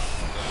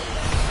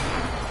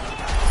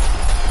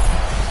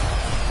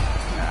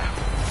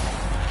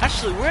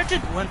 Actually, where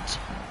did when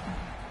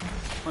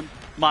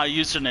my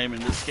username in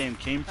this game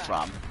came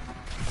from?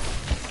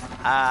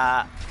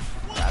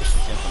 It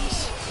actually came from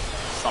this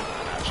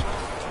something actually.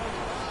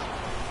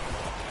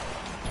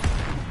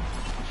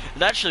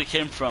 It actually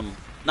came from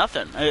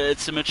nothing.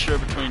 It's a mixture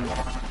between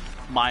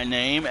my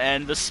name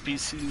and the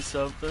species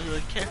of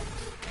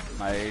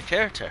my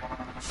character.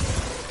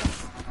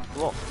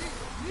 Wolf.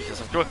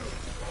 Because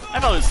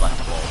I've always liked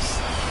wolves.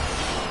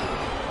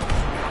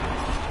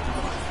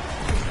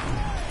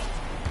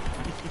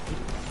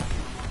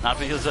 Not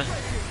because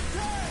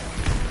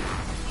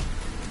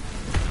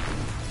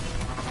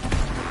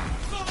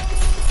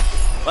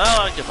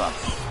well, I give up.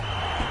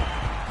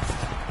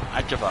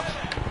 I give up.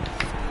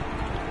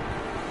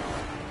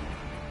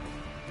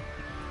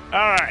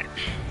 Alright.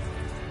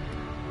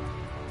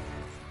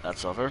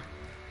 That's over.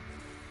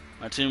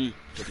 My team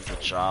did a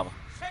good job.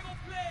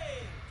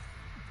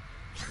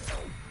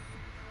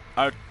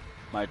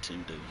 My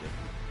team did a good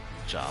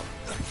job.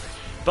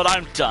 But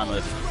I'm done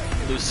with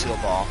Lucille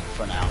Ball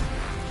for now.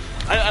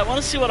 I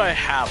want to see what I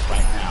have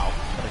right now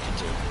that I can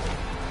do.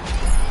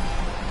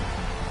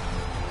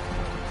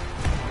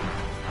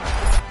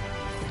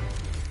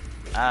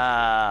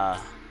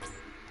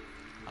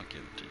 I'll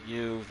give it to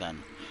you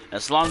then.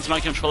 As long as my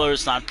controller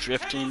is not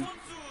drifting.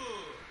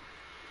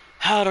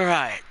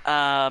 Alright,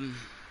 oh,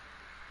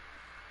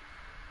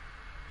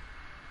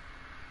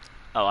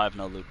 I have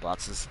no loot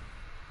boxes.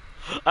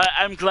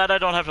 I'm glad I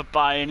don't have to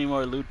buy any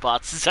more loot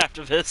boxes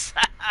after this.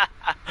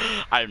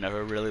 I've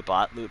never really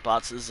bought loot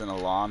boxes in a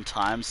long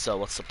time, so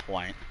what's the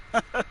point?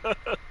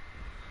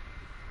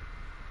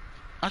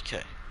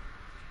 Okay.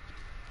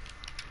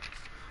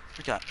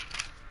 We got...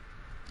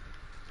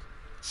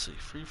 Let's see,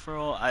 free for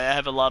all. I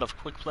have a lot of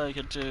quick play I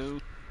could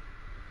do.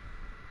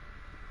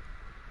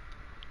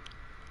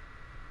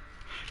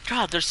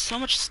 God, there's so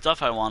much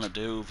stuff I want to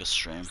do this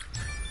stream.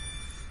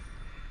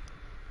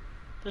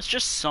 There's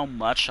just so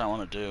much I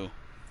want to do.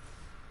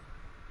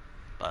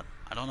 But,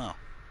 I don't know.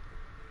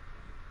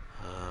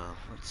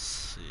 Let's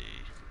see.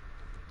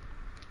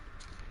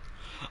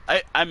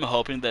 I'm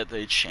hoping that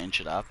they change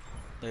it up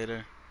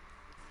later.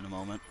 In a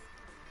moment.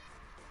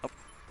 Oh.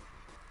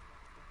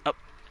 Oh.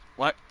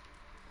 What?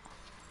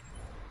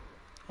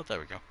 Oh, there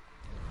we go.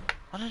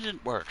 Why did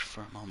it work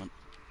for a moment?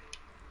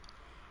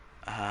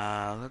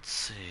 Let's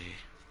see.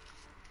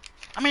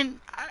 I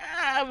mean,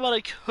 what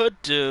I could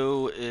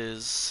do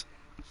is...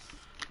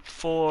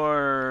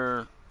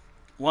 For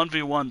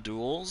 1v1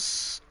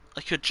 duels,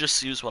 I could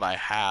just use what I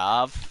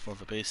have for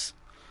the base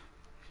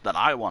that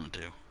I want to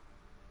do.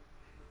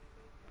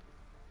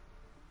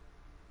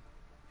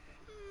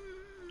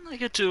 I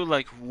could do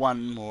like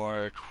one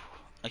more.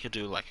 I could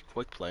do like a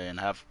quick play and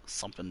have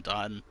something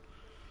done.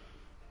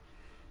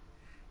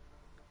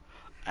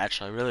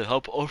 Actually, I really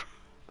hope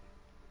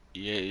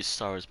EA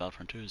Star Wars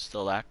Battlefront 2 is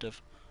still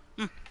active.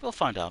 We'll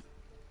find out.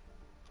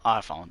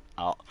 I'll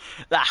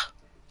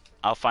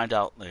find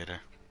out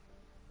later.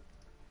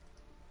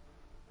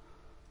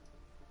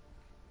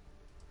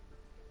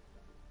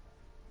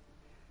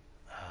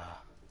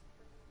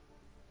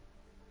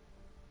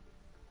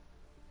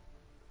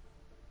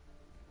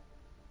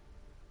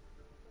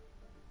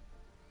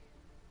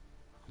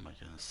 Oh my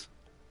goodness.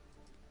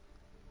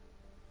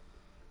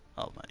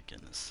 Oh my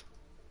goodness.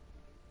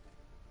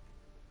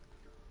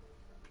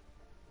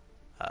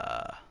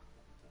 Uh.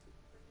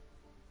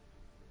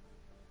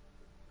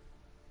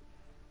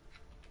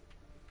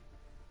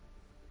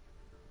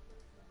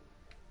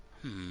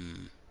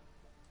 Hmm.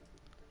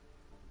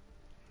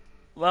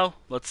 Well,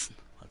 let's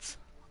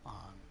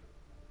on.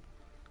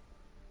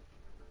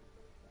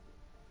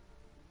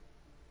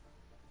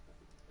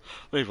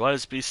 Wait, why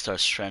is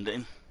Beastars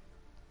trending?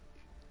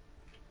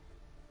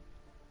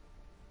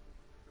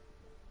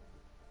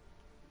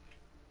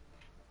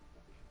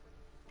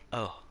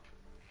 Oh.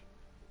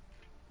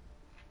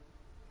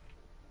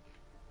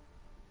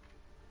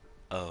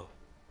 Oh.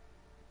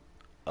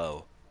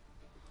 Oh.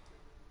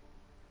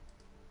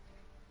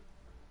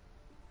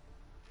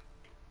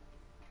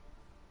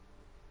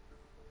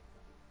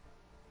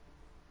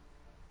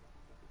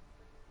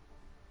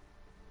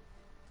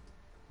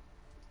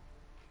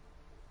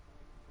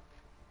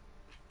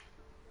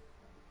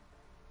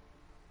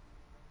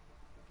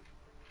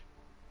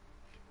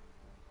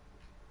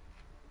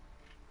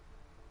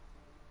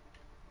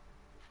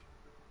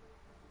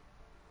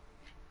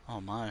 Oh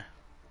my.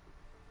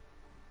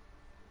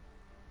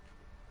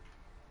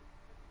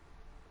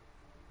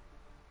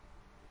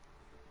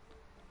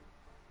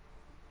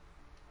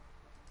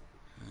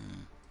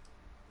 Hmm.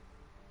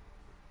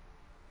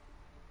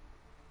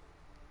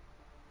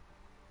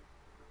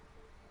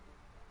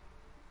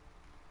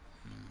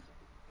 Hmm.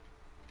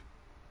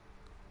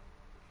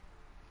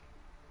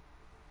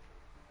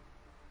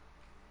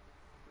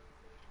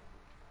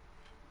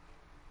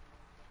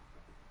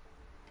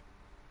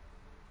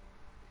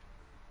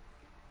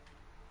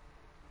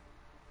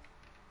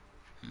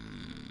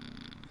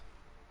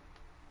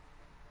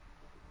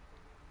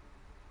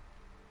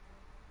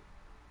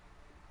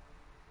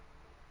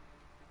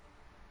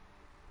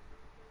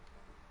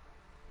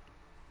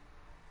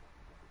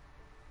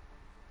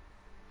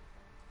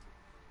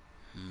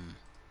 Hmm.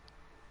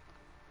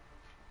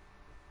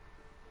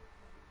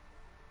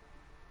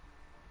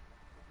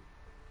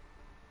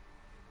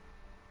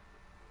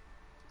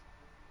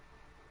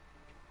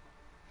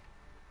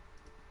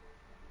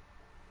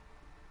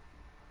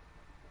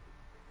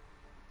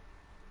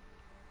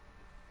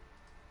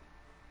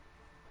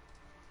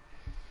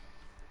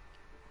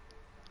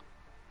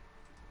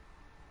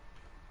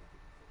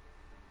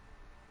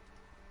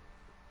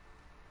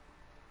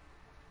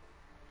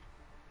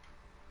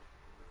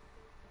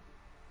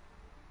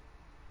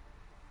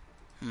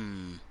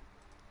 Hmm.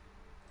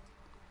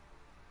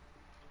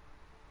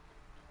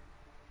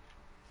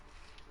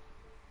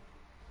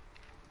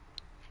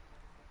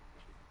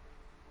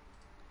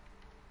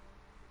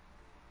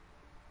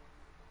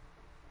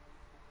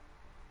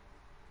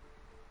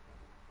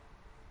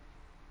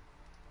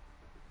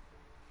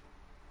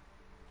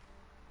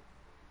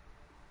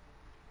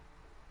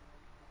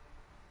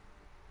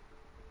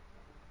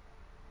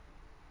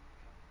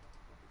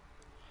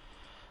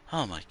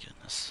 Oh my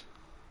goodness.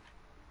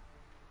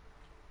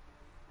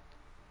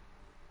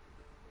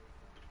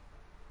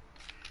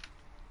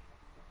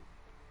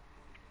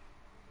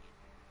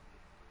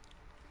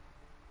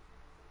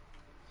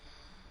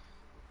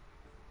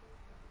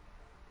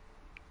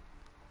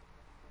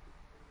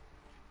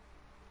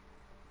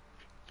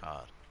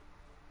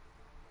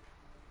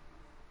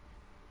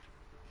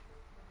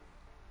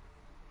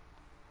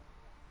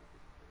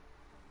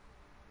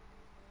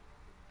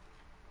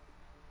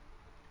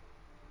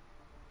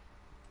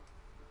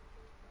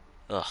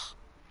 Ugh.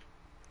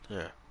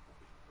 There.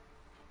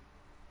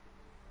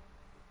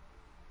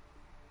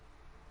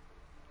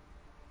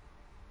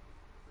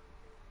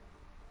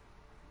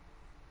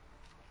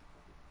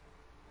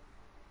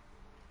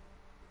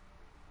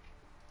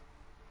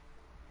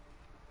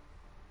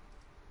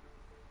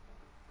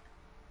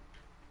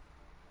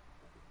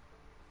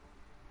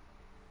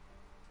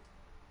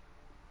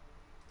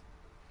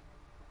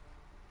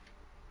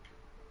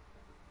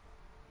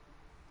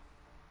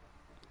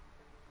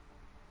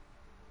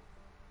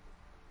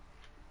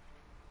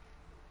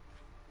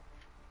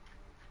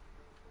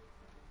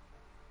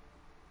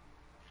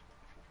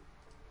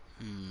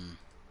 Hmm.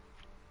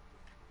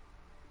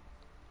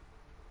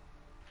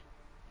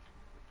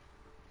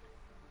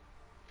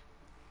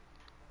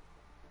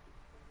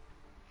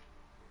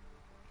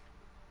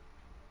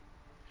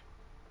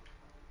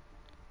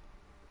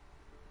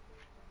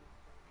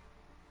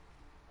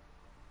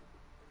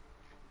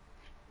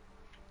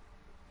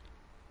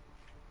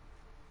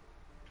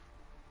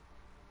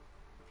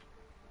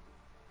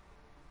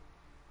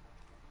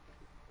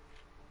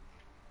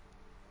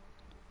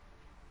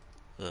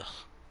 Ugh.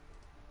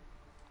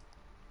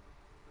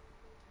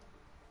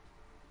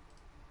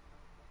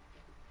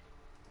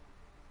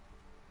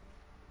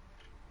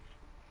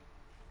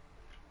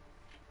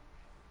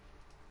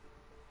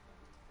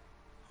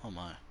 Oh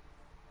my.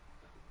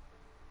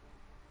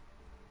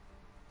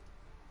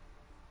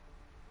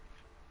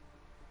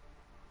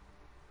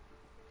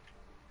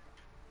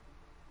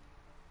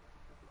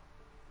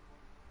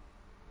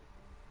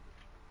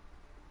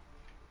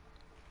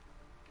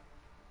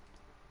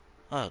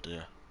 Oh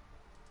dear.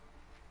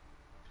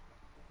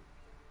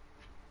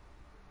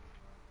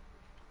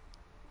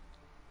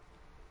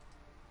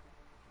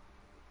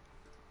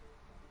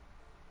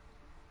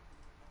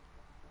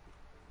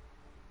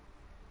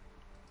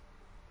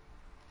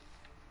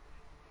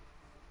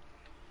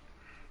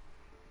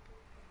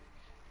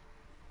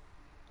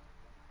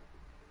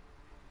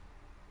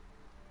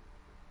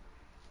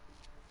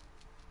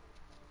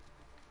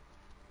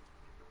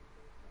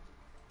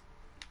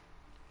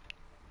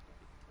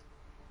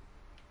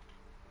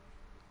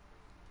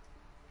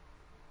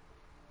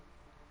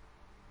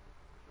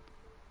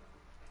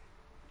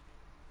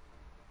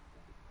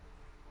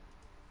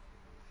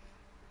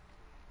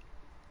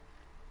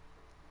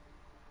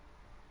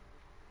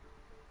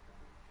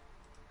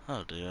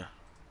 Oh dear.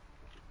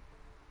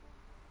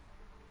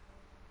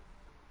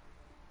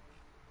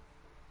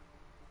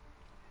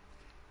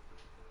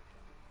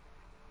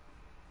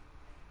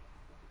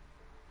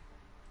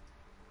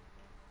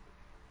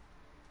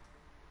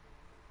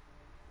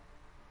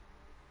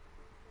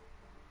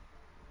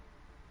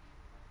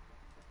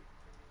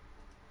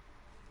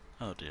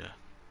 Oh dear.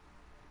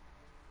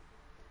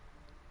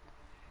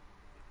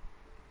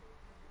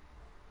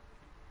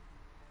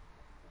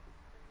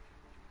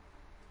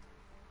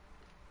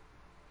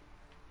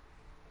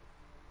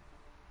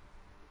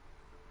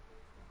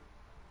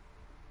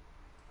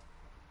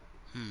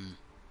 Hmm.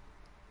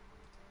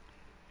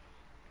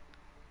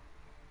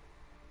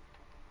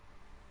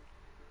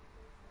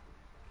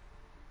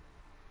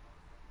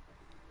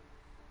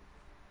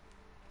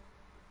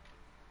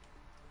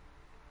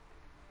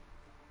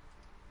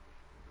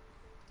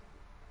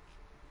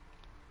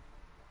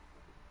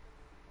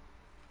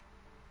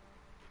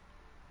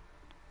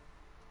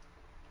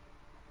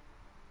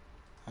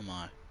 Oh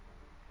my.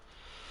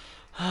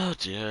 Oh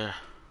dear.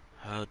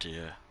 Oh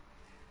dear.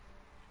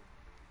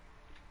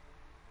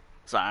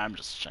 Sorry, I'm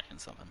just checking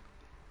something.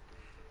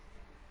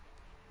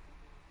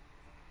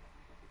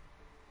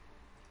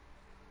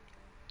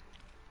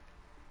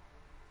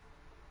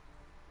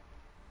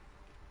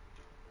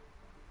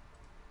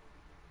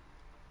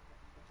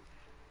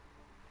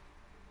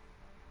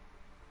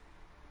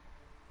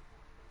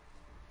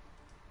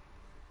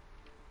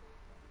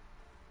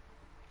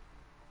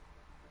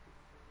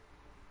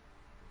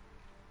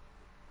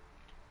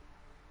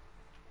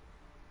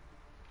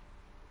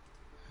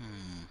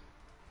 Hmm.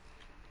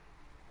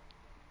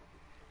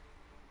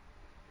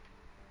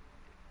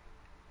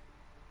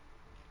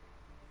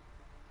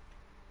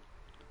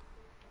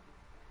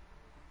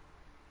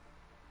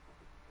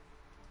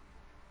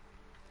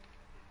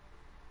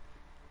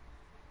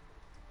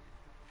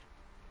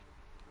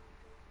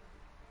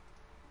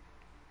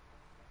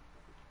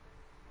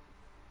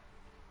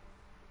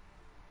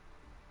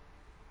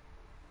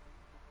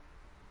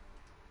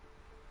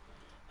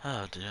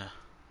 Oh dear.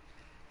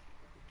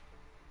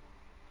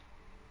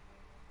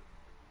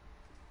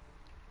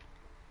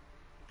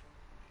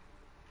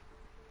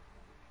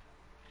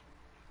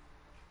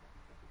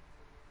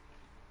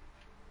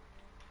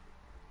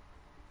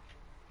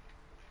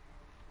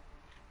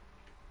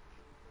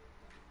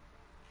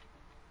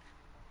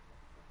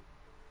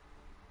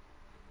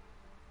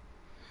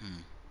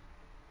 Hmm.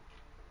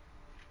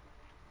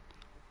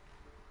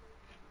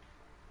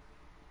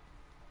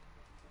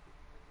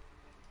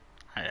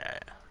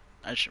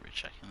 I should be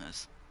checking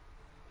this.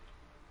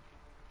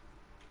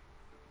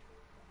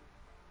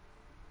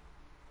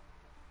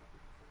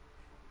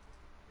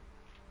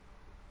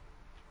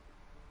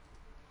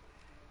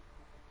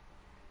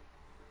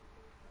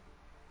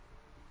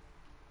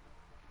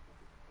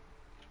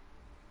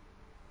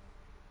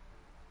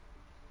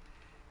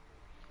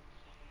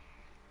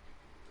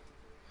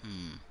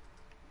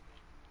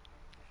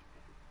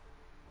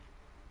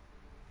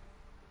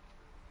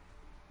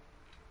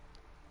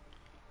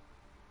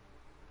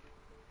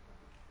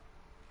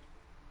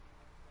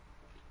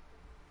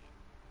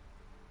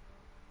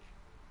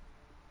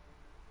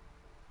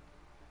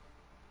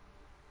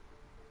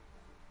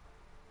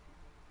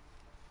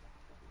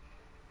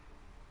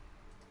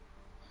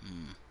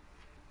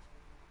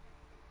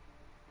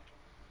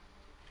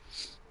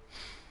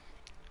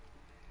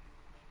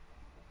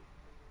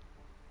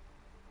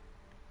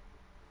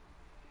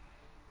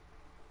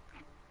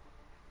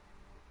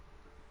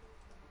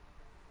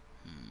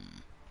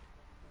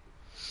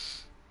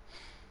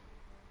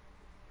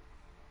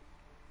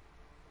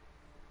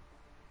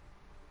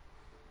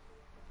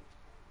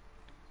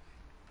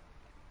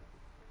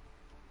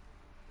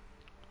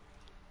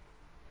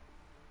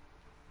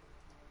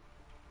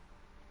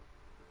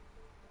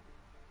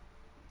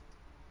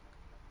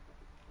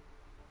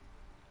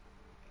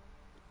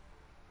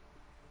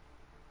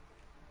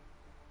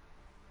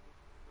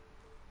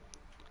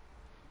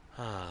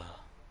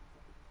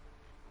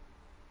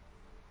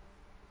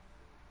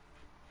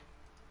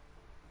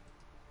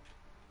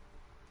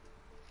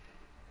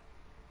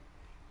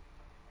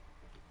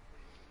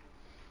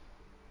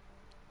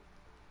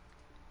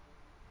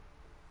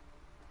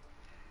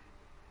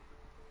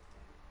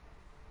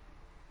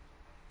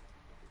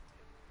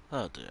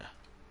 Oh dear.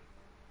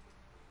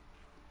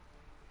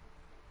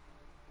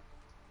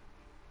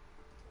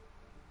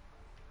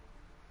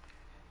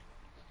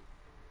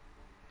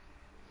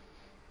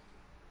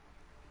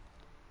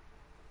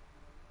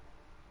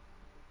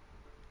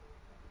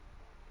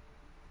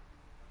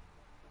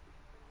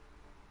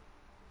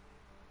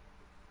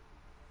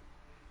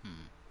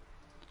 Hmm.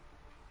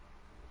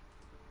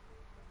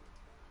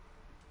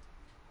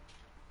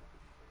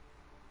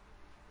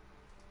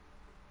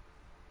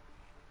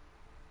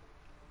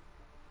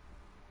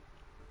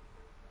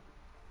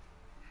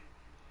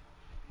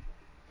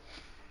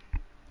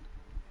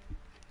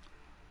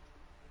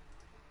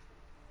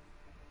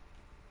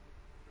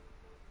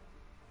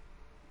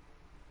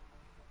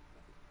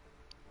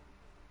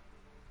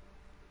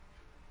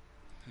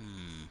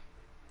 Hmm.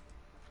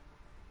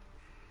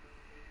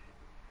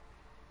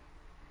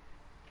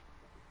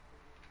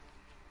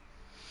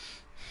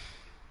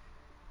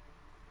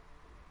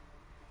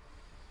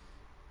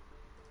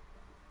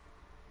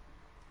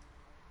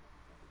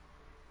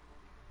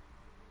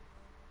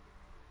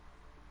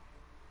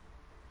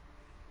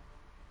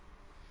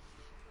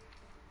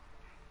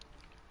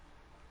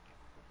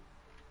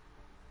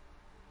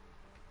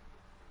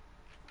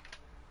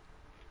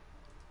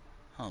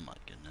 Oh my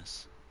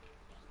goodness.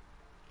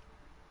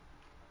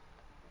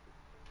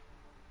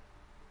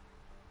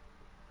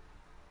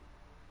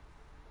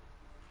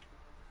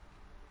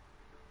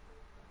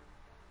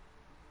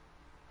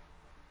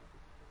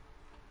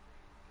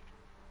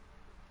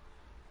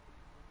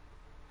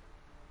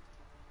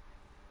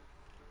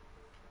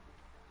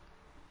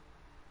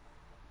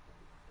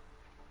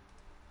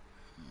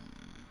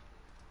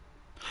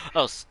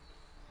 Oh,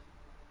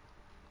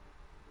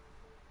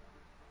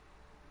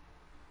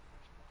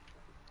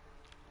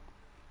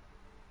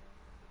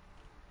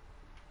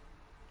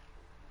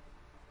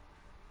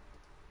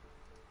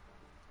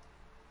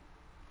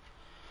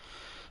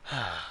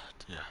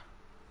 dear.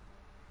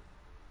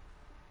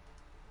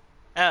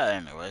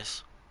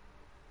 Anyways.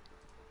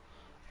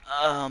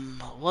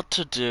 What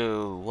to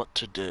do? What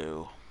to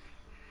do?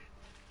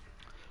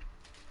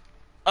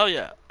 Oh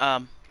yeah,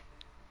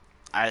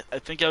 I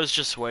think I was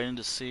just waiting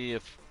to see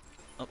if...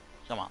 Oh,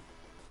 come on.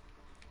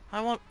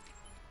 I want...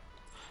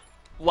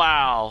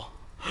 Wow.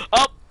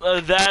 Oh,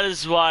 that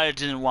is why it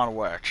didn't want to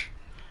work.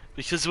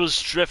 Because it was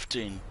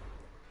drifting.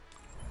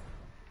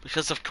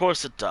 Because of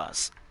course it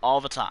does.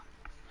 All the time.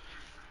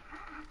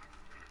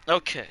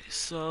 Okay,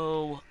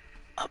 so...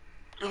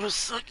 It was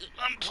second,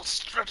 I'm just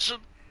stretching.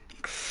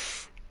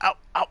 Ow,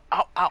 ow,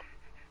 ow, ow,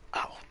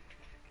 ow.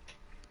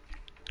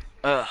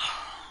 Ugh.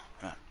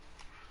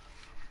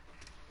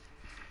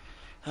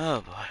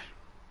 Oh boy.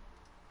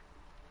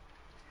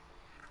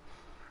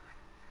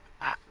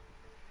 Ah,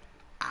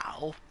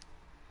 ow.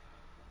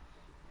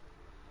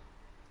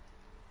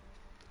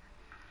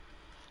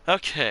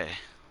 Okay.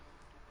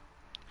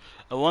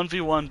 A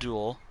 1v1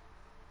 duel.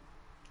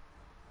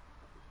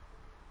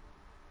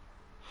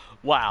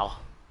 Wow.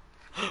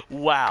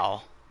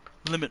 Wow.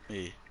 Limit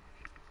me.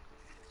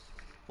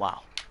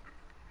 Wow.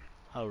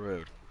 How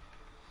rude.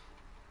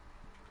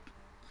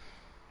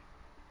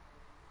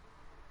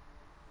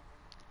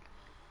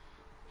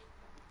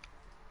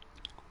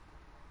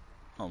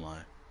 Oh my.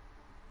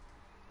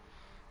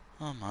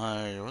 Oh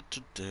my, what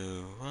to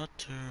do? What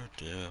to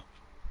do?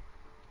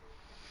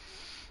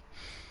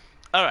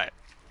 Alright.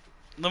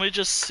 Let me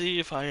just see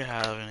if I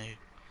have any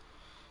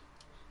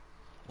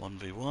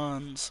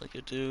 1v1s I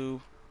could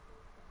do.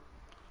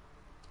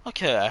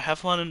 Okay, I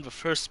have one in the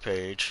first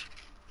page.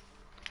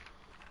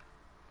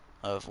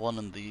 I have one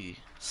in the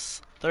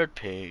third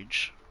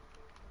page.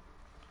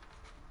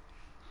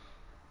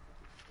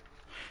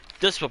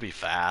 This will be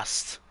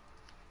fast.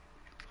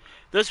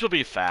 This will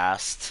be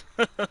fast.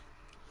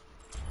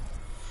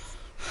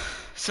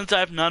 Since I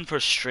have none for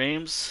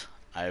streams,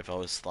 I've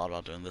always thought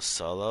about doing this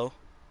solo.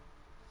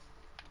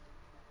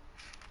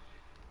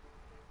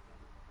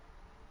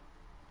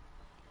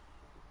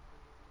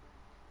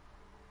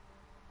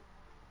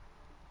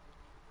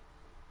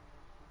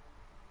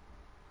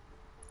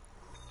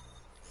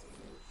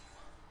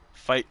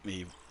 Fight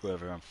me,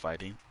 whoever I'm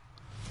fighting.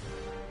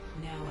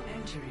 Now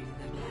entering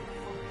the Black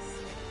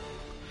Forest.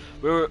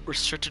 We're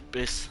restricted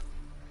base.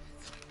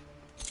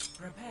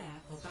 Prepare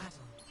for battle.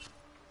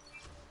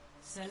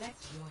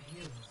 Select your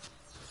hero.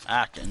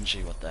 Ah,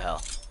 Genji, what the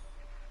hell.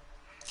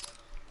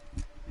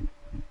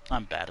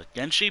 I'm bad at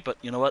Genji, but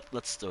you know what?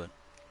 Let's do it.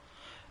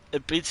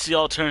 It beats the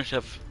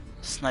alternative,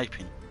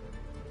 sniping.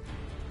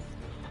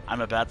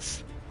 I'm a bad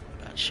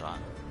shot.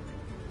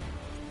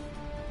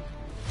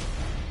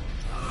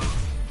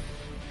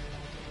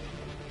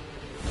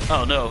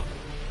 Oh no.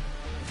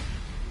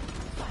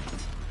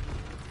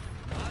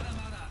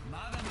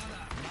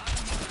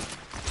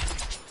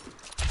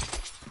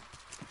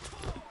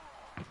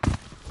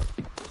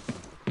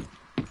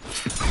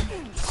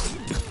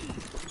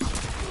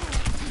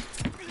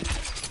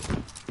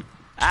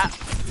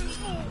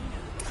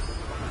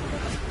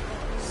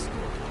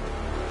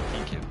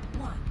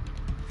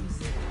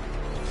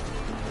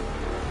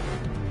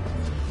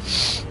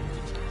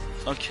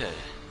 Okay.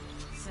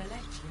 Select your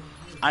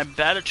hero. I'm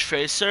bad at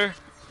Tracer.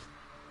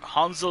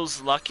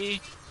 Hanzo's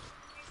lucky.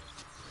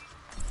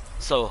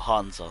 So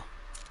Hanzo.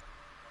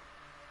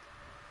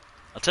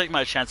 I'll take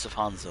my chance of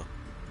Hanzo.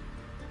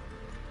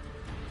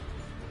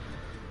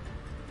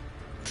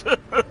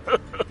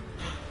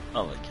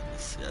 Oh my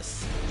goodness,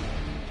 yes.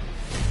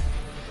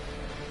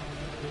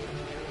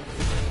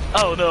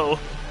 Oh no!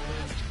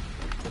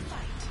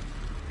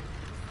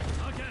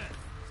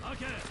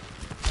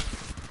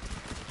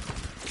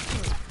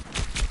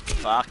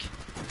 Fuck.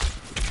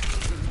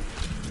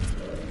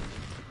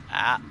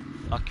 Ah,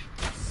 fuck.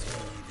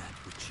 that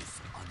which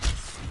is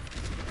unseen.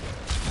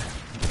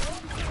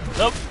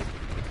 Nope.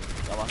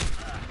 Come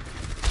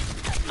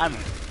on.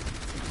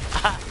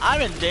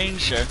 I'm in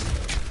danger.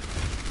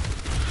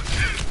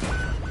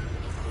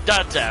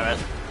 God damn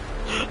it.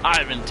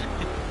 I'm in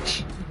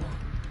danger.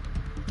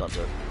 Don't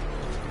do it.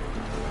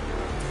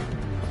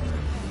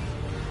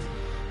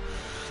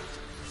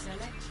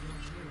 Select your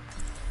hero.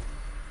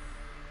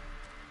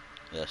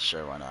 Yeah,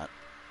 sure, why not?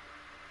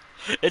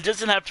 It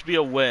doesn't have to be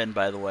a win,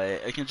 by the way.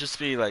 It can just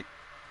be, like,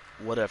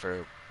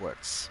 whatever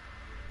works.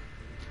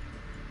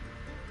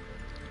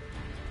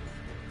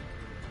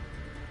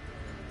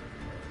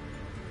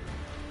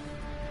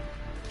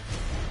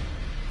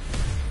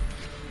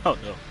 Oh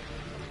no.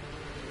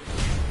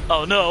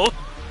 Oh no!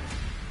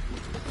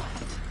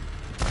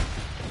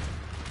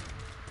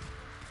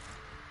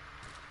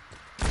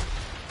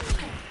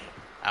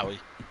 Owie.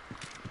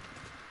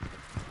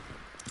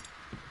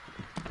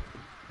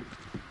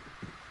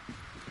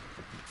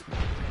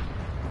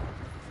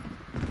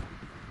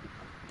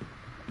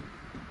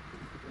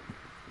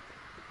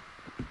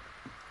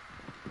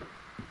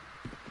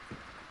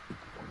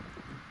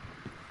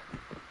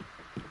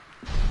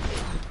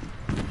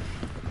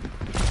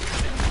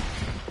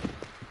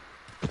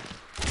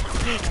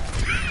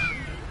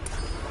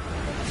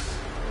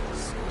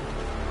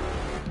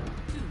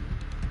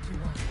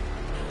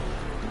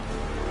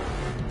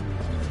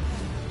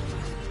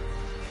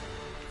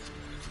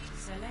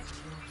 Select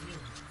your hero.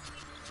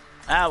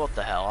 Ah, what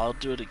the hell, I'll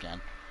do it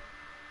again.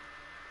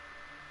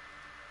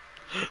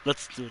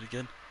 Let's do it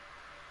again.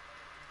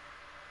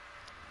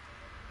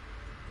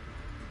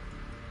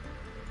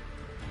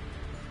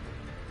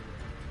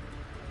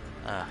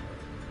 Ah.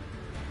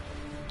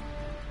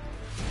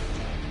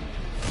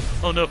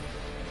 Oh no.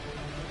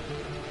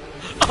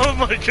 Oh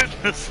my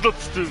goodness,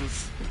 let's do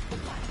this.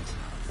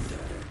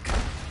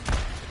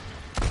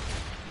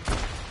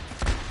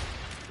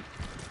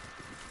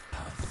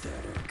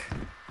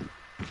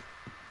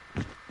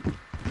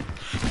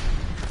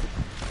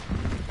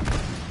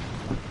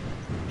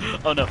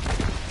 Oh no.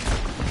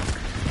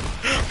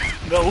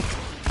 No.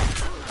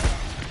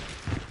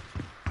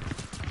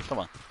 Come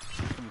on.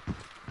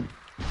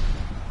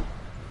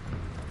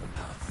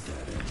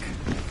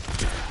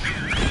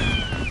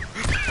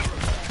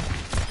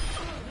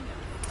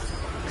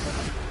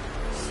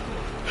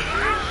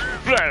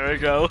 There we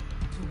go.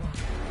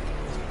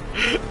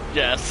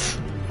 Yes.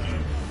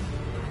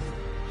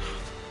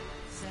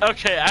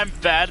 Okay, I'm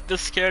bad at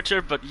this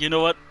character, but you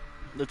know what?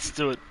 Let's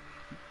do it.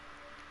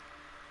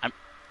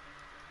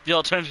 The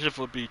alternative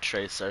would be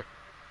Tracer.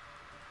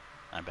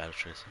 I'm bad at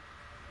Tracer.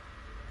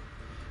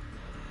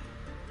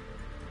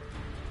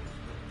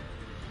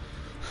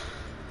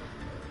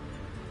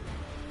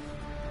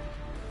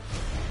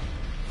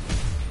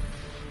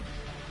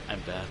 I'm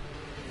bad.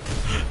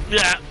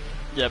 Yeah.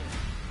 Yep.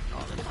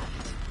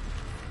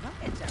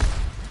 Rocket jump. That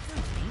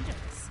sounds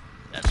dangerous.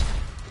 That's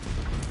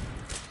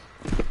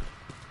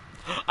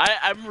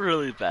I'm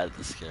really bad at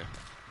this character.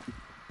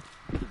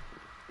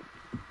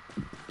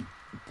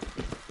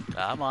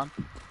 Come on.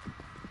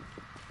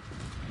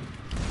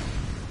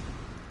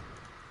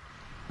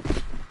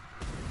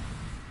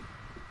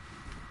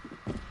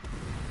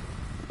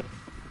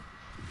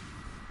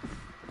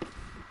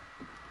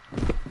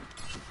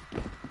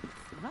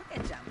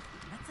 Rocket jump.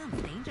 That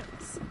sounds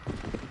dangerous.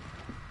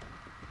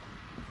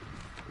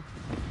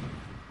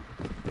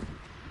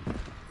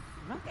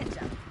 Rocket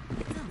jump.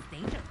 That sounds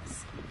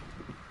dangerous.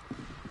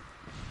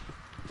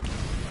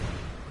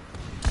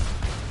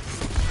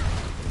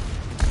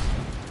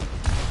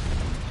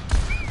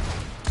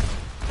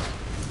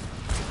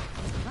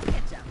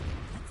 Rocket jump.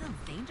 That sounds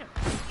dangerous.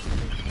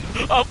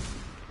 Oh!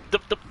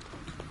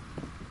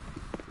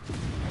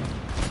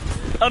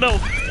 Oh no!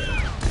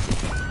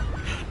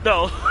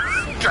 No!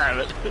 Damn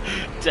it!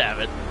 Damn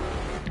it!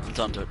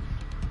 Don't do it.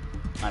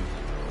 I'm.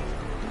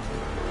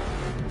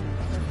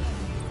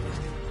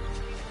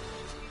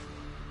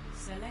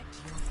 Select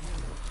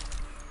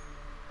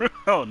your hero.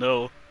 Oh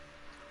no!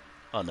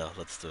 Oh no,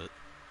 let's do it.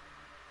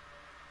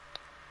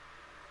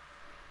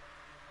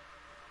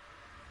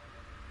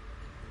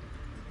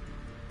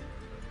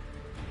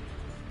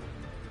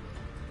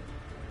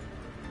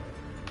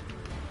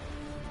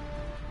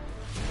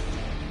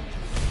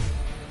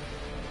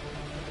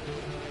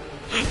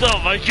 Oh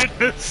my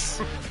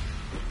goodness!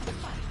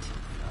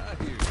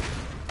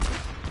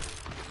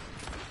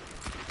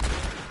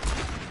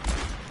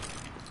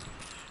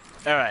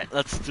 Alright,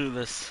 let's do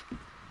this.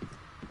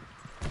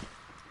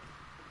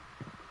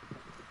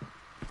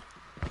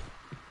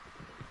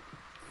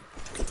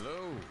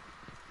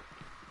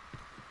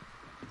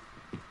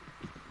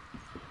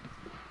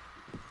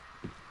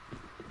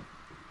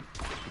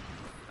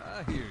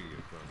 I hear you,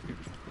 Pumpkin.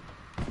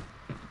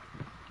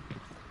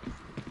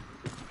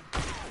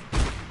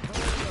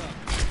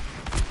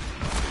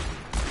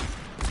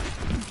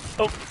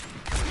 Oh.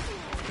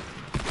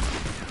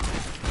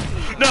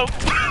 No!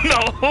 No!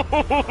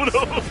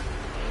 No!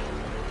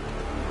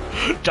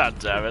 God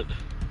damn it.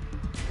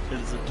 It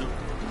is a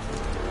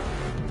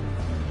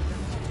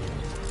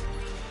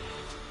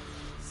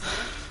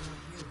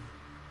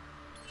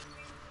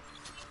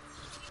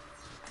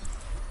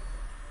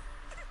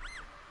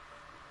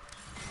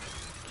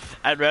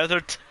I'd rather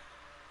do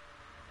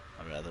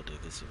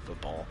this with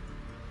football.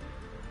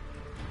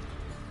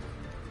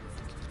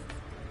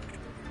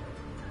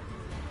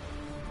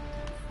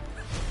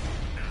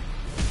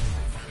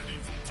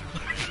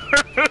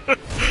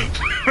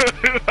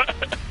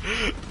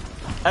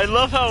 I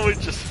love how we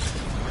just...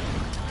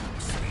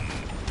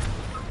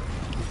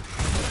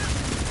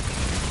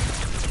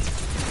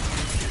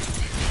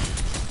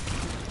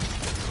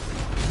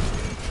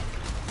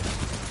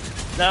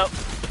 No.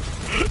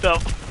 No.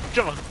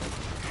 Come on.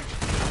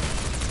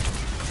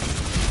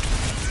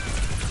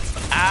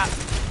 Ah.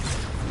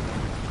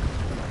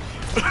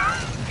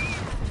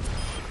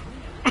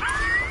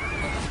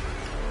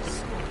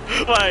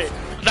 Wait,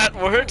 that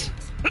worked?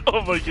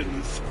 Oh my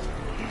goodness.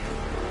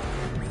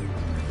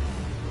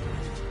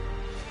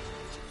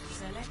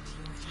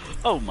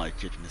 Oh my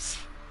goodness.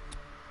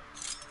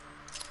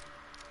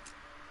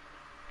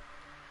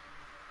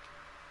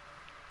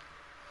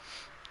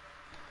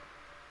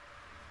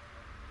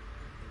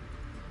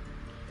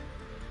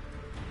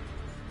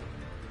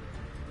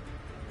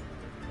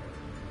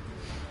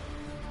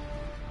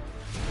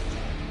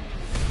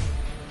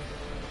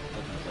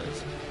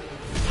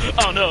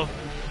 Oh no!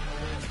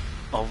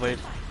 Oh wait.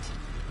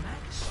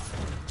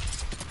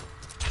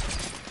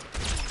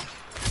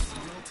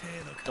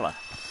 Come on.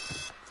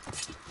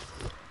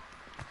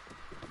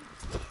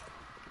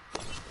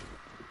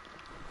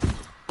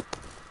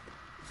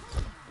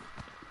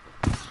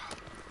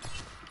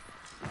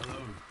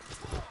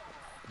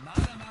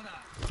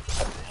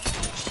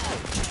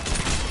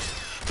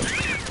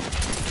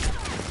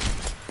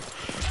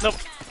 Nope.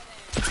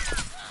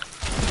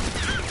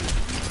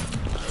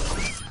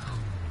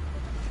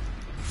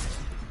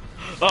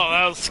 Oh,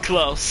 that was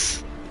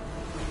close.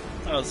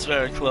 That was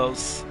very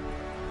close.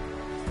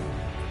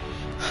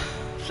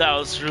 That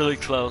was really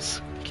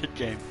close. Good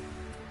game.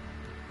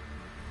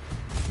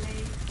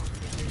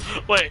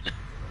 Wait.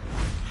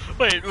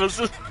 Wait, was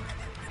this...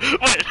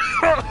 Wait.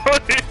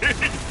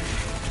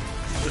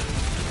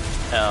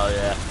 Hell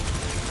yeah.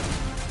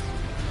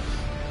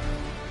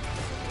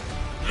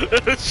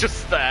 It's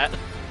just that.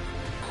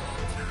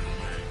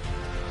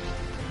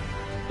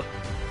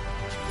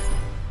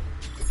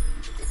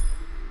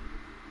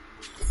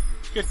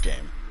 Good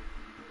game.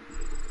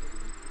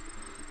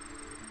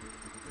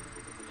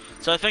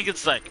 So I think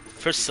it's like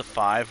first to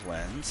 5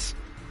 wins.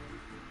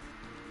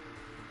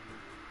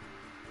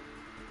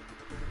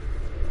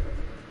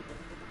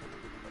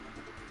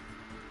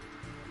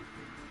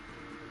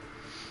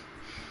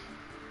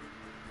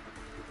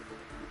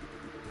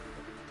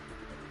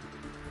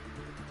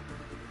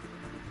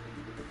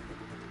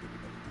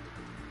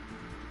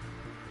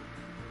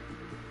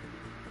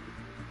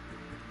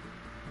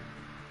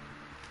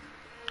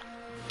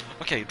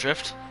 Okay,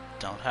 drift.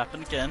 Don't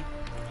happen again.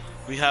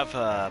 We have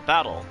a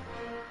battle.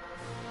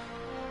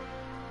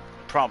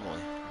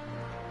 Probably.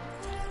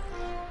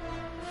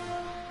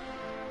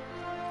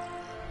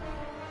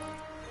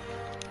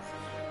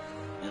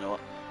 You know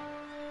what?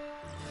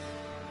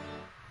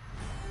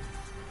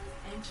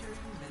 Entering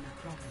the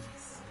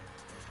necropolis.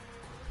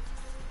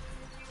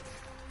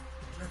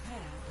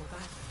 Prepare for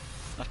battle.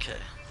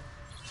 Okay.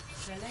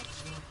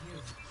 Select your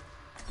hero.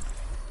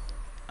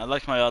 I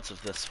like my odds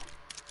of this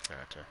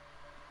character.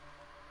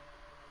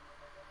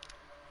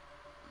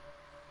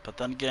 But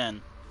then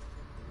again...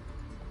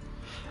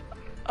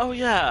 Oh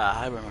yeah,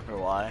 I remember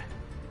why.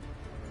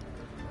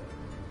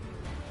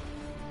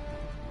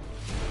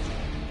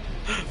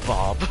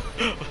 Bob.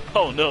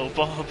 Oh no,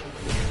 Bob.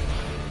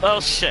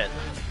 Oh shit.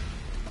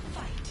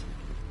 Fight.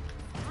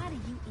 How do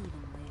you even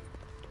live?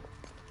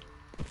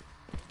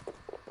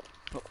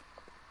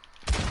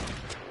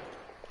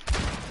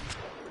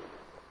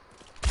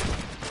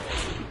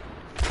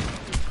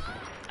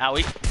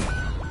 Owie.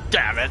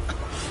 Damn it.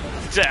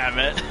 Damn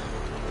it.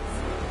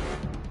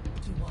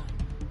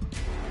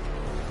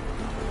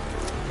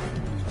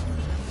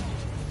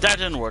 That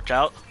didn't work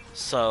out,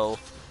 so...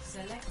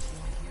 Select your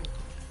hero.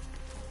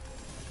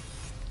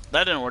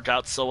 That didn't work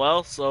out so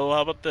well, so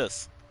how about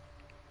this?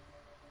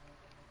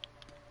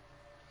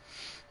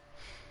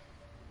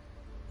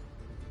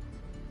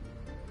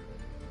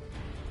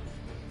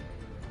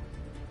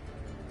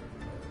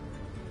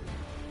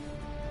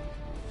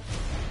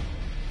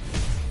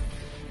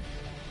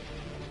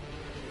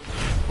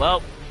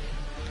 Well...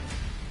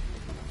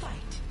 Fight.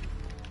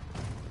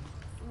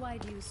 Why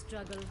do you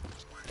struggle?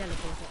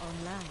 Teleporter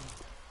online.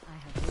 I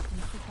have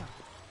witnessed the thought.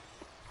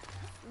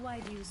 Why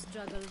do you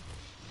struggle?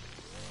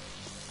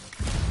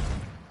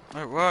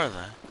 Where were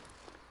they?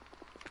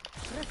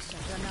 Raksha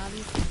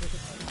Pranali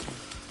Sangha.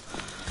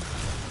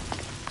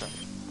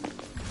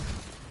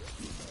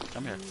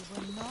 Okay.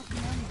 were not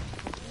meant.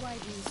 Why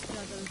do you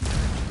struggle?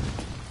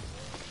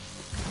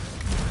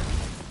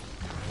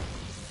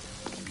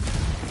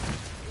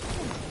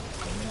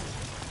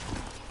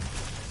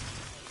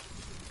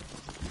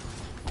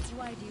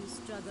 Why do you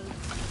struggle?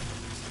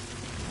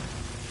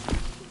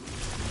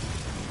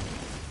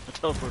 I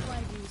teleport.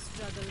 Why do you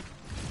struggle?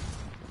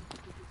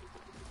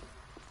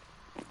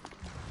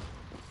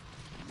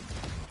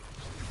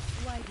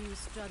 Why do you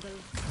struggle?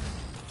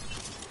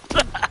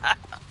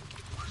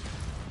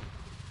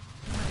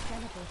 My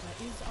teleporter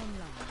is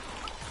online.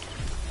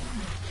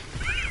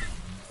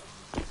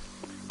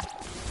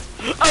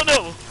 Oh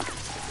no!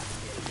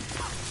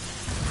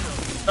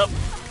 Oh,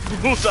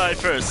 who died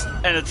first?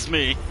 And it's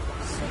me.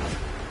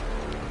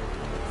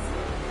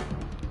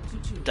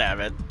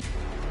 Damn it.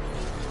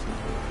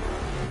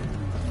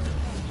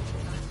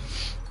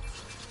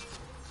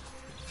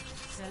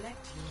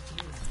 Select your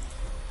hero.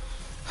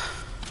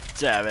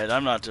 Damn it,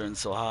 I'm not doing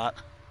so hot.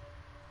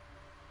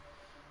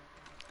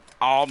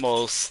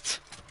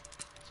 Almost.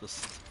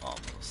 Just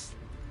almost.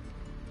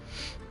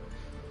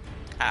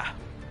 Ah.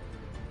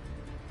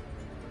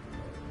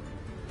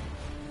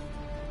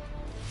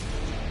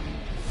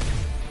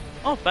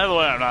 Oh, by the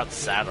way, I'm not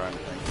sad or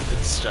anything.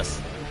 It's just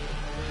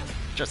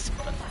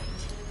fun.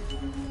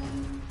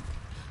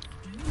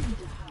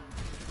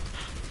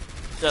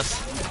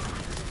 Just.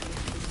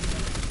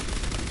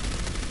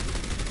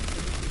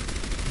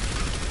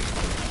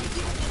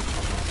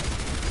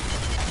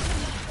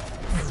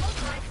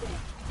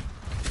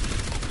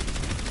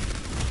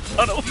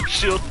 Oh no,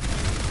 shield.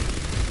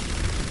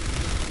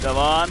 Come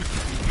on.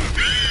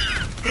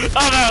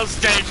 Oh, that was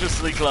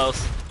dangerously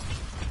close.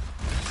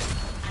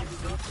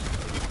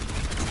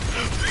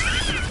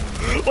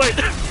 Wait.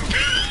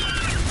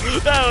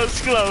 That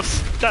was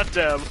close.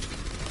 Goddamn.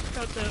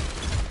 Goddamn.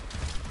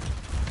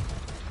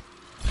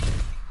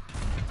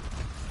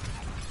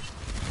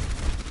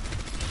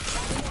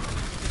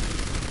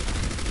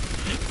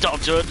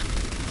 Don't do it.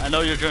 I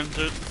know you're going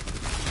to.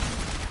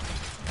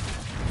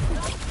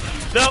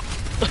 Nope.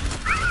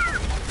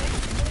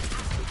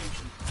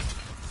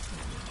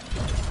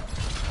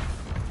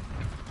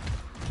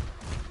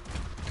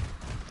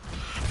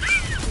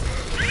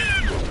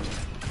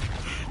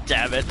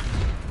 Damn it.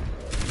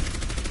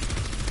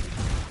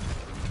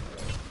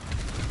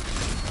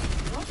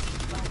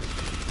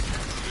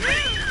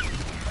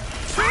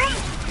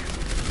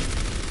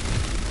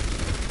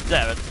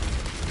 Damn it.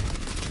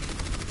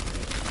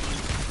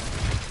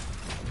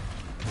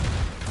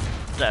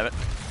 Damn it.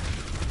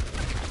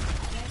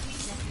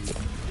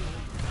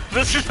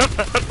 This is a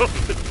battle.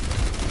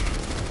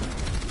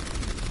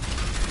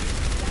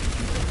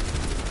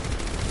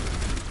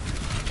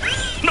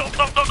 No,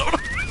 no, no, no, no.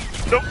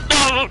 No,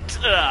 don't!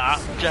 Ah,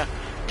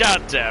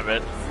 God damn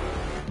it.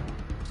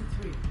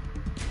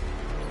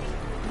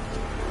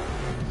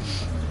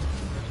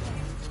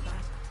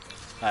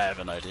 I have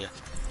an idea.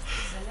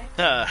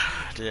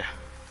 Ah, dear.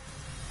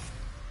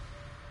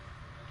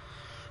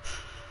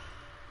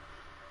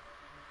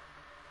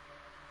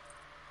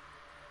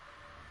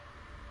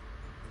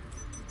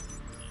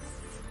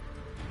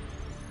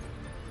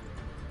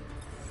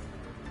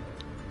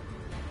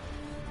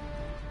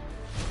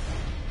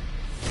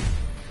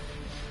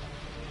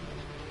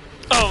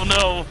 Oh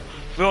no!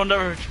 We're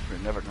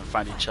never gonna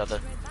find each other.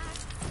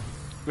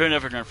 We're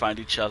never gonna find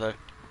each other.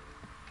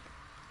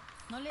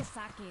 No le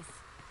saques.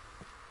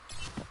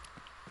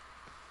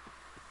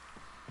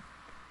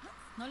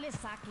 No le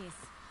saques.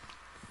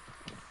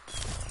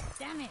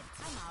 Damn it.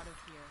 I'm out of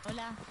here.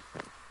 Hola.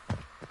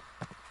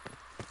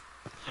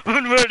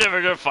 We're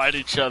never gonna find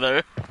each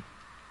other.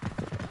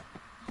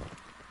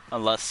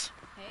 Unless.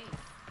 Hey.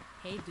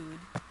 Hey,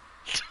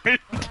 dude.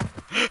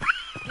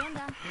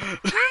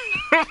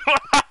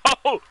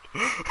 Wow!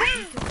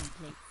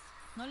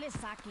 No le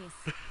saques.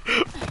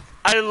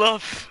 I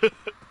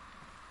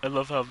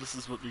love how this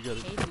is what we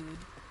gotta Hey, do. dude.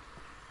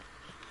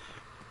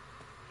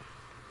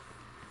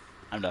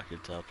 I'm not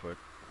gonna teleport.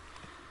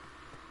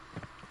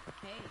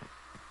 Hey.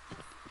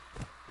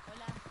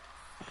 Hola.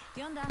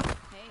 ¿Qué onda?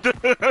 Hey.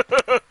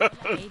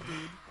 Hola. Hey,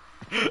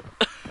 dude.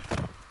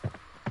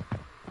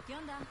 ¿Qué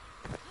onda?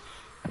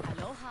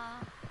 Aloha.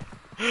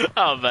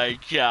 Oh my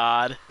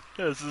god.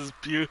 This is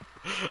beautiful.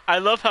 I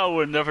love how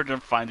we're never gonna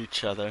find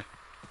each other.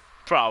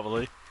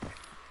 Probably.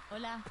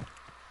 Hola.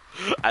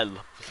 I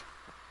love it.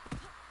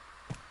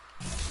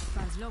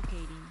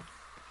 Translocating.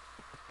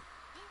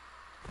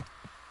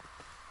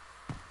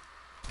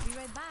 Be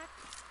right back.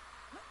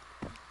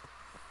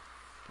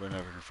 We're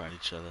never gonna find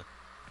each other.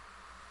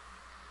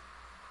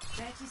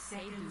 30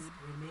 seconds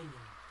remaining.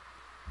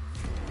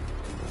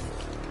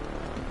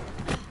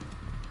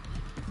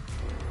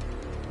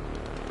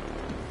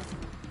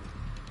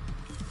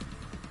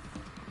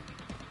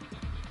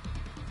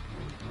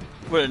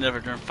 We're never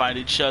gonna find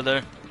each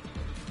other.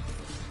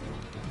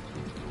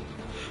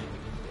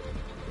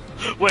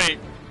 Wait,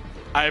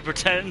 I'm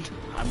pretending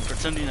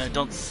I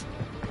don't.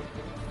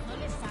 No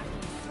le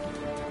saques.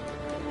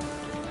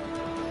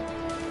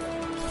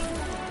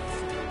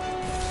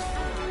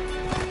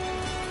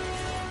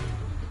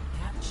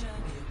 Capture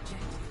the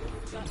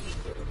objective.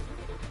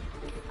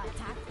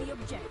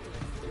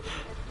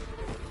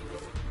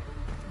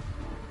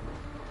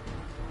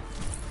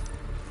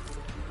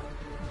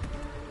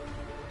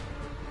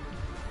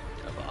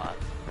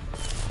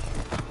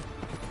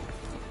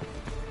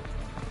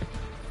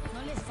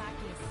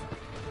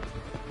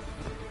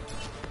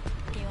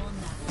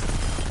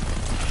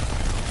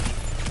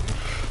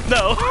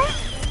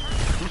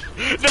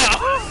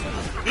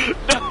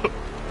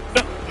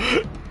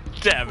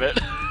 Damn it.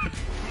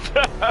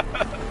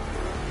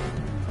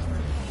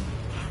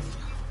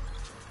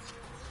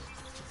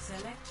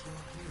 Select your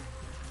hero.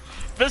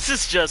 This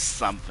is just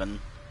something.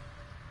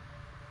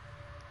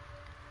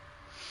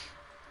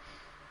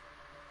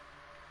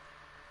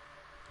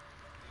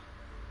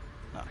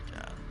 Oh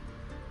god.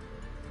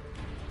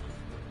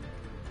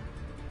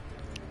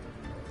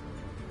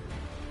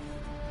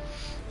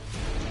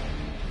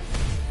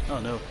 Oh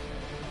no.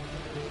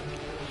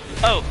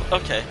 Oh,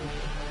 okay.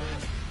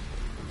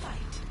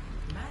 Fight.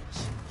 Match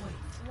point.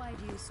 Why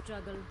do you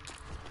struggle?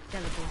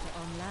 Teleporter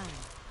online.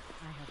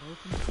 I have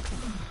opened the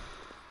door.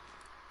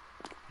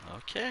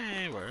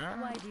 Okay, where?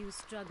 Why do you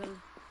struggle?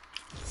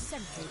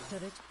 Sentry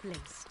turret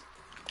placed.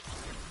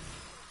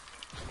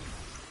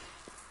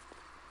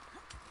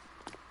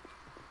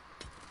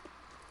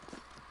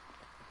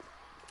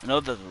 I know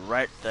they're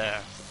right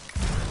there.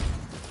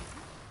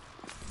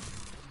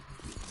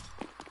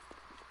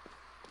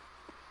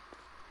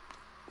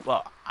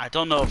 Well, I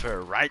don't know if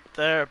they're right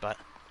there, but...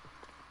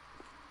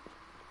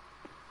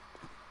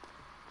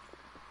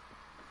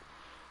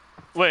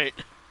 Wait.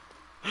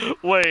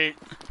 Wait.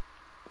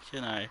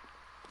 Can I?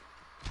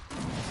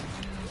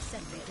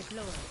 Sentry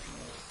deployed.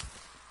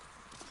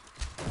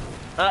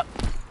 Up.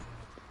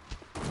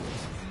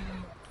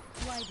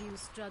 Why do you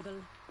struggle?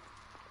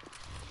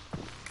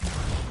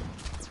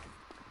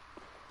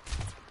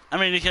 I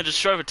mean, you can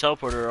destroy the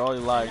teleporter all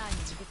you like. Align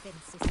the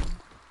defense system.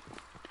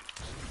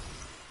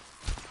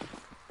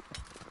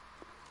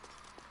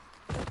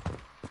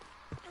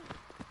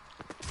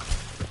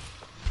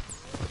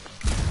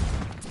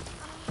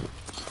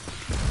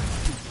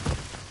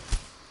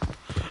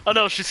 Oh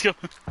no, she's coming.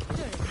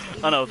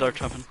 Turret Oh no, in they're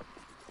place. coming.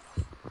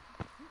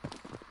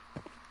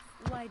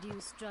 Why do you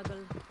struggle?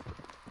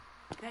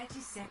 30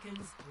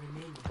 seconds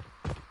remaining.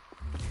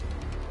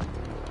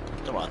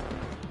 Come on.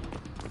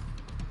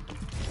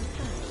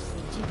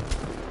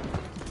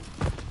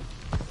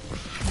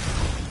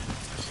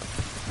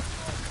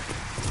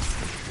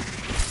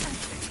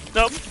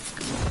 Nope.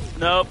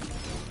 Nope.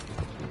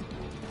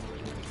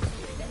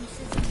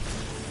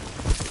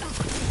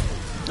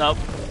 Nope.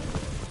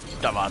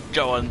 Come on,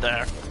 go in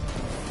there.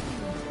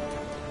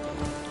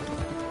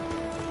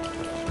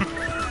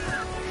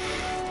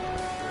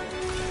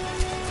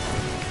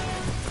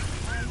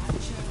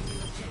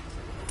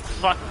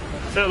 Fuck.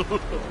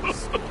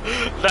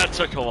 That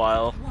took a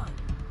while.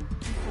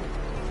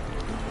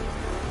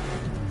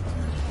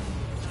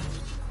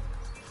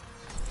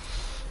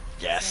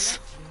 Yes.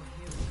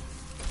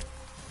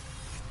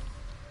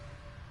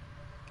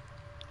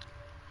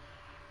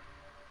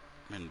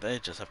 I mean, they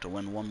just have to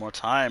win one more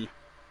time.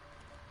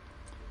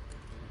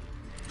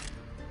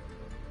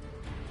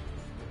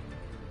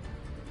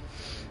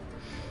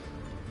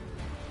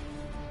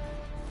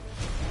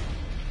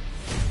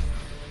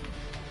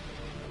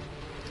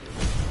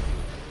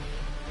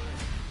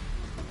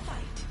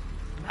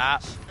 Ah.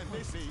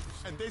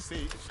 And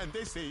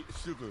they say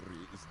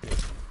chivalry is dead.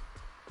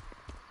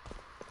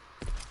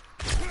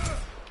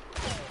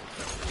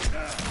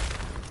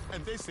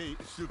 And they say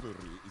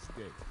chivalry is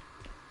dead.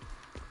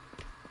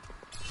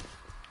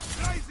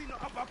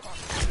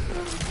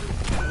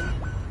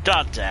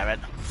 God damn it.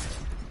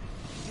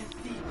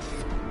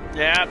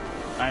 Yep,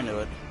 I knew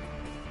it.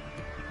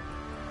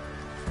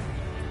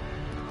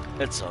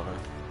 It's over.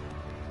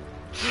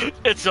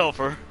 It's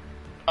over.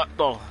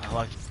 Oh, I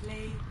like it.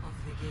 Play of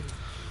the game.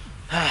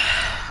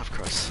 Of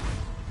course.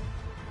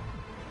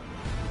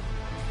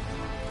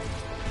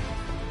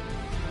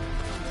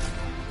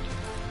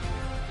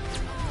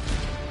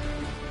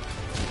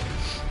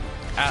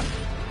 Ah.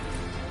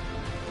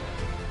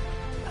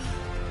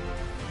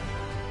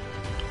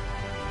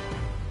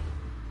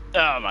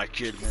 Oh my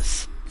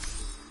goodness.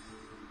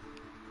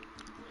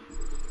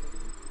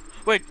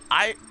 Wait,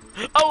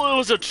 oh, it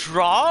was a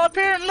draw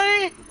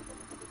apparently?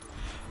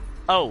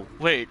 Oh,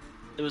 wait.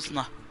 It was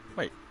not.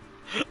 Wait.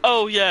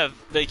 Oh yeah,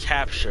 they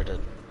captured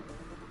it.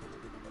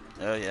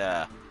 Oh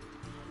yeah.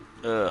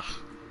 Ugh.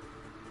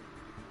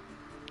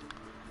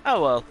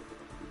 Oh well.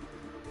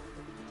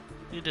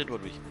 You did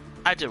what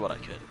I did what I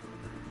could.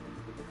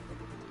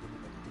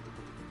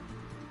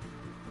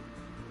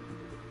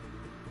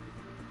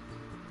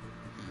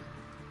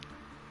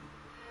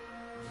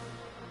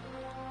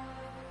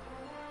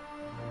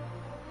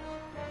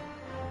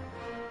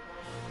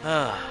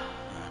 Ah.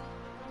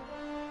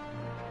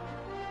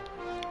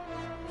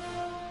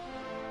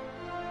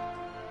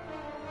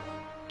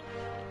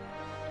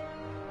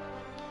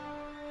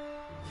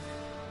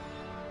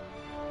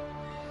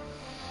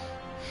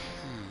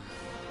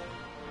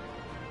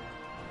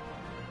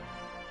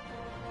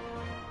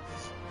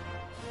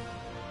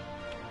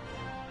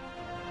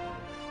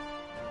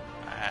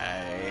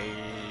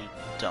 I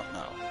don't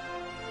know.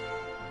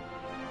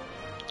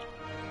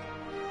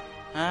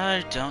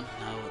 I don't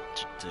know what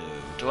to do.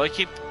 Do I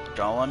keep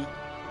going?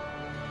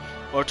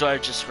 Or do I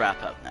just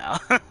wrap up now?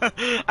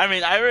 I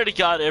mean, I already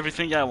got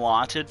everything I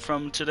wanted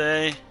from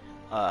today.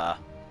 I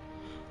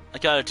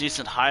got a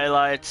decent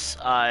highlights.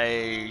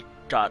 I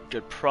got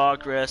good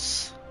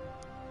progress.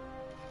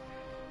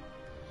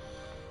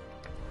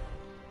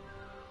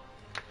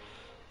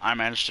 I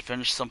managed to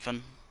finish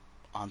something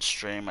on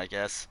stream, I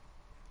guess.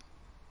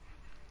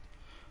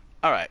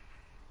 Alright,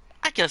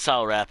 I guess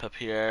I'll wrap up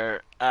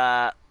here.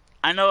 I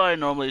know I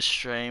normally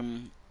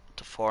stream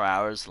to 4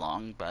 hours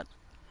long, but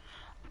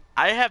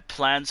I have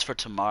plans for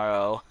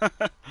tomorrow.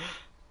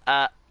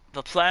 uh,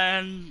 the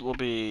plan will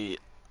be,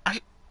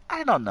 I,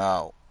 I don't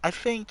know. I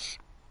think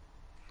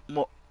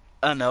more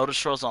an Elder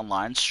Scrolls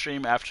Online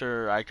stream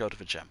after I go to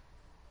the gym.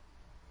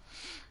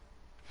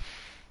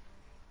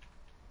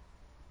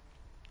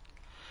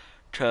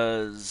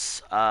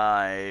 Cause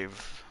I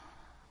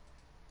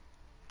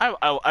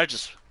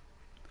just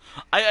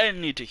I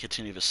need to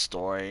continue the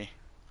story.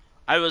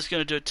 I was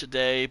gonna do it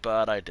today,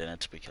 but I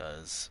didn't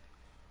because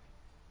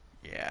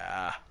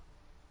yeah,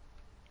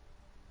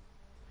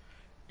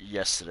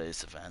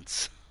 yesterday's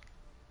events.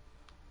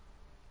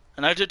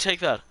 And I did take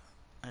that.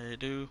 I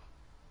do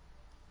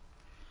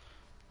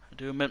I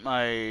do admit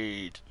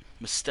my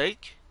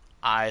mistake.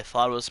 I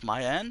thought it was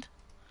my end.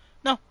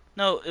 No,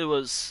 no, it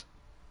was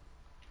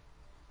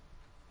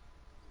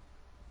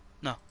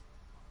no,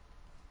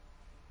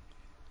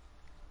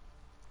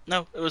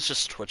 no, it was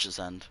just Twitch's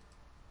end.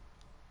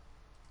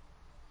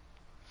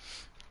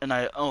 And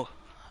I owe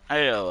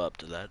up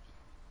to that.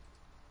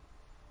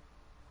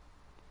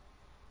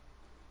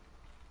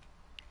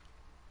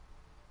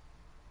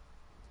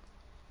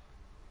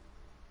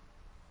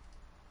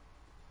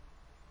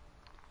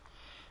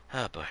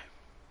 Oh boy.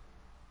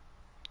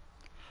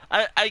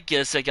 I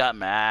guess I got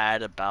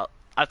mad about.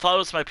 I thought it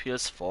was my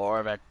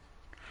PS4 that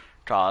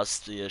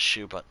caused the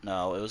issue, but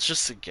no, it was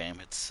just the game.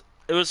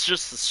 It was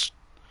just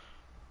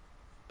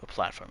the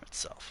platform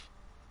itself.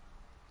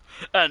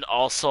 And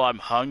also, I'm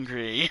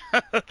hungry.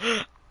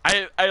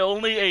 I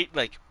only ate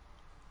like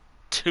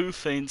two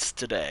things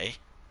today.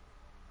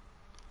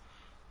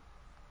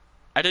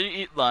 I didn't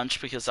eat lunch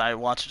because I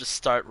wanted to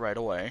start right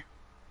away.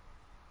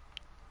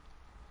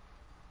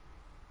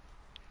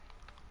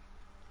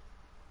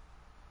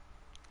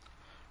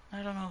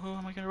 I don't know who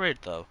am I gonna raid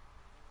though.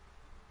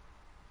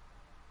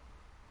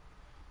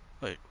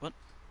 Wait, what?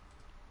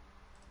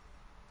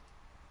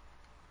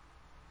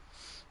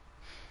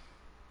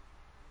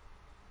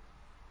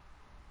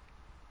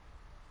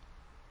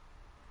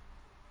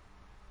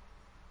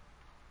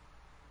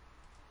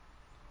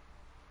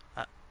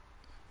 Uh,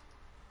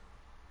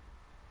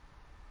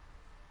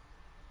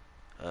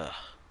 ugh.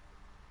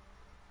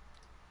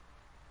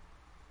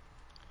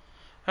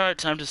 Alright,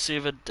 time to see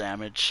the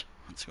damage.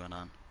 What's going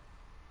on?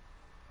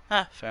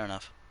 Ah, fair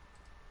enough.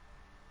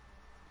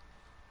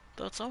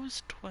 Though it's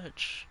always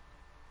Twitch.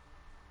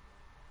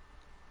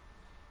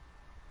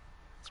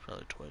 It's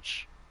probably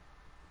Twitch.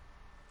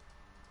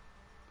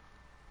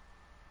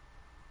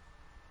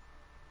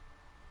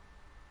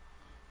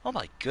 Oh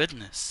my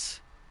goodness.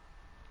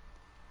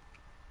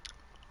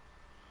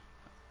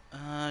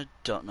 I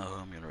don't know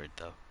who I'm gonna read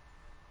though.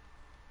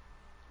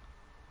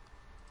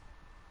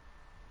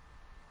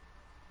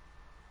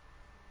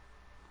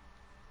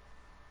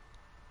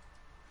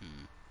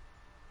 Hmm.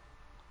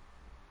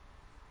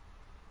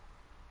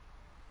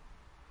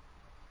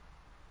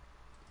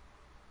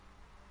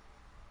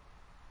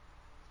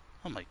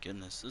 Oh my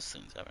goodness, this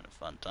thing's having a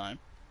fun time.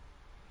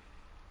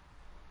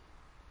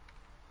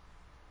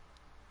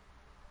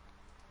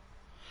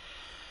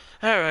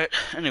 Alright,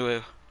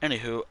 anywho,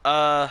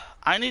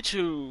 I need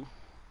to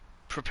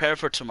prepare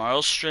for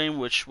tomorrow's stream,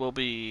 which will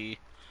be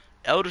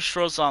Elder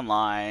Scrolls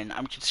Online.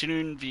 I'm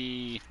continuing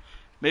the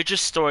major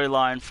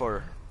storyline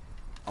for...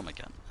 Oh my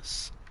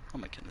goodness. Oh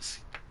my goodness.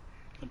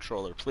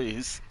 Controller,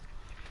 please.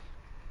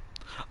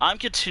 I'm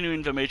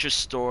continuing the major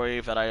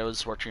story that I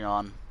was working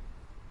on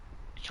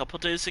a couple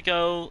days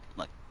ago,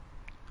 like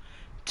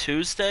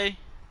Tuesday.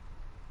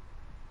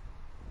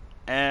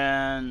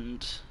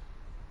 And...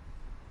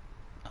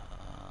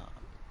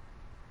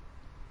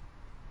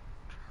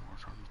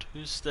 on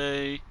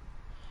Tuesday.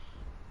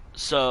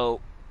 So,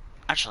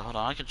 actually, hold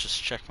on, I could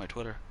just check my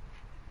Twitter.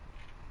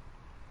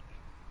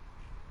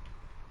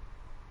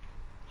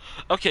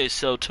 Okay,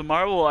 so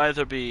tomorrow will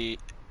either be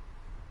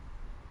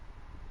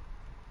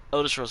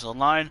Elder Scrolls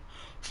Online,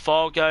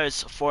 Fall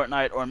Guys,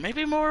 Fortnite, or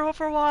maybe more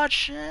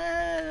Overwatch.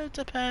 It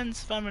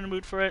depends if I'm in the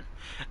mood for it.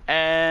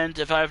 And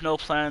if I have no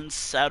plans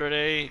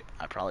Saturday,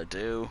 I probably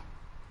do.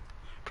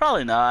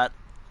 Probably not.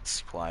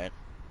 It's quiet.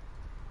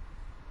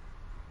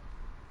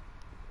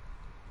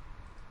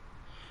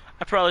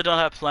 I probably don't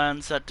have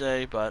plans that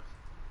day, but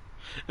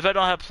if I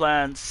don't have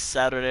plans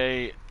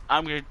Saturday,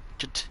 I'm going to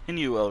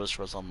continue Elder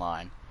Scrolls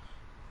Online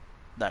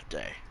that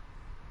day.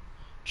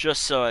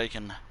 Just so I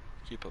can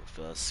keep up with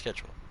the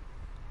schedule.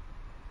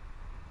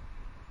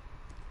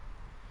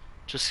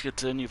 Just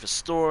continue the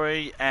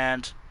story,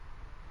 and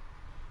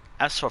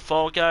as for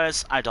Fall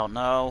Guys, I don't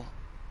know.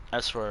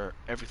 As for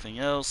everything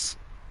else,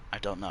 I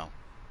don't know.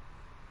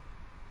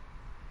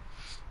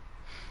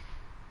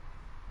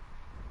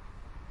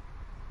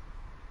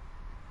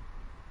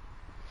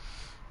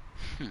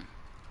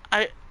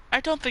 I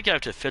I don't think I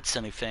have to fix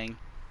anything.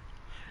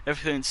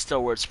 Everything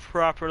still works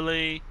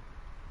properly.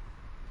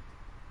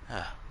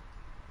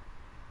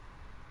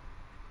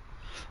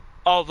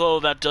 Although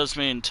that does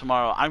mean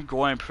tomorrow I'm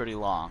going pretty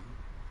long.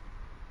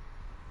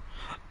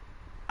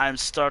 I'm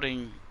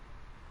starting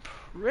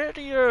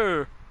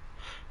prettier.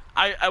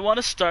 I want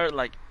to start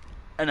like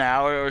an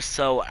hour or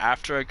so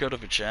after I go to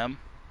the gym.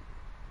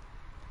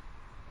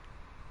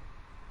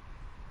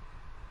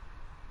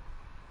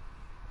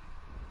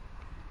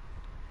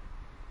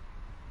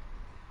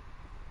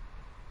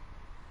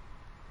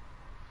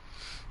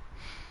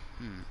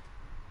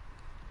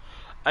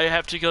 I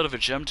have to go to the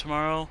gym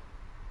tomorrow.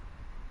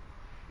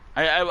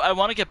 I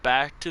want to get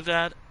back to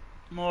that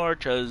more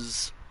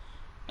because,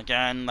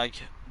 again, like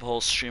the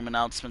whole stream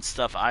announcement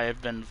stuff, I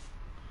have been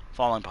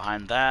falling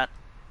behind that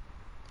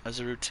as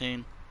a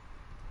routine.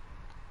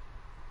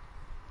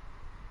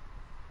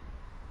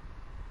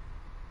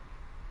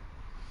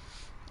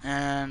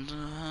 And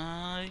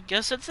I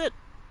guess that's it.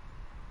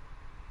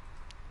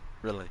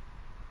 Really.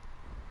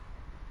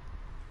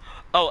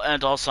 Oh,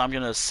 and also I'm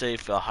gonna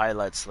save the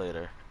highlights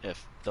later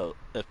if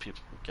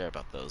people care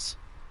about those.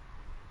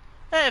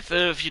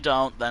 If you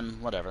don't,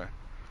 then whatever.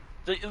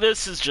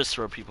 This is just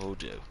for people who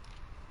do,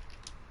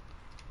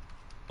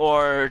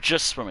 or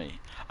just for me.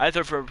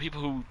 Either for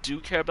people who do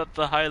care about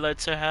the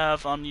highlights I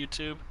have on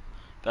YouTube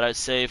that I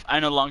save. I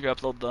no longer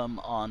upload them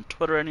on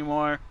Twitter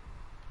anymore.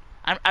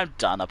 I'm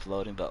done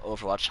uploading the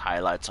Overwatch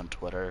highlights on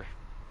Twitter.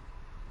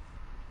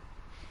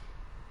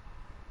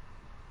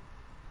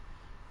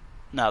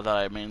 Now that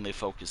I mainly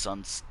focus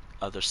on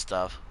other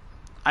stuff,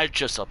 I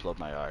just upload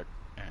my art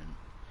and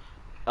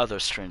other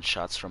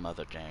screenshots from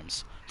other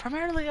games.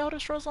 Primarily Elder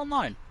Scrolls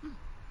Online.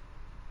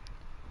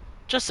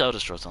 Just Elder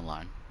Scrolls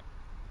Online.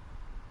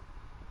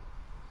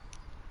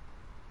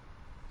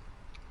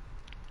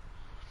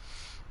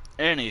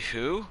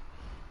 Anywho,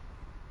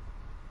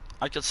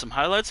 I got some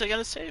highlights I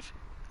gotta save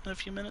in a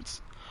few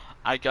minutes.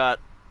 I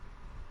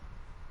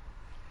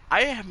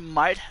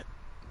might.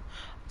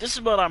 This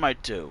is what I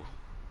might do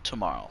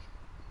tomorrow.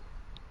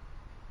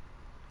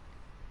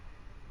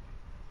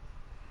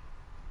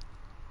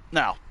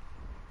 Now,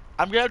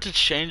 I'm gonna have to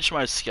change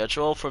my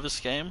schedule for this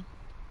game,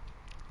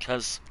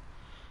 because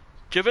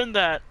given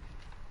that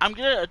I'm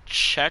gonna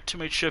check to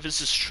make sure if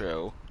this is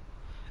true.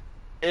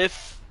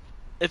 If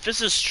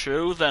this is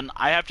true, then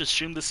I have to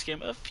stream this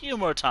game a few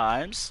more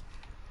times.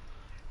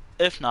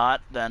 If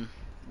not, then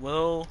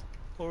will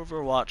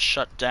Overwatch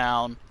shut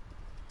down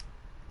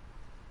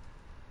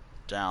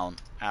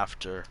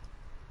after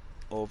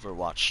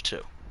Overwatch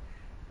 2.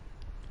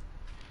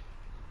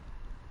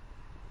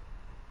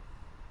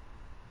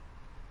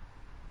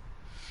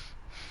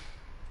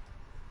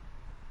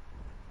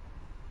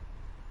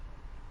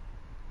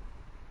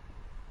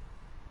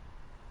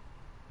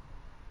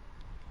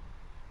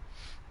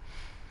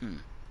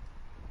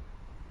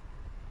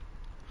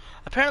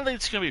 Apparently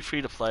it's going to be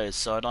free to play,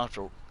 so I don't have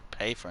to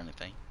pay for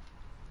anything.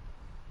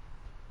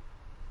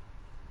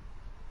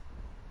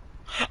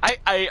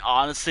 I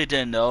honestly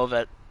didn't know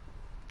that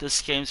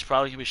this game's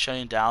probably going to be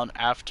shutting down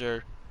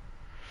after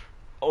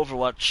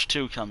Overwatch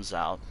 2 comes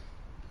out.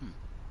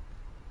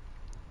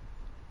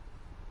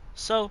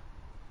 So,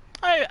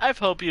 I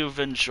hope you've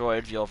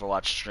enjoyed the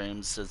Overwatch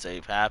streams as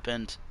they've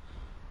happened.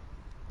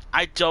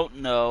 I don't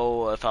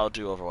know if I'll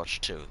do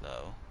Overwatch 2,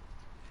 though.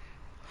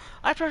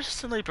 I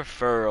personally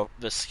prefer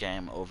this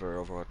game over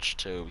Overwatch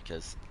 2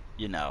 because,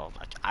 you know,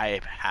 like, I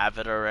have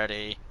it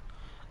already.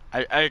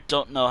 I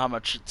don't know how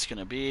much it's going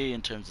to be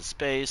in terms of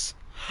space.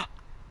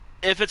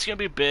 If it's going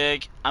to be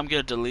big, I'm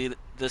going to delete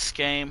this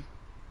game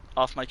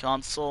off my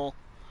console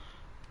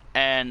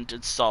and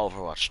install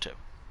Overwatch 2.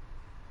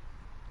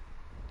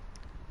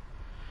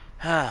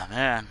 Ah,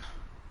 man.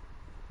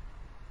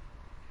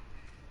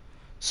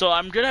 So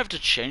I'm going to have to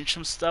change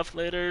some stuff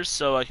later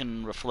so I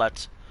can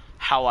reflect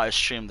how I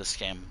stream this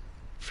game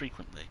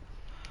frequently.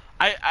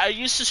 I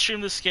used to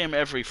stream this game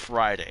every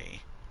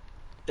Friday,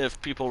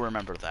 if people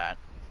remember that.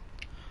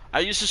 I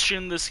used to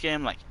stream this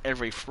game like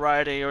every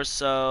Friday or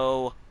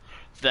so.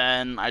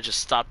 Then I just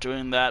stopped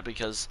doing that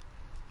because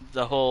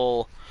the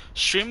whole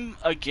stream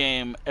a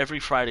game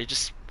every Friday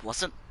just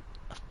wasn't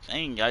a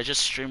thing. I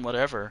just stream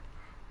whatever.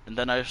 And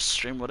then I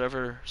stream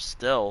whatever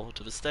still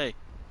to this day.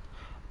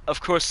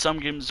 Of course,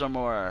 some games are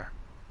more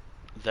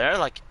there,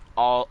 like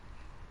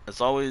as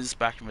always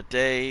back in the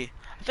day.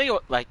 I think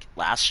like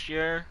last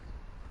year,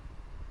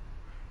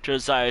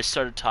 because I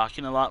started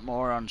talking a lot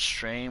more on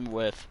stream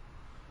with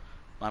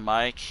my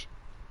mic.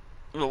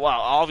 Well,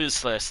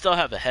 obviously I still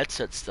have the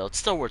headset still. It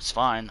still works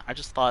fine. I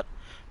just thought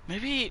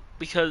maybe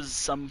because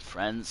some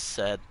friends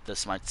said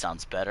this might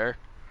sound better,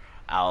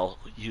 I'll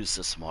use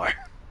this more.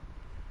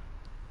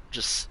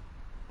 Just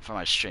for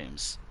my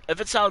streams.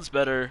 If it sounds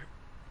better,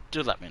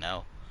 do let me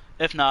know.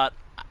 If not,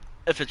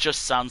 if it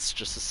just sounds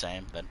just the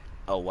same, then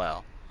oh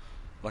well.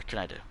 What can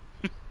I do?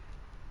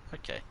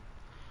 Okay.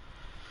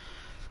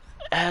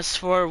 As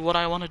for what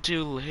I want to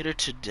do later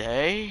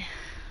today,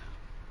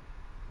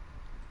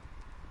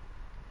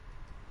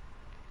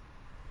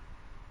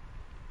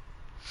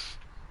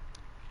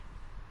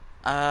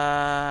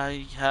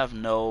 I have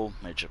no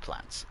major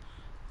plans.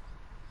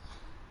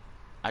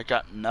 I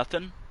got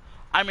nothing.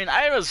 I mean,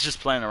 I was just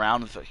playing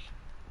around with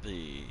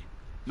the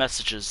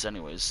messages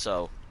anyways.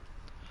 So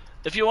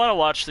if you want to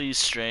watch these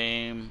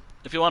stream,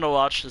 if you want to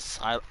watch this,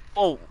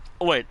 oh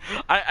wait,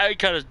 I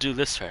gotta do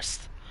this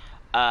first.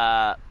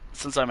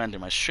 Since I'm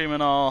ending my stream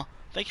and all,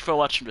 thank you for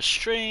watching the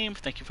stream.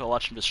 Thank you for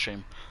watching the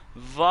stream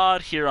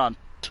VOD here on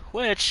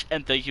Twitch,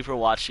 and thank you for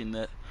watching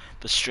the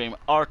stream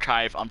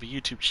archive on the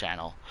YouTube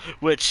channel,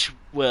 which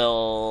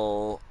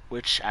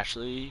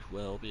actually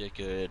will be a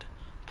good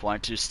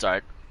point to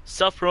start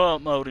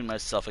self-promoting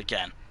myself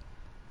again.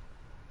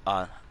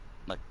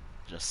 Like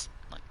just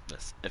like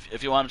this.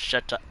 If you want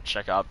to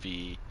check out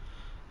the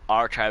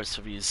archives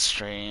for these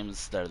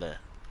streams, they're the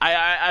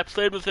I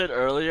played with it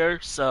earlier,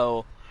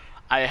 so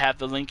I have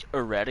the link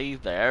already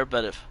there.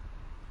 But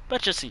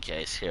just in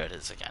case, here it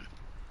is again.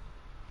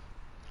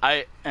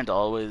 As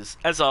always,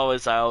 I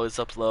always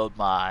upload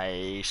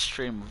my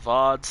stream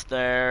VODs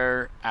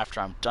there after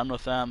I'm done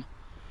with them.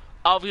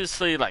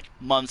 Obviously, like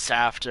months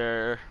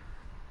after.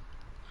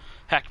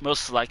 Heck,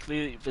 most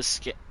likely this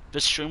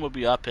stream will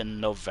be up in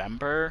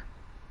November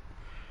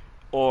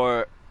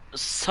or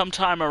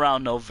sometime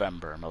around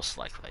November, most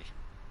likely.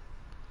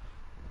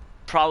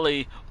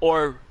 Probably,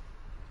 or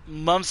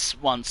months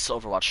once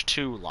Overwatch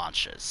 2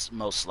 launches,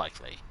 most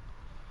likely.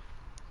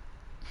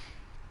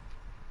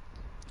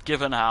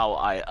 Given how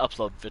I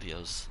upload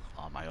videos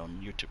on my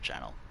own YouTube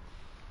channel.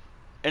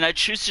 And I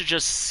choose to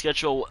just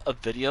schedule a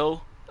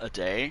video a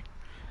day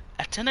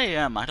at 10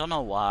 a.m. I don't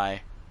know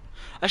why.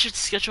 I should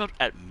schedule it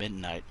at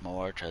midnight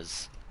more,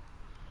 because,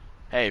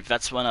 hey,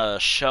 that's when a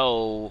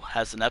show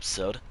has an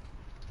episode.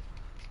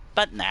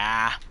 But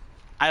nah,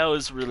 I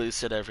always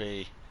release it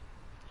every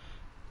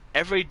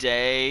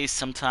day,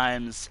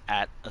 sometimes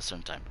at a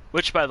certain time.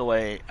 Which, by the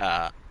way,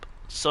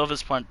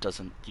 Silva's Point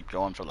doesn't keep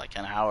going for like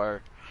an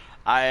hour.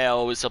 I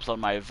always upload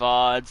my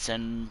VODs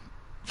and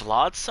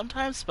vlogs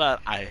sometimes,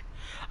 but I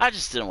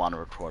just didn't want to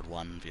record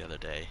one the other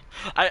day.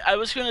 I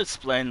was going to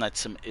explain like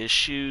some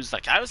issues.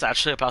 Like I was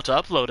actually about to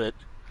upload it,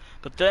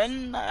 but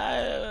then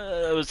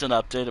there was an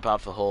update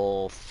about the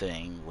whole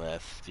thing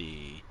with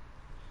the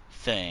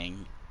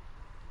thing.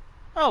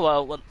 Oh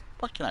well,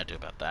 what can I do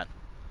about that?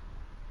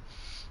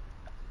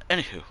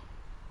 Anywho.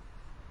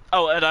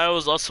 Oh, and I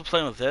was also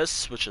playing with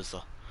this, which is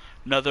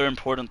another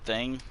important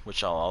thing,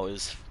 which I'll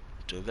always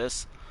do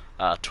this.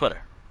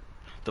 Twitter.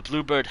 The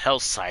Bluebird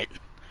Health site,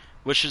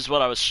 which is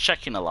what I was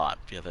checking a lot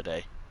the other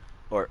day,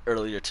 or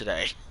earlier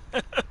today.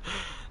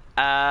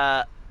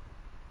 I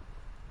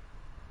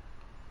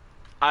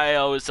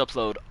always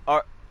upload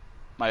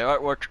my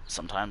artwork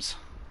sometimes.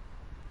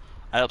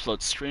 I tweet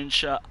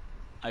screenshots,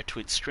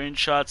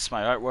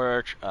 my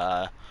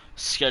artwork,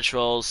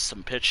 schedules,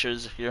 some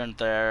pictures here and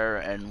there,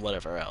 and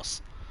whatever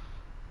else.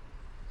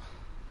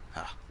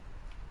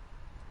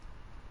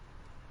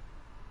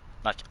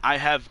 Like, I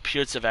have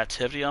periods of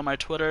activity on my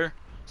Twitter.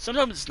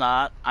 Sometimes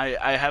not.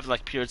 I have,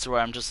 like, periods where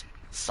I'm just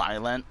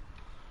silent.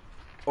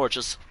 Or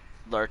just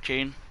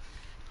lurking.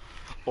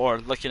 Or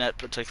looking at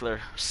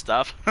particular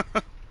stuff.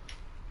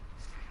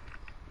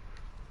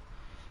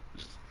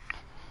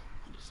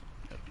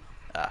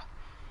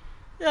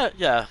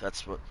 Yeah,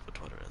 that's what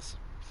Twitter is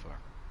for.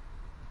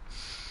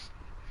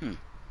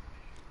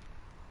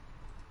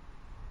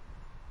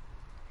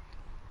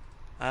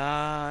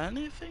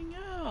 Anything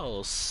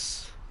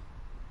else?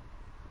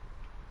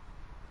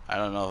 I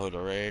don't know who to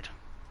raid.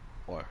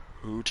 Or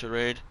who to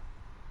raid.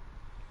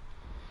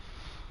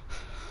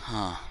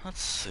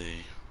 Let's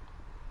see.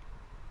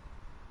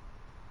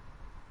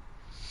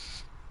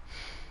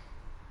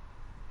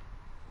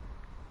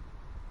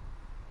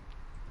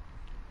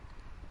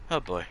 Oh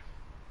boy.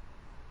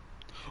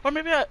 Or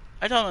maybe I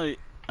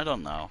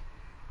don't know.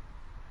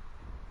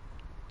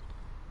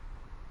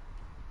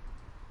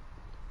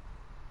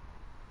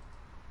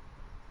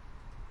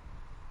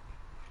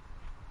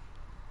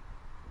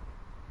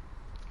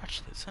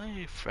 Actually, is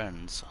any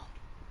friends?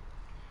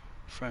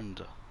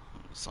 Friend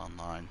is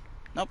online.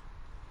 Nope.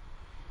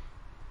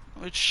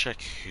 Let me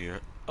check here.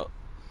 Oh.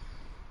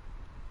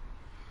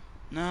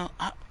 No,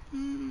 I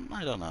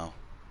don't know.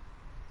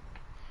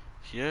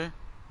 Here?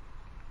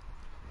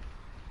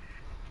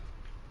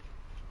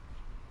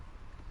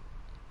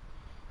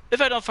 If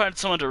I don't find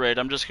someone to raid,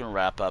 I'm just gonna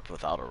wrap up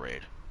without a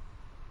raid.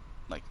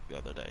 Like the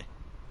other day.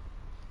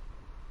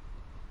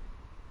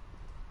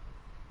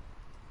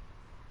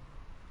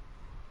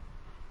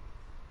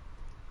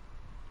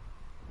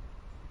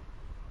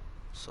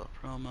 So,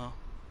 promo.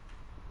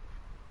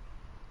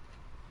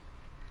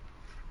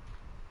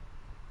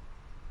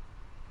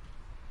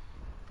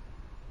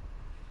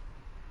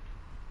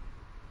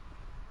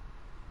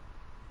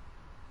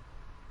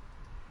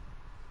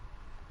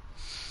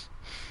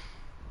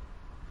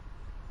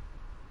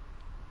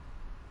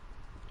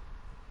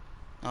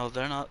 No,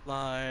 they're not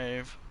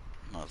live.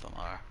 None of them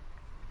are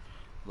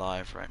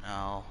live right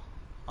now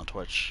on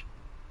Twitch.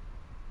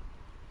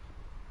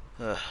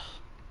 Ugh.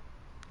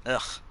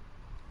 Ugh.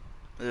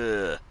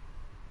 Ugh.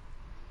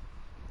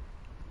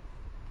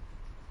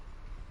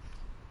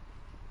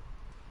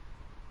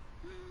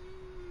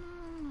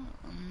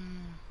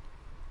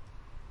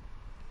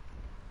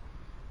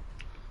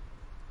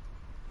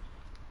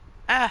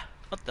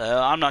 What the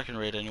hell? I'm not gonna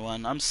raid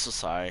anyone. I'm so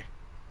sorry.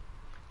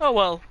 Oh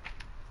well.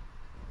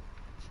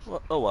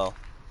 Oh well.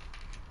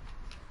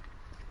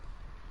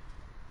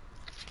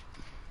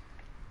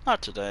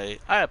 Not today.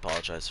 I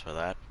apologize for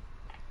that.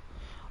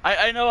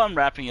 I know I'm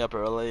wrapping up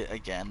early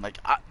again,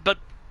 but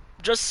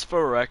just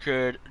for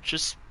record,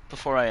 just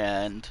before I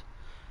end,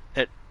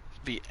 hit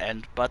the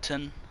end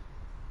button,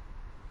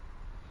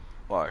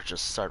 or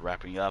just start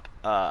wrapping up.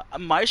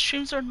 My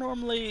streams are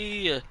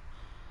normally,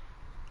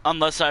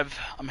 unless I'm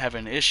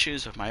having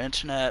issues with my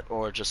internet,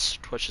 or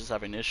just Twitch is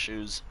having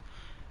issues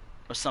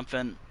or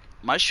something,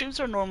 my streams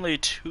are normally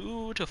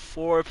 2 to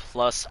 4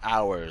 plus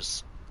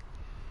hours.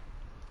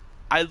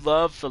 I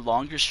love the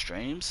longer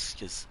streams,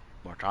 because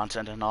more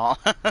content and all.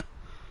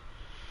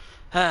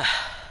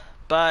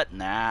 But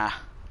nah,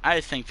 I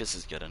think this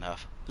is good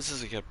enough. This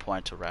is a good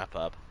point to wrap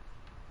up.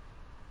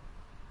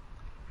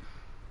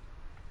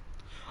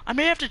 I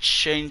may have to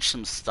change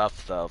some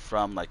stuff though,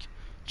 from like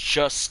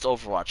just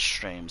Overwatch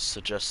streams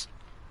to just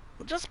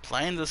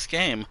playing this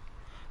game.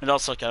 And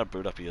also gotta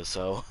boot up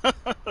ESO.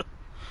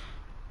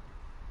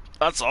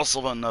 That's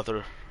also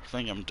another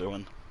thing I'm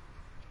doing.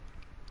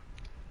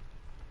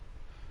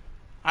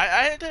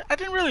 I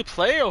didn't really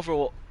play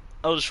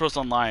Elder Scrolls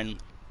Online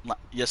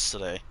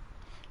yesterday,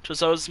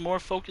 because I was more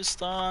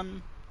focused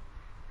on.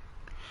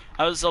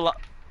 I was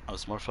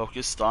more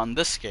focused on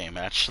this game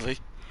actually,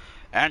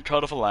 and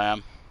Code of a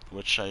Lamb,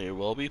 which I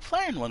will be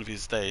playing one of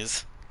these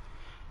days.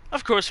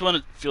 Of course, when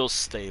it feels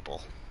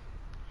stable.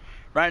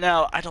 Right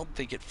now, I don't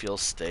think it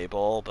feels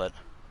stable, but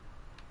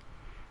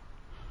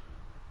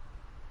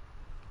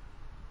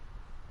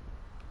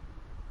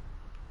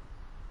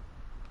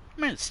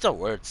I mean, it still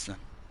works.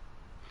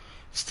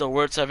 Still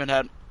works. I haven't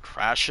had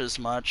crashes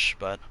much,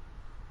 but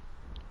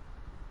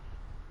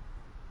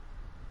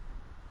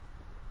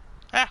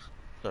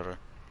whatever.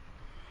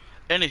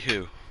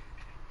 Anywho,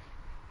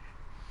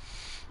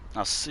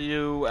 I'll see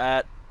you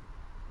at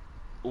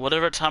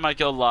whatever time I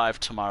go live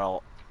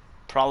tomorrow.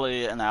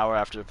 Probably an hour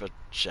after the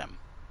gym.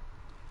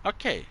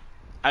 Okay,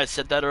 I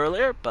said that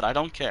earlier, but I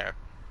don't care.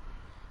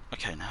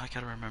 Okay, now I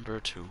gotta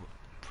remember to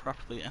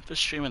properly end the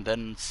stream and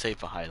then save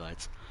the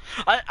highlights.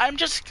 I'm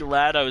just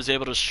glad I was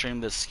able to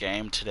stream this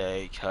game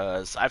today,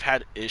 because I've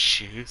had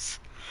issues.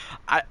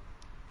 I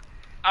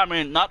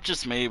mean, not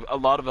just me, a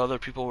lot of other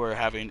people were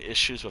having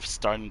issues with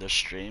starting their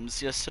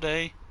streams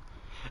yesterday.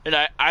 And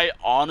I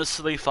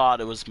honestly thought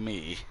it was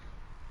me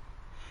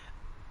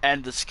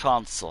and this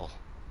console.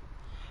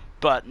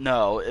 But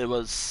no, it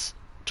was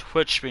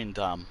Twitch being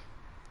dumb.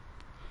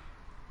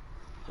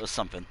 Or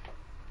something.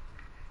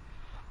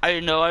 I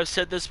know I've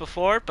said this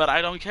before, but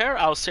I don't care.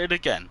 I'll say it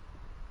again.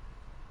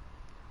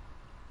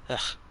 Ugh.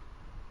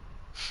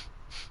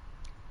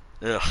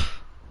 Ugh.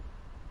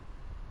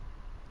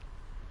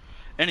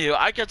 Anywho,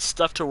 I got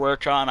stuff to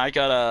work on. I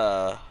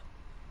gotta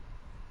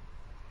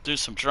do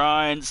some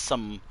drawings,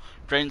 some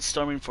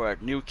brainstorming for a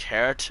new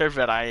character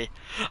that I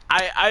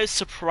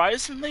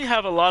surprisingly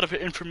have a lot of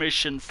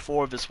information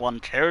for this one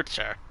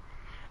character.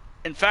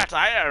 In fact,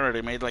 I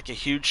already made like a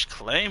huge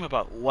claim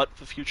about what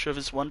the future of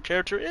this one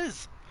character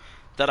is,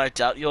 that I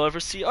doubt you'll ever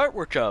see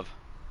artwork of.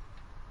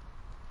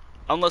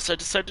 Unless I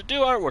decide to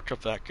do artwork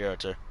of that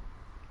character.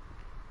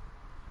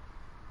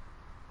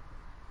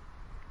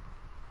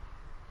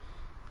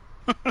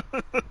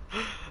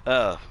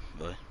 Oh,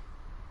 boy.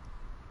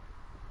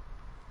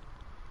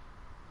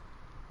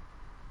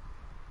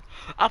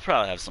 I'll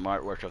probably have some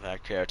artwork of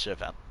that character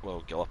that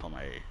will go up on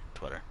my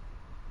Twitter.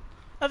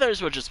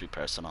 Others will just be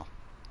personal.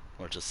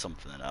 Or just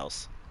something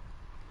else.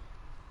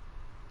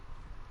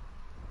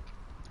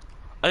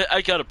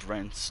 I gotta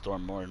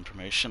brainstorm more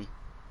information.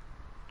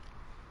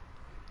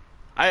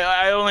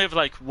 I only have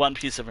like one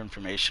piece of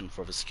information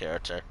for this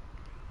character.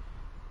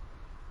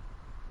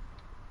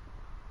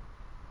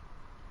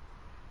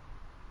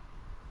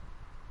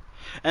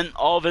 And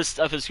all this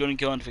stuff is going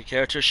to go into the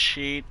character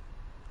sheet,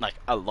 like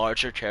a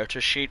larger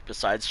character sheet,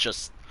 besides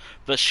just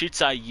the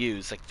sheets I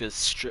use, like the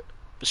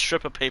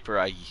strip of paper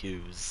I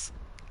use.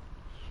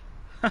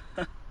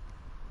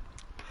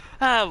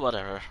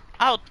 Whatever.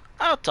 I'll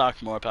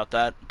talk more about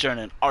that during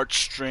an art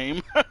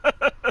stream.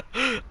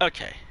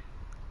 Okay.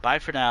 Bye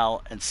for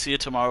now, and see you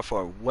tomorrow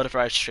for whatever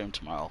I stream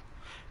tomorrow.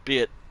 Be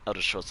it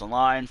Elder Scrolls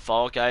Online,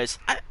 Fall Guys.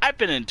 I've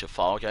been into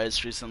Fall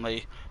Guys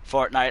recently.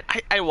 Fortnite.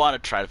 I want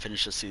to try to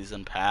finish the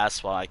season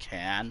pass while I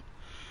can.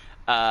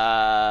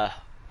 The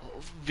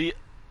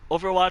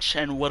Overwatch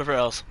and whatever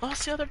else.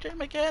 What's the other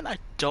game again? I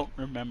don't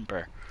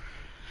remember.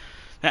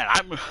 Man,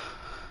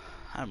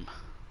 I'm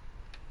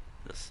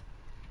this.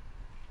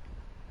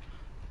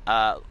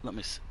 Let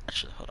me see.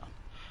 Actually, hold on.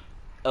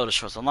 Elder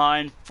Scrolls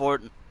Online,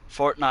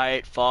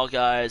 Fortnite, Fall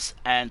Guys,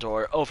 and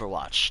or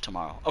Overwatch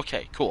tomorrow.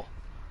 Okay, cool.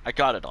 I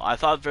got it all. I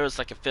thought there was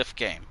like a fifth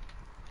game.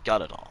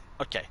 Got it all.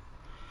 Okay.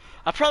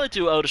 I'll probably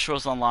do Elder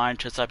Scrolls Online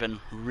because I've been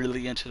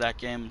really into that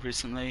game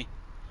recently.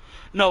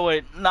 No,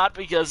 wait, not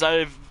because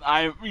I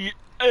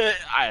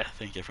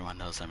think everyone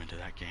knows I'm into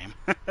that game.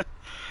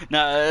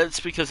 No, it's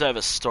because I have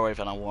a story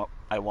that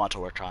I want to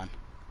work on.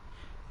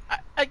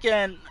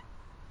 Again,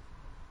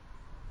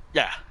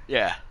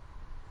 yeah.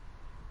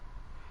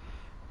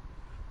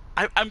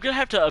 I'm gonna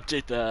have to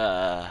update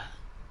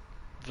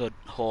the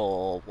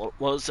whole what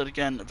was it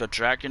again? The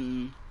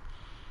dragon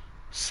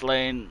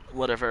slaying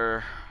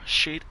whatever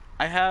sheet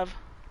I have,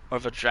 or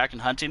the dragon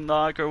hunting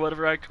log or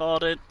whatever I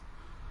called it,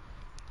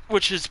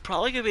 which is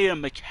probably gonna be a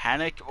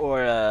mechanic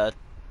or a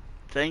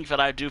thing that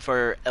I do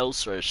for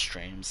elsewhere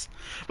streams,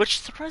 which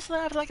surprisingly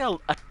I have like a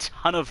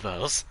ton of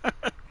those.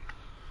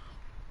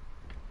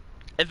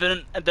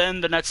 And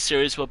then the next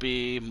series will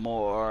be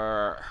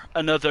more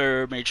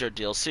another major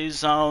DLC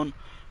zone,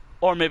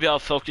 or maybe I'll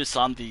focus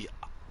on the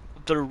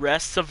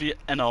rest of the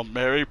an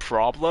Almeri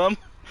problem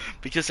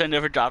because I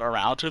never got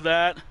around to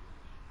that.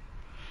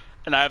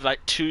 And I have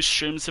like 2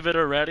 streams of it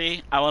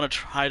already. I want to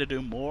try to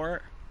do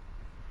more.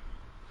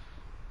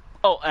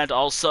 Oh, and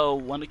also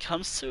when it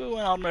comes to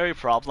an Almeri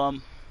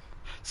problem,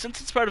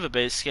 since it's part of a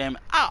base game,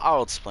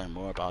 I'll explain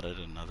more about it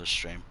in another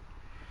stream.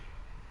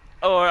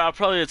 Or I'll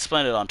probably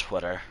explain it on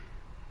Twitter.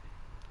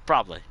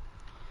 Probably.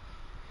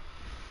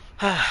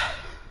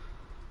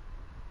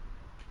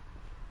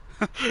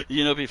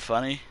 You know, it'd be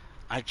funny.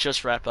 I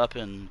just wrap up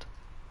and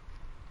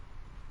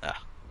I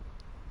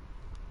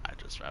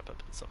just wrap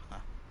up and something.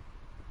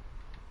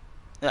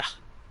 Yeah.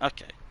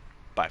 Okay.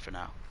 Bye for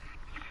now.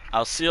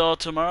 I'll see you all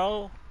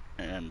tomorrow,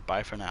 and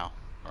bye for now.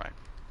 Alright.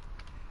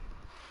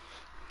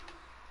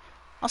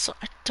 Also,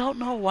 I don't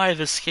know why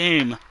this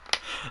game,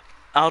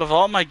 out of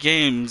all my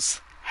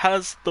games,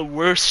 has the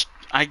worst,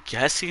 I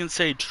guess you can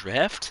say,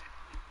 drift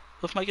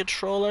with my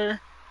controller.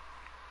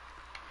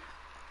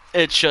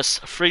 It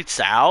just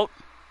freaks out.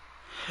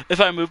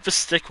 If I move the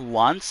stick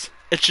once,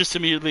 it just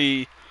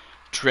immediately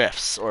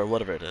drifts, or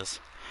whatever it is.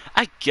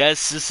 I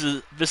guess this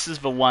is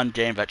the one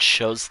game that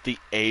shows the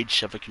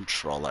age of a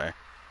controller.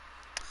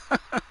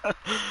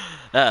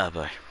 Ah,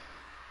 boy.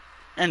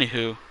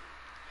 Anywho,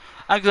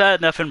 I'm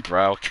glad nothing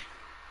broke.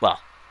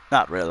 Well,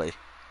 not really,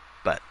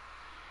 but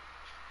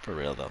for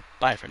real though.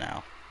 Bye for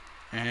now,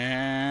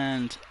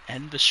 and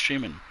end the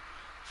streaming.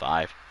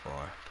 5, 4,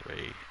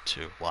 3,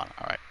 2, 1.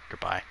 All right,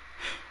 goodbye.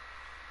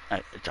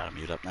 I gotta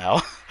mute up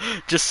now,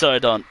 just so I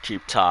don't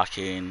keep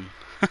talking.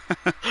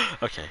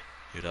 Okay,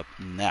 mute up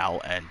now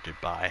and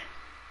goodbye.